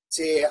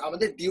যে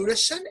আমাদের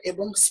ডিউরেশন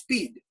এবং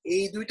স্পিড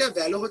এই দুইটা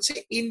ভ্যালু হচ্ছে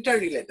ইন্টার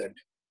রিলেটেড।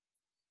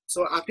 সো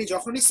আপনি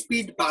যখনই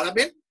স্পিড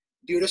বাড়াবেন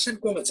ডিউরেশন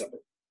কমে যাবে,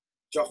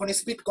 যখন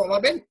স্পিড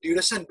কমাবেন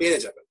ডিউরেশন বেড়ে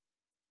যাবে।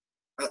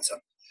 আচ্ছা,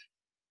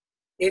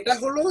 এটা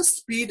হলো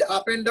স্পিড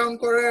আপ এন্ড ডাউন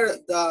করার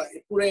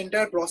পুরো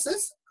এন্টায়ার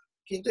প্রসেস।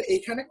 কিন্তু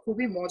এখানে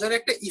খুবই মজার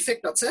একটা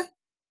ইফেক্ট আছে,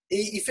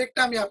 এই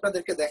ইফেক্টটা আমি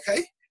আপনাদেরকে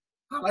দেখাই।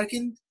 আমার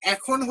কিন্তু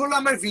এখন হলো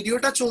আমার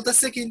ভিডিওটা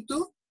চলতেছে, কিন্তু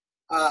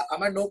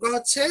আমার নৌকা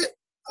হচ্ছে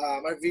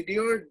আমার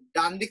ভিডিওর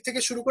ডান দিক থেকে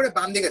শুরু করে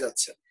বাম দিকে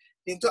যাচ্ছে।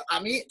 কিন্তু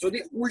আমি যদি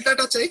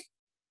উল্টাটা চাই,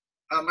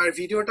 আমার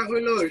ভিডিওটা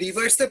হলো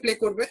রিভার্সে প্লে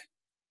করবে।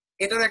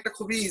 এটার একটা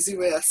খুবই ইজি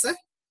ওয়ে আছে।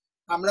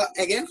 আমরা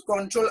अगेन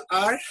কন্ট্রোল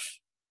আর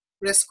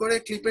প্রেস করে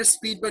ক্লিপের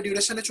স্পিড বা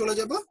ডিউরেশনে চলে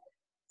যাব।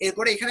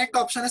 এরপরে এখানে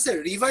একটা অপশন আছে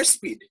রিভার্স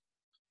স্পিড,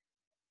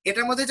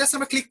 এটার মধ্যে জাস্ট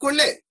আমরা ক্লিক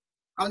করলে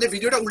আমাদের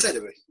ভিডিওটা উল্টে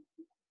যাবে।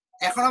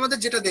 এখন আমাদের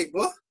যেটা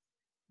দেখবো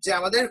যে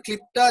আমাদের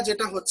ক্লিপটা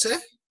যেটা হচ্ছে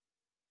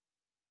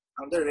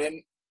আমাদের রেন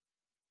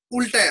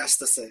উল্টায়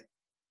আসতেছে,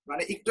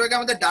 মানে একটু আগে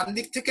আমাদের ডান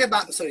দিক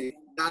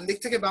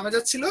থেকে বামে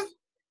যাচ্ছিল,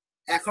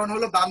 এখন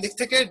হলো বাম দিক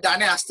থেকে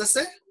ডানে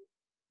আসতেছে।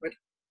 বাট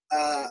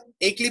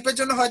এই ক্লিপের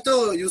জন্য হয়তো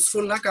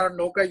ইউজফুল না, কারণ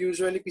নৌকা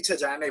ইউজুয়ালি পিছে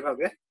যায় না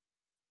এইভাবে।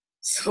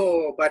 So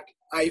but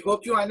I hope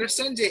you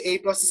understand যে এই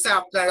প্রসেসে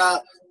আপনারা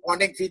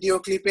অনেক ভিডিও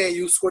ক্লিপে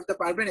ইউজ করতে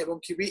পারবেন এবং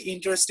খুবই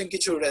ইন্টারেস্টিং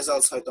কিছু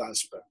রেজাল্টস হয়তো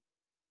আসবে।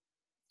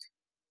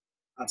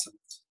 আচ্ছা,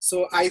 সো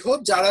আই হোপ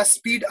যারা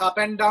স্পিড আপ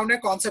এন্ড ডাউন এর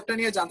কনসেপ্টটা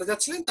নিয়ে জানতে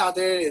চাচ্ছিলেন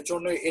তাদের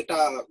জন্য এটা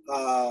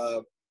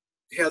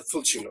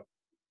হেল্পফুল ছিল।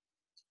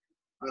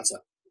 আচ্ছা,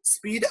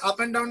 স্পিড আপ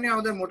এন্ড ডাউন নিয়ে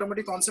আমাদের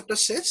মোটামুটি কনসেপ্টটা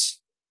শেষ।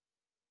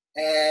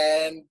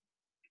 And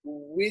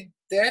with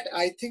that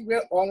I think we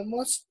are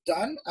almost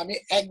done. আমি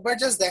একবার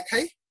জাস্ট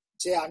দেখাই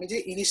যে আমি যে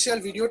ইনিশিয়াল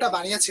ভিডিওটা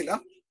বানিয়েছিলাম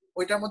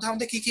ওইটার মধ্যে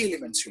আমাদের কি কি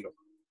এলিমেন্ট ছিল।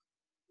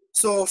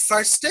 সো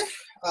ফার্স্টে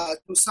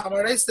two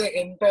summarise the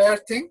entire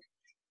thing,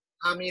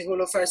 আমি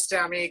হলো ফার্স্টে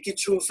আমি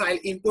কিছু ফাইল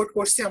ইম্পোর্ট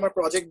করছি আমার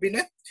প্রজেক্ট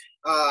বিনে।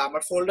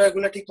 আমার ফোল্ডার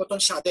গুলো ঠিক মতন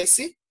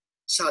সাজাইছি,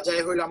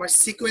 সাজাই হলো আমার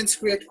সিকোয়েন্স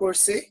ক্রিয়েট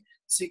করছি।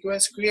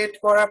 সিকোয়েন্স ক্রিয়েট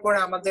করার পরে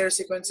আমাদের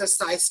সিকোয়েন্সের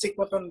সাইজ ঠিক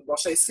মতন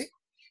বসাইছি।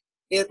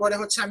 এরপরে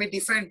হচ্ছে আমি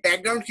ডিফারেন্ট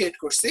ব্যাকগ্রাউন্ড ক্রিয়েট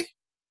করছি।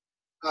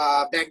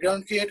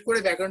 ব্যাকগ্রাউন্ড ক্রিয়েট করে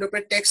ব্যাকগ্রাউন্ডের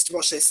উপরে টেক্সট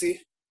বসাইছি।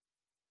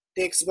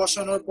 টেক্সট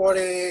বসানোর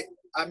পরে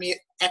আমি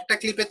একটা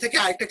ক্লিপের থেকে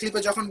আরেকটা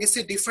ক্লিপে যখন গেছি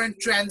ডিফারেন্ট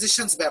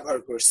ট্রানজিশনস ব্যবহার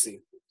করছি।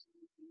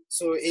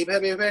 সো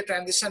এইভাবে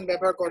ট্রানজিশন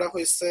ব্যবহার করা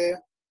হয়েছে।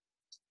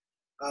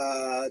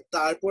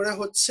 তারপরে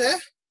হচ্ছে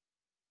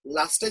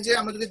লাস্টে যে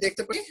আমরা যদি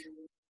দেখতে পাই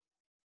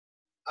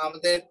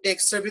আমাদের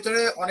টেক্সটের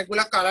ভিতরে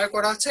অনেকগুলা কালার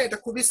করা আছে। এটা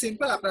খুবই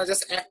সিম্পল, আপনারা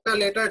জাস্ট একটা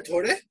লেটার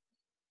ধরে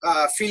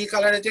ফিল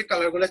কালারে যে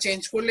কালারগুলো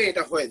চেঞ্জ করলে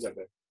এটা হয়ে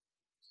যাবে।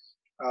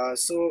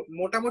 সো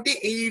মোটামুটি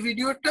এই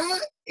ভিডিওটা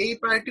এই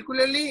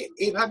পার্টিকুলারলি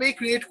এইভাবেই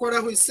ক্রিয়েট করা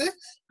হয়েছে।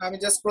 আমি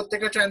জাস্ট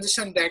প্রত্যেকটা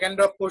ট্রানজিশন ড্র্যাগ এন্ড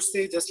ড্রপ করছি,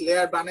 জাস্ট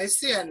লেয়ার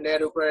বানাইছি এন্ড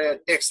লেয়ার উপরে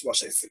টেক্সট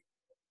বসাইছি।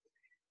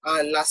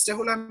 আর লাস্টে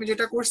হলো আমি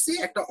যেটা করছি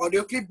একটা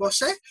অডিও ক্লিপ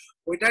বসায়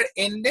ওইটার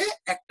এন্ডে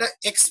একটা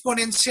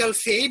এক্সপোনেনশিয়াল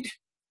ফেড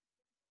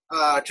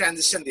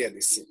ট্রানজিশন দিয়ে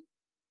দিচ্ছি।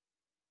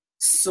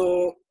 So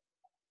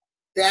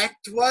that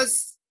was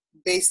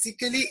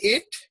basically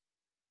it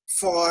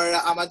for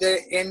আমাদের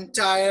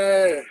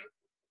এন্টায়ার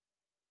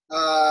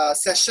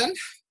সেশন।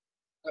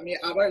 আমি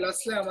আবার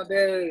লাস্টে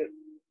আমাদের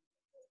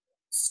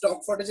স্টক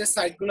ফুটেজের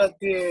সাইটগুলো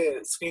দিয়ে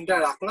স্ক্রিনটা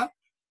রাখলাম।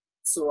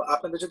 সো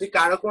আপনাদের যদি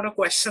কারো কোনো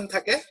কোয়েশ্চেন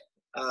থাকে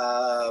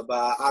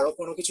বা আরো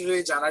কোনো কিছু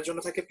যদি জানার জন্য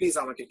থাকে প্লিজ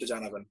আমাকে একটু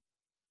জানাবেন।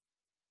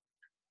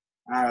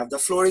 The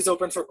floor is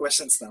open for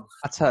questions now.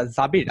 আচ্ছা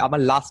জাবির,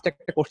 আমার লাস্ট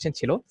একটা কোশ্চেন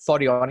ছিল,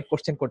 সরি অনেক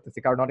কোশ্চেন করতেছি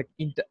কারণ অনেক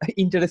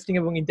ইন্টারেস্টিং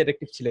এবং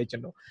ইন্টারেক্টিভ ছিল এই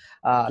জন্য।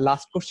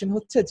 লাস্ট কোশ্চেন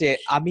হচ্ছে যে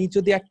আমি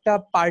যদি একটা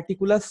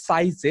পার্টিকুলার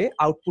সাইজে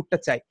আউটপুটটা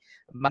চাই,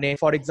 মানে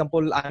ফর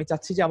এক্সাম্পল আমি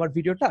চাচ্ছি যে আমার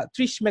ভিডিওটা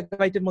 30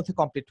 মেগাবাইটের মধ্যে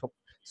কমপ্লিট হোক,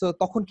 সো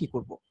তখন কি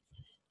করব?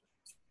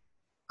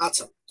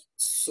 আচ্ছা,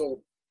 সো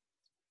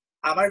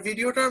আমার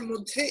ভিডিওটার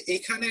মধ্যে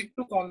এখানে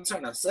একটু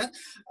কনসার্ন আছে।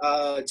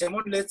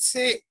 যেমন লেটস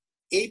সে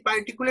এই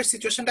পার্টিকুলার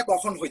সিচুয়েশনটা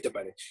কখন হইতে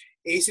পারে?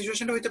 এই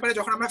সিচুয়েশনটা হইতে পারে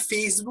যখন আমরা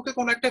ফেসবুকে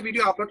কোনো একটা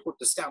ভিডিও আপলোড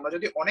করতেছি। আমরা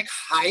যদি অনেক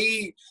হাই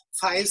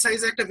ফাইল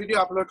সাইজের একটা ভিডিও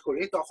আপলোড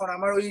করি তখন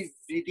আমার ওই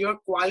ভিডিওর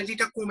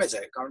কোয়ালিটিটা কমে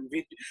যায়, কারণ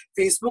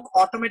ফেসবুক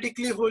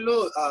অটোমেটিকলি হলো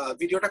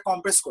ভিডিওটা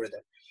কম্প্রেস করে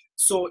দেয়।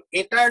 সো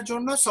এটার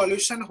জন্য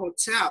সলিউশন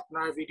হচ্ছে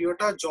আপনার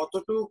ভিডিওটা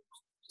যতটুকু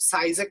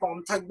সাইজে কম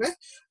থাকবে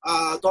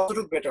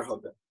ততটুকু বেটার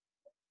হবে।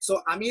 সো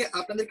আমি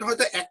আপনাদেরকে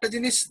হয়তো একটা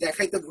জিনিস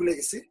দেখাইতে ভুলে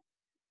গেছি,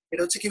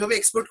 এটা হচ্ছে কিভাবে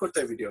এক্সপোর্ট করতে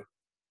হয় ভিডিও।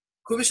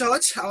 খুবই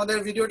সহজ। আমাদের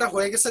ভিডিওটা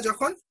হয়ে গেছে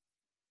যখন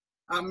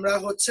আমরা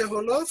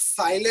হলো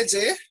ফাইলে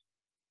যে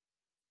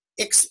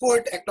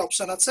এক্সপোর্ট একটা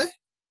অপশন আছে,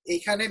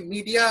 এইখানে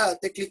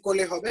মিডিয়াতে ক্লিক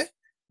করলে হবে।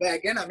 বা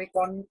अगेन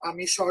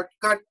আমি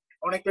শর্টকাট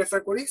অনেক প্রেফার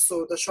করি। সো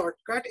দ্য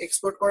শর্টকাট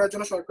এক্সপোর্ট করার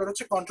জন্য শর্টকাট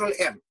হচ্ছে কন্ট্রোল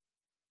এম।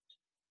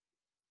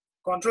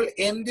 কন্ট্রোল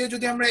এম দিয়ে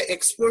যদি আমরা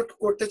এক্সপোর্ট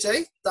করতে চাই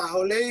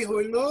তাহলেই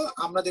হইলো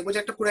আমরা দেখবো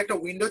যে পুরো একটা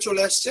উইন্ডো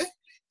চলে আসছে,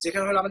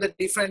 যেখানে হলো আমাদের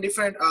ডিফারেন্ট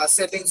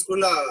সেটিংস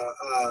গুলো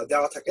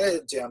দেওয়া থাকে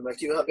যে আমরা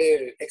কিভাবে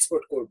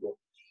এক্সপোর্ট করব।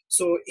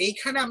 সো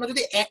এইখানে আমরা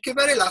যদি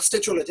একেবারে লাস্টে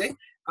চলে যাই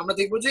আমরা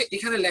দেখবো যে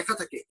এখানে লেখা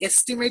থাকে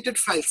estimated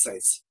file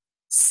size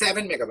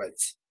 7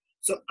 megabytes.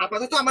 So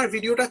আপাতত আমার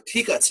ভিডিওটা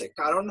ঠিক আছে,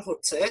 কারণ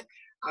হচ্ছে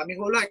আমি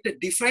হলো একটা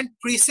ডিফারেন্ট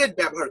প্রিসেট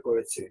ব্যবহার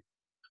করেছি।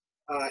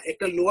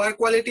 একটা লোয়ার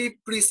কোয়ালিটি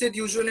প্রিসেট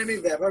ইউজুয়ালি আমি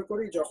ব্যবহার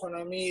করি যখন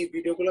আমি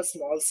ভিডিওগুলো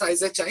স্মল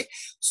সাইজে চাই।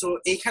 সো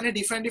এইখানে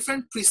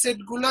ডিফারেন্ট প্রিসেট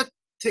গুলো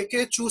থেকে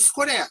চুজ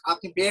করে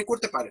আপনি বের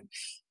করতে পারেন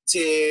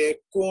যে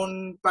কোন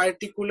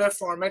পার্টিকুলার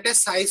ফরম্যাটে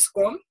সাইজ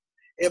কম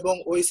এবং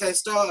ওই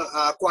সাইজটা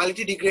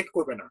কোয়ালিটি ডিগ্রেড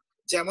করবে না।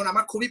 যেমন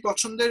আমার খুবই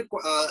পছন্দের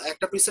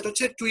একটা প্রিসেট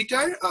হচ্ছে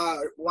টুইটার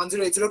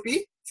 1080p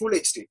ফুল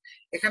এইচডি।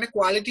 এখানে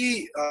কোয়ালিটি,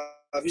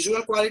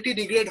 ভিজুয়াল কোয়ালিটি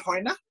ডিগ্রেড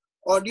হয় না,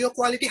 অডিও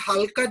কোয়ালিটি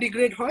হালকা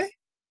ডিগ্রেড হয়,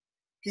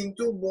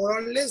 কিন্তু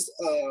মোরলেস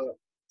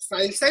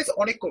ফাইল সাইজ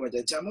অনেক কমে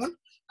যায়। যেমন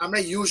আমরা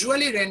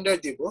ইউজুয়ালি রেন্ডার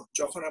দিব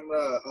যখন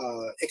আমরা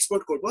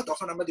এক্সপোর্ট করব,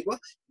 তখন আমরা দিব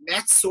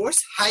max source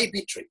high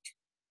bit rate,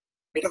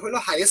 এটা হলো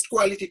হাইয়েস্ট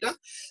কোয়ালিটিটা।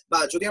 বা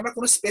যদি আমরা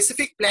কোনো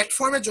স্পেসিফিক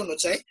প্ল্যাটফর্মের জন্য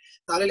চাই,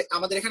 তাহলে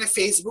আমাদের এখানে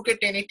ফেসবুকে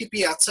 1080p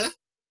আছে,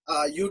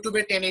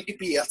 ইউটিউবে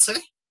 1080p আছে,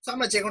 তো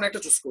আমরা যে কোনো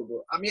একটা চুজ করবো।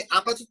 আমি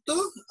আপাতত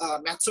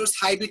max source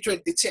high bit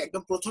rate দিচ্ছি,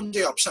 একদম প্রথম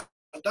যে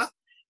অপশনটা,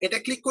 এটা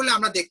ক্লিক করলে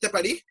আমরা দেখতে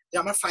পারি যে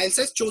আমার ফাইল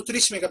সাইজ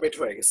 34 মেগাবাইট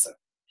হয়ে গেছে।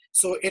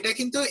 সো এটা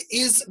কিন্তু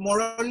is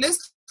মোরলেস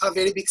a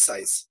very big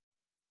size.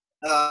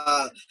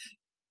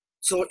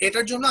 So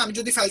এটার জন্য আমি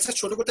যদি ফাইল সাইজ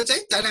ছোট করতে চাই,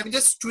 তাহলে আমি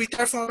জাস্ট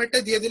টুইটার ফরম্যাটটা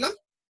দিয়ে দিলাম,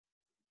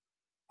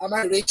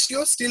 আমার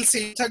রেশিও স্টিল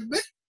সেম থাকবে,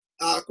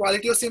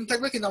 কোয়ালিটিও সেম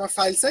থাকবে, কিন্তু আমার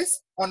ফাইল সাইজ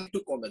অনেকটু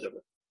কমে যাবে।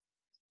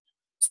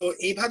 তো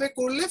এইভাবে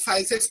করলে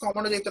ফাইল সাইজ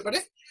কমানো যেতে পারে।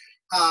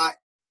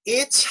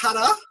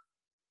 এছাড়া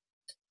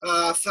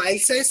ফাইল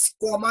সাইজ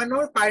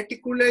কমানোর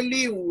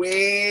পার্টিকুলারলি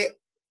ওয়ে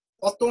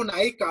অত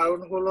নাই, কারণ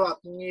হলো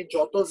আপনি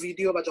যত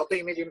ভিডিও বা যত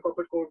ইমেজ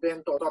ইনকর্পোরেট করবেন,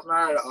 তত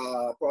আপনার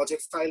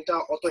প্রজেক্ট ফাইলটা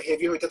অত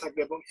হেভি হইতে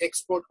থাকবে এবং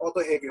এক্সপোর্ট অত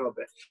হেভি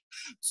হবে।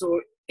 সো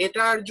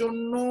এটার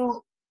জন্য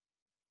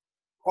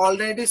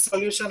অলরেডি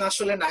সলিউশন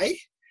আসলে নাই।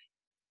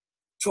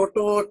 ছোট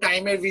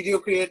টাইমের ভিডিও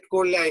ক্রিয়েট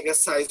করলে আই গেস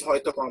সাইজ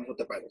হয়তো কম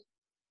হতে পারে।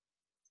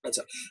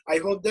 আচ্ছা, I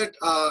hope that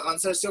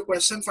answers your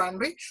question fine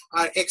ভাই।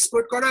 আর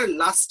এক্সপোর্ট করার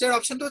লাস্টের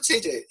অপশনটা হচ্ছে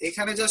এই যে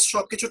এখানে জাস্ট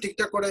সবকিছু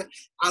ঠিকঠাক করে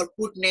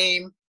আউটপুট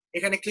নেম,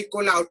 এখানে ক্লিক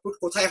করলে আউটপুট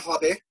কোথায়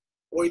হবে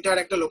ওইটার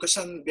একটা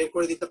লোকেশন বের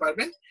করে দিতে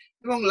পারবেন,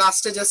 এবং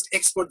লাস্টে জাস্ট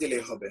এক্সপোর্ট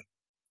দিলেই হবে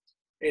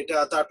এটা।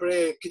 তারপরে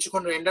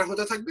কিছুক্ষণ রেন্ডার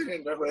হতে থাকবে,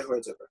 রেন্ডার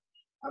হয়ে যাবে।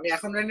 আমি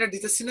এখন রেন্ডার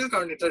দিতেছি না,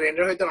 কারণ এটা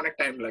রেন্ডার হইতে অনেক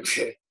টাইম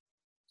লাগবে।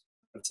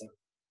 আচ্ছা,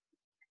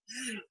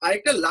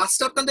 আরেকটা লাস্ট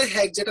আপনাদের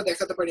হ্যাক যেটা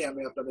দেখাতে পারি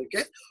আমি আপনাদেরকে,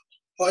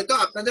 হয়তো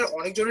আপনাদের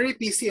অনেকজনেরই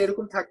পিসি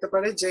এরকম থাকতে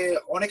পারে যে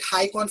অনেক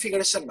হাই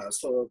কনফিগারেশন না,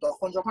 সো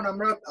তখন যখন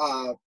আমরা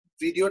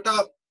ভিডিওটা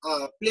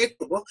প্লে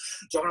করবো,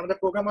 যখন আমাদের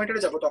প্রোগ্রাম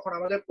মনিটরে যাব, তখন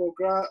আমাদের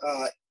প্রোগ্রাম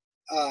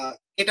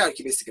এটা আর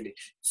কি বেসিক্যালি।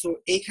 সো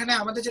এইখানে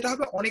আমাদের যেটা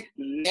হবে অনেক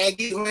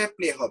ল্যাগি হয়ে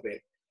প্লে হবে।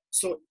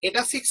 সো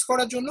এটা ফিক্স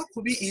করার জন্য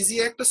খুবই ইজি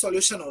একটা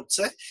সলিউশন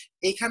হচ্ছে,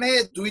 এইখানে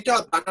দুইটা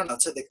বাটন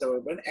আছে দেখতে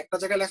পারবেন, একটা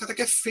জায়গায় লেখা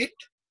থাকে ফিট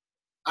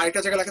আর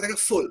একটা জায়গায় লেখা থাকে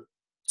ফুল।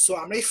 সো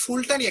আমরা এই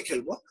ফুলটা নিয়ে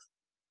খেলবো।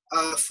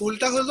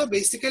 ফুলটা হলো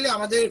বেসিক্যালি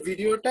আমাদের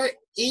ভিডিওটা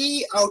এই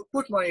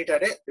আউটপুট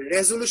মনিটরে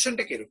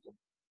রেজলিউশনটা কিরকম।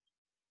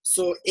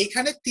 সো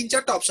এইখানে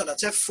 3-4টা অপশন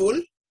আছে, ফুল,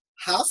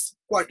 হাফ,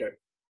 কোয়ার্টার।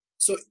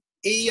 সো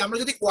এই আমরা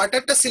যদি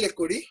কোয়ার্টারটা সিলেক্ট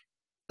করি,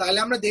 তাহলে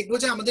আমরা দেখবো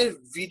যে আমাদের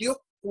ভিডিও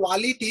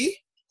কোয়ালিটি,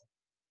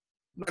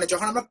 মানে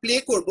যখন আমরা প্লে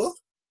করব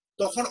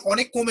তখন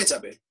অনেক কমে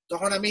যাবে।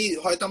 তখন আমি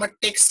হয়তো আমার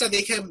টেক্সটটা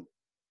দেখে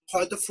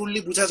হয়তো ফুললি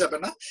বোঝা যাবে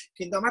না,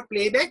 কিন্তু আমার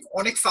প্লেব্যাক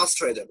অনেক ফাস্ট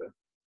হয়ে যাবে।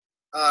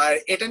 আর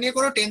এটা নিয়ে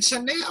কোনো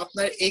টেনশন নেই,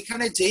 আপনার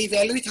এখানে যেই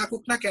ভ্যালুই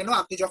থাকুক না কেন,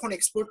 আপনি যখন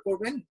এক্সপোর্ট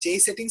করবেন, যেই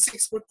সেটিংস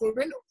এক্সপোর্ট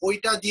করবেন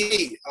ওইটা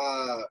দিয়েই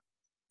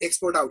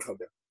এক্সপোর্ট আউট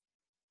হবে।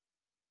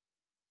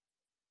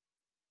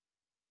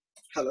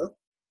 হ্যালো,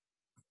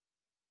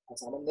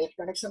 আচ্ছা, আমার নেট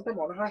কানেকশনটা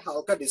মনে হয়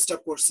হালকা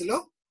ডিস্টার্ব করছিল।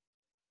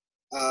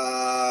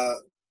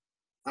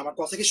 আমার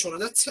কথা কি শোনা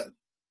যাচ্ছে?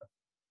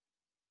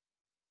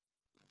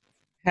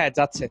 হ্যাঁ,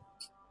 যাচ্ছে।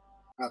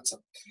 আচ্ছা,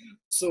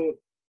 সো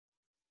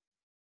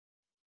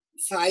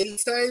ফাইল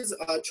সাইজ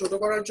ছোট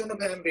করার জন্য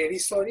ভাই আই এম ভেরি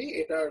সরি,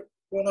 এটার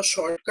কোনো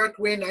শর্টকাট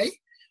ওয়ে নাই।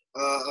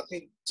 আপনি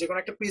যে কোনো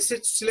একটা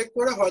প্রিসেট সিলেক্ট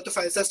করে হয়তো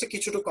ফাইল সাইজটা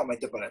কিছুটা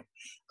কমাইতে পারেন।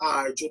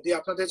 আর যদি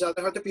আপনাদের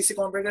যাদের হয়তো পিসি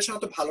কনফিগারেশন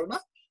অত ভালো না,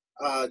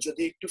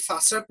 যদি একটু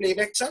ফাস্টার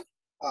প্লেব্যাক চান,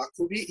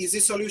 খুবই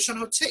ইজি সলিউশন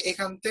হচ্ছে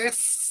এখান থেকে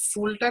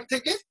ফুলটার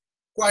থেকে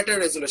কোয়ার্টার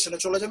রেজুলেশনে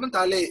চলে যাবেন,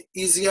 তাহলে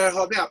ইজিয়ার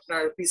হবে,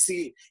 আপনার পিসি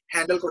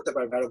হ্যান্ডেল করতে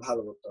পারবে আরো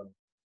ভালো মতন।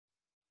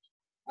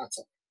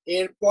 আচ্ছা,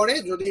 এরপরে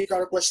যদি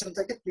কারো কোয়েশ্চেন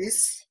থাকে প্লিজ।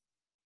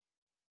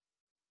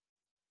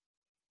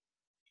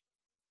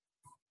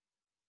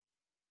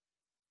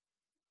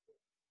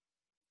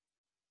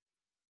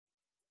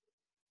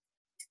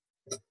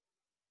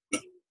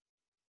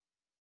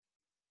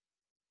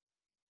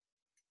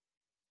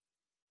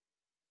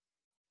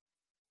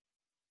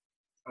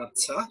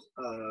 আচ্ছা,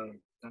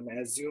 আমি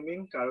অ্যাজিউমিং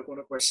কারো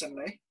কোনো কোয়েশ্চেন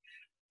নাই।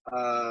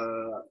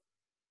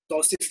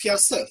 তৌসিফ কি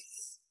আছে?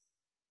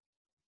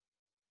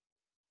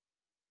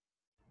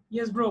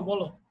 ইয়েস ব্রো,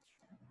 বলো।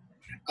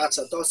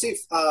 আচ্ছা তৌসিফ,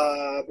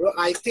 ব্রো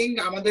আই থিংক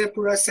আমাদের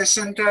পুরো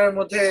সেশনটার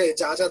মধ্যে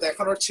যা যা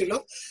দেখানোর ছিল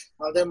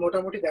আমাদের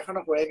মোটামুটি দেখানো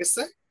হয়ে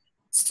গেছে।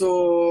 So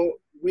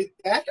with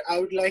that I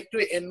would like to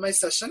and my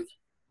session,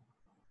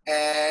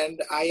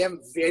 and I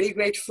am very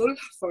grateful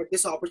for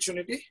this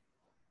opportunity.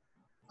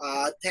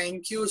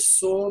 Thank you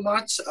so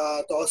much,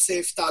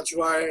 Tausif,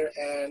 Tajwar,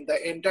 and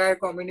the entire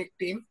Communic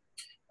team.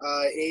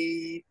 এই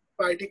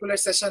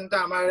পার্টিকুলার সেশনটা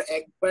আমার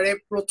একবারে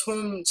প্রথম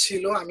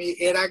ছিল, আমি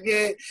এর আগে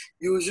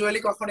ইউজুয়ালি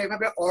কখনো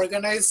এভাবে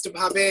অর্গানাইজড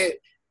ভাবে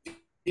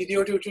ভিডিও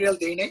টিউটোরিয়াল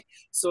দেই নাই।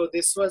 So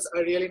this was a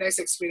really nice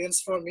experience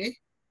for me.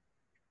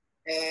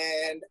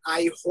 and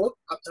I hope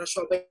আপনারা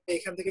সবাই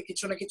এখান থেকে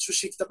কিছু না কিছু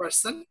শিখতে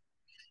পারছেন।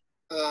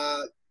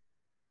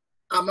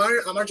 আমার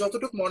আমার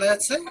যতটুকু মনে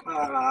আছে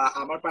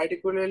আমার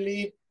পার্টিকুলারলি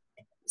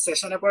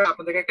সেশনের পরে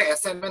আপনাদেরকে একটা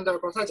অ্যাসাইনমেন্ট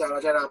দেওয়ার কথা, যারা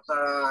যারা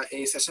আপনারা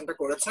এই সেশনটা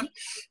করেছেন।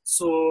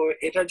 সো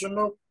এটার জন্য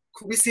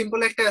খুবই সিম্পল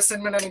একটা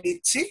অ্যাসাইনমেন্ট আমি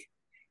দিচ্ছি।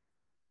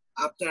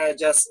 আপনারা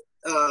জাস্ট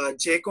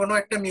যে কোনো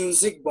একটা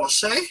মিউজিক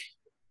বসায়,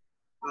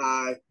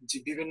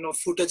 বিভিন্ন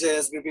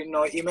ফুটেজেস, বিভিন্ন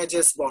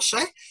ইমেজেস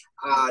বসায়,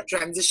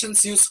 ট্রানজিশনস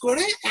ইউজ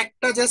করে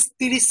একটা জাস্ট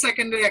 30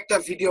 সেকেন্ডের একটা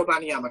ভিডিও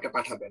বানিয়ে আমাকে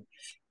পাঠাবেন।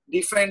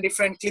 ডিফারেন্ট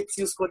ডিফারেন্ট ক্লিপস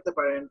ইউজ করতে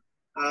পারেন,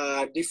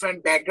 ডিফারেন্ট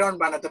ব্যাকগ্রাউন্ড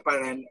বানাতে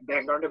পারেন,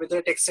 ব্যাকগ্রাউন্ডের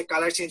ভিতরে টেক্সটের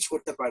কালার চেঞ্জ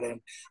করতে পারেন,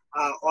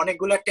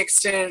 অনেকগুলা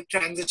টেক্সটের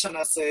ট্রানজিশন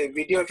আছে,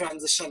 ভিডিও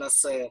ট্রানজিশন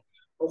আছে,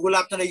 ওগুলো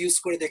আপনারা ইউজ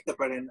করে দেখতে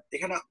পারেন।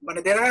 এখানে মানে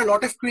দেয়ার আর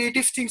lot of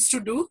creative things to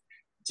do,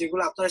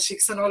 যেগুলো আপনারা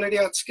শিখছেন অলরেডি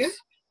আজকে।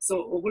 সো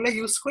ওগুলো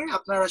ইউজ করে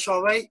আপনারা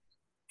সবাই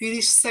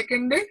 30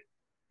 সেকেন্ডের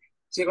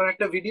যে কোনো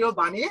একটা ভিডিও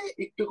বানিয়ে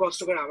একটু কষ্ট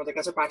করে আমাদের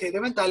কাছে পাঠিয়ে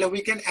দেবেন, তাহলে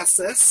উই ক্যান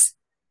অ্যাসেস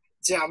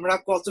যে আমরা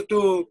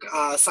কতটুক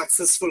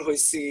সাকসেসফুল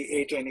হয়েছি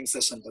এই training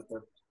সেশনটাতে।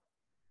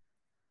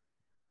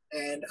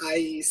 And I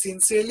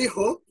sincerely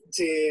hope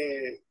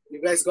you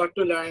guys got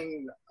to learn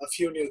a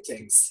few new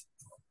things.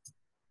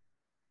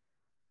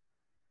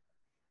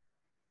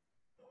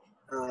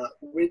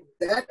 With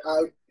that, I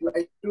would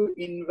like to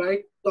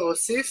invite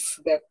Tausif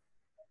back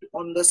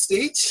on the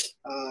stage.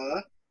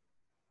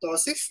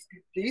 Tausif,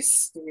 please,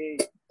 তুমি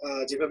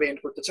যেভাবে and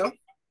করতে চাও।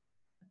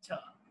 আচ্ছা,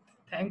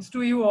 thanks to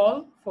you all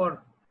for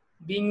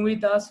being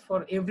with us for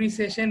every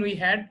session we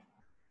had,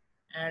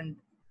 and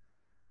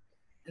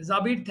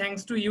Zabir,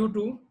 thanks to you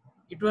too.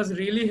 It was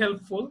really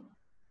helpful,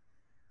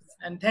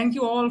 and thank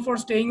you all for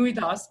staying with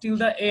us till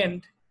the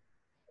end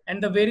and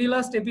the very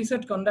last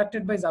episode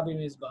conducted by Zabir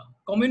Misbah.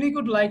 Communic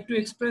would like to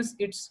express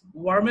its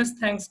warmest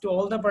thanks to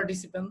all the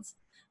participants.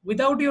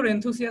 Without your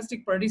enthusiastic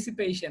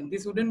participation,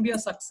 this wouldn't be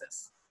a success.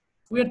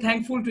 We are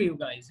thankful to you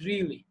guys,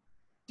 really.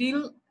 Till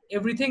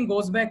everything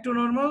goes back to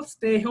normal,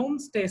 stay home,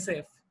 stay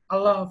safe.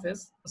 Allah Hafiz.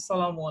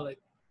 Assalamu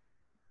alaikum.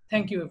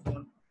 Thank you,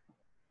 everyone.